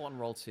such an important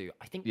role too.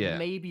 I think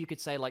maybe you could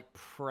say like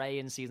Prey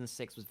in season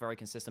 6 was very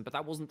consistent, but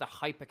that wasn't the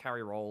hyper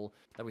carry role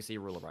that we see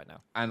Ruler right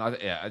now. And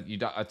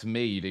to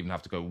me, you'd even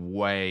have to go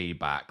way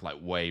back, like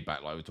we're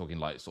talking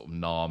like sort of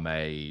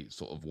Name,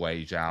 sort of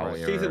Wei Zhao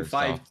era. Season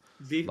 5,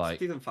 like,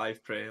 season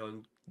 5 Prey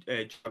on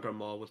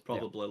Juggernaut was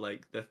probably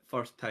like the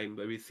first time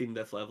that we've seen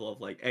this level of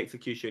like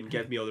execution,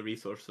 give me all the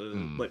resources,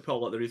 like put a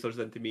lot of the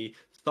resources into me,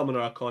 summoner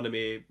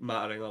economy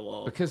mattering a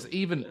lot. Because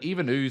even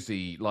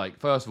Uzi, like,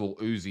 first of all,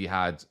 Uzi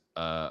had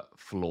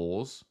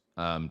flaws,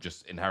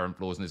 just inherent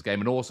flaws in his game,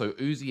 and also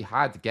Uzi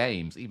had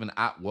games even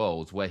at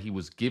Worlds where he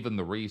was given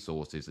the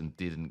resources and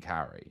didn't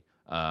carry.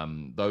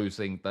 Those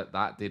things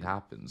that did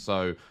happen.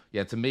 So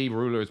yeah, to me,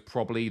 Ruler is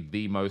probably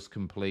the most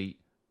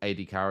complete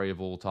AD carry of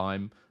all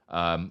time.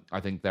 I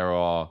think there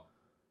are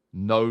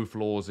no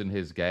flaws in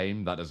his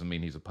game. That doesn't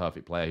mean he's a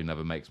perfect player who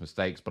never makes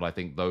mistakes, but I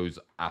think those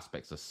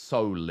aspects are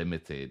so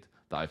limited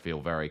that I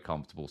feel very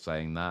comfortable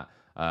saying that.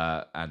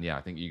 And yeah,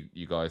 I think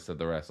you guys said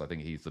the rest. I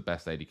think he's the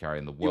best AD carry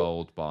in the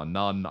world, bar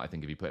none. I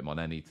think if you put him on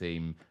any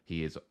team,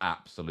 he is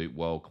absolute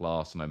world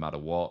class no matter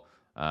what.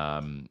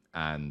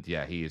 And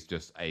yeah, he is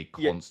just a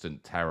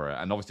constant terror.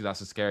 And obviously that's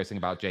the scariest thing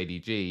about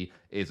JDG,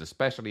 is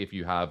especially if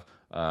you have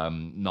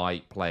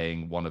Knight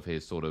playing one of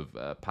his sort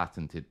of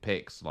patented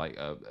picks, like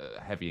a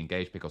heavy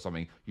engage pick or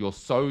something, you're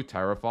so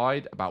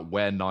terrified about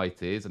where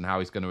Knight is and how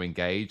he's going to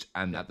engage,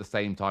 and at the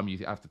same time you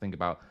have to think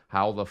about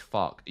how the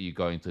fuck are you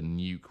going to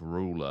nuke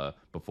Ruler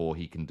before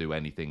he can do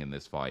anything in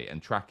this fight,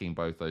 and tracking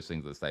both those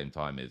things at the same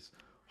time is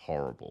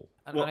horrible.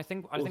 And I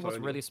think what's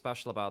really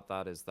special about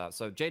that is that,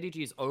 so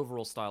JDG's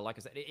overall style, like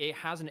I said, it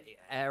has an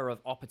air of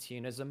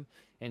opportunism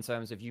in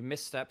terms of you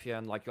misstep here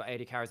and like your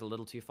AD carries a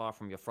little too far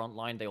from your front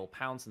line, they will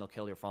pounce and they'll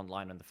kill your front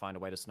line and they find a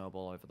way to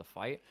snowball over the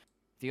fight.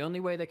 The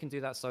only way they can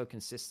do that so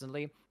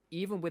consistently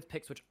even with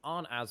picks which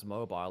aren't as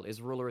mobile,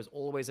 is Ruler is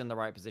always in the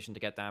right position to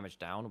get damage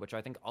down, which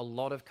I think a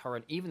lot of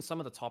current, even some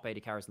of the top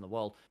AD carries in the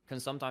world, can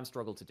sometimes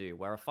struggle to do.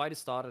 Where a fight is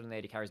started and the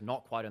AD carry is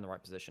not quite in the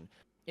right position,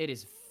 it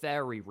is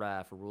very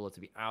rare for Ruler to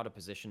be out of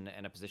position,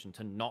 in a position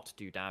to not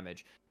do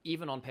damage,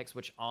 even on picks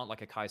which aren't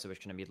like a Kai'Sa,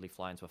 which can immediately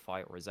fly into a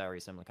fight, or a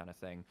Zeri, similar kind of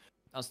thing.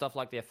 And stuff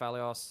like the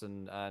Aphelios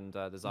and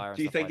the Zyra and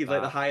Do you stuff think like he's that.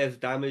 like the highest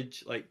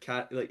damage like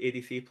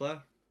ADC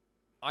player?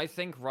 I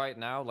think right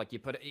now, like you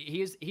put it,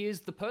 he is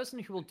the person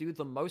who will do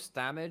the most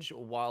damage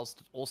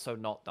whilst also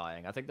not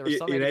dying. I think there are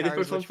some You AD ready for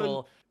carries which something?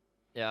 will,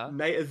 yeah.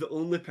 Knight is the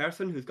only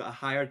person who's got a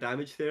higher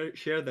damage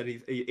share than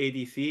his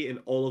ADC in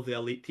all of the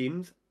elite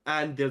teams,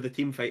 and they're the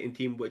team fighting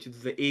team, which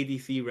is the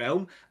ADC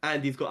realm,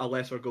 and he's got a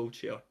lesser gold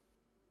share.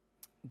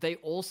 They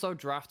also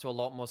draft to a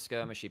lot more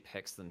skirmishy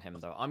picks than him,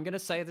 though. I'm going to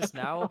say this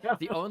now.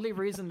 The only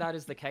reason that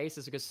is the case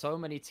is because so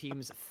many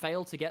teams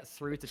fail to get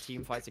through to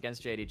team fights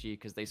against JDG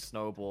because they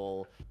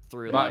snowball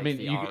through. But Like, I mean,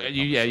 the you Ahri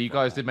yeah, you stuff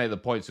guys like did make the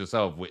points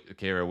yourself,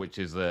 Kira, which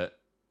is that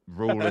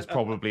Ruler's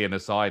probably in a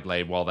side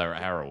lane while they're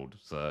at Herald.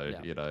 So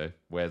Yeah. you know,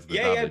 where's the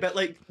Yeah, damage? but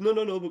like no,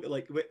 but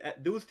like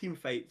at those team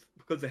fights,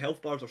 because the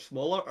health bars are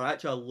smaller, are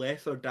actually a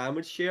lesser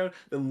damage share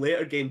than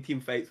later game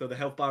team fights where the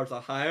health bars are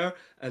higher.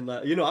 And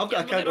you know, I've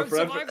got a counter for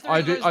every.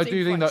 I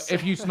do think that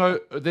if you snow,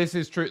 this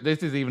is true.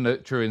 This is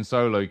even true in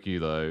solo queue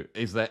though.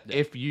 Is that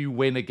if you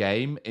win a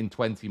game in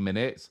 20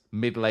 minutes,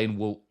 mid lane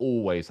will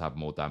always have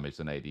more damage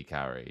than AD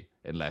carry,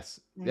 unless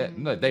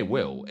no, they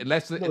will,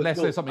 unless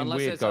there's something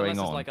weird going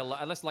on.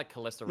 Unless like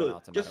Kalista No, run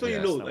out. just so you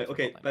Yeah. know, like,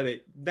 okay, by the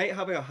way, Knight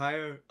having a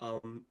higher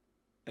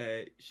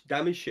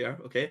damage share,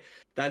 okay,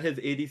 than his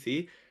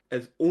ADC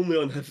is only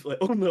on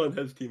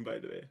his team, by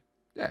the way.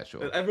 Yeah,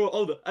 sure.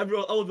 All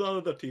the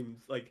other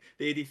teams, like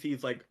the ADC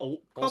is like a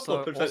couple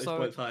of percentage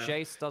points higher.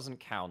 Jace doesn't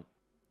count.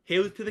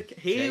 Hail to the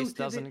Jace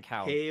doesn't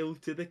count. Hail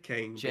to the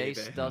king. Jace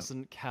baby.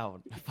 doesn't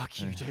count. Fuck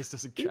you, Jace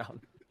doesn't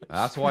count.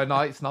 That's why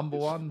Knight's number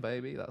one,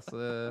 baby. That's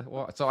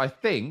what. So I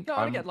think. No,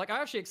 again, like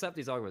I actually accept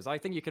these arguments. I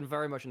think you can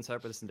very much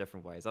interpret this in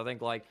different ways. I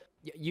think like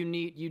you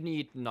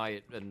need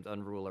Knight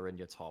and Ruler in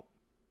your top.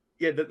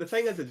 Yeah, the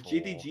thing is 4,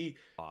 GDG,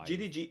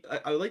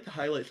 5. I would like to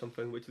highlight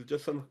something, which is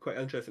just something quite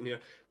interesting here.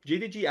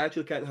 GDG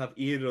actually can't have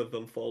either of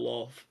them fall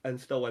off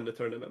and still win the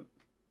tournament.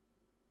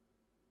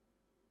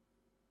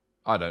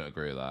 I don't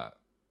agree with that.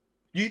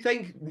 You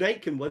think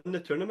Knight can win the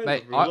tournament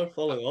Mate, with Ruler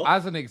falling off?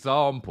 As an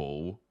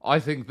example, I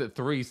think that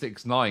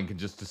 369 can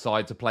just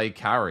decide to play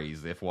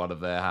carries if one of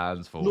their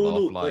hands falls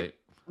off.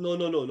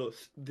 No.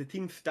 The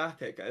team's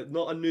static,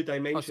 not a new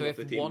dimension so of if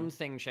the team. one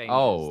thing changes,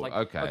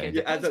 okay. it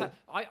Yeah, depends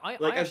I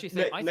actually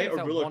think Knight or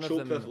that Ruler one of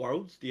choked them. his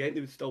worlds. Do you think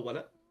they would still win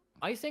it?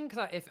 I think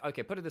that if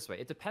put it this way,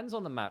 it depends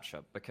on the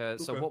matchup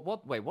because Okay.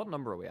 what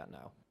number are we at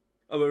now?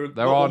 Oh,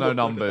 There are no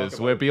numbers.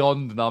 We're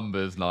beyond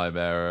numbers,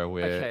 Nymaera.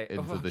 We're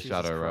into the Jesus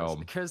Shadow Christ. Realm.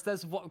 Because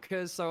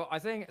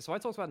I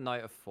talked about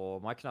Knight of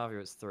 4, my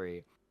Canavio is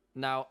 3.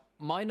 Now,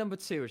 my number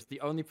 2 is the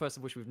only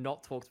person which we've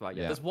not talked about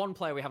yet. Yeah. There's one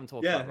player we haven't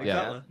talked Yeah, about. Right?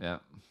 exactly. Yeah.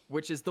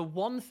 Which is the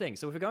one thing.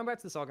 So if we're going back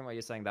to this argument where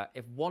you're saying that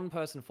if one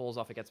person falls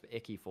off, it gets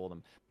icky for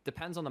them.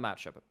 Depends on the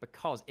matchup.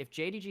 Because if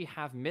JDG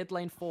have mid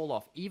lane fall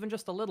off even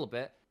just a little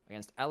bit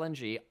against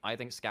LNG, I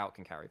think Scout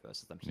can carry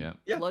versus them. He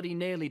Yeah. bloody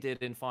nearly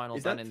did in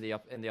finals and in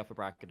the upper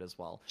bracket as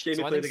well. So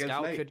I think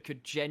Scout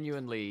could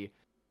genuinely.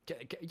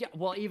 Yeah,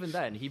 well, even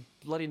then, he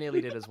bloody nearly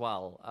did as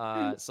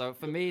well. So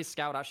for me,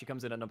 Scout actually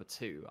comes in at number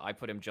 2. I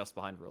put him just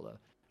behind Ruler.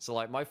 So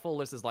like my full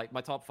list is like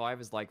my top 5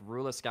 is like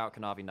Ruler, Scout,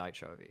 Kanavi, Knight,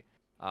 Chovy.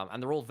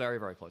 And they're all very,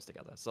 very close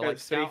together. So like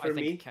Scout, I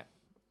think.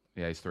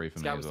 Yeah, he's 3 for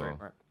Scout me as was 3. well.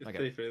 Right. It's Okay.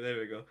 3 for you. There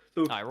we go.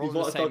 So Alright, we're all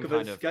the same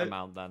kind of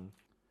amount then.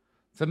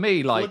 To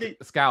me, like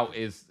Scout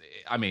is,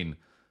 I mean,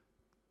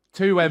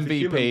 2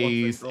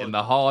 MVPs in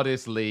the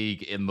hardest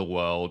league in the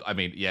world. I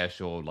mean, yeah,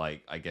 sure.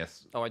 Like, I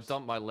guess. Oh, I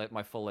dumped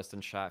my full list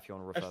in chat if you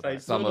want to refer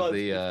That's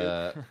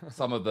back.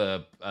 Some of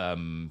the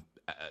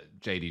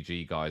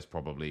JDG guys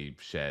probably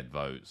shared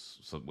votes,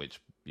 which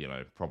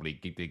probably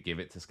did give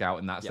it to Scout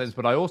in that sense.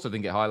 But I also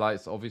think it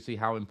highlights obviously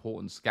how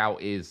important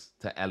Scout is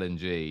to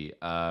LNG.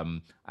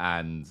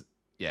 And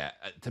yeah,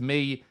 to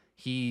me,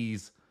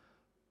 he's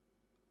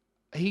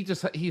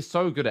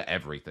so good at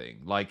everything.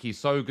 Like, he's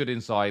so good in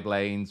side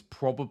lanes,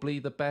 probably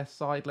the best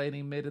side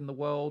laning mid in the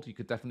world. You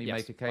could definitely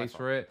make a case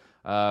for it.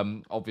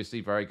 Obviously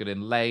very good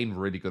in lane,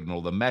 really good in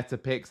all the meta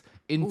picks,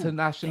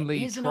 internationally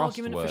Here's an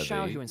trustworthy. argument for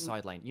Xiaohu in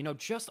side lane.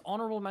 Just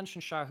honorable mention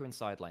Xiaohu in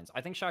side lanes.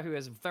 I think Xiaohu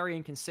is very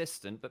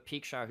inconsistent, but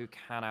peak Xiaohu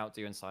can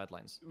outdo in side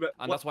lanes.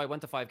 And that's why I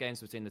went to 5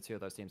 games between the 2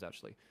 of those teams,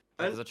 actually.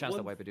 There's a chance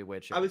that Weber do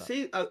weird shit. I would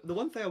say, the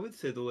one thing I would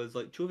say, though, is,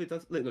 like, Chovy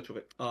does, like, not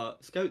Chovy,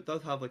 Scout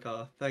does have, like,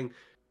 a thing,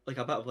 like,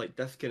 a bit of, like,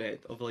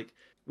 disconnect of, like,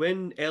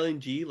 when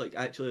LNG, like,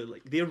 actually,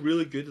 like, they're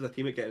really good as a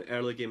team at getting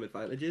early game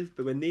advantages,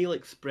 but when they,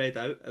 like, spread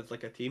out as,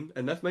 like, a team,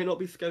 and this might not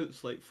be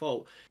Scout's, like,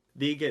 fault,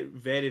 they get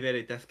very,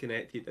 very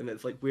disconnected, and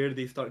it's, like, where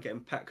they start getting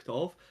picked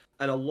off,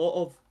 and a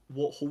lot of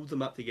what holds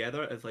them up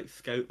together is, like,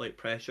 Scout, like,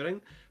 pressuring,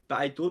 but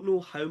I don't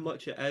know how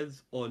much it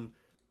is on,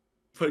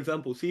 for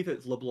example, see if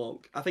it's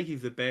LeBlanc. I think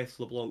he's the best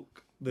LeBlanc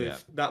Yeah.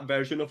 that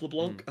version of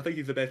LeBlanc. I think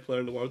he's the best player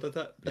in the world at it.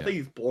 I Yeah. think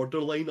he's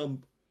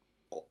borderline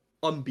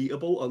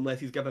unbeatable unless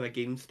he's given a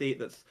game state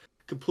that's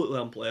completely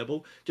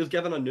unplayable. Just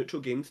given a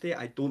neutral game state,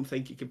 I don't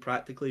think he can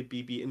practically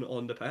be beaten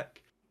on the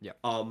pick. Yeah.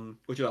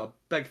 Which is a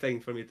big thing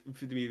for me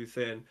to be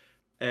saying.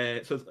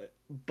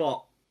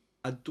 But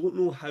I don't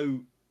know how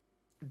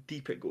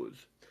deep it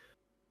goes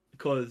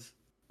because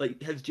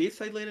like his Jace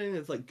side laning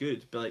is like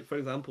good, but like for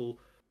example,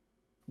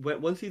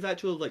 once he's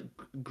actually like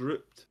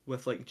grouped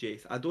with like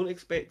Jace, I don't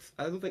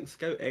think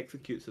Scout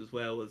executes as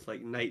well as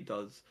like Knight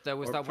does. There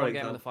was Or, that for one game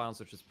in example- the finals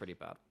which was pretty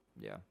bad.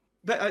 Yeah.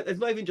 But it's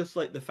not even just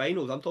like the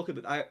finals. I'm talking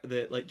about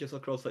the like just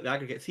across like the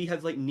aggregates. He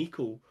has like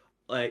Nico,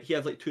 he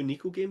has like two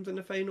Nico games in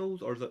the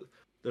finals, or is it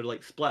they're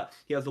like split?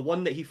 He has the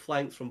one that he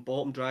flanks from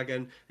bottom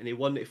dragon, and the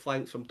one that he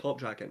flanks from top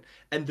dragon,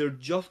 and they're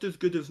just as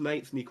good as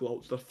Knight's Nico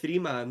ults. They're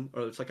 3-man,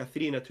 or it's like a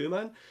 3 and a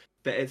 2-man,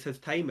 but it's his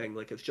timing.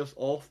 Like it's just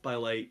off by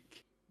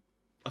like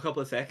a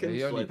couple of seconds.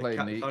 He only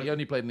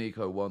played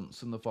Nico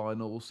once in the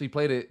finals. He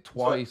played it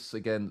twice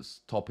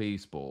against Top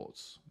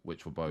Esports,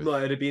 which were both. No,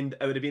 it would have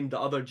been the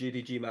other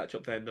JDG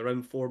matchup then, the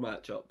round 4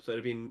 matchup. So it would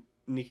have been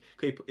there's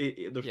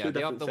two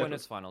different the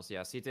winners finals.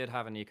 Yes, he did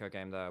have an eco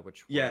game there,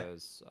 which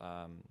was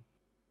I'm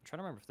trying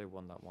to remember if they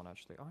won that one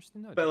actually. Oh,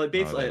 actually no. But like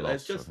basically, no,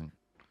 it's just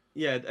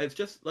it's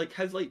just like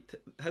his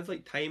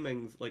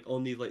timings like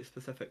on these like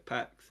specific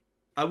picks.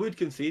 I would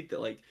concede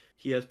that like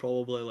he is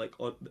probably like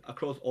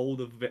across all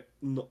the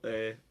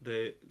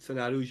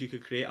scenarios you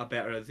could create a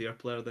better Azir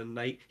player than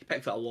Knight. He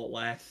picks it a lot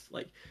less.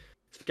 Like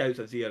Scout's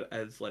Azir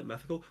is like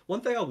mythical. One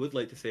thing I would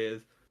like to say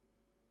is,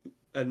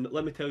 and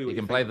let me tell you, what he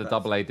can play the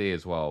double AD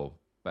as well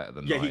better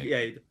than Knight. He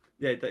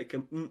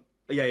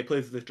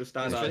plays the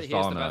Tristana. He is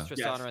the best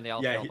Tristana in the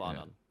LPL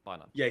by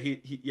none.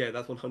 Yeah,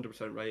 that's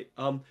 100% right.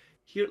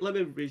 Here, let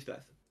me raise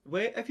this.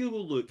 If you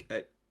will look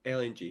at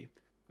LNG,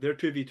 their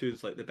 2v2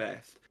 is like the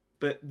best.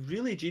 But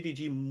really,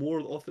 GDG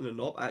more often than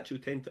not actually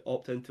tend to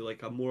opt into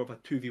like a more of a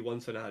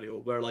 2v1 scenario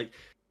where like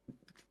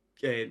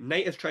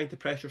Knight is trying to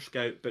pressure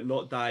Scout but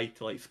not die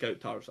to like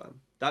Scout Tarzan.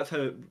 That's how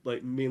it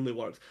like mainly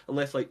works.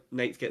 Unless like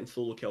Knight's getting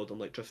solo killed on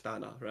like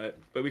Tristana, right?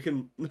 But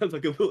that's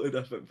a completely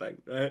different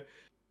thing, right?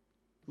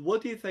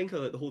 What do you think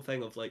of like the whole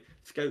thing of like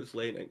Scout's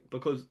laning?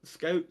 Because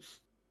Scout's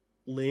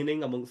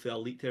laning amongst the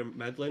elite tier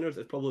mid laners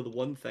is probably the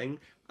one thing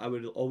I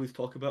would always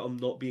talk about him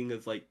not being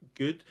as like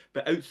good.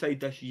 But outside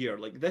this year,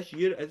 like this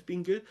year it's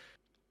been good,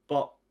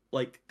 but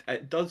like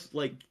it does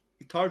like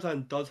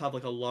Tarzan does have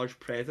like a large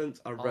presence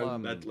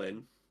around mid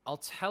lane. I'll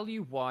tell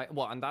you why.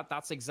 Well, and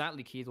that's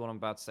exactly key to what I'm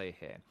about to say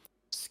here.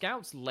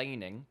 Scout's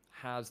laning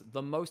has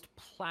the most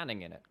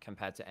planning in it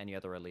compared to any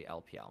other elite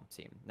LPL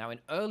team. Now, in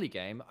early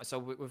game,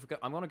 so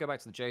I'm going to go back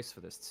to the Jace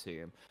for this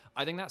too.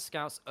 I think that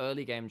Scout's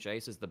early game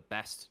Jace is the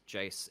best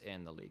Jace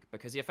in the league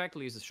because he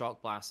effectively uses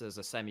Shock Blast as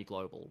a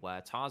semi-global,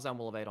 where Tarzan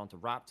will evade onto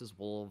Raptors,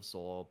 Wolves,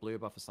 or Blue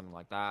Buff or something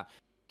like that.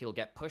 He'll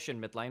get push in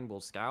mid lane,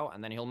 will scout,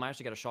 and then he'll manage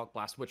to get a Shock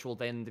Blast, which will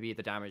then be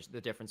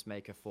the difference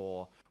maker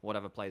for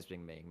whatever play is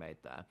being made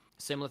there.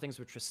 Similar things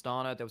with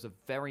Tristana. There was a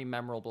very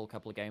memorable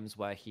couple of games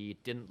where he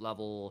didn't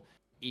level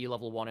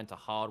level 1 into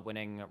hard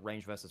winning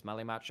range versus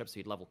melee matchups, so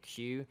he'd level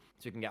Q,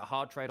 so you can get a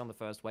hard trade on the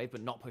first wave,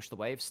 but not push the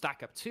wave,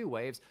 stack up 2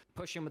 waves,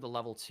 push in with a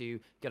level 2,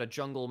 get a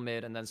jungle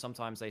mid, and then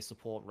sometimes they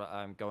support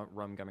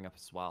roam going up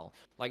as well.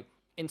 Like,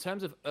 in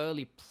terms of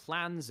early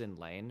plans in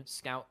lane,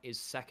 Scout is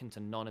second to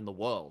none in the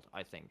world,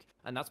 I think.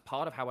 And that's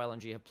part of how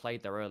LNG have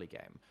played their early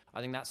game. I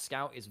think that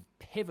Scout is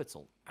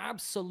pivotal,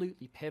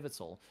 absolutely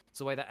pivotal to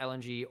the way that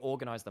LNG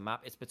organize the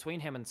map. It's between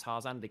him and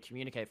Tarzan. They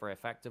communicate very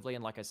effectively.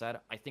 And like I said,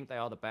 I think they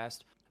are the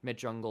best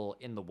mid-jungle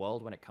in the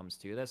world when it comes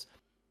to this.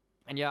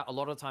 And yeah, a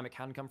lot of the time it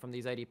can come from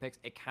these AD picks.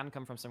 It can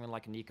come from something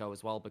like a Nico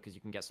as well, because you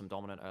can get some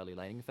dominant early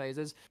laning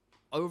phases.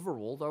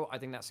 Overall, though, I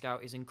think that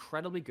Scout is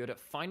incredibly good at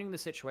finding the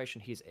situation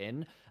he's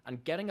in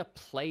and getting a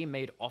play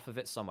made off of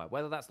it somewhere,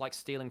 whether that's like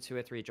stealing 2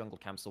 or 3 jungle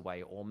camps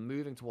away or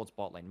moving towards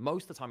bot lane.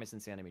 Most of the time it's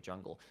into the enemy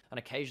jungle, and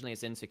occasionally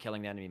it's into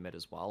killing the enemy mid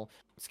as well.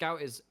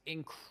 Scout is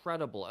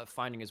incredible at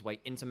finding his way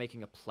into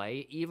making a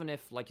play, even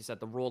if, like you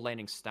said, the raw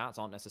laning stats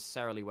aren't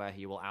necessarily where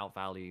he will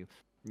outvalue,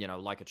 you know,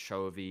 like a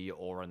Chovy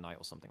or a Knight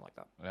or something like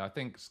that. I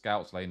think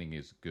Scout's laning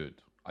is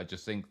good. I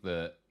just think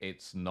that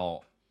it's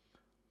not...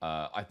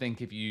 I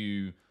think if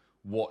you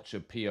watch a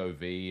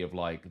POV of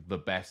like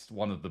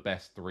one of the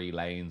best 3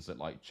 lanes that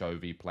like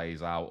Chovy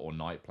plays out or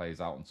Knight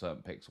plays out on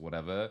certain picks or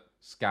whatever,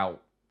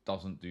 Scout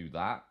doesn't do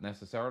that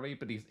necessarily,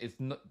 but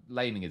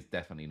laning is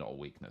definitely not a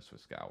weakness for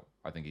Scout.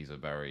 I think he's a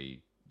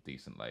very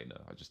decent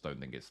laner. I just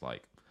don't think it's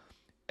like...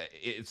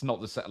 It's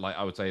not the set, like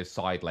I would say his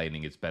side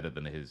laning is better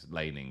than his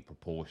laning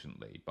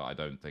proportionally, but I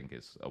don't think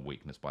it's a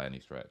weakness by any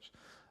stretch.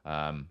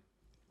 But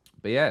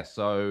yeah,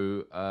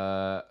 so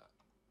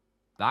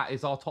that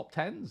is our top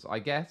 10s, I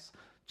guess.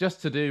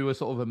 Just to do a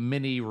sort of a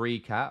mini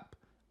recap,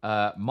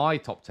 my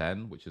top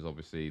 10, which is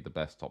obviously the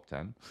best top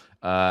 10,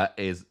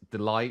 is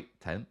Delight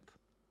 10th,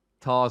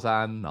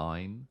 Tarzan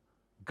 9,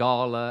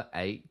 Gala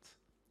 8,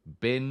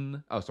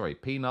 Peanut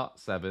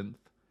 7th,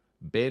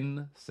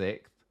 Bin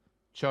 6th,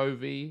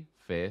 Chovy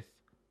 5th,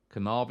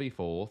 Kanavi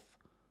 4th,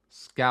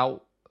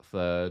 Scout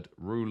third,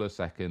 Ruler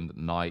second,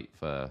 Knight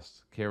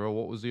first. Kira,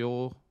 what was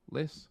your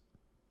list?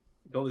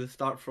 Go to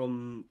start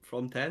from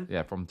 10.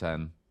 Yeah, from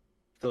 10.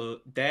 So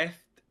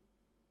Death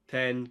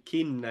 10,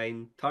 Keen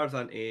 9,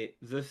 Tarzan 8,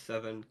 Zeus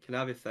 7,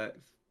 Kanavi 6,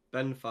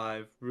 Ben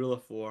 5, Ruler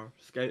 4,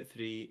 Scout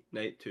 3,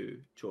 Knight 2,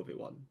 Chovy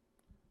 1.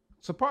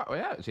 We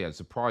actually had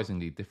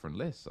surprisingly different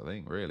lists, I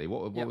think, really.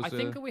 What Yeah, was I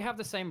think we have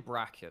the same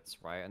brackets,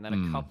 right? And then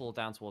a couple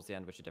down towards the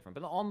end, which are different.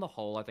 But on the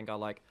whole, I think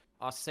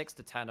our 6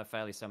 to 10 are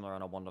fairly similar,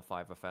 and our 1 to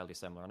 5 are fairly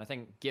similar. And I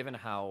think, given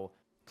how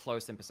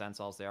close in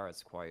percentiles they are,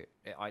 it's quite.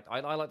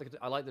 I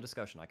like the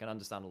discussion. I can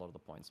understand a lot of the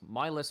points.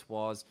 My list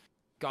was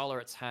Gala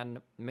at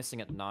 10,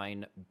 Missing at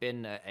 9,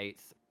 Bin at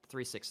 8th,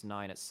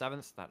 369 at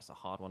 7th. That's a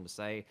hard one to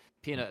say.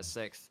 Peanut at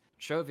 6th.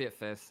 Chovy at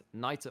 5th,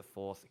 Knight at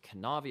 4th,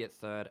 Kanavi at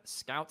 3rd,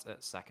 Scout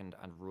at 2nd,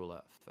 and Ruler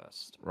at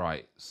 1st.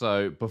 Right.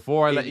 So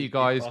before I let you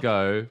guys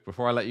go,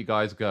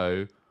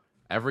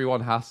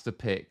 everyone has to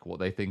pick what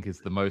they think is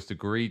the most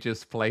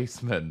egregious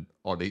placement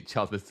on each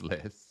other's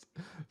list.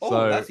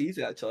 Oh, that's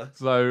easy, actually.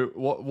 So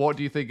what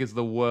do you think is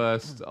the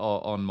worst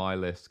on my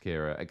list,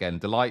 Kira? Again,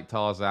 Delight,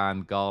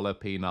 Tarzan, Gala,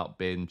 Peanut,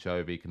 Bin,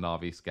 Chovy,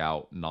 Kanavi,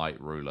 Scout,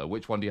 Knight, Ruler.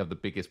 Which one do you have the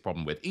biggest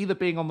problem with? Either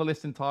being on the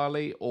list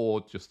entirely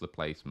or just the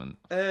placement?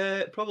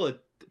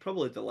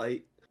 Probably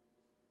Delight.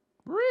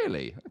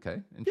 Really?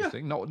 Okay,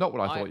 interesting. Yeah. Not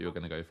what I thought you were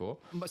going to go for.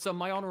 So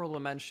my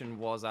honorable mention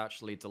was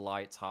actually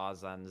Delight,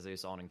 Tarzan,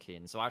 Zeus, On, and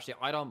Keen. So actually,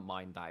 I don't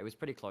mind that. It was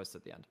pretty close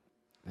at the end.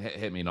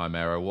 Hit me,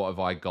 Nymaera. What have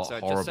I got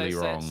horribly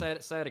wrong? Say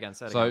it again.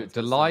 So,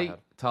 Delight,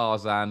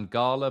 Tarzan,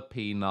 Gala,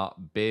 Peanut,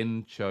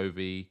 Bin,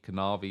 Chovy,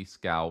 Kanavi,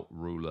 Scout,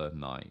 Ruler,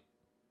 Knight.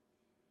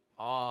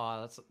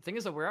 The thing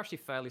is that we're actually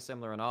fairly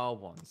similar in our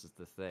ones, is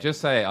the thing.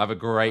 Just say it. I have a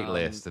great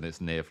list, and it's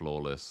near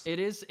flawless. It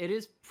is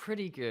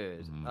pretty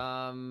good.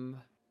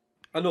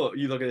 I know what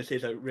you're going to say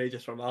is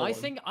outrageous from our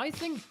one. I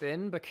think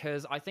Bin,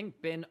 because I think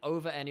Bin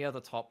over any other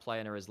top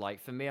player is like,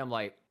 for me, I'm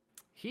like,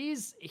 he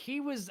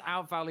was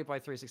outvalued by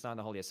 369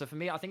 the whole year. So for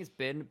me, I think it's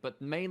Bin, but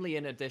mainly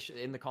in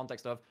the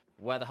context of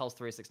where the hell's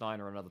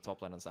 369 or another top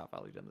laner that's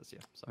outvalued in this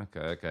year. So.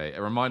 Okay.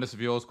 Remind us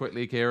of yours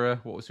quickly,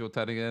 Kira. What was your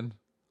 10 again?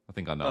 I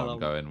think I know I'm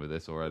going with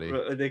this already.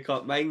 They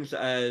got mine's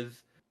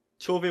as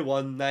Chovy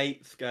 1,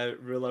 Knight,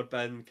 Scout, Ruler,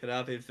 Bin,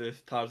 Kanavi,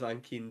 Zeus, Tarzan,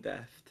 Keen,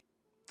 Death.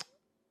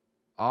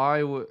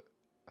 I would.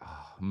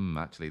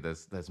 Actually,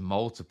 there's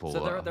multiple.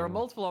 So there are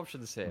multiple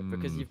options here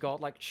because you've got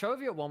like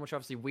Chovy at 1, which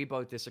obviously we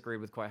both disagree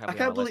with quite heavily. I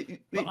can't believe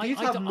you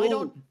have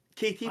no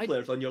KT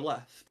players on your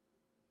list.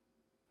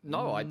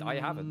 No, I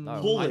haven't. No.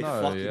 Holy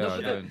fuck!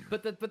 Yeah,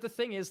 but the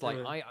thing is, like,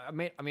 I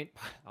mean,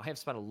 I have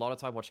spent a lot of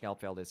time watching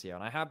LPL this year,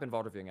 and I have been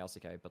VOD reviewing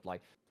LCK, but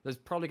like, there's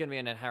probably going to be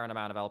an inherent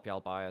amount of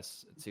LPL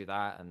bias to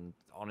that, and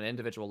on an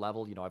individual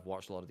level, I've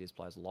watched a lot of these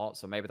players a lot,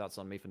 so maybe that's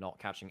on me for not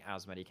catching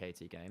as many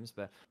KT games.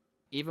 But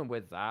even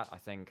with that, I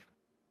think,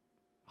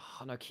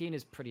 no, Keen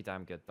is pretty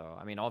damn good though.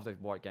 I mean, of the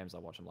what games I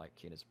watch, I'm like,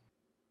 Keen is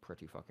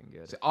pretty fucking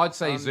good. So I'd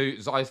say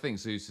Zeus. I think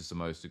Zeus is the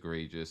most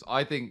egregious.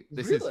 I think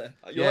this is.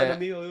 I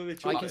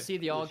can see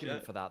the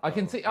argument for that. Though. I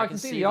can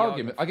see the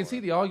argument. I can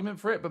see the argument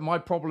for it, but my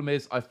problem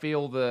is I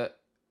feel that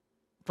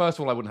first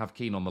of all I wouldn't have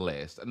Keen on the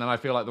list, and then I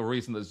feel like the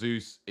reason that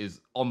Zeus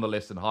is on the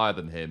list and higher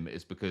than him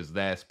is because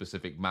their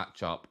specific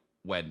matchup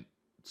went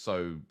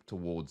so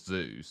towards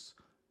Zeus.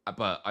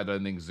 But I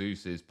don't think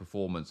Zeus's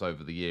performance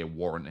over the year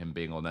warrant him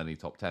being on any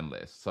top 10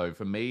 list. So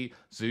for me,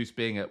 Zeus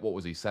being at, what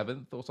was he,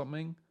 7th or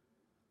something?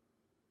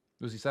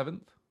 Was he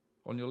 7th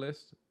on your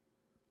list?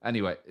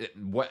 Anyway,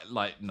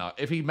 no.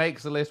 If he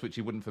makes the list, which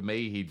he wouldn't for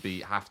me,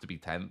 he'd have to be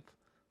 10th.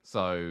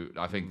 So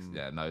I think,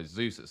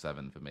 Zeus at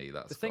 7 for me.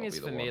 That's the thing is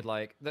for me,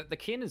 like the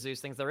Keen and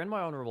Zeus things, they're in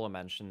my honorable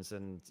mentions,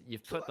 and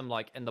you've put them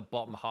like in the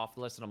bottom half of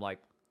the list, and I'm like,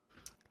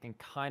 can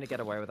kind of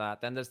get away with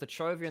that. Then there's the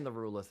Chovy and the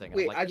Ruler thing.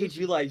 Wait, like, I just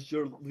realised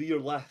your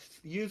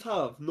list. You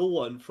have no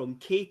one from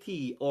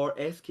KT or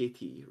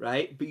SKT,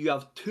 right? But you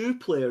have 2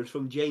 players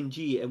from Gen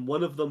G, and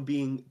one of them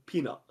being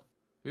Peanut.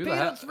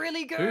 Peanut's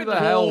really good. Who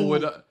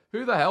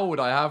the hell would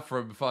I have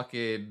from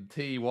fucking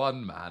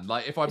T1, man?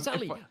 Like if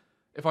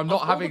I'm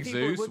not having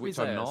Zeus, which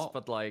I'm not,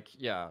 but like,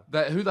 yeah.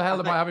 Who the hell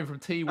am I having from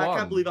T1? I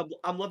can't believe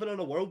I'm living in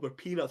a world where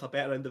Peanut's a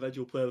better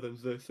individual player than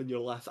Zeus in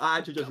your list. I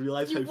actually just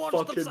realised how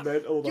fucking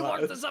mental that is. You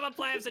watch the summer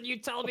players and you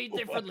tell me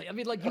differently. I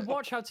mean, like, you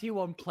watch how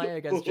T1 play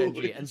against Gen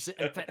G and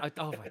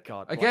oh my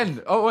god.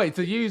 Again,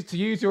 to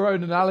use your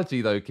own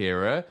analogy though,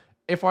 Kira,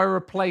 if I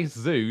replace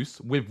Zeus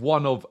with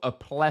one of a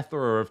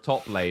plethora of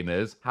top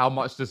laners, how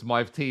much does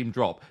my team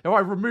drop? If I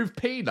remove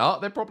Peanut,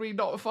 they're probably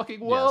not a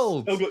fucking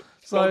world. Yes.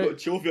 I've got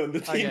Chovy on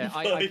the team.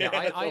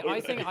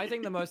 I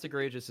think the most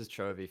egregious is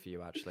Chovy for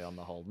you, actually, on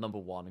the whole. Number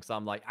 1, because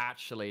I'm like,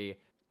 actually,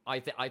 I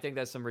think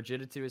there's some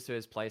rigidity to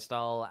his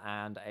playstyle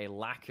and a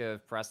lack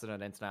of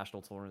precedent in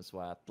international tournaments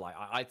where, like,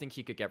 I think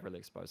he could get really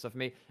exposed. So for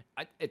me,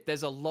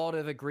 there's a lot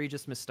of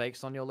egregious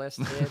mistakes on your list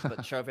here, but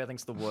Chovy, I think,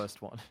 is the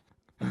worst one.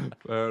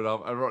 Fair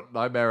enough. And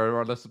Nymaera,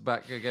 run us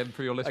back again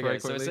for your list Okay, very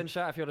so quickly. it's in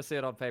chat if you want to see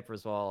it on paper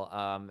as well.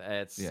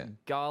 It's Yeah.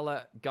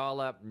 Gala. Oh, do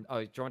you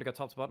want me to go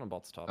top to bottom or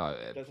bottom to top?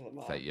 Oh, Doesn't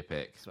matter. take your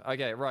pick.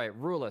 Okay, right.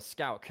 Ruler,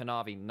 Scout,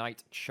 Kanavi,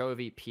 Knight,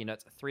 Chovy,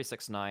 Peanut,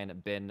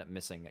 369, Bin,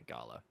 Missing,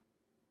 Gala.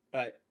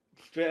 Right.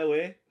 Straight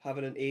away,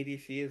 having an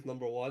ADC is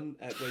number one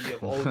when you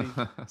have all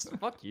these.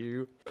 Fuck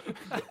you.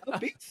 I'm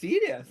being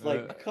serious.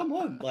 Like, come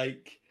on.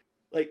 Like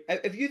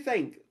if you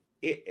think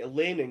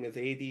laning is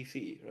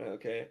ADC, right?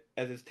 Okay,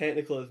 as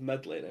technical as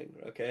mid laning,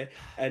 okay,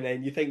 and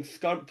then you think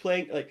Skirk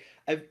playing like,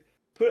 I've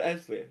put it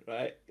this way,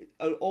 right?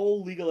 On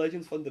all League of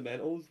Legends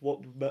fundamentals, what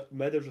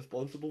mid is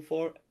responsible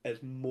for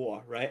is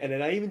more, right? And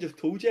then I even just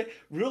told you,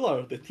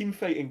 Ruler, the team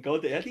fighting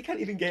god, he can't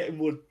even get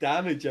more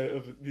damage out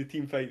of the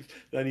team fights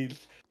than he's.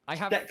 I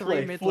have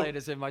sickly 3 mid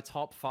laners in my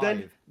top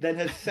 5. Then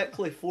his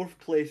sickly fourth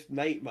place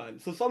Knight, man.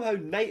 So somehow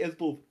Knight is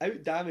both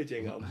out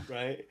damaging him,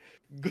 right?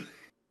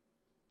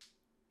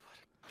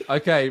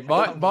 Okay,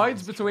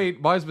 mine's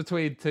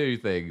between two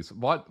things.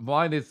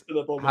 Mine is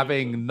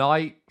having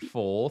Knight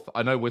fourth.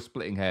 I know we're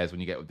splitting hairs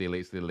when you get with the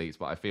elites,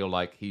 but I feel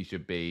like he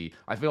should be.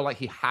 I feel like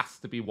he has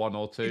to be 1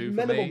 or 2 He's for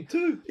minimum me.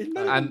 2. He's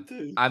minimum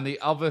 2. And the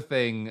other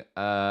thing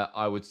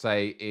I would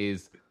say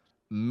is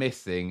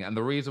missing, and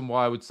the reason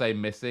why I would say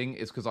missing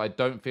is because I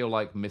don't feel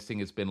like missing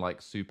has been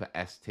like super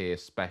S tier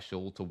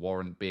special to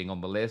warrant being on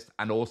the list,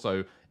 and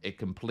also it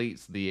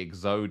completes the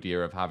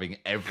exodia of having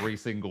every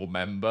single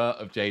member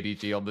of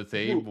JDG on the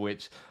team,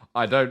 which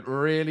I don't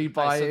really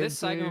buy So into. this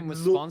segment was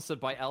sponsored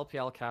by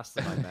LPL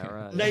Caster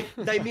Nymaera.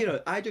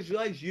 Nymaera, I just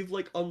realised you've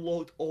like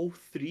unlocked all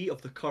 3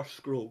 of the cursed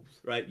scrolls,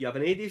 right? You have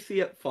an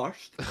ADC at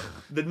first,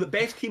 the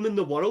best team in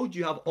the world.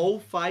 You have all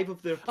 5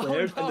 of their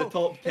players in the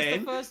top 10.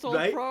 It's the first all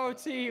right? pro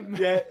team.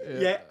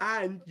 Yeah,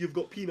 and you've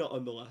got Peanut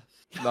on the list.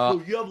 Nah.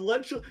 So you have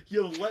literally.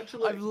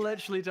 I've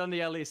literally done the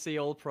LEC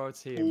all pro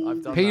team.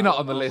 I've done Peanut that.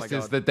 on the Oh my list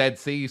is God. the Dead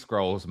Sea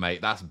Scrolls, mate.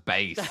 That's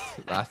base.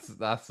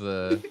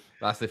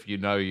 that's if you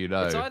know, you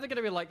know. It's either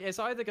gonna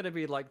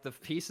be like the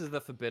pieces of the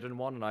Forbidden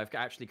One, and I've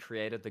actually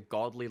created the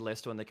godly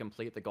list when they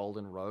complete the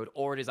Golden Road,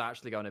 or it is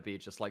actually going to be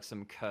just like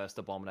some cursed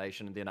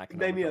abomination in the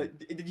Necronomicon.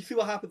 Nymaera, did you see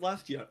what happened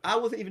last year? I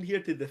wasn't even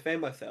here to defend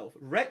myself.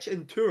 Rich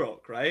and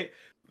Turok, right?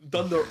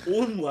 Done their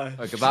own list.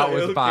 Okay, that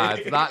was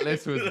bad. That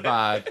list was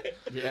bad.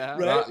 Yeah. Right?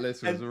 That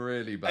list was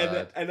really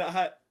bad.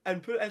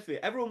 And put it this way,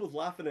 everyone was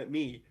laughing at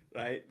me,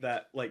 right?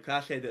 That like I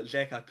said that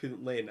Zeka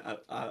couldn't lane.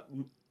 I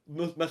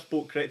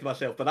misspoke, corrected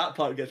myself, but that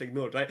part gets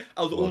ignored, right?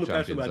 I was the only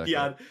person with a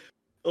champion,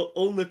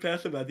 only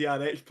person with a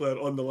DRX player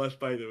on the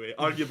list, by the way.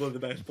 Arguably the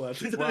best player.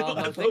 Well,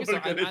 That's the what thing, is we're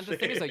that, gonna and the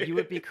thing is say. that you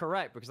would be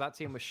correct because that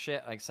team was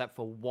shit except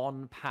for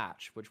one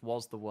patch, which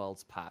was the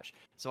world's patch.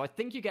 So I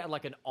think you get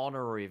like an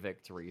honorary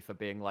victory for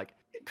being like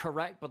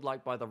correct, but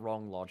like by the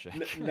wrong logic.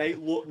 Right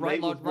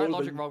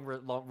logic,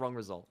 wrong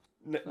result.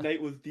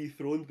 Knight was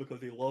dethroned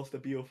because he lost a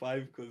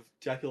BO5 because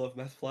Jackie Love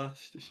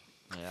misflashed.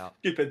 Yeah.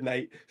 Stupid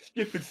Knight.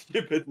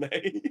 Stupid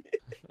Knight.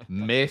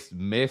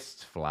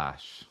 Missed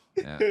flash.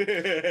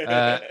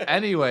 Yeah.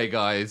 Anyway,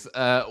 guys,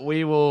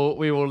 we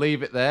will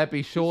leave it there.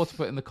 Be sure to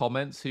put in the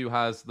comments who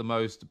has the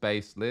most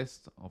base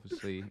list.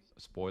 Obviously,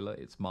 spoiler,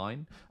 it's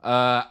mine.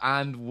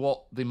 And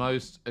what the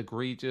most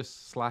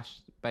egregious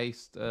 /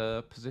 based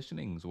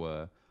positionings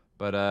were.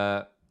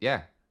 But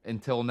yeah,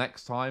 until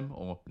next time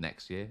or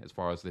next year, as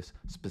far as this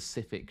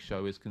specific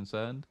show is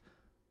concerned.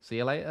 See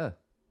you later.